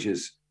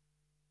 changes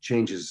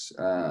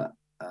an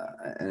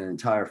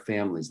entire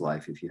family's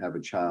life if you have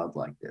a child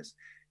like this.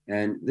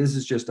 And this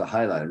is just a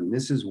highlight. I mean,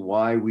 this is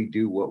why we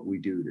do what we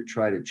do, to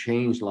try to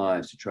change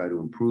lives, to try to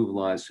improve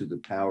lives through the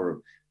power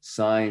of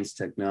science,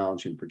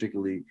 technology, and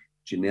particularly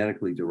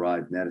genetically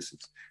derived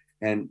medicines.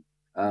 And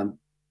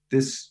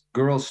this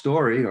girl's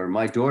story, or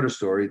my daughter's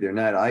story, they're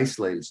not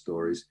isolated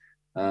stories.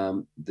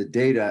 The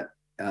data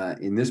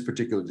in this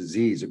particular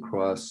disease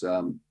across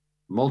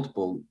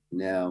multiple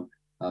now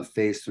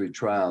phase 3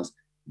 trials,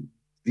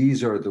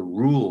 these are the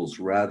rules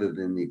rather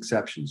than the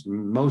exceptions.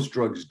 Most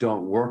drugs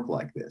don't work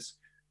like this,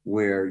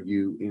 where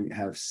you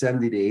have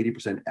 70 to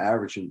 80%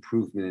 average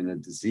improvement in a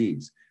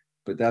disease.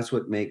 But that's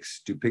what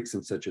makes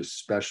Dupixent such a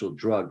special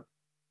drug.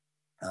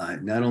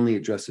 It not only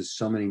addresses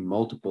so many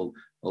multiple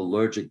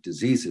allergic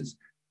diseases,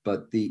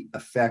 but the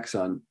effects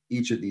on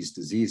each of these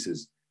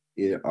diseases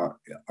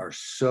are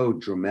so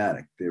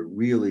dramatic. They're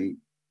really,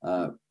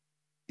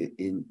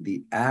 in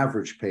the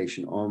average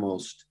patient,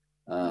 almost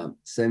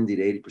 70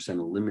 to 80%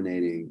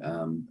 eliminating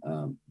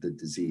the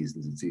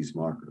disease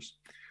markers.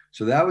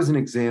 So that was an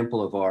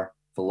example of our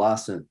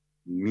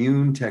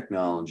immune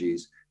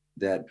technologies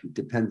that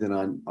depended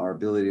on our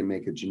ability to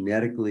make a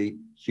genetically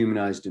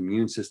humanized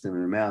immune system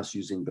in a mouse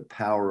using the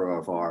power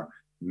of our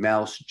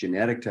mouse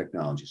genetic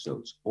technology. So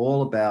it's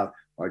all about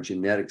our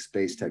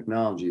genetics-based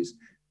technologies.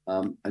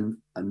 And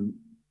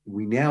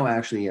we now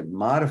actually have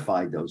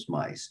modified those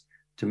mice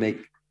to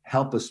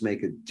help us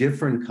make a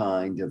different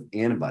kind of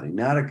antibody,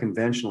 not a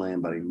conventional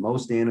antibody.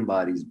 Most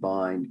antibodies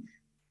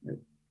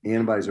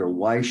antibodies are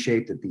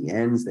Y-shaped at the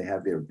ends. They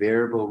have their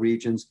variable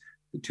regions.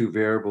 The two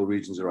variable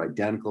regions are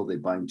identical. They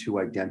bind two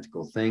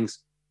identical things.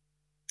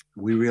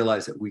 We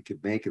realized that we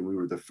could make, and we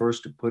were the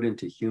first to put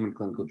into human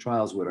clinical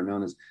trials, what are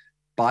known as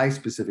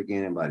bispecific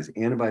antibodies,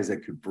 antibodies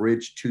that could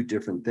bridge two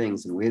different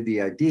things. And we had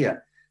the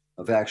idea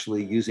of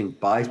actually using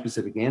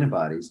bispecific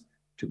antibodies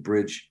to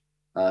bridge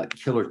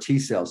killer T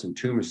cells and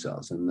tumor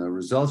cells. And the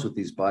results with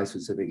these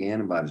bispecific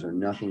antibodies are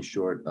nothing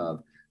short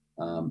of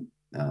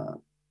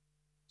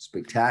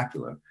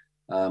spectacular.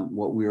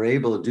 What we were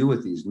able to do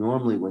with these,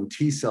 normally when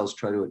T cells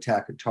try to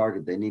attack a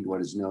target, they need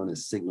what is known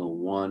as signal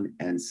 1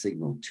 and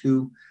signal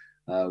 2.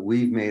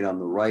 We've made on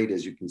the right,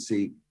 as you can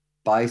see,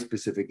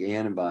 bispecific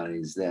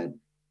antibodies that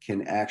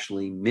can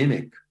actually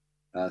mimic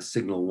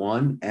signal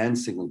 1 and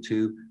signal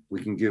 2.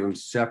 We can give them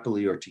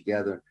separately or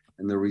together.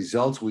 And the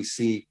results we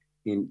see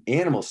in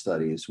animal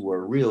studies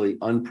were really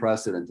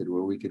unprecedented,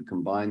 where we could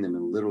combine them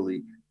and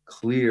literally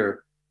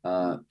clear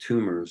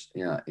tumors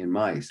in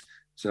mice.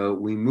 So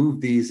we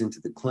moved these into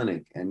the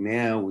clinic, and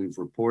now we've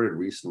reported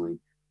recently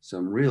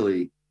some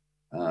really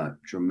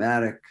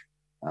dramatic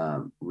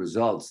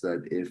results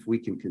that if we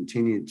can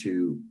continue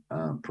to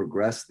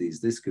progress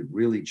these, this could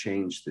really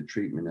change the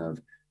treatment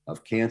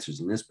of cancers.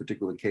 In this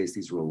particular case,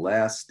 these were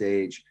last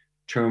stage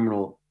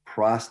terminal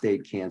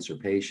prostate cancer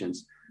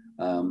patients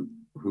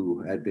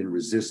who had been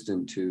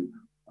resistant to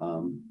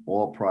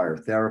all prior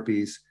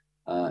therapies.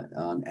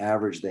 On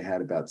average, they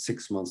had about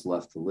 6 months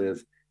left to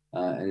live.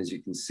 And as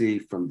you can see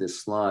from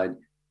this slide,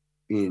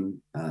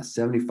 in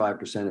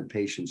 75% of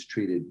patients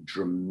treated,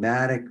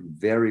 dramatic,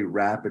 very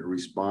rapid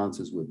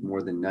responses with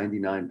more than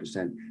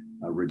 99%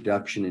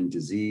 reduction in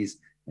disease.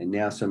 And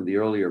now some of the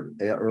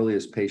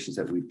earliest patients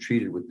that we've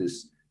treated with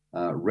this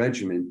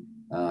regimen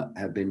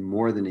have been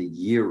more than a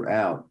year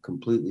out,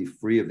 completely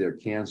free of their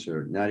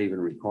cancer, not even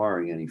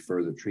requiring any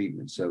further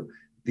treatment. So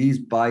these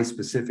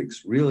bispecifics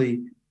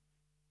really,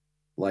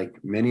 like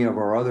many of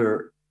our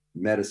other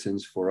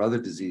medicines for other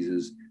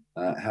diseases,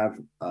 have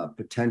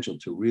potential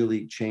to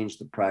really change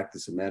the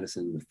practice of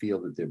medicine in the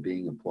field that they're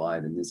being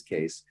applied, in this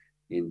case,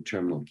 in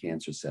terminal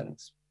cancer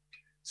settings.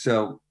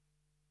 So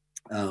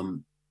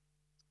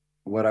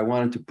what I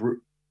wanted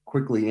to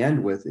quickly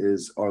end with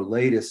is our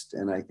latest,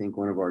 and I think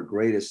one of our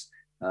greatest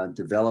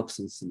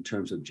developments in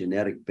terms of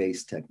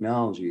genetic-based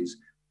technologies,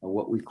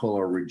 what we call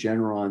our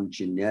Regeneron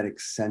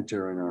Genetics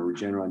Center and our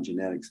Regeneron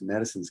Genetics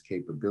Medicines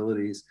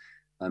capabilities.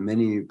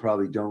 Many of you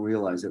probably don't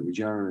realize that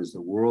Regeneron is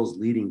the world's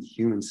leading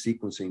human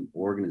sequencing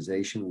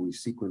organization. We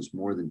sequence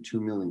more than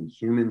 2 million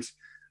humans.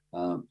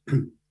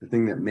 The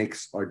thing that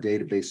makes our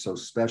database so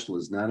special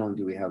is not only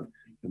do we have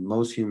the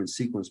most human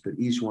sequence, but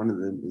each one of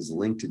them is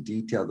linked to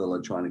detailed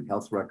electronic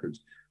health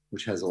records,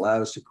 which has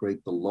allowed us to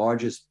create the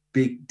largest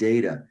big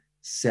data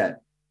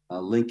set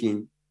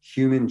linking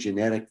human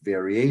genetic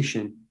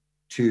variation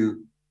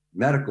to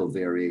medical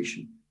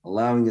variation,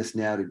 allowing us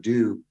now to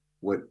do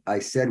what I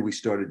said we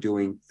started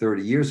doing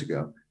 30 years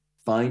ago,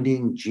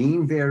 finding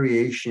gene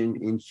variation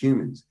in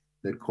humans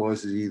that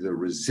causes either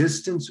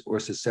resistance or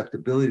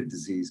susceptibility to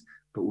disease,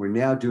 but we're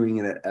now doing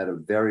it at a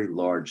very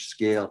large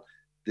scale.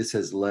 This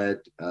has led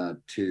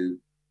to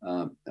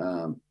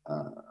a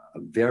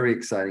very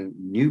exciting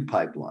new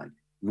pipeline,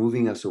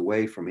 moving us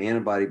away from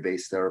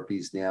antibody-based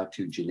therapies now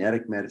to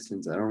genetic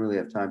medicines. I don't really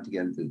have time to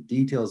get into the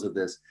details of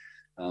this.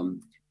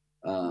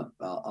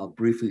 I'll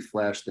briefly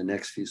flash the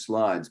next few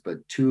slides,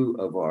 but two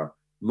of our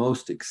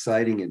most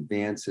exciting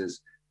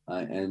advances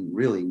and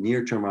really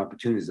near-term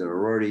opportunities that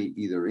are already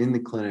either in the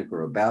clinic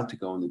or about to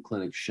go in the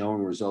clinic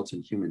showing results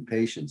in human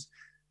patients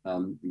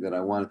that I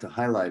wanted to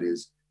highlight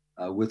is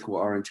with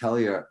our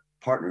Intellia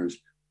partners,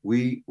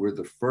 we were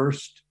the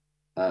first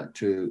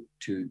to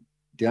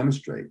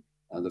demonstrate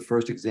the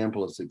first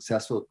example of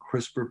successful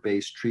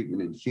CRISPR-based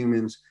treatment in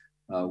humans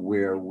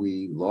where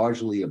we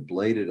largely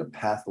ablated a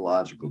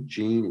pathological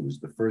gene. It was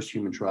the first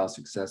human trial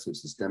success of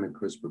systemic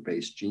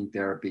CRISPR-based gene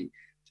therapy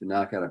to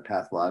knock out a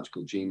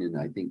pathological gene. And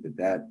I think that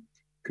that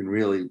can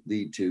really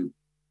lead to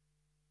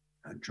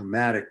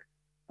dramatic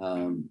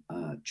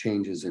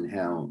changes in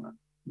how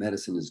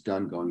medicine is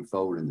done going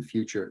forward in the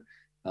future.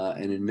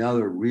 And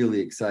another really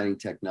exciting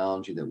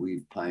technology that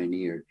we've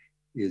pioneered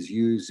is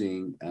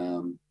using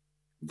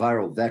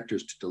viral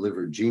vectors to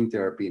deliver gene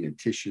therapy in a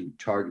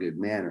tissue-targeted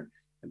manner.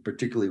 And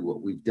particularly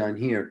what we've done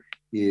here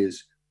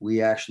is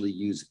we actually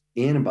use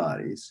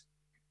antibodies,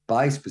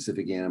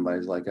 bispecific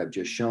antibodies like I've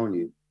just shown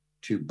you,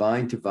 to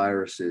bind to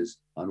viruses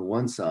on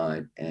one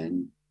side,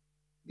 and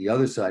the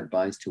other side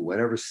binds to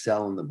whatever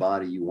cell in the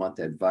body you want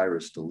that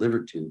virus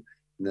delivered to,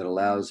 and that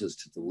allows us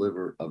to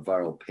deliver a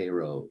viral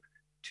payload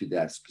to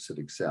that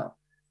specific cell.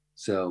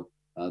 So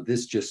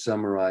this just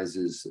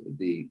summarizes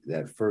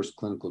that first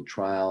clinical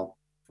trial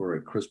for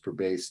a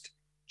CRISPR-based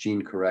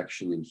gene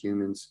correction in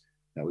humans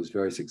that was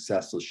very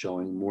successful,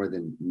 showing more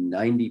than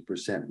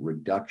 90%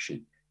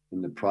 reduction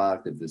in the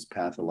product of this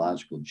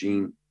pathological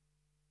gene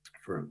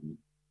for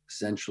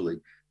essentially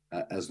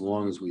as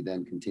long as we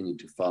then continue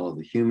to follow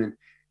the human.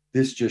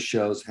 This just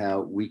shows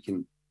how we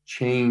can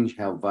change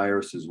how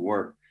viruses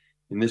work.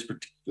 In this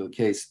particular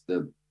case,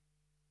 the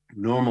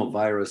normal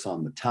virus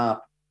on the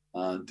top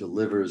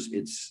delivers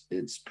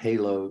its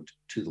payload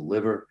to the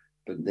liver.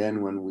 But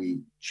then when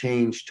we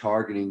change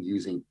targeting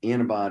using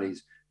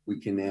antibodies, we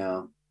can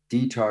now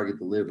detarget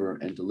the liver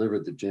and deliver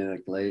the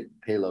genetic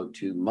payload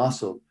to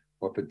muscle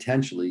or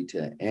potentially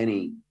to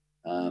any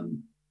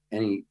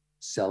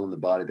cell in the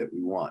body that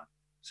we want.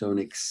 So in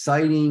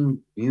exciting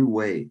new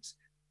ways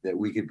that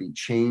we could be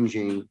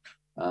changing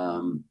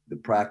the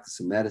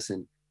practice of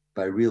medicine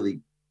by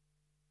really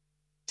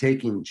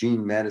taking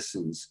gene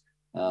medicines,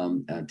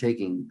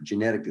 taking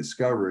genetic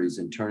discoveries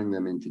and turning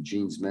them into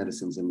genes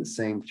medicines in the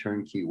same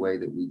turnkey way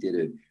that we did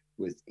it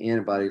with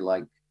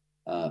antibody-like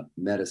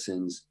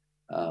medicines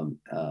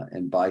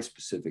and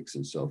bispecifics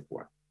and so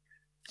forth.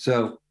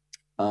 So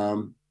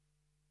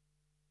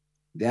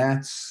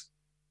that's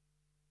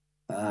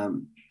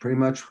pretty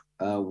much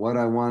what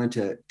I wanted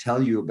to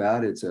tell you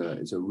about. It's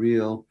a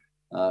real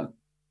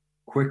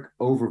quick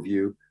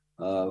overview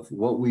of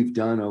what we've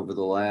done over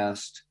the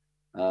last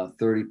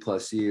 30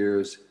 plus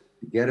years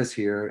to get us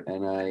here.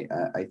 And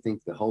I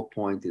think the whole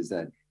point is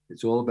that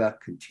it's all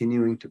about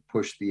continuing to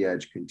push the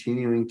edge,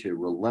 continuing to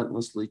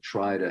relentlessly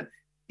try to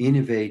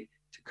innovate,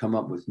 to come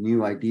up with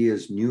new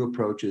ideas, new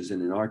approaches,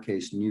 and in our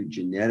case, new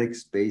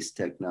genetics-based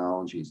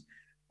technologies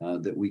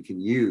that we can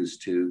use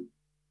to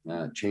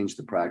change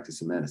the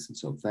practice of medicine.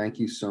 So thank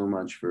you so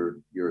much for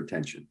your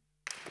attention.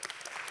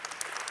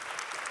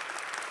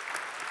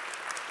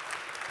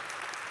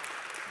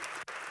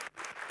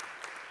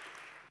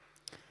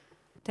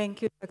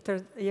 Thank you,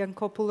 Dr.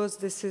 Yancopoulos.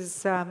 This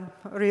is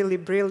really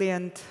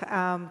brilliant.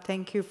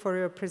 Thank you for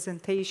your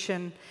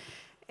presentation.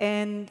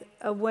 And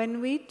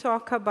when we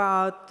talk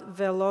about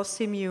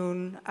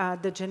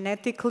VelocImmune, the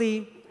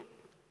genetically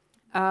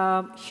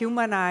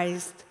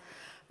humanized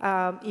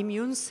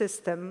immune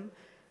system,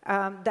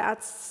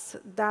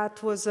 that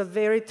was a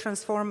very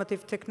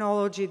transformative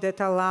technology that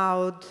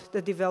allowed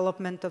the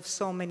development of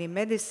so many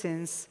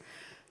medicines.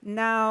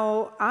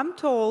 Now, I'm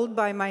told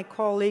by my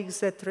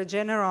colleagues at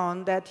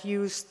Regeneron that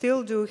you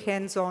still do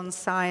hands-on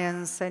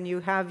science and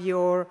you have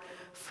your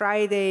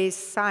Friday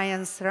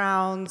science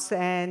rounds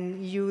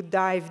and you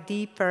dive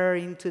deeper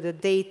into the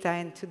data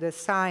and to the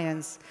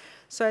science.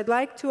 So I'd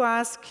like to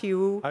ask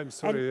you... I'm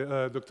sorry,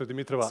 Dr.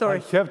 Dimitrova. Sorry.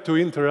 I have to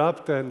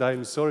interrupt, and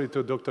I'm sorry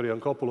to Dr.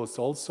 Yancopoulos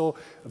also,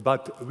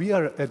 but we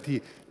are at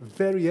the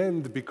very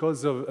end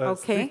because of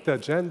strict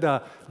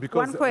agenda,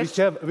 because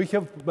we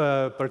have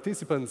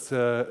participants,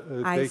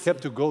 they have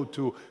to go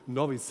to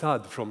Novi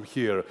Sad from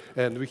here,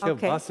 and we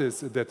have buses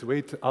that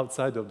wait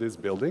outside of this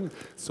building,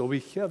 so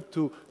we have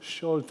to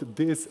short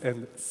this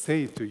and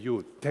say to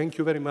you, thank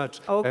you very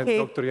much, and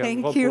Dr.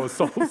 Yancopoulos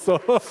also.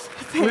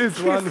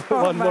 Please,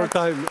 one more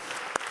time.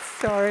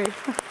 Sorry.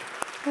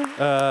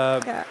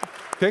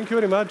 Thank you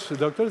very much,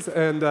 doctors.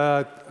 And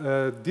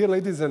dear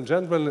ladies and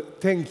gentlemen,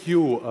 thank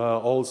you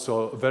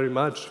also very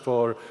much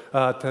for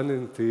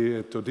attending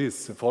to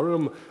this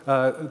forum.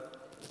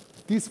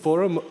 This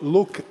forum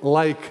look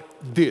like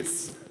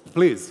this.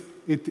 Please,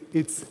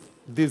 it's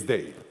this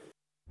day.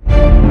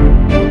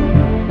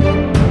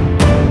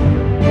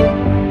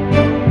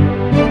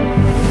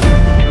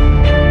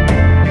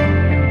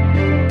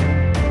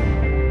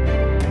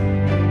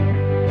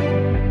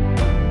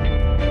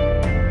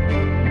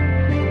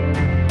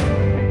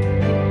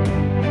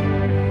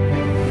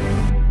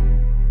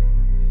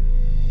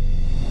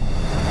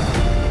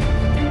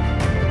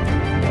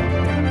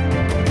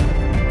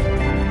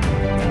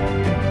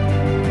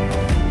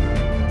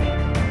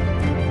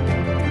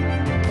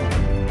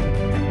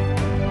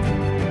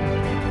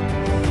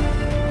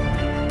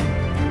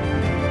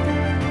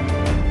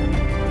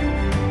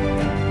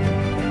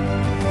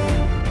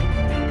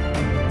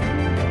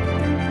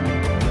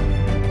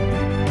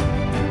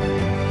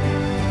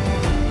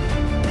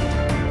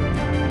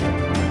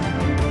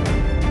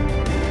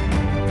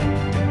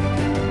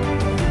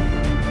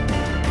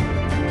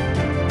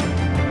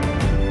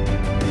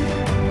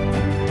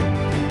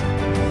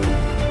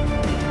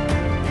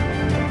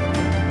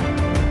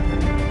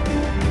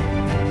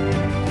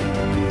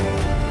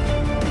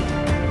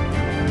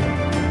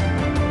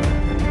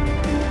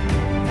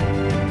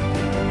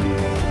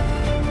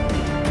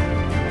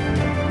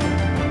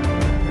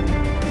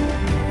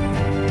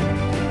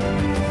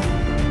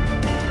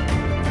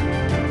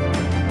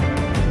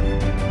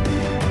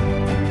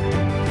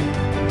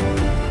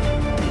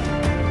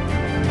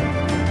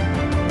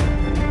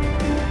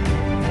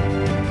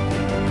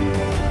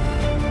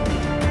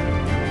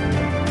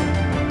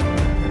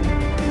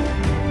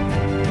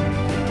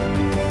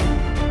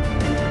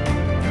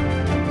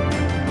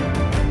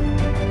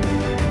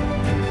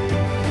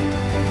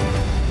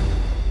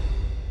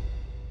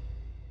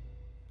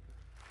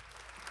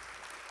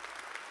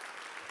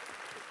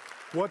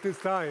 What is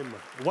time?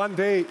 1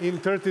 day in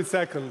 30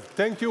 seconds.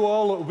 Thank you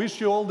all.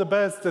 Wish you all the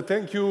best.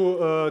 Thank you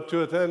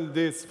to attend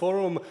this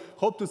forum.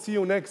 Hope to see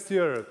you next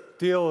year.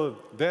 Till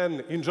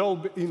then,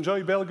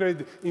 enjoy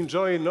Belgrade,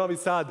 enjoy Novi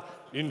Sad,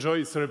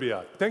 enjoy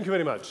Serbia. Thank you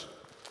very much.